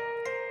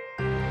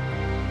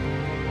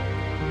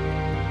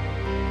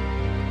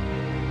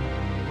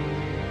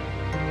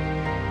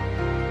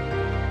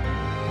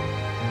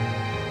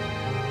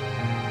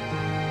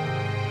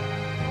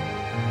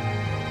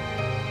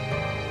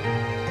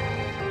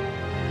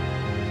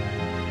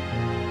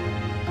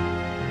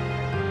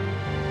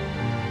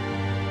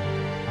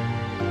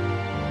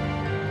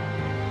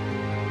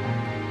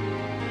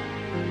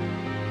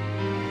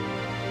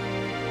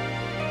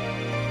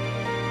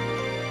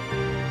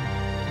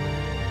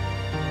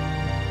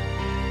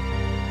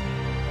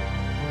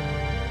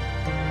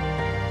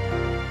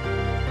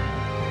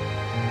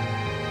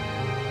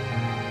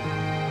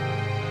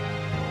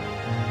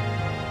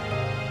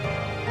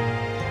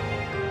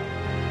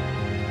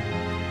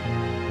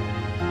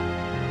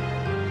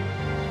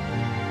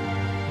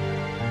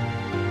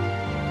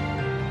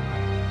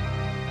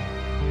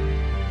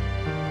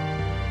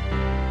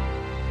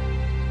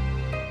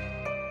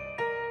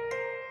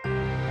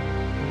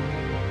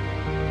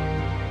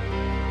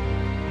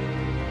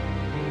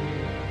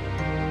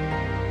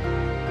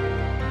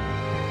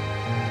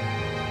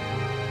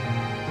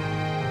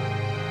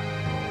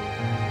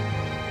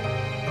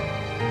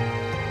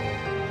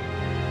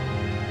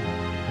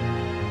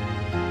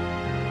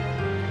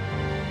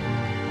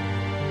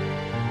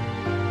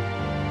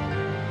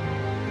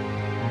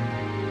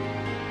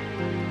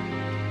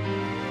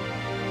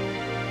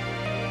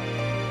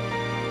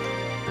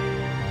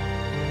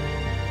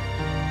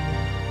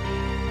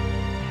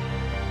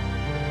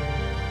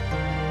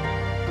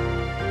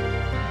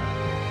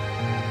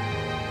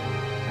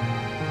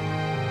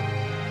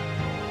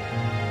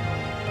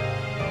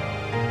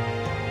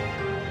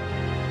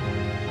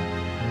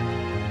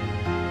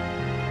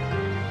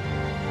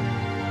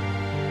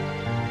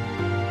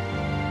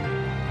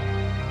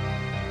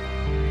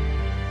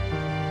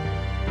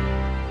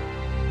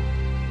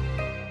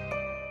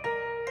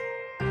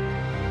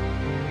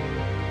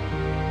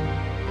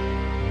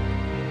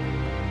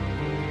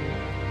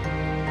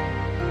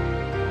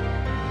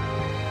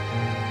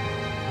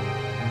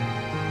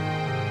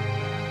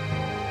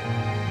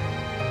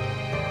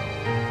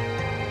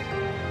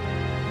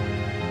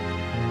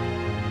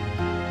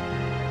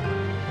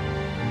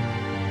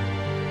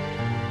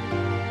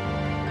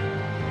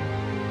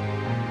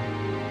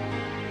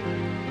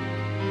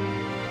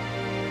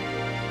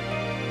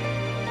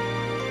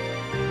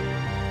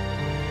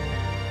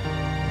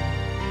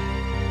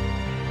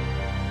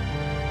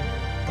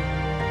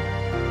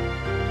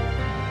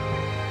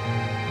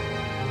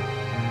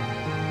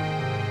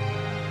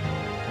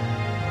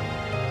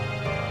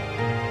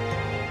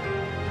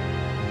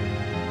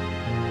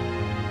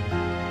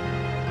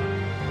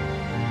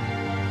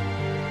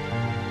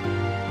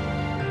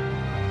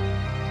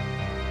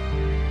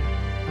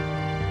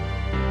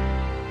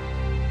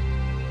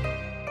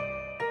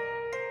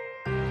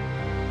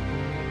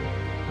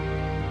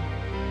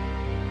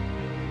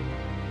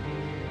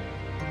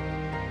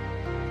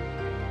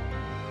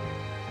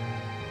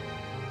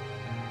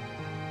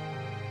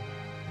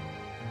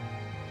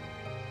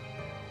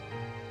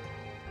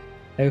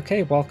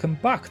 Okay, welcome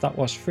back. That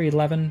was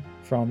 311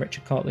 from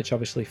Richard Cartledge,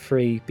 obviously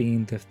 3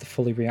 being the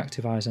fully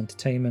reactive Eyes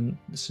Entertainment.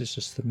 This is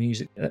just the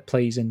music that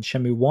plays in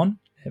Shenmue 1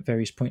 at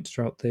various points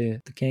throughout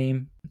the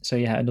game. So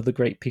yeah, another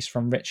great piece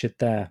from Richard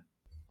there.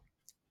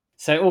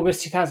 So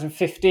August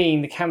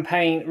 2015, the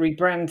campaign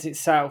rebrands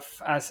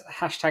itself as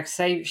hashtag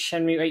Save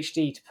Shenmue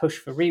HD to push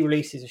for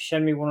re-releases of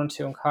Shenmue 1 and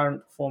 2 on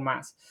current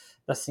formats,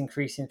 thus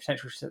increasing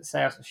potential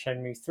sales of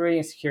Shenmue 3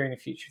 and securing the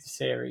future of the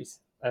series.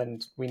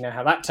 And we know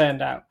how that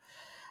turned out.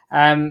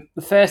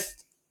 The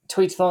first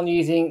tweetathon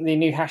using the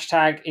new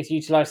hashtag is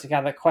utilised to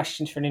gather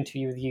questions for an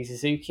interview with Yu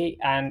Suzuki.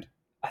 And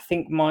I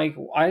think I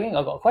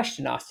got a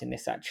question asked in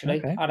this, actually.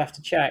 Okay. I'd have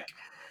to check.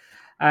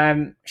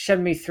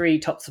 Shenmue 3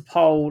 tops a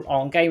poll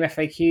on Game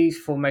FAQs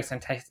for most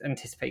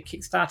anticipated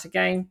Kickstarter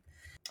game.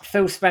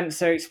 Phil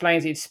Spencer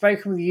explains he'd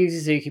spoken with Yu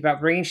Suzuki about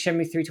bringing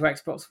Shenmue 3 to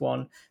Xbox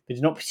One, but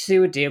did not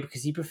pursue a deal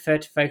because he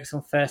preferred to focus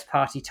on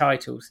first-party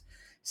titles.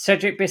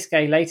 Cedric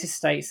Biscay later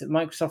states that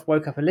Microsoft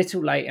woke up a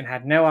little late and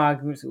had no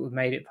arguments that would have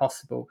made it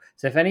possible.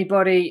 So if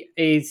anybody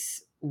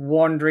is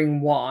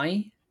wondering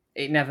why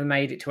it never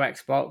made it to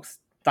Xbox,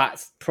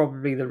 that's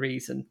probably the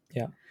reason.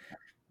 Yeah.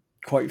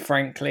 Quite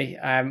frankly,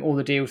 all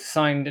the deals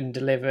signed and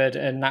delivered,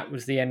 and that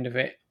was the end of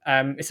it.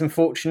 It's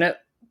unfortunate,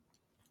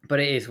 but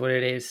it is what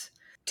it is.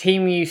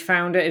 Team U's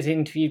founder is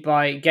interviewed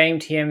by Game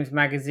TM's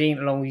magazine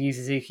along with Yu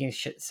Suzuki and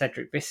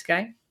Cedric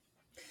Biscay.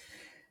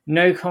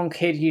 No Con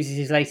Kid uses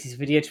his latest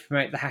video to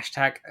promote the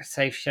hashtag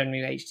Save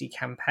Shenmue HD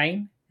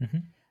campaign.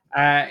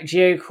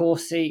 Gio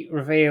Corsi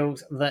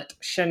reveals that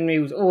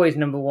Shenmue was always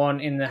number 1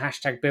 in the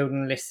hashtag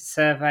Building List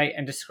survey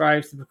and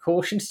describes the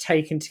precautions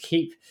taken to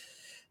keep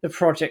the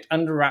project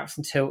under wraps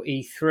until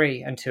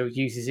E3, until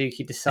Yu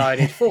Suzuki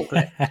decided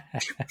forklift.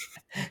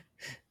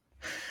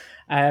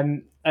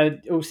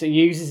 Also,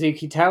 Yu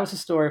Suzuki tells the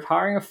story of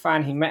hiring a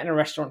fan he met in a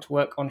restaurant to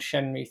work on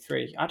Shenmue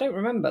 3. I don't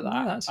remember that.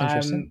 Oh, that's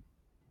interesting.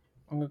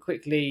 I'm going to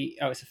quickly...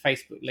 Oh, it's a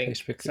Facebook link.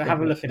 Facebook, so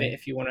have a look at it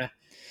if you want to...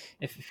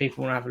 If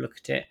people want to have a look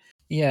at it.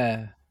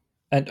 Yeah.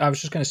 And I was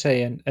just going to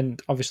say,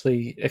 and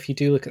obviously, if you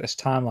do look at this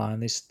timeline,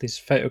 there's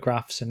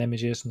photographs and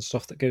images and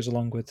stuff that goes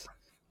along with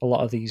a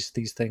lot of these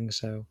things.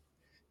 So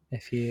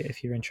if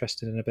you're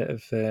interested in a bit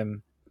of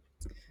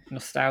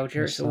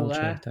nostalgia, it's all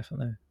there.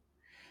 Definitely.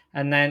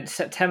 And then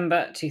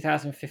September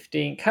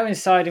 2015,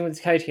 coinciding with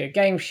the Tokyo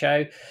Game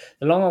Show,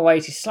 the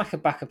long-awaited Slacker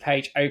backer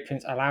page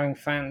opens, allowing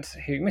fans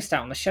who missed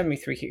out on the Shenmue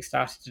 3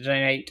 Kickstarter to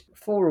donate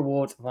for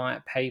rewards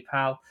via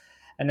PayPal.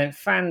 And then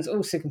fans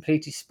also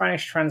completed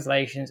Spanish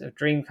translations of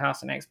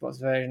Dreamcast and Xbox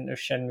version of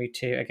Shenmue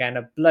 2. Again,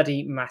 a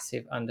bloody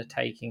massive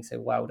undertaking, so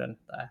well done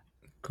there.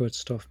 Good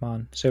stuff,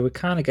 man. So we're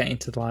kind of getting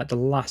to the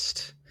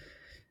last,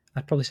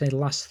 I'd probably say the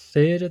last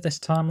third of this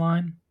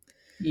timeline.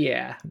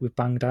 Yeah. We've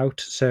banged out.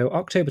 So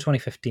October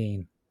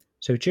 2015.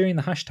 So during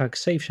the hashtag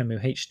Save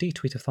Shenmue HD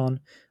tweetathon,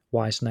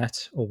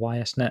 Wisenet or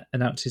YSNet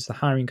announces the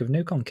hiring of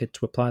No Con Kid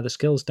to apply the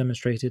skills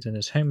demonstrated in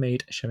his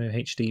homemade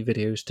Shenmue HD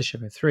videos to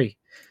Shenmue 3.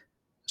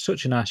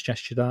 Such a nice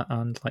gesture that,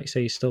 and like you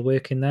say, he's still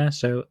working there,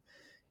 so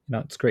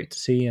it's great to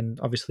see. And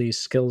obviously his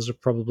skills have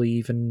probably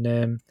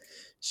even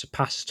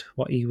surpassed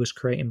what he was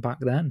creating back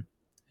then.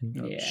 And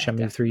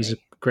Shenmue 3 is a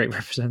great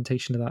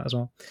representation of that as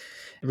well.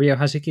 Ryo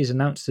Hazuki is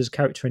announced as a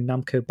character in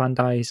Namco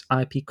Bandai's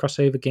IP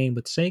crossover game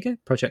with Sega,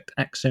 Project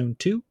X Zone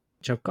 2,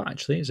 which I've got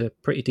actually. It's a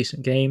pretty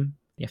decent game.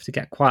 You have to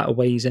get quite a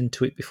ways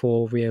into it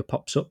before Ryo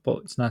pops up, but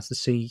it's nice to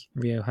see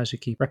Ryo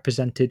Hazuki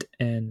represented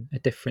in a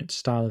different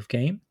style of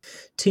game.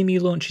 Team U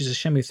launches a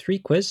Shenmue 3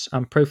 quiz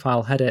and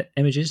profile header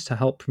images to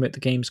help promote the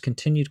game's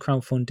continued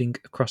crowdfunding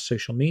across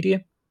social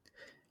media.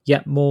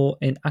 Yet more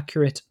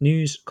inaccurate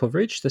news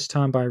coverage, this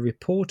time by a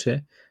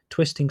reporter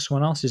twisting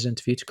someone else's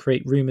interview to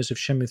create rumours of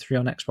Shenmue 3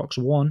 on Xbox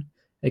One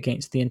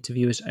against the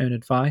interviewer's own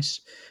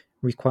advice,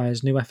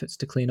 requires new efforts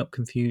to clean up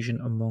confusion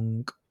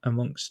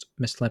amongst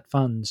misled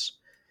fans.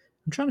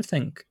 I'm trying to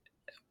think,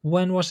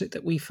 when was it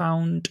that we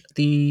found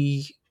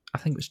I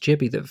think it was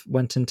Jibby that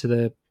went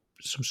into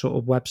some sort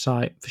of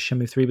website for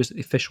Shenmue 3, was it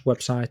the official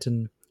website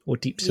or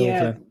Deep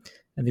Silver?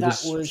 And there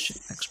was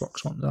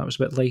Xbox One. That was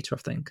a bit later, I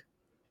think.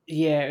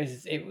 Yeah,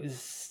 it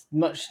was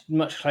much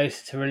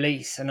closer to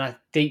release, and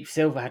Deep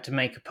Silver had to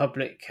make a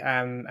public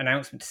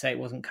announcement to say it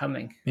wasn't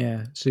coming.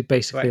 Yeah, so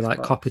basically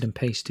copied and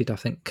pasted, I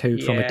think,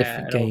 code from a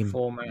different game.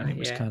 Format, and it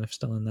was kind of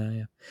still in there,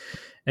 yeah.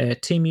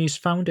 Team U's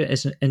founder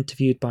is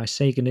interviewed by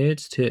Sega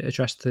Nerds to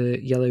address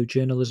the yellow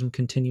journalism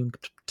continuing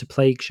to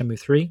plague Shenmue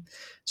 3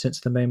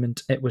 since the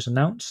moment it was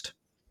announced.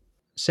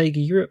 Sega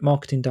Europe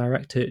marketing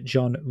director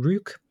John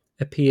Rook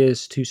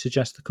appears to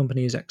suggest the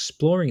company is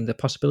exploring the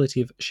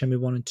possibility of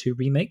Shenmue 1 and 2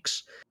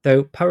 remakes,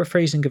 though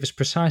paraphrasing of his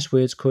precise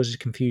words causes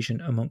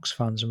confusion amongst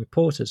fans and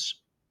reporters.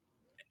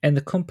 In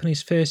the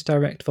company's first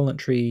direct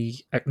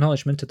voluntary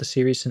acknowledgement of the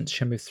series since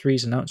Shenmue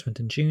 3's announcement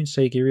in June,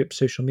 Sega Europe's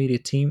social media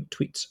team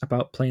tweets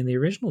about playing the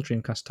original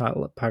Dreamcast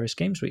title at Paris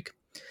Games Week.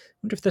 I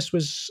wonder if this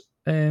was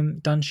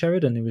Dan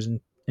Sheridan who was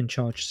in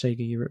charge of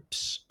Sega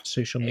Europe's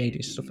social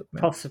media stuff at the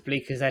moment. Possibly,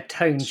 because their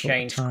tone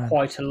changed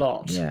quite a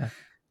lot. Yeah.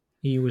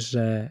 He was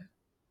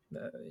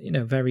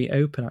very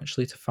open,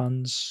 actually, to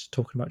fans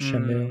talking about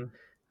Shenmue.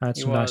 I had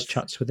He some nice was.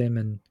 chats with him,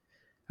 and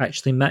I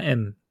actually met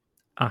him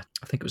at,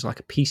 I think it was like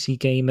a PC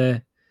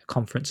Gamer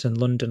conference in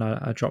London.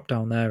 I dropped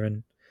down there,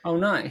 and Oh,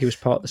 he was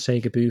nice. part of the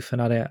Sega booth,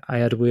 and I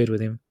had a word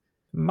with him.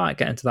 Might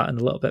get into that in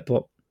a little bit,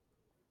 but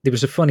there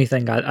was a funny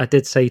thing I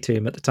did say to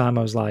him at the time.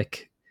 I was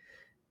like,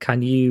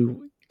 can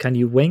you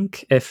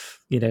wink if,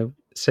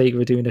 Sega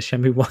were doing a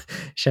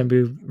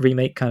Shenmue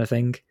remake kind of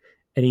thing?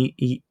 And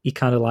he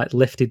kind of like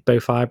lifted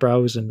both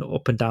eyebrows and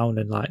up and down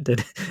and like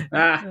did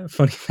Ah, a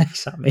funny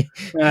face at me.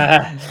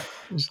 ah.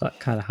 Just like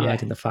kind of Yeah.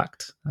 hiding the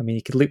fact. I mean,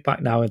 you could look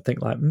back now and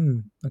think like,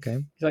 okay.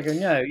 He's like,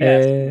 no,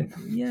 yes.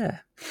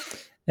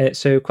 Yeah.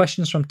 So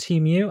questions from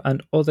Team U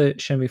and other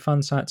Shenmue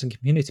fan sites and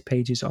community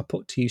pages are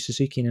put to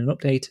Suzuki in an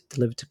update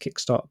delivered to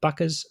Kickstarter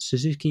backers.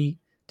 Suzuki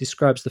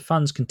describes the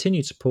fans'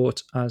 continued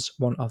support as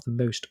one of the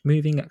most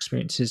moving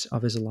experiences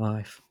of his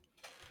life.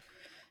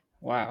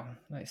 Wow,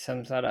 that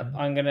sums that up.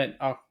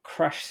 I'll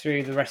crash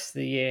through the rest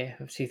of the year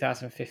of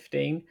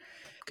 2015.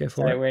 Go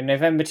So for it. we're in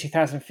November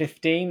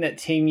 2015 that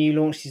Team U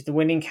launches the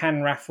Winning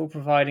Can raffle,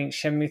 providing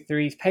Shenmue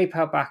 3's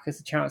PayPal backers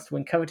a chance to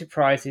win coveted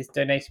prizes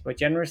donated by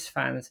generous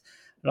fans,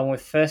 along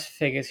with first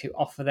figures who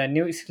offer their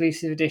new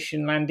exclusive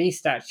edition Landy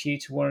statue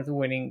to one of the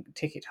winning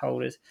ticket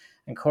holders.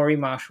 And Corey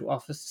Marshall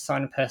offers to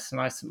sign and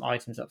personalise some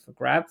items up for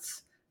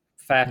grabs.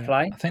 Fair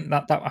play. I think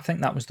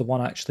that was the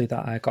one actually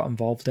that I got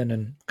involved in,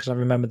 and because I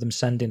remember them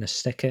sending a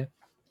sticker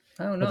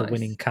Oh, with a nice.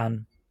 winning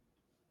can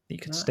that you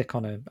could stick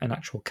on an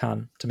actual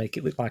can to make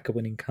it look like a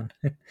winning can.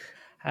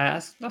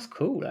 That's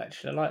cool,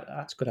 actually. I like that.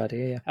 That's a good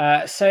idea,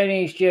 yeah.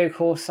 Sony's Gio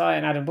Korsai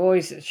and Adam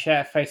Boyes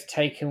share a photo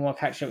taken while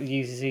catching up with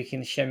Yu Suzuki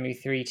and the Shenmue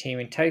 3 team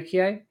in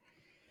Tokyo.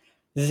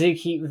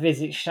 Suzuki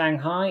visits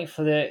Shanghai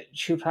for the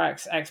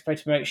Chupax Expo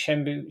to promote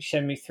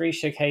Shenmue 3,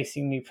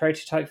 showcasing new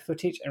prototype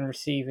footage and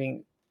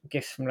receiving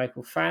gifts from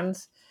local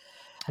fans.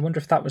 I wonder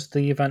if that was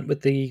the event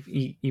with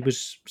he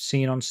was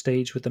seen on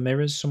stage with the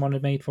mirrors someone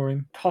had made for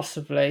him.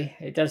 Possibly.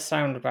 It does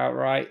sound about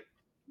right.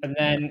 And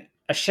then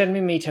a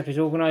Shenmue meetup is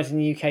organised in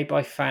the UK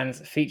by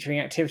fans, featuring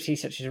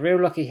activities such as a real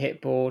lucky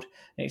hit board,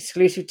 an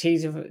exclusive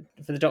teaser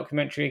for the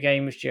documentary A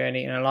Gamer's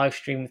Journey, and a live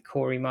stream with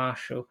Corey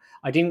Marshall.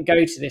 I didn't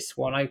go to this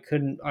one. I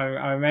couldn't.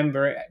 I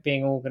remember it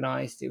being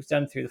organised. It was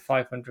done through the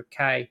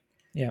 500k.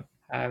 Yeah.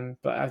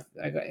 But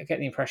I get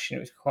the impression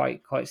it was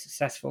quite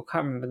successful. I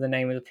can't remember the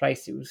name of the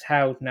place it was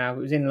held now. It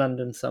was in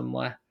London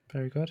somewhere.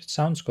 Very good. It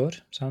sounds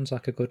good. Sounds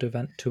like a good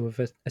event to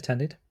have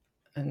attended.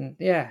 And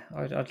yeah,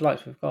 I'd like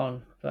to have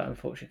gone, but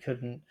unfortunately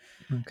couldn't.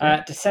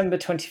 Okay. December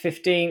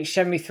 2015,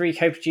 Shenmue 3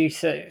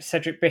 co-producer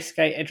Cedric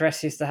Biscay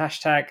addresses the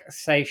hashtag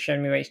Save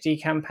Shenmue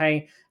HD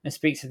campaign and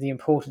speaks of the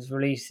importance of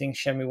releasing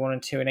Shenmue 1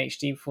 and 2 in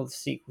HD before the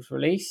sequel's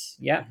release.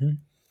 Yeah. Mm-hmm.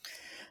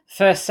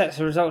 First sets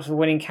of results of the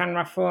winning can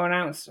raffle were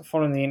announced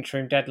following the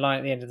interim deadline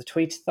at the end of the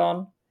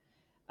tweetathon.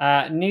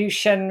 New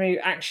Shenmue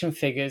action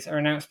figures are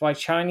announced by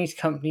Chinese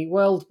company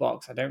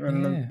Worldbox. I don't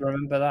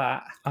remember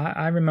that.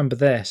 I remember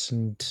this,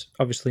 and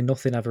obviously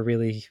nothing ever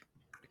really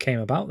came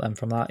about them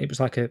from that. It was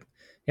like it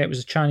was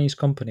a Chinese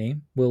company,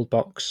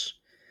 Worldbox,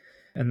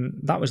 and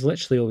that was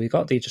literally all we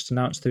got. They just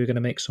announced they were going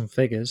to make some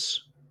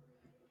figures,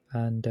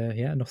 and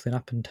nothing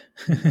happened.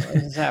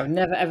 I've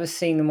never ever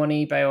seen them on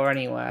eBay or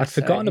anywhere. I'd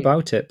forgotten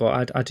about it,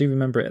 but I do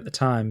remember it at the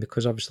time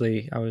because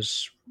obviously I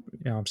was,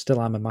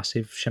 I'm a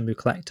massive Shenmue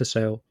collector,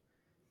 so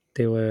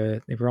they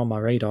were on my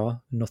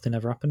radar. And nothing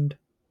ever happened,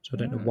 so I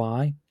don't know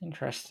why.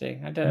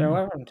 Interesting. I don't know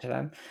what happened to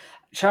them.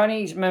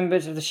 Chinese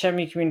members of the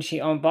Shenmue community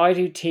on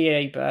Baidu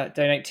Tieba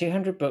donate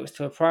 200 books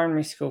to a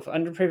primary school for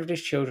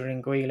underprivileged children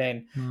in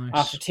Guilin. Nice.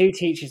 After two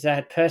teachers there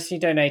had personally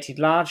donated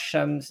large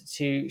sums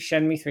to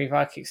Shenmue 3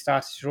 via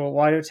Kickstarter to draw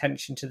wider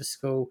attention to the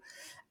school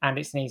and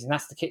its needs. And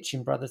that's the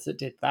Kitchen Brothers that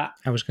did that.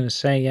 I was going to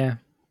say, yeah,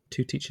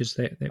 two teachers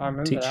that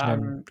were teaching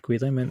in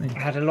Guilin, weren't they? I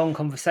had a long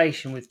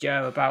conversation with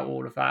Joe about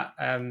all of that.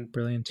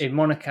 Brilliant. In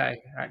Monaco,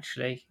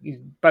 actually.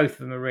 Both of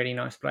them are really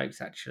nice blokes,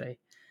 actually.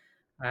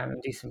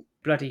 And do some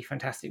bloody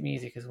fantastic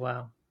music as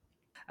well.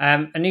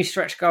 A new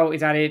stretch goal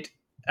is added,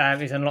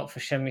 is unlocked for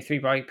Shenmue 3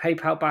 by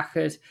PayPal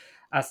backers,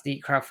 as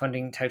the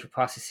crowdfunding total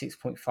passes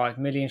 6.5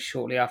 million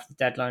shortly after the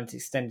deadline is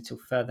extended till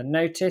further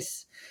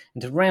notice.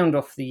 And to round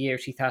off the year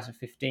of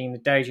 2015, the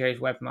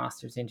Dojo's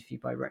webmaster is interviewed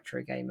by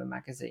Retro Gamer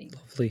magazine.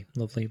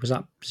 Lovely. Was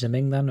that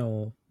Zimming then,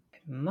 or?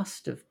 It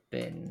must have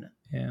been.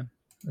 Yeah, at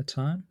the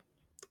time.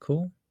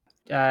 Cool.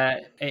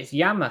 It's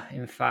Yama,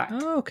 in fact.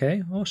 Oh,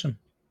 okay. Awesome.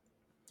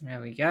 There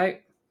we go.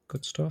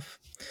 Good stuff.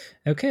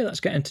 Okay, let's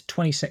get into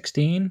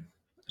 2016.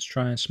 Let's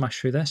try and smash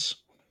through this.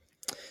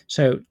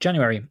 So,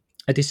 January.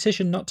 A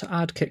decision not to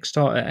add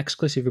Kickstarter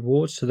exclusive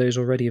rewards to those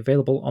already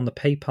available on the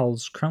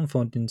PayPal's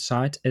crowdfunding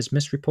site is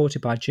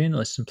misreported by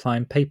journalists,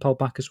 implying PayPal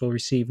backers will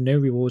receive no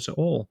rewards at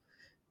all.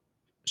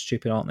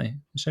 Stupid, aren't they?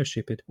 They're so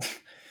stupid.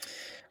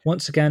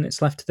 Once again,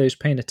 it's left to those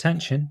paying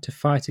attention to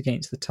fight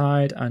against the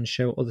tide and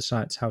show other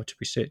sites how to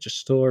research a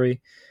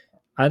story.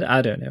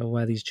 I don't know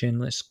where these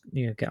journalists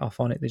get off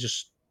on it. They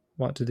just,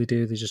 what do?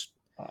 They just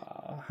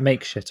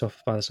make shit up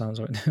by the sounds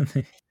of it, don't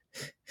they?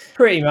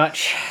 Pretty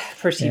much.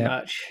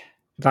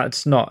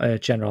 That's not a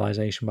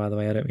generalization, by the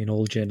way. I don't mean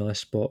all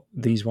journalists, but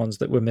these ones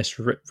that were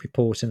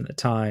misreporting at the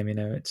time,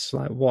 it's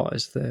like, what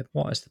is the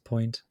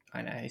point?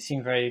 I know, it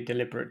seemed very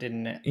deliberate,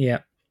 didn't it? Yeah.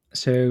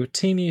 So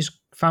TeamU's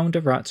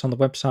founder writes on the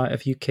website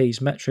of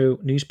UK's Metro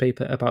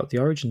newspaper about the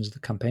origins of the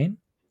campaign.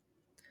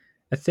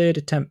 A third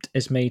attempt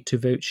is made to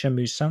vote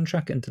Shenmue's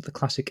soundtrack into the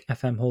Classic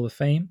FM Hall of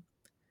Fame.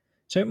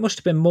 So it must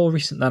have been more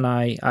recent than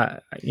I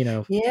it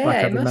must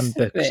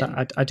remember, have because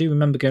been. I do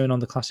remember going on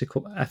the Classic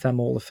FM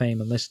Hall of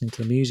Fame and listening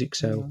to the music,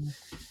 so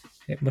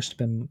it must have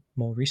been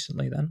more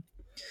recently then.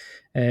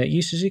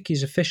 Yu Suzuki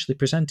is officially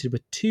presented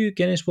with 2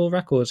 Guinness World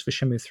Records for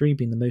Shenmue 3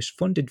 being the most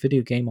funded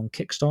video game on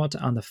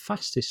Kickstarter and the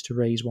fastest to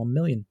raise 1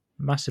 million.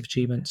 Massive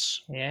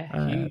achievements.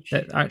 Yeah, huge.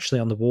 They're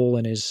actually on the wall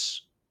in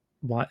his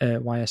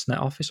YSNet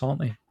office,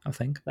 aren't they? I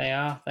think. They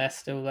are. They're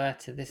still there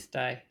to this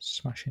day.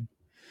 Smashing.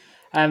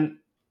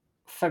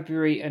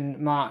 February and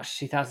March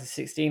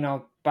 2016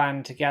 are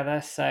band together.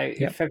 So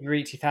in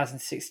February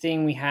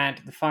 2016, we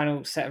had the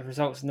final set of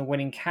results in the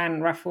winning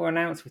can raffle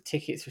announced, with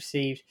tickets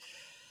received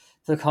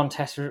for the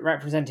contest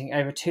representing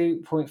over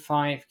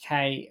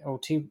 2.5k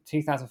or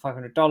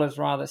 $2,500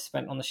 rather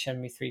spent on the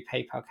Shenmue 3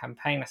 PayPal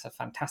campaign. That's a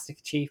fantastic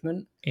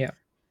achievement. Yeah.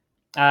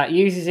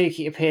 Yu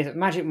Suzuki appears at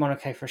Magic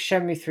Monaco for a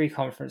Shenmue 3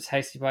 conference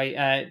hosted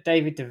by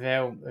David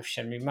DeVille of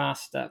Shenmue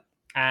Master,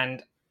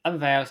 and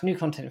unveils new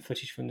content and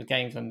footage from the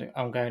game's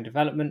ongoing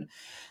development.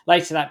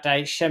 Later that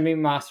day, Shenmue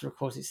Master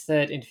records its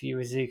 3rd interview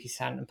with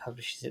Suzuki-san and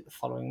publishes it the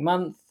following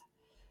month.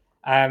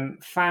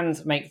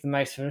 Fans make the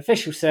most of an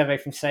official survey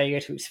from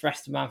Sega to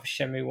express demand for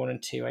Shenmue 1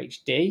 and 2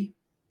 HD.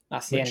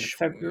 That's the end of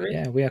February.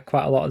 Yeah, we had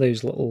quite a lot of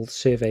those little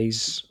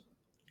surveys.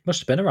 Must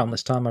have been around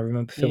this time. I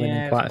remember filling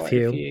in quite a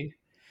few.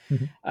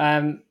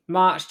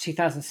 March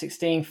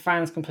 2016,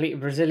 fans complete a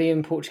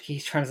Brazilian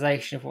Portuguese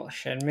translation of what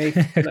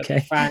Shenmue.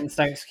 Okay. Fans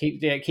don't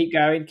keep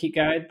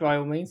going by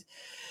all means.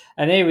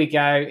 And here we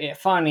go. It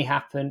finally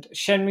happened.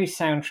 Shenmue's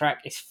soundtrack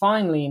is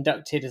finally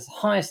inducted as the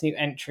highest new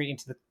entry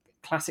into the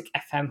Classic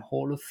FM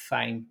Hall of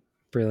Fame.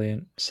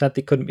 Brilliant. Said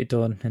they couldn't be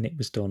done, and it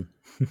was done.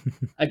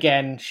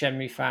 Again,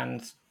 Shenmue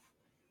fans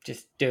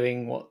just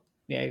doing what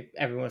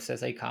everyone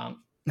says they can't.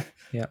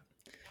 Yeah.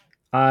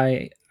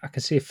 I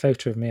can see a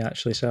photo of me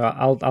actually, so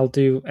I'll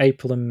do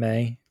April and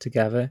May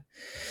together.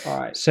 All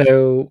right.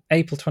 So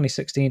April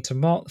 2016, to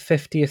mark the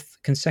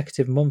 50th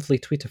consecutive monthly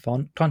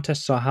tweetathon,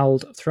 contests are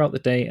held throughout the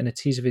day, and a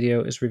teaser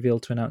video is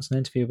revealed to announce an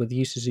interview with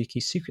Yu Suzuki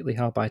secretly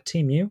held by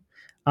TeamU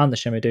and the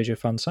Shenmue Dojo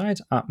fan side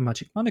at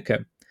Magic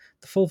Monaco.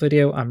 The full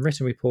video and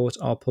written report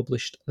are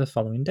published the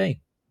following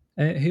day.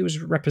 Who was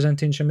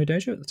representing Shenmue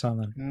Dojo at the time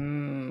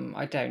then?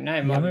 I don't know.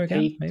 Yama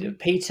again, maybe?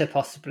 Peter,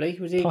 possibly.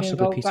 Was he possibly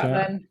involved Peter,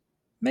 back then?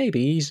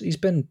 Maybe. He's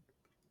been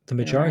the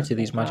majority of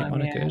these Magic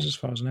Monacos, as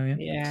far as I know.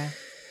 Yeah.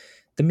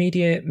 The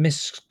media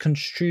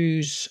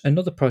misconstrues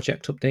another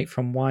project update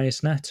from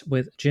YSNet,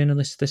 with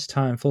journalists this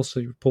time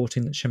falsely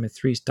reporting that Shenmue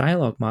 3's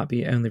dialogue might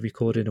be only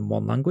recorded in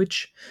one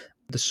language.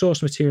 The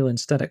source material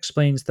instead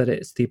explains that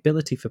it's the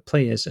ability for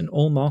players in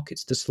all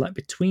markets to select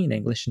between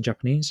English and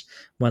Japanese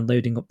when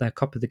loading up their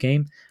copy of the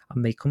game,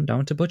 and may come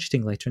down to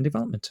budgeting later in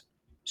development.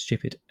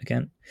 Stupid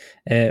again.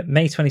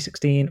 May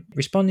 2016,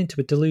 responding to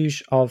a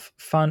deluge of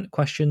fan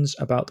questions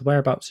about the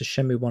whereabouts of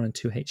Shenmue 1 and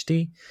 2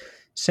 HD,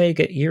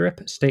 Sega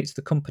Europe states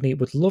the company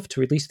would love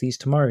to release these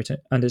tomorrow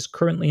and is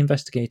currently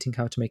investigating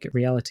how to make it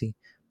reality,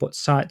 but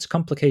cites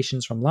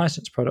complications from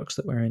licensed products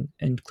that were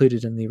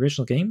included in the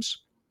original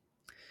games.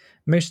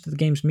 Most of the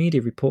game's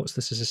media reports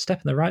this as a step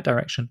in the right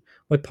direction,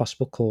 with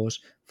possible cause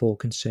for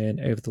concern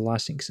over the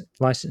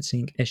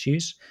licensing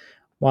issues,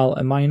 while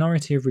a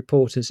minority of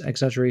reporters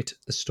exaggerate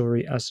the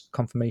story as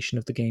confirmation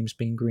of the games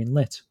being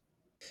greenlit.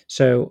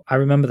 So I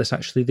remember this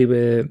actually.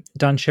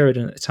 Dan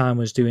Sheridan at the time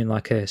was doing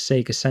like a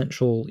Sega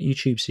Central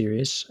YouTube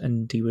series,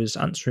 and he was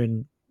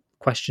answering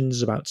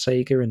questions about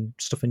Sega and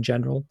stuff in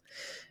general.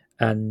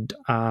 And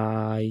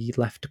I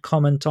left a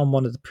comment on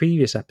one of the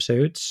previous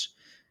episodes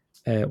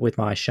with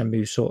my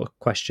Shenmue sort of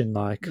question,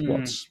 like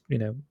what's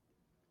happening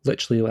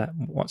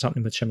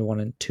with Shenmue 1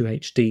 and 2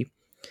 HD.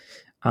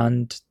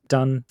 And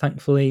Dan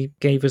thankfully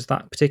gave us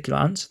that particular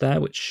answer there,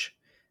 which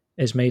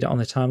is made it on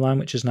the timeline,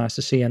 which is nice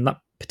to see. And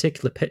that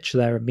particular picture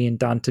there of me and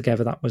Dan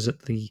together, that was at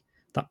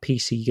that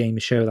PC game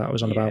show that I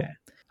was on about.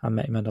 I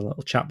met him, had a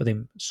little chat with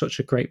him. Such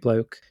a great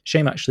bloke.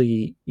 Shame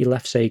actually he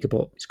left Sega,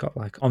 but he's got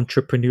like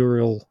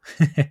entrepreneurial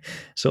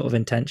sort of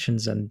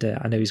intentions, and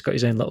I know he's got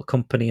his own little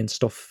company and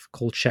stuff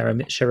called Share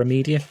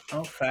Media.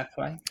 Oh, fair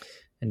play.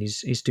 And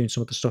he's doing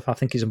some of the stuff. I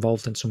think he's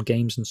involved in some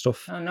games and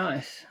stuff. Oh,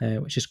 nice.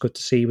 Which is good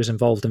to see. He was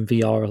involved in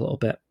VR a little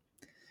bit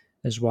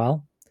as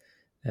well.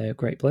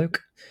 Great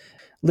bloke.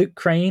 Luke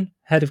Crane,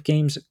 head of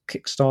games at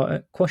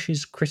Kickstarter,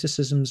 quashes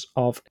criticisms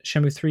of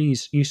Shenmue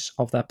 3's use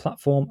of their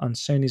platform and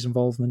Sony's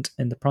involvement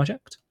in the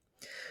project.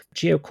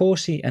 Gio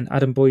Corsi and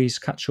Adam Boyes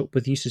catch up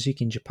with Yu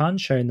Suzuki in Japan,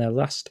 sharing their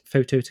last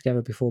photo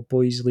together before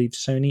Boyes leaves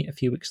Sony a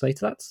few weeks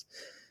later.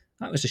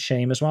 That was a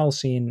shame as well,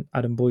 seeing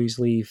Adam Boyes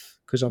leave,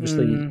 because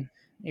obviously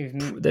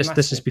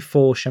this is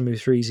before Shenmue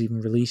 3's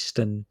even released,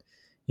 and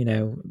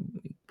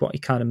what he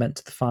kind of meant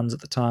to the fans at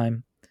the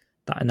time.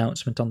 that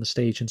announcement on the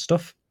stage and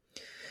stuff.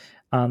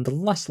 And the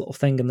last little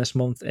thing in this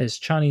month is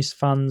Chinese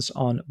fans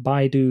on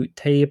Baidu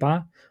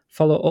Taiba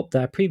follow up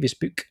their previous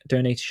book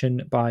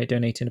donation by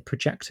donating a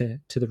projector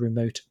to the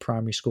remote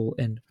primary school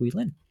in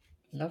Guilin.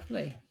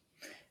 Lovely.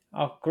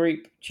 I'll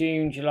group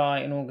June, July,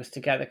 and August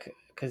together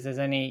because there's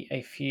only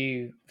a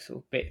few sort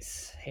of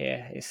bits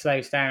here. It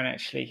slows down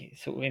actually,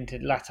 sort of into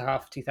the latter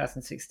half of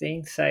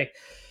 2016. So,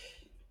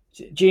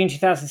 June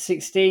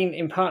 2016,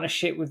 in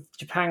partnership with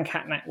Japan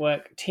Cat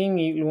Network, Team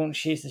U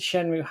launches the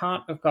Shenmue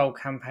Heart of Gold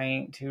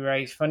campaign to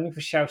raise funding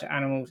for shelter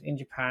animals in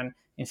Japan,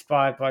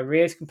 inspired by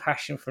Rio's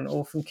compassion for an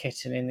orphan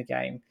kitten in the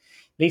game.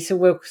 Lisa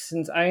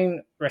Wilkerson's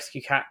own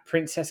rescue cat,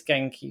 Princess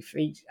Genki,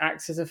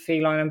 acts as a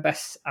feline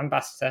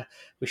ambassador,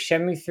 with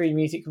Shenmue 3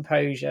 music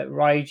composer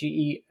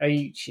Ryuji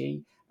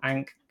Oyuchi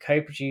and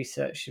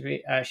co-producer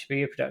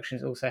Shibuya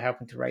Productions also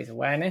helping to raise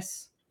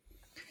awareness.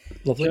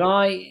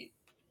 Lovely.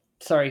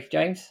 Sorry,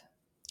 James?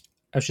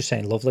 I was just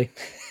saying lovely.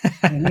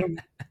 Mm-hmm.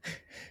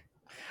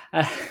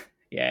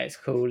 Yeah, it's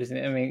cool, isn't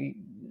it? I mean,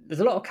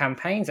 there's a lot of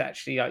campaigns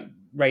actually, like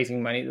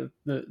raising money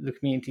that the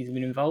communities have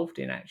been involved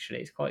in. Actually,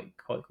 it's quite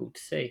cool to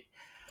see.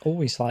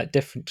 Always like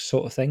different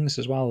sort of things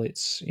as well.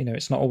 It's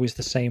it's not always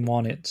the same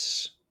one.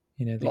 It's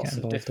they Lots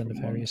get involved in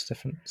the various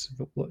different.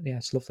 Yeah,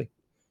 it's lovely.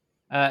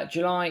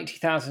 July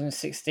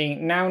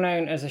 2016, now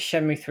known as a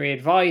Shenmue 3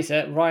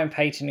 advisor, Ryan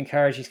Payton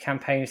encourages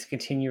campaigners to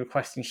continue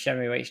requesting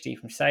Shenmue HD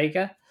from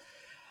Sega.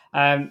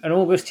 And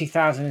August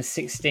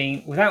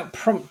 2016, without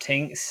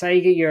prompting,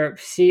 Sega Europe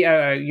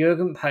COO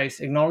Jurgen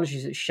Post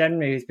acknowledges that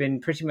Shenmue has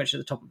been pretty much at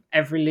the top of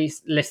every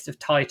list of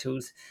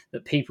titles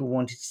that people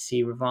wanted to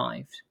see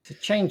revived. It's a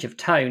change of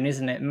tone,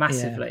 isn't it?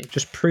 Massively. Yeah,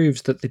 just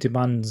proves that the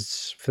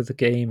demands for the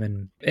game,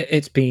 and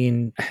it's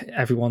been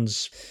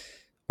everyone's,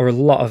 or a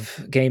lot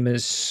of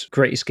gamers'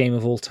 greatest game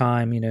of all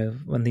time.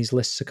 When these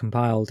lists are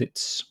compiled,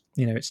 it's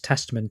it's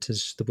testament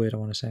is the word I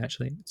want to say.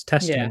 Actually, it's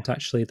testament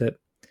actually that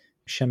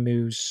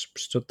Shenmue's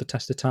stood the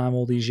test of time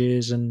all these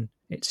years, and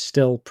it's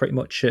still pretty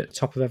much at the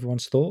top of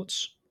everyone's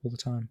thoughts all the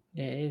time.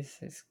 Yeah, it is.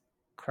 It's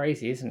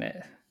crazy, isn't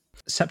it?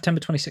 September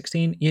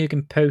 2016,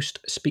 Jurgen Post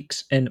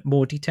speaks in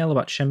more detail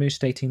about Shenmue,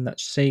 stating that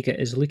Sega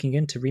is looking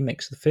into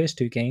remakes of the first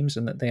two games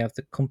and that they have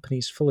the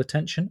company's full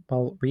attention,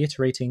 while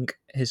reiterating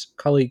his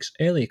colleague's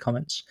earlier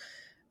comments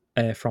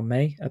from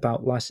May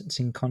about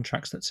licensing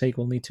contracts that Sega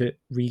will need to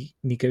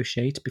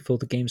renegotiate before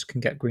the games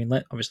can get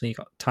greenlit. Obviously, you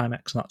got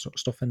Timex and that sort of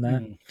stuff in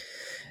there.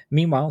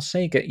 Meanwhile,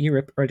 Sega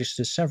Europe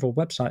registers several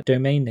website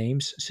domain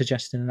names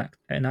suggesting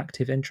an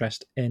active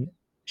interest in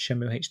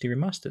Shenmue HD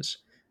remasters.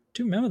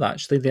 Do you remember that?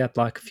 Actually, they had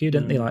like a few,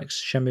 didn't they? Like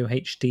Shenmue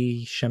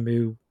HD,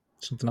 Shenmue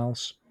something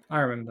else.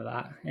 I remember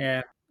that,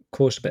 yeah.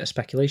 Caused a bit of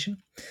speculation.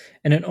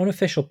 In an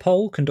unofficial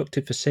poll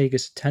conducted for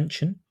Sega's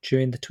attention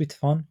during the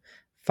tweetathon,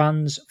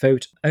 fans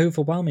vote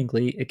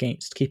overwhelmingly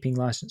against keeping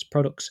licensed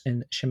products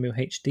in Shenmue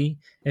HD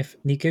if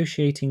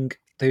negotiating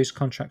those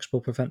contracts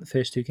will prevent the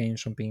first two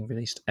games from being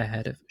released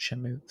ahead of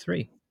Shenmue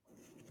 3.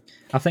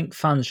 I think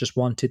fans just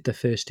wanted the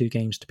first two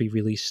games to be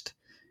released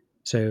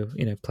so,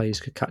 players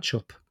could catch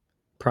up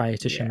prior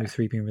to Shenmue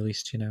 3 being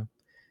released,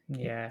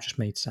 Yeah. It just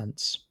made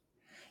sense.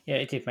 Yeah,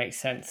 it did make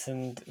sense,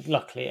 and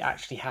luckily it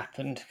actually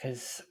happened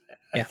because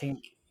I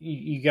think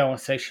you go on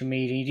social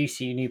media, you do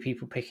see new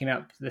people picking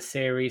up the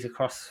series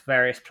across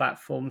various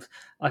platforms.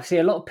 I see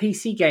a lot of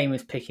PC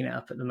gamers picking it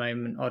up at the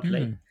moment,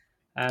 oddly.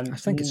 I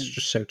think it's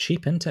just so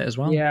cheap, isn't it, as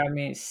well? Yeah, I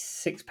mean,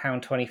 it's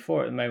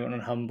 £6.24 at the moment on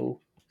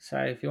Humble. So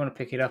if you want to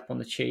pick it up on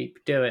the cheap,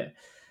 do it.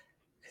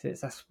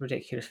 Because that's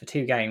ridiculous for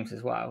two games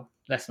as well.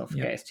 Let's not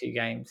forget it's two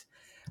games.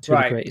 Two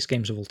of the greatest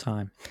games of all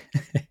time.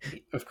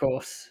 Of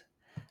course.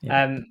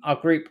 I'll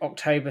group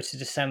October to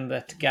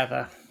December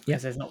together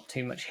because there's not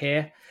too much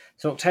here.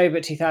 So October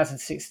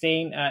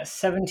 2016,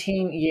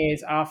 17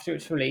 years after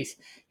its release,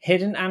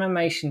 hidden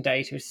animation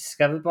data was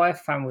discovered by a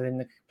fan within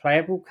the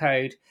playable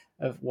code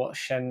of What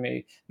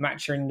Shenmue,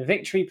 matching the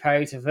victory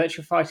pose of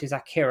Virtua Fighter's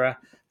Akira,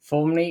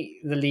 formerly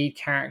the lead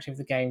character of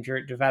the game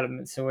during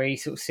development. So where he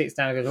sort of sits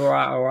down and goes, all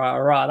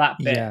right, that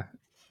bit. Yeah,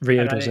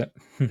 Rio does it.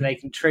 They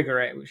can trigger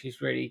it, which is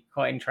really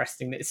quite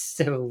interesting that it's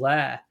still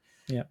there.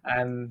 Yeah.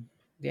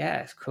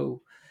 Yeah, it's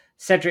cool.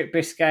 Cedric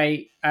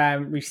Biscay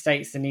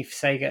restates the need for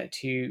Sega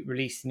to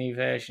release new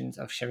versions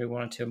of Shenmue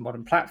 1 and 2 on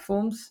modern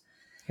platforms.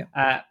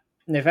 Yeah.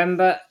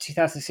 November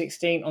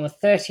 2016, on the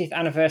 30th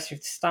anniversary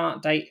of the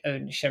start date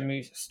of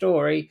Shenmue's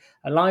story,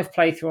 a live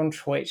playthrough on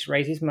Twitch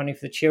raises money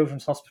for the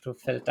Children's Hospital of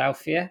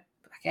Philadelphia.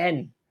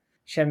 Again,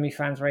 Shenmue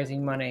fans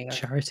raising money.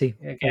 Charity.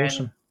 Again.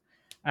 Awesome.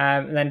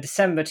 And then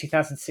December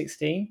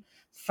 2016,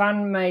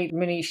 fan-made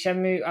mini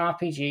Shenmue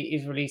RPG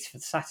is released for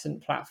the Saturn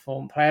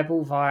platform,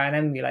 playable via an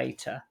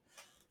emulator.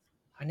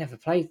 I never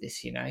played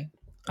this,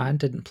 I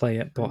didn't play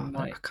it, but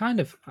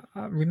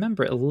I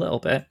remember it a little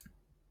bit.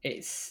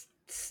 It's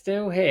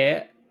still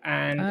here,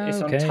 and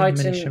it's on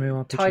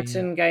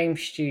Titan Game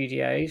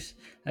Studios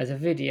as a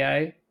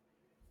video,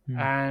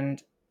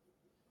 and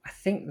I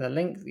think the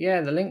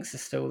links are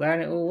still there,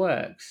 and it all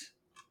works.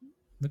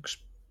 Looks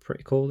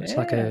pretty cool. It's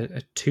like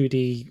a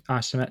 2D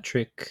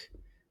isometric,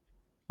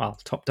 well,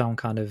 top-down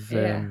kind of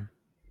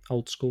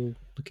old school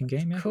looking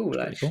game. Yeah, Cool,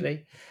 it's pretty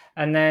actually.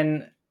 And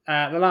then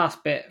the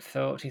last bit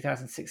for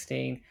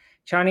 2016,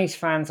 Chinese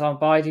fans on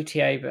Baidu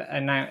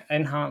Tieba now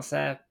enhance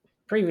their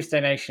previous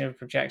donation of a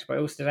project by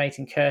also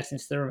donating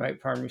curtains to the remote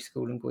primary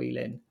school in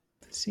Guilin.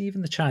 See,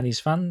 even the Chinese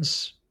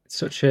fans, it's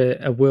such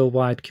a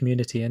worldwide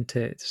community, isn't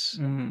it?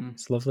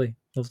 It's lovely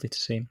to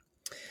see.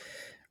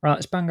 Right,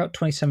 let's bang out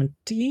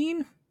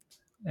 2017.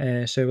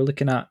 So we're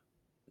looking at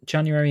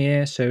January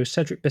here. So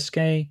Cedric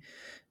Biscay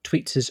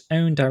tweets his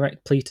own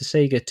direct plea to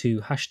Sega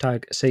to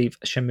hashtag save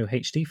Shenmue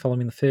HD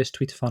following the first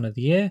tweetathon of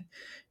the year.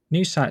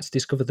 News sites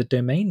discover the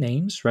domain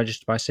names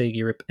registered by Sega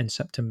Europe in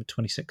September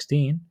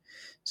 2016.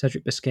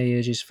 Cedric Biscay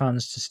urges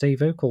fans to stay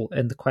vocal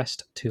in the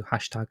quest to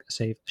hashtag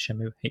save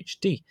Shenmue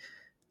HD.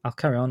 I'll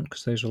carry on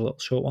because those are little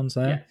short ones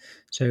there. Yeah.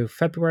 So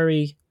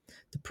February,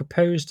 the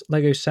proposed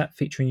LEGO set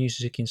featuring Yu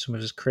Suzuki and some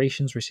of his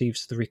creations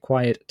receives the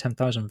required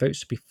 10,000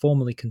 votes to be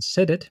formally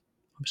considered.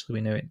 Obviously,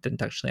 we know it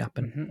didn't actually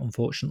happen,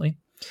 unfortunately.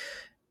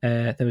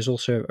 There was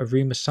also a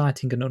rumour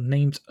citing an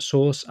unnamed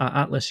source at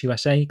Atlas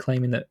USA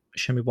claiming that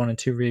Shenmue 1 and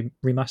 2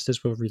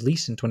 remasters will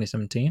release in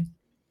 2017.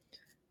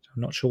 So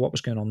I'm not sure what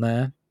was going on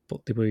there,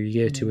 but they were a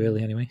year too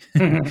early anyway.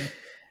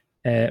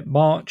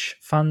 March,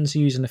 fans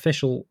use an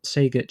official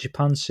Sega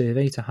Japan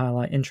survey to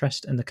highlight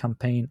interest in the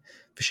campaign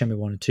for Shenmue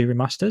 1 and 2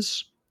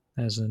 remasters.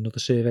 There's another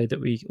survey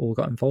that we all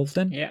got involved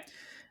in. Yeah.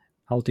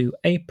 I'll do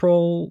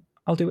April,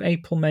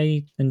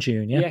 May, and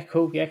June. Yeah,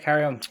 cool. Yeah,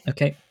 carry on.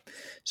 Okay.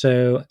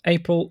 So,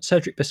 April,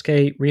 Cedric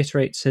Biscay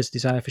reiterates his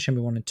desire for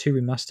Shenmue 1 and 2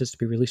 remasters to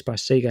be released by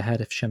Sega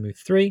ahead of Shenmue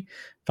 3.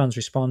 Fans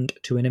respond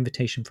to an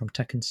invitation from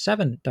Tekken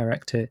 7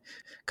 director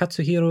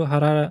Katsuhiro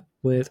Harada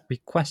with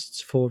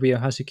requests for Ryo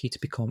Hazuki to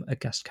become a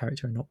guest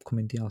character in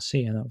upcoming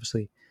DLC, and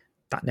obviously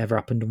that never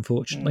happened,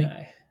 unfortunately.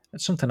 No.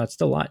 It's something I'd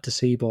still like to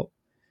see, but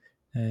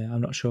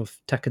I'm not sure if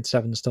Tekken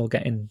 7 is still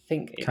getting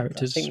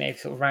characters. I think they've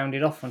sort of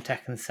rounded off on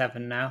Tekken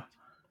 7 now.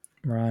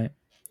 Right.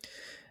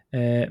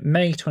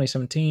 May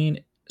 2017,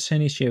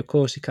 Shinichiro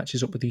Corsi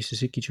catches up with Yu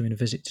Suzuki during a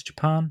visit to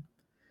Japan.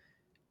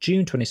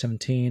 June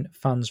 2017,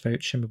 fans vote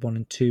Shenmue 1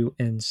 and 2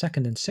 in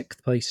 2nd and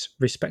 6th place,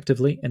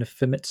 respectively, in a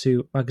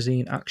Famitsu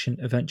Magazine Action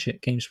Adventure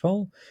Games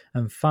poll,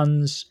 and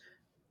fans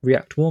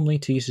react warmly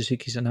to Yu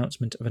Suzuki's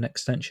announcement of an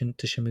extension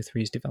to Shenmue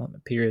 3's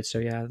development period. So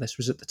yeah, this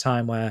was at the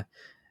time where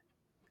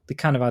they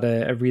kind of had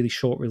a really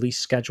short release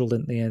schedule,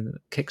 didn't they? And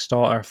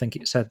Kickstarter, I think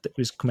it said that it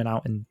was coming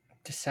out in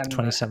December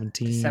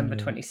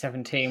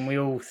 2017. We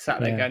all sat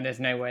there going,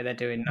 there's no way they're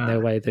doing that. No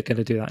way they're going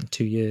to do that in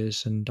 2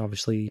 years, and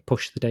obviously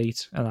push the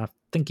date. And I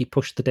think he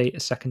pushed the date a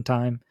second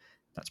time.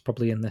 That's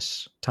probably in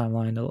this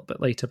timeline a little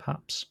bit later,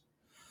 perhaps.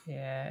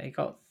 Yeah, it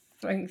got,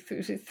 I think,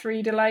 was it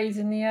 3 delays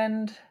in the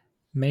end?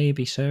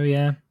 Maybe so,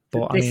 yeah.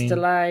 But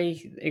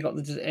delay, it got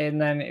and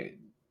then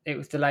it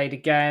was delayed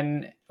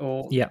again,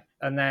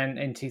 and then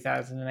in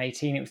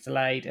 2018 it was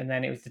delayed, and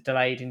then it was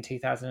delayed in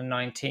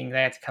 2019.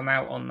 They had to come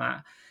out on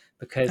that.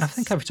 Because I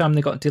think every time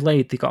they got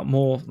delayed, they got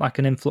more like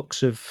an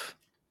influx of,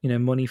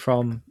 money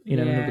from,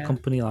 another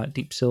company like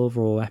Deep Silver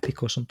or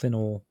Epic or something.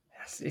 Or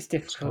it's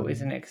difficult,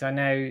 isn't it? Because I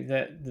know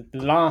that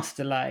the last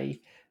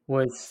delay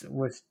was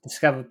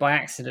discovered by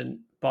accident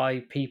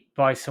by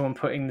someone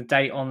putting the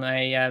date on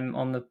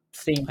the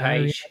Steam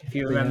page, if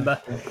you remember,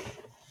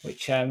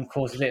 which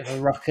caused a bit of a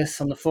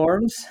ruckus on the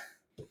forums.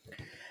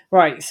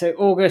 Right, so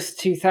August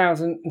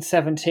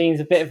 2017 is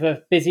a bit of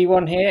a busy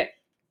one here.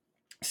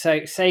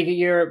 So, Sega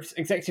Europe's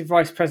Executive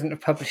Vice President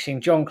of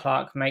Publishing, John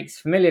Clark, makes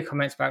familiar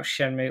comments about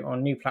Shenmue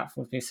on new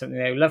platforms being something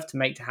they would love to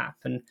make to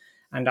happen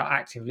and are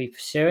actively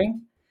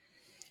pursuing.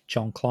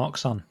 John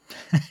Clarkson.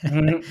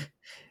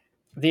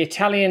 The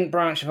Italian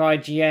branch of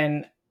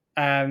IGN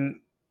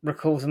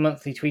recalls the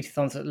monthly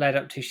tweetathons that led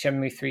up to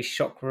Shenmue 3's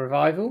Shock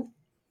Revival.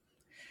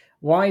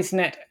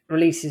 WiseNet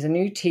releases a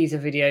new teaser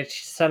video to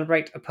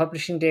celebrate a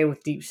publishing deal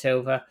with Deep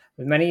Silver,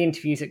 with many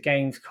interviews at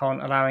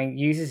Gamescom allowing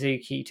Yu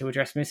Suzuki to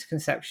address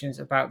misconceptions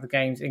about the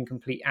game's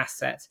incomplete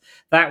assets.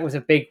 That was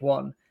a big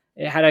one.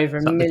 It had over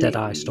a million. Dead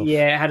Eye stuff?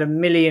 Yeah, it had 1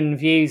 million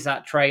views,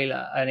 that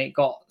trailer, and it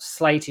got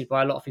slated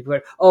by a lot of people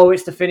going, "Oh,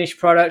 it's the finished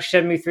product.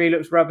 Shenmue 3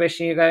 looks rubbish."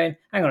 And you're going,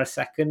 "Hang on a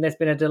second. There's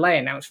been a delay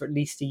announced for at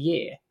least a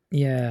year."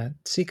 Yeah,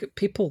 see,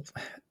 people,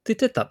 they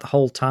did that the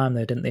whole time,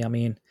 though, didn't they? I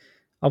mean,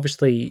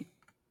 obviously,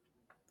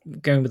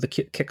 going with the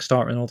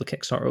Kickstarter and all the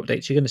Kickstarter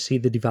updates, you're going to see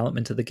the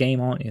development of the game,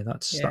 aren't you?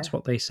 That's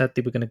what they said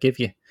they were going to give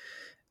you.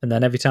 And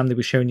then every time they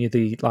were showing you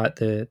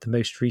the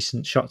most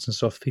recent shots and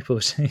stuff, people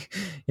were saying,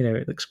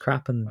 it looks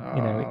crap, and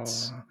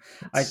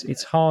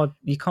it's hard.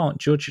 You can't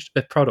judge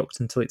a product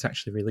until it's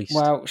actually released.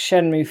 Well,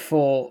 Shenmue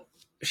 4,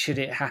 should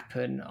it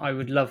happen, I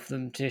would love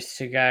them just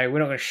to go, we're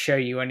not going to show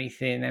you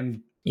anything,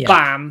 and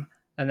bam,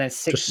 and then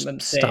 6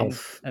 months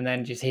stealth. And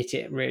then just hit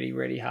it really,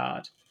 really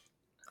hard.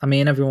 I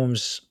mean, everyone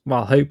was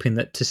hoping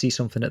that to see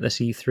something at this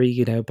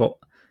E3, but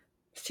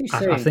it's too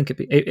soon. I think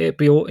it'd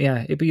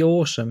be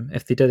awesome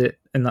if they did it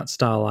in that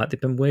style. Like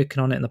they've been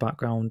working on it in the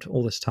background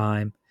all this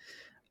time,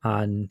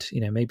 and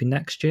maybe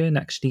next year,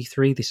 next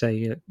E3, they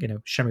say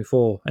Shenmue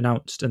 4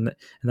 announced, and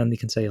then they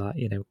can say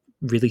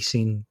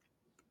releasing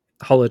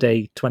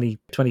holiday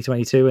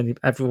 2022, and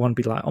everyone would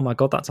be like, oh my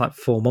God, that's like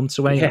 4 months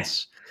away. Yeah.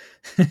 That's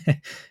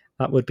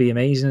that would be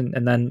amazing.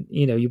 And then,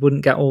 you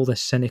wouldn't get all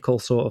this cynical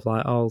sort of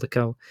like, oh, look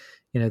how,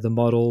 the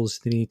models,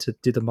 they need to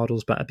do the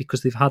models better,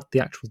 because they've had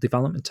the actual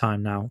development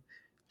time now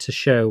to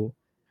show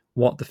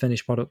what the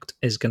finished product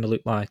is going to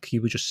look like.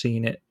 You were just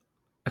seeing it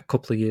a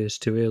couple of years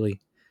too early.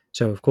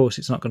 So, of course,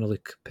 it's not going to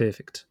look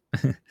perfect.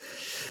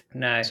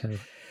 No. So,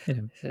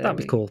 that'd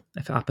be cool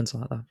if it happens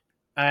like that.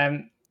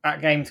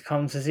 At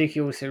Gamescom,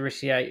 Suzuki also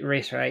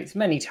reiterates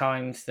many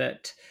times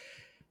that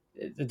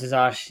the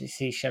desire to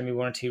see Shenmue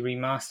 1 and 2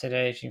 remastered,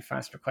 urging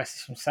fans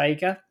requests from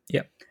Sega.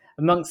 Yep.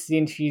 Amongst the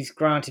interviews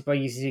granted by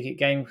Yu Suzuki at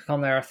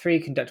Gamescom, there are 3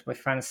 conducted by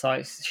fan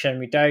sites: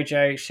 Shenmue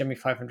Dojo, Shenmue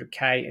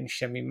 500K, and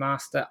Shenmue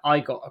Master. I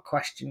got a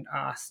question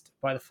asked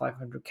by the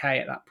 500K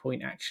at that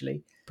point,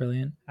 actually.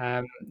 Brilliant.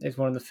 It was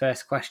one of the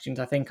first questions.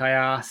 I think I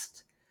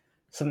asked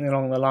something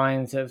along the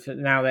lines of,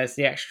 now there's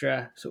the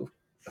extra sort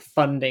of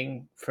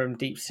funding from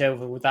Deep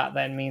Silver, would that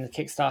then mean the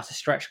Kickstarter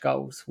stretch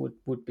goals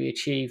would be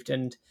achieved?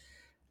 And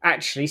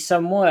actually,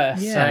 some were.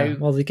 Yeah, So,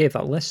 well, they gave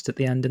that list at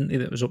the end, didn't they?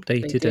 That was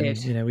updated,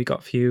 and we got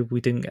a few.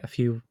 We didn't get a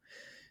few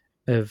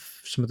of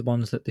some of the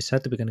ones that they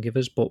said they were going to give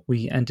us, but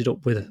we ended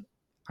up with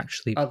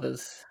actually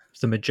others,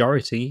 the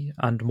majority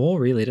and more,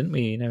 really, didn't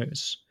we? It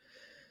was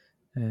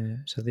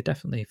so they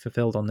definitely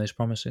fulfilled on those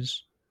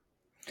promises.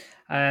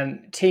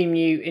 Team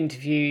New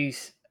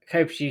interviews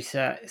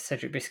co-producer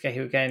Cedric Biscay,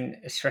 who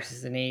again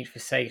stresses the need for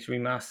Sega to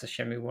remaster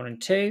Shenmue 1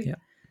 and 2.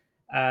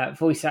 Yeah.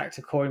 Voice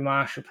actor Corey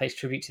Marshall pays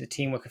tribute to the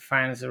teamwork of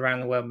fans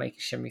around the world making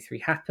Shenmue 3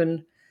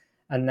 happen.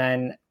 And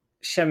then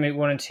Shenmue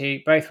 1 and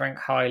 2 both rank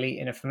highly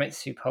in a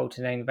Famitsu poll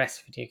to name the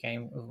best video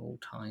game of all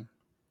time.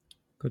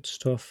 Good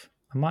stuff.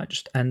 I might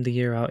just end the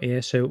year out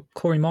here. So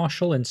Corey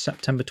Marshall in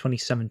September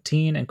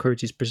 2017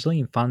 encourages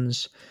Brazilian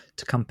fans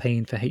to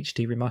campaign for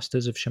HD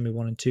remasters of Shenmue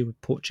 1 and 2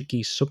 with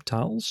Portuguese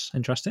subtitles.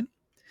 Interesting.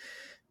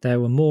 There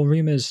were more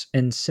rumours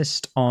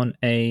insist on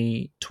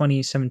a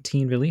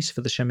 2017 release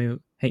for the Shenmue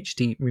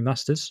HD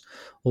remasters,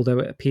 although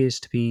it appears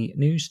to be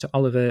news to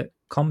Oliver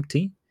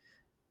Comte,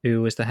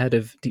 who is the head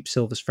of Deep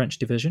Silver's French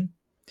division.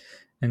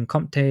 And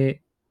Comte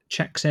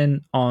checks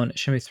in on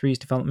Shenmue 3's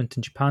development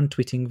in Japan,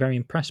 tweeting, "Very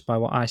impressed by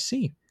what I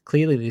see.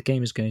 Clearly the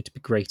game is going to be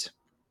great."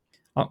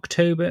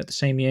 October the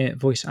same year,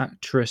 voice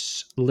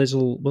actress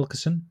Liesl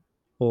Wilkerson,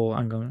 or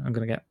I'm going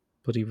to get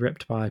bloody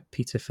ripped by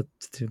Peter for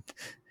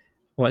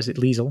what is it,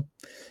 Liesl?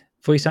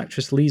 Voice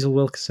actress Liesl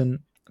Wilkerson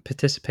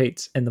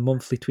participates in the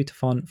monthly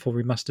tweetathon for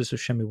remasters of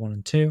Shenmue 1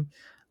 and 2.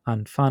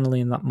 And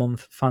finally, in that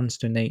month, fans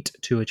donate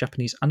to a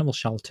Japanese animal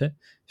shelter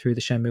through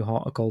the Shenmue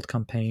Heart of Gold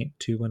campaign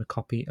to win a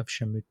copy of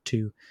Shenmue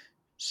 2,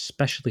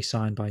 specially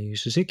signed by Yu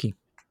Suzuki.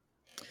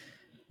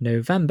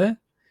 November,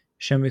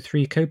 Shenmue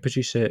 3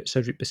 co-producer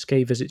Cedric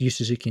Biscay visits Yu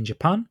Suzuki in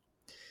Japan,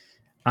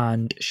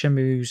 and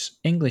Shenmue's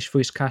English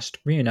voice cast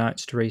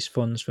reunites to raise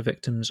funds for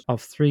victims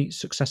of 3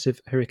 successive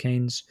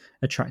hurricanes,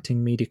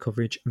 attracting media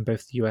coverage in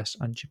both the US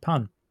and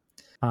Japan.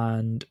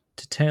 And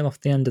to tail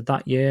off the end of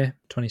that year,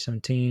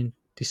 2017,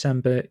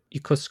 December,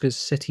 Yokosuka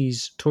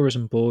City's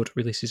tourism board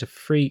releases a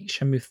free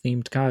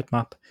Shenmue-themed guide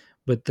map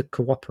with the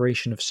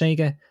cooperation of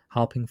Sega,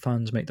 helping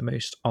fans make the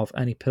most of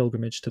any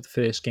pilgrimage to the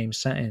first game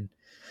setting.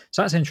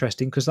 So that's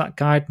interesting, because that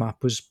guide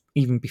map was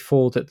even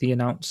before that they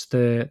announced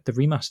the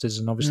remasters,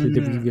 and obviously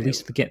they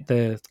re-released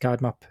the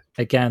guide map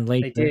again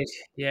later. They did,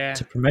 yeah.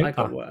 To promote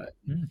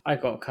I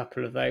got a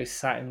couple of those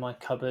sat in my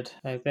cupboard.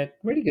 They're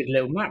really good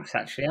little maps,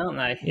 actually, aren't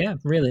they? Yeah,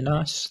 really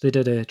nice. They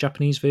did a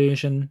Japanese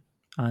version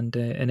and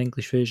an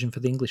English version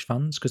for the English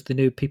fans, because they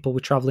knew people were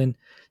travelling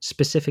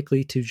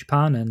specifically to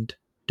Japan and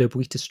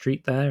Dobuita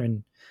Street there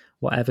and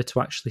whatever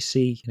to actually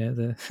see,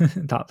 the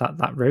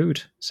that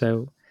road.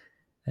 So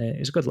it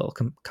was a good little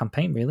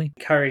campaign, really.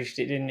 It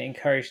didn't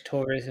encourage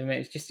tourism. It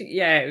was just,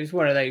 it was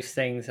one of those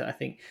things that I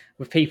think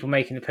with people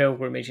making the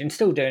pilgrimage and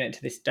still doing it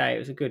to this day, it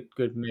was a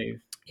good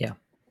move. Yeah.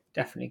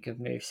 Definitely a good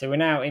move. So we're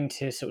now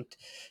into sort of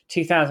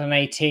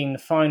 2018, the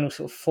final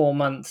sort of 4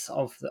 months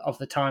of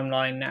the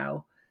timeline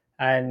now.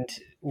 And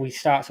we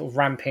start sort of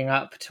ramping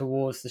up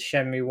towards the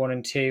Shenmue 1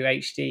 and 2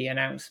 HD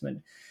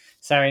announcement.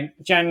 So in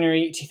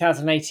January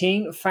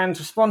 2018, fans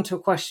respond to a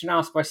question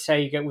asked by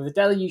Sega with a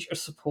deluge of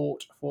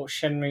support for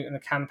Shenmue and the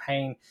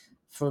campaign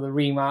for the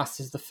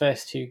remasters of the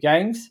first 2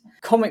 games.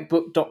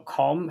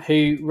 Comicbook.com,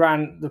 who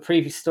ran the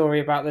previous story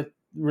about the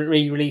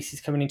re-releases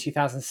coming in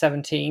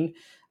 2017,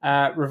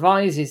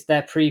 revises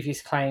their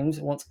previous claims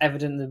once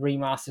evident the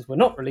remasters were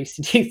not released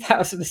in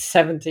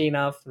 2017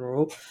 after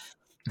all.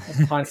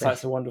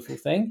 Hindsight's a wonderful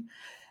thing.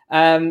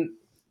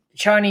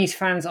 Chinese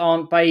fans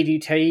on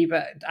Baidu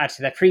Taiba add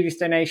to their previous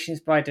donations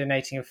by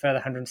donating a further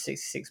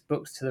 166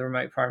 books to the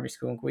remote primary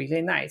school in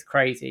Guilin. That is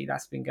crazy.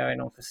 That's been going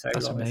on for so long.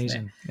 That's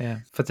amazing. Yeah.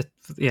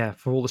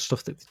 For all the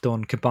stuff that they've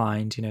done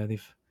combined,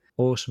 they've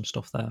awesome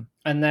stuff there.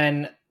 And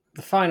then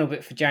the final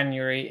bit for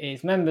January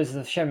is members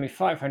of the Shenmue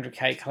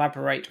 500K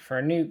collaborate for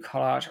a new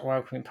collage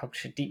welcoming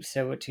publisher Deep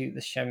Silver to the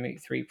Shenmue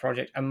 3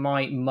 project. And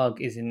my mug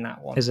is in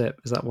that one. Is it?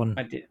 Is that one?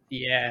 I did.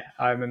 Yeah,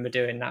 I remember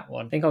doing that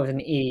one. I think I was an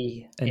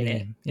E in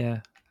it. Yeah.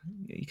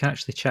 you can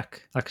actually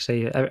check, like I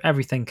say,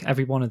 everything.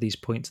 Every one of these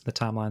points in the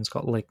timeline's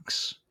got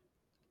links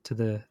to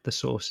the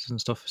sources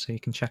and stuff, so you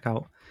can check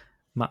out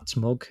Matt's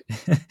mug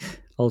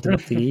holding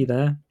up the E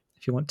there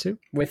if you want to.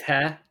 With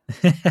hair.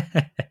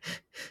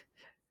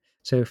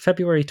 So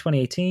February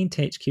 2018,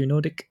 THQ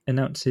Nordic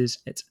announces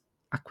its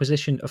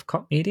acquisition of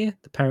Koch Media,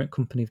 the parent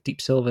company of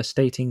Deep Silver,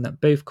 stating that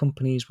both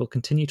companies will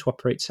continue to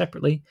operate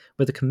separately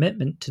with a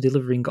commitment to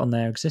delivering on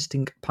their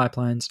existing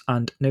pipelines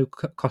and no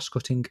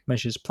cost-cutting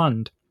measures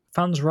planned.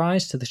 Fans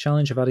rise to the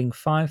challenge of adding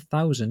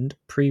 5,000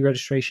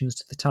 pre-registrations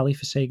to the tally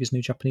for Sega's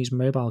new Japanese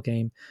mobile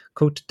game,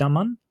 Code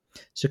Daman,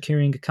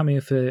 securing a cameo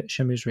for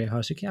Shenmue's Ryo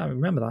Hazuki. I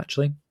remember that,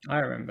 actually. I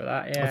remember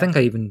that, yeah. I think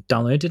I even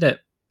downloaded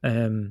it.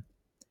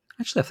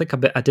 Actually, I think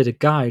I did a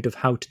guide of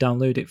how to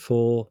download it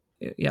for.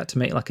 You had to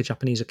make like a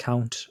Japanese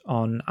account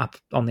on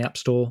the App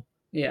Store.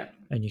 Yeah.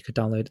 And you could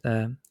download it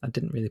there. I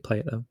didn't really play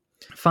it though.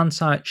 Fan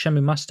site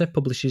Shenmue Master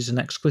publishes an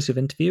exclusive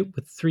interview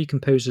with 3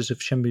 composers of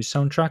Shenmue's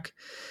soundtrack,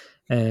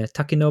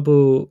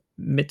 Takenobu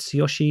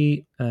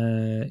Mitsuyoshi,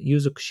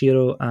 Yuzo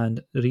Koshiro,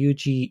 and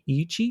Ryuji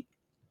Iuchi.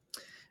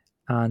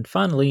 And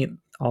finally,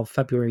 of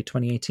February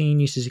 2018,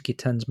 Yu Suzuki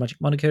attends Magic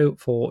Monaco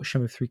for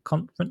Shenmue 3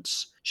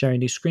 conference, sharing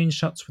new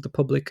screenshots with the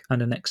public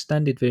and an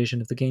extended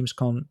version of the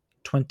Gamescom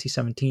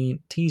 2017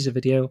 teaser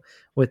video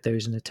with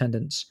those in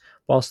attendance.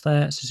 Whilst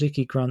there,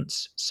 Suzuki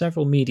grants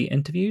several media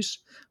interviews,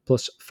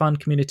 plus fan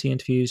community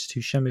interviews to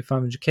Shenmue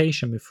 500K,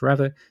 Shenmue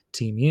Forever,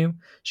 Team U,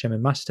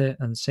 Shenmue Master,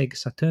 and Sega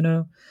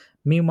Saturno.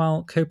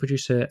 Meanwhile,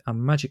 co-producer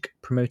and Magic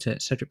promoter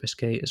Cedric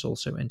Biscay is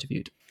also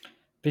interviewed.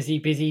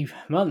 Busy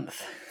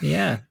month.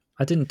 Yeah.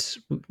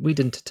 We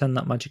didn't attend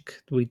that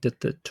Magic. We did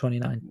the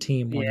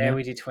 2019 one. Yeah,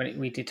 we did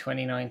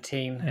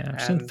 2019. Yeah,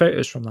 I've seen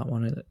photos from that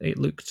one. It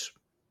looked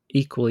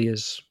equally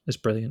as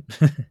brilliant.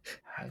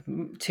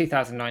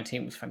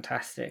 2019 was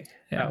fantastic.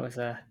 Yeah. That was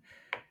a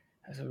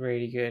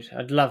really good.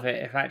 I'd love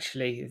it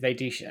if they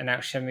do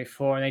announce Shenmue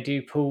 4 and they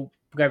do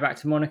go back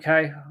to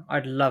Monaco.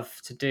 I'd love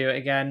to do it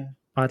again.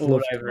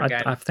 Over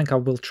again. I think I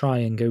will try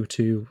and go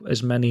to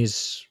as many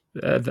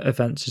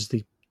events as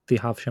they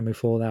have Shenmue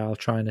 4 there. I'll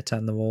try and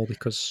attend them all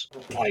because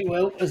I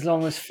will, as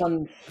long as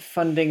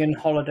funding and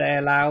holiday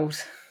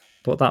allows.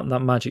 But that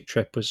Magic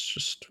trip was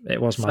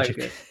so magic.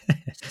 Good.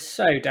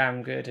 So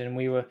damn good, and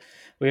we were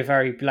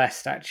very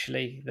blessed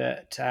actually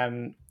that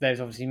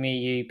there's obviously me,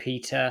 you,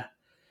 Peter,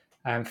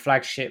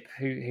 Flagship,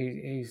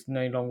 who's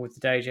no longer with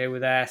the dojo, were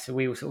there, so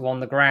we were sort of on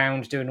the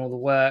ground doing all the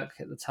work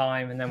at the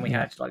time, and then we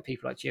had like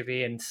people like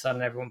Jibby and Sun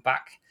and everyone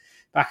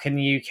back in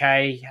the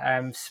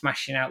UK,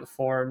 smashing out the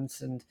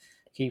forums and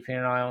keeping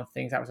an eye on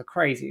things. That was it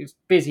was a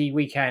busy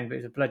weekend, but it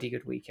was a bloody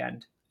good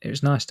weekend. It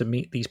was nice to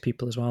meet these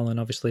people as well, and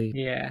obviously,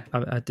 yeah,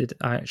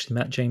 I actually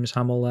met James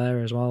Hamill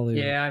there as well. Who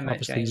I met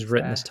obviously James he's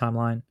written there. this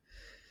timeline.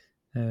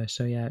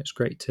 So yeah, it's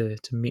great to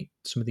meet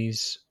some of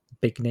these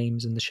big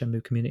names in the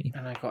Shenmue community.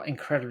 And I got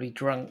incredibly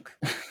drunk.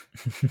 I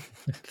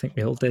think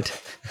we all did.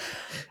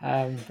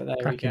 But there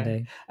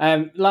Cracking we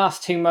go.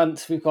 Last 2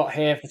 months we've got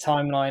here for the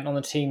timeline on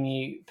the Team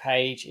U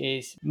page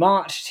is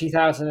March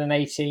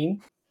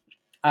 2018.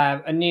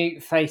 A new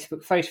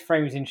Facebook photo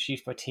frame was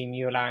introduced by Team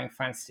U, allowing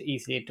fans to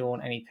easily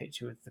adorn any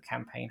picture with the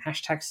campaign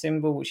hashtag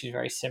symbol, which is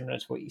very similar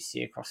to what you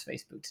see across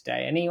Facebook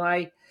today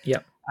anyway.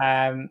 Yep.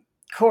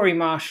 Corey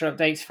Marshall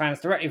updates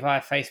fans directly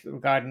via Facebook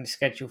regarding the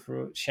schedule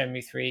for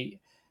Shenmue 3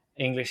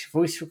 English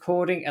voice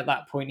recording. At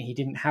that point, he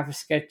didn't have a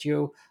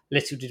schedule.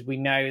 Little did we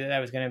know that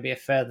there was going to be a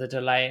further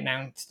delay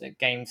announced at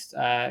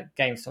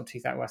Gamescom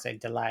 2000. Well, I say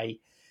delay.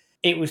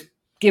 It was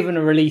given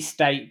a release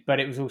date, but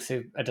it was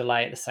also a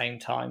delay at the same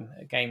time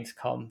at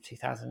Gamescom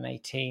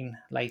 2018.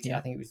 Later, yeah.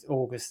 I think it was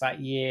August that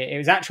year. It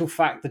was actual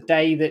fact the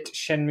day that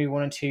Shenmue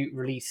 1 and 2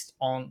 released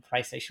on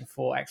PlayStation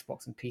 4,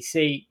 Xbox, and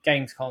PC.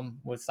 Gamescom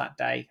was that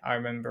day. I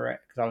remember it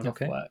because I was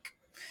off work.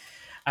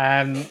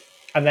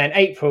 And then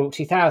April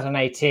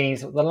 2018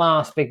 is the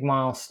last big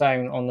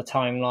milestone on the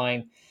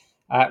timeline.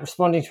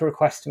 Responding to a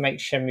request to make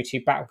Shenmue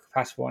 2 backward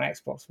compatible on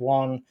Xbox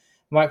One,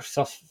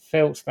 Microsoft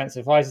Phil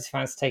Spencer advises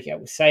fans to take it up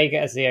with Sega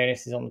as the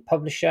onus is on the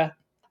publisher.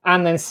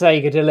 And then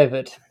Sega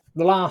delivered.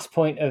 The last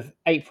point of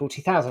April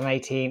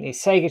 2018 is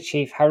Sega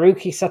chief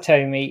Haruki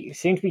Satomi,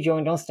 soon to be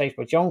joined on stage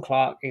by John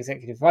Clark,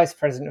 Executive Vice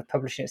President of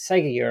Publishing at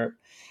Sega Europe,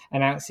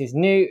 announces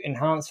new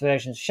enhanced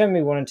versions of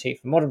Shenmue 1 and 2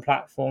 for modern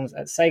platforms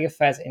at Sega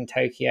Fest in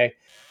Tokyo.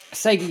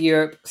 Sega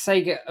Europe,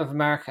 Sega of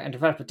America, and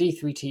developer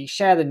D3T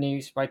share the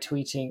news by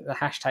tweeting the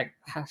hashtag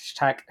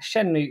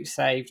Shenmue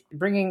saved,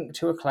 bringing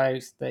to a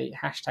close the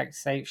hashtag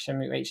Save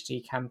Shenmue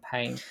HD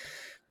campaign.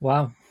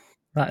 Wow,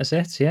 that is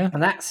it, yeah.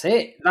 And that's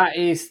it. That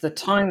is the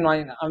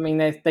timeline. I mean,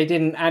 they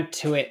didn't add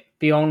to it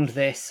beyond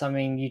this. I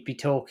mean, you'd be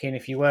talking,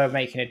 if you were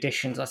making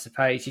additions, I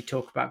suppose, you'd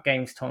talk about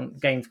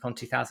Gamescom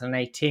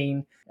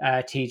 2018,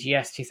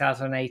 TGS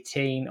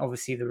 2018,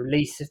 obviously the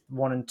release of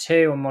 1 and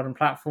 2 on modern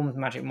platforms,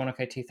 Magic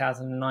Monaco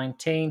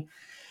 2019.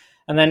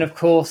 And then, of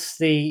course,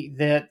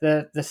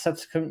 the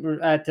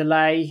subsequent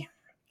delay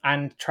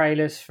and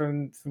trailers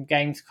from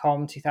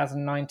Gamescom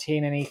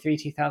 2019 and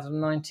E3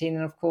 2019,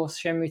 and of course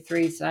Shenmue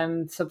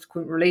 3's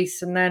subsequent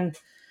release, and then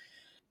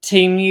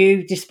Team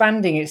U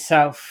disbanding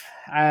itself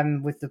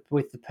with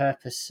the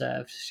purpose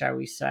served, shall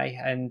we say?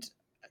 And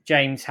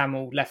James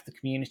Hamill left the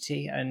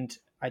community, and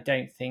I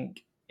don't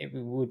think it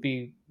would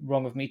be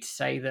wrong of me to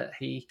say that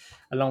he,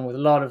 along with a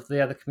lot of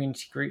the other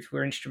community groups,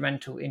 were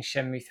instrumental in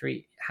Shenmue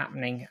 3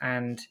 happening.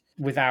 And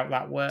without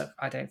that work,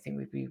 I don't think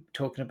we'd be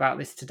talking about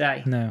this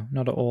today. No,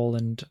 not at all.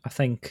 And I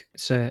think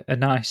it's a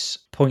nice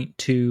point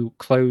to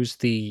close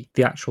the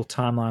actual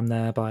timeline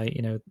there by,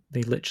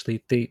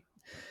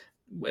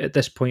 at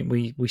this point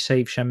we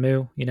saved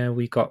Shenmue.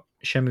 We got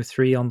Shenmue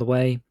 3 on the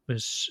way.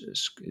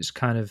 Is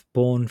kind of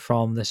born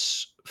from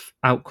this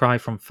outcry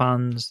from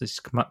fans, these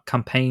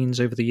campaigns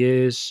over the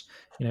years.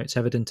 It's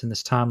evident in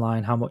this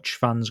timeline how much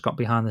fans got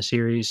behind the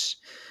series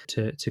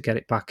to get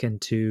it back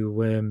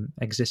into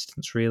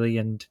existence, really.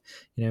 And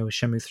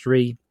Shenmue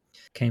 3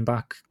 came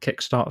back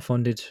Kickstarter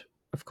funded,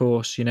 of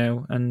course.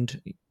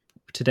 And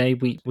today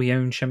we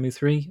own Shenmue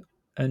 3,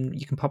 and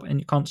you can pop it in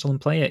your console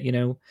and play it.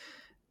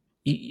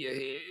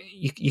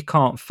 You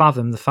can't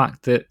fathom the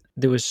fact that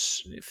there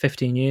was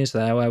 15 years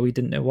there where we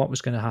didn't know what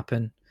was going to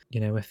happen,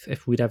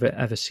 if we'd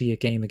ever see a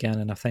game again.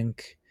 And I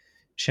think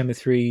Shenmue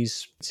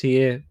 3's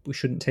here. We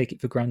shouldn't take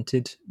it for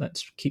granted.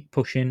 Let's keep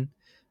pushing.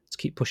 Let's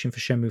keep pushing for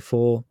Shenmue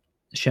 4.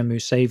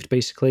 Shenmue saved,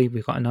 basically.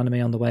 We've got an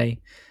anime on the way.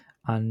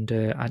 And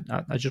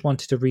I just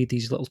wanted to read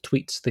these little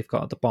tweets they've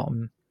got at the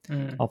bottom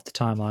of the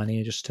timeline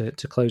here just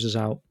to close us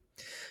out.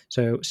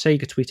 So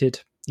Sega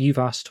tweeted, "You've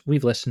asked,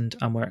 we've listened,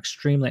 and we're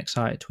extremely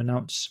excited to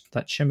announce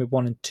that Shenmue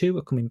 1 and 2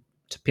 are coming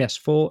to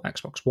PS4,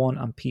 Xbox One,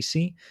 and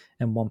PC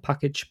in one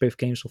package. Both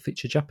games will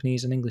feature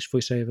Japanese and English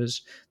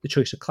voiceovers, the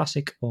choice of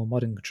classic or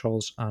modern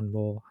controls, and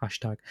more.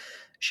 Hashtag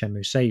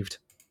Shenmue saved."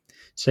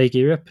 Sega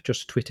Europe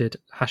just tweeted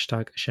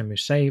hashtag Shenmue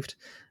saved,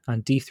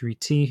 and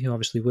D3T, who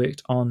obviously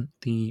worked on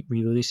the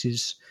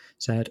re-releases,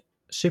 said,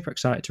 "Super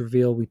excited to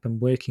reveal we've been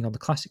working on the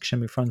classic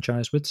Shenmue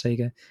franchise with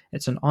Sega.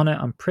 It's an honor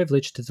and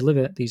privilege to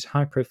deliver these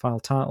high-profile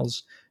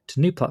titles to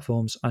new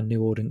platforms and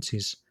new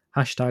audiences.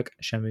 Hashtag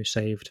Shenmue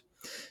saved."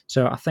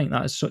 So I think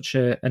that is such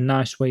a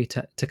nice way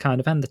to kind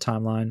of end the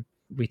timeline.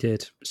 We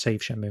did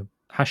save Shenmue.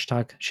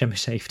 Hashtag Shenmue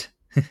saved.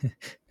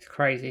 It's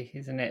crazy,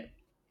 isn't it?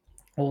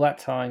 All that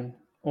time,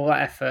 all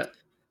that effort,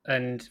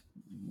 and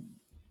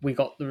we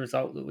got the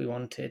result that we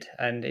wanted,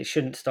 and it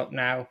shouldn't stop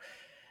now.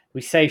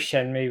 We save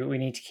Shenmue, but we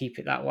need to keep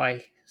it that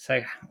way.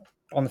 So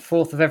on the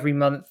 4th of every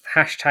month,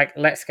 hashtag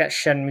Let's Get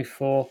Shenmue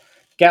 4.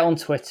 Get on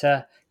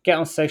Twitter, get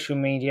on social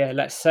media,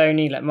 let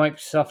Sony, let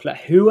Microsoft,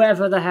 let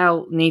whoever the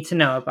hell need to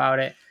know about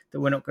it, that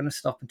we're not going to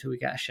stop until we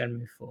get a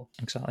Shenmue 4.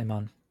 Exactly,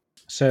 man.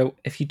 So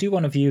if you do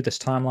want to view this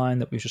timeline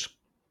that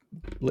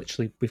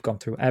we've gone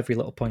through every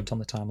little point on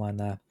the timeline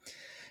there,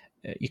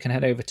 you can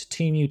head over to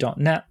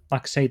teamu.net.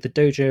 Like I say, the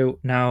dojo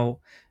now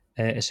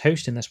is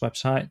hosting this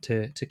website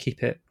to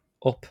keep it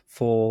up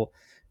for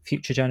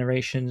future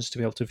generations to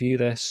be able to view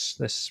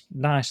this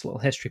nice little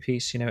history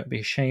piece. It'd be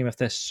a shame if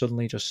this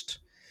suddenly just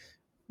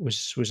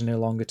was no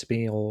longer to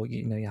be, or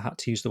you had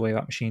to use the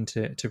Wayback Machine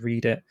to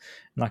read it.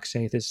 And like I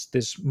say,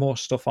 there's more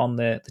stuff on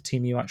the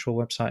Teamu actual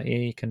website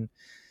here. You can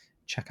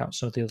check out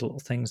some of the other little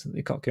things that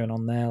they've got going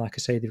on there. Like I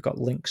say, they've got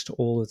links to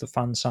all of the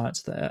fan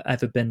sites that have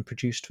ever been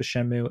produced for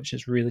Shenmue, which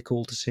is really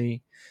cool to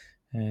see.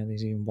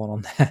 There's even one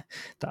on there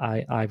that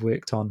I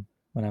worked on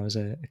when I was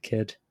a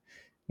kid,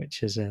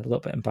 which is a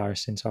little bit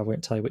embarrassing, so I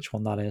won't tell you which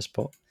one that is,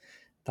 but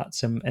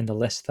that's in the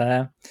list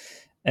there.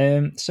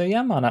 So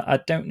yeah, man, I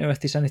don't know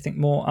if there's anything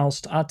more else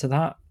to add to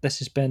that. This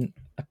has been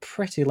a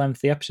pretty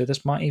lengthy episode.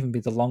 This might even be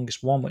the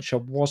longest one, which I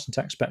wasn't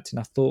expecting.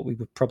 I thought we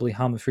would probably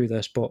hammer through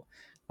this, but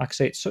like I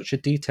say, it's such a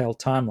detailed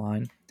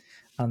timeline,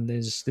 and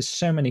there's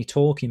so many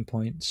talking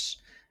points.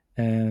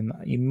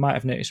 You might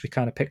have noticed we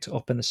kind of picked it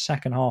up in the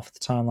second half of the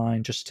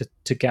timeline just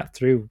to get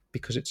through,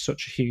 because it's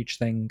such a huge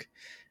thing.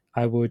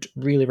 I would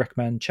really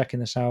recommend checking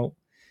this out,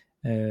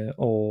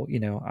 or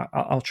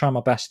I'll try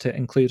my best to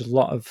include a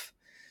lot of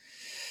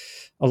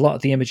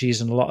the images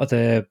and a lot of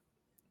the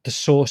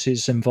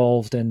sources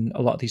involved in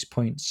a lot of these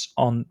points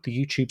on the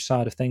YouTube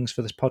side of things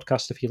for this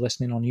podcast. If you're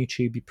listening on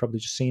YouTube, you've probably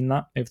just seen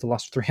that over the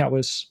last 3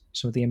 hours,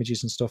 some of the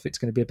images and stuff. It's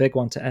going to be a big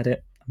one to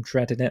edit. I'm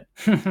dreading it.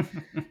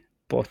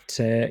 But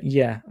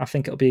yeah, I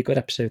think it'll be a good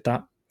episode,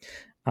 that.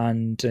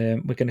 And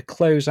we're going to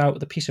close out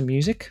with a piece of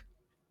music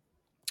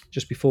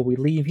just before we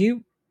leave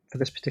you for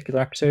this particular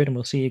episode, and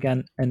we'll see you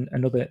again in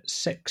another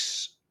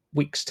 6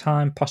 weeks'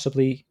 time,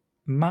 possibly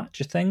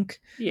March, I think.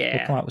 Yeah.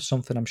 We'll come out with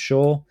something, I'm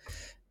sure.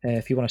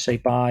 If you want to say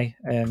bye,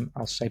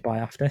 I'll say bye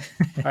after.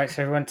 All right,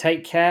 so everyone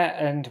take care,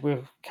 and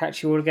we'll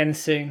catch you all again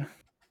soon.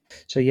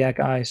 So yeah,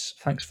 guys,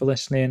 thanks for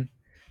listening.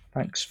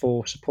 Thanks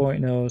for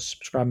supporting us,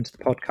 subscribing to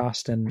the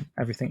podcast and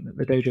everything that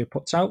the dojo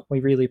puts out. We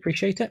really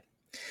appreciate it.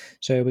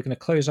 So we're going to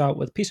close out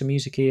with a piece of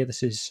music here.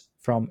 This is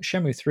from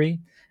Shenmue 3,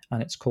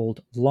 and it's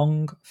called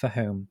Long for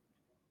Home.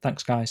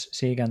 Thanks, guys.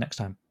 See you again next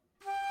time.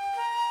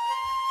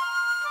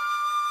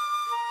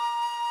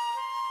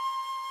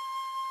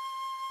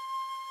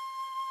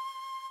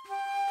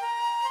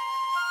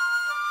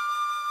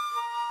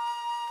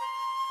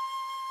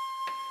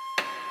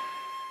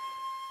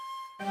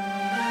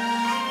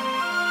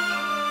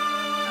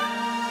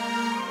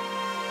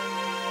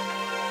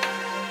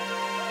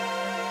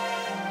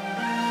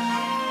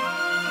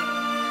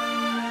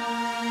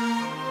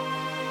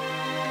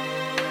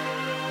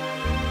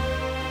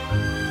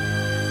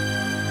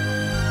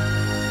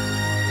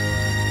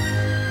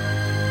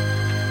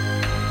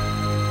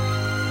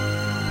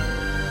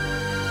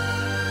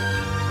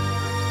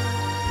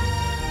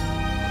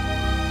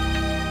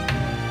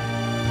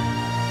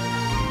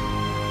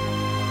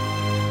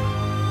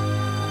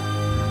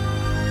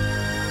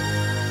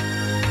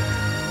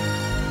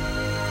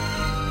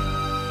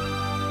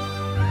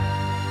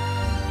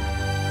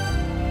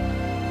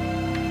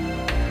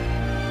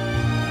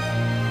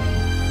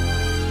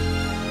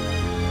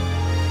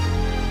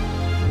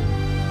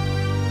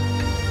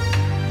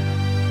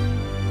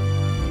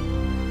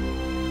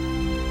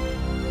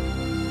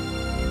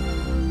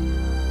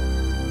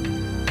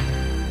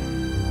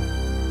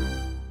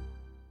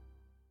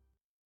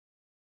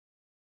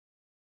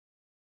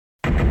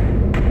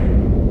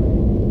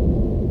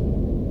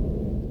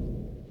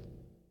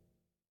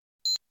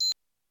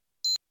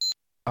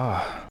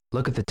 Ah,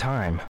 look at the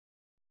time.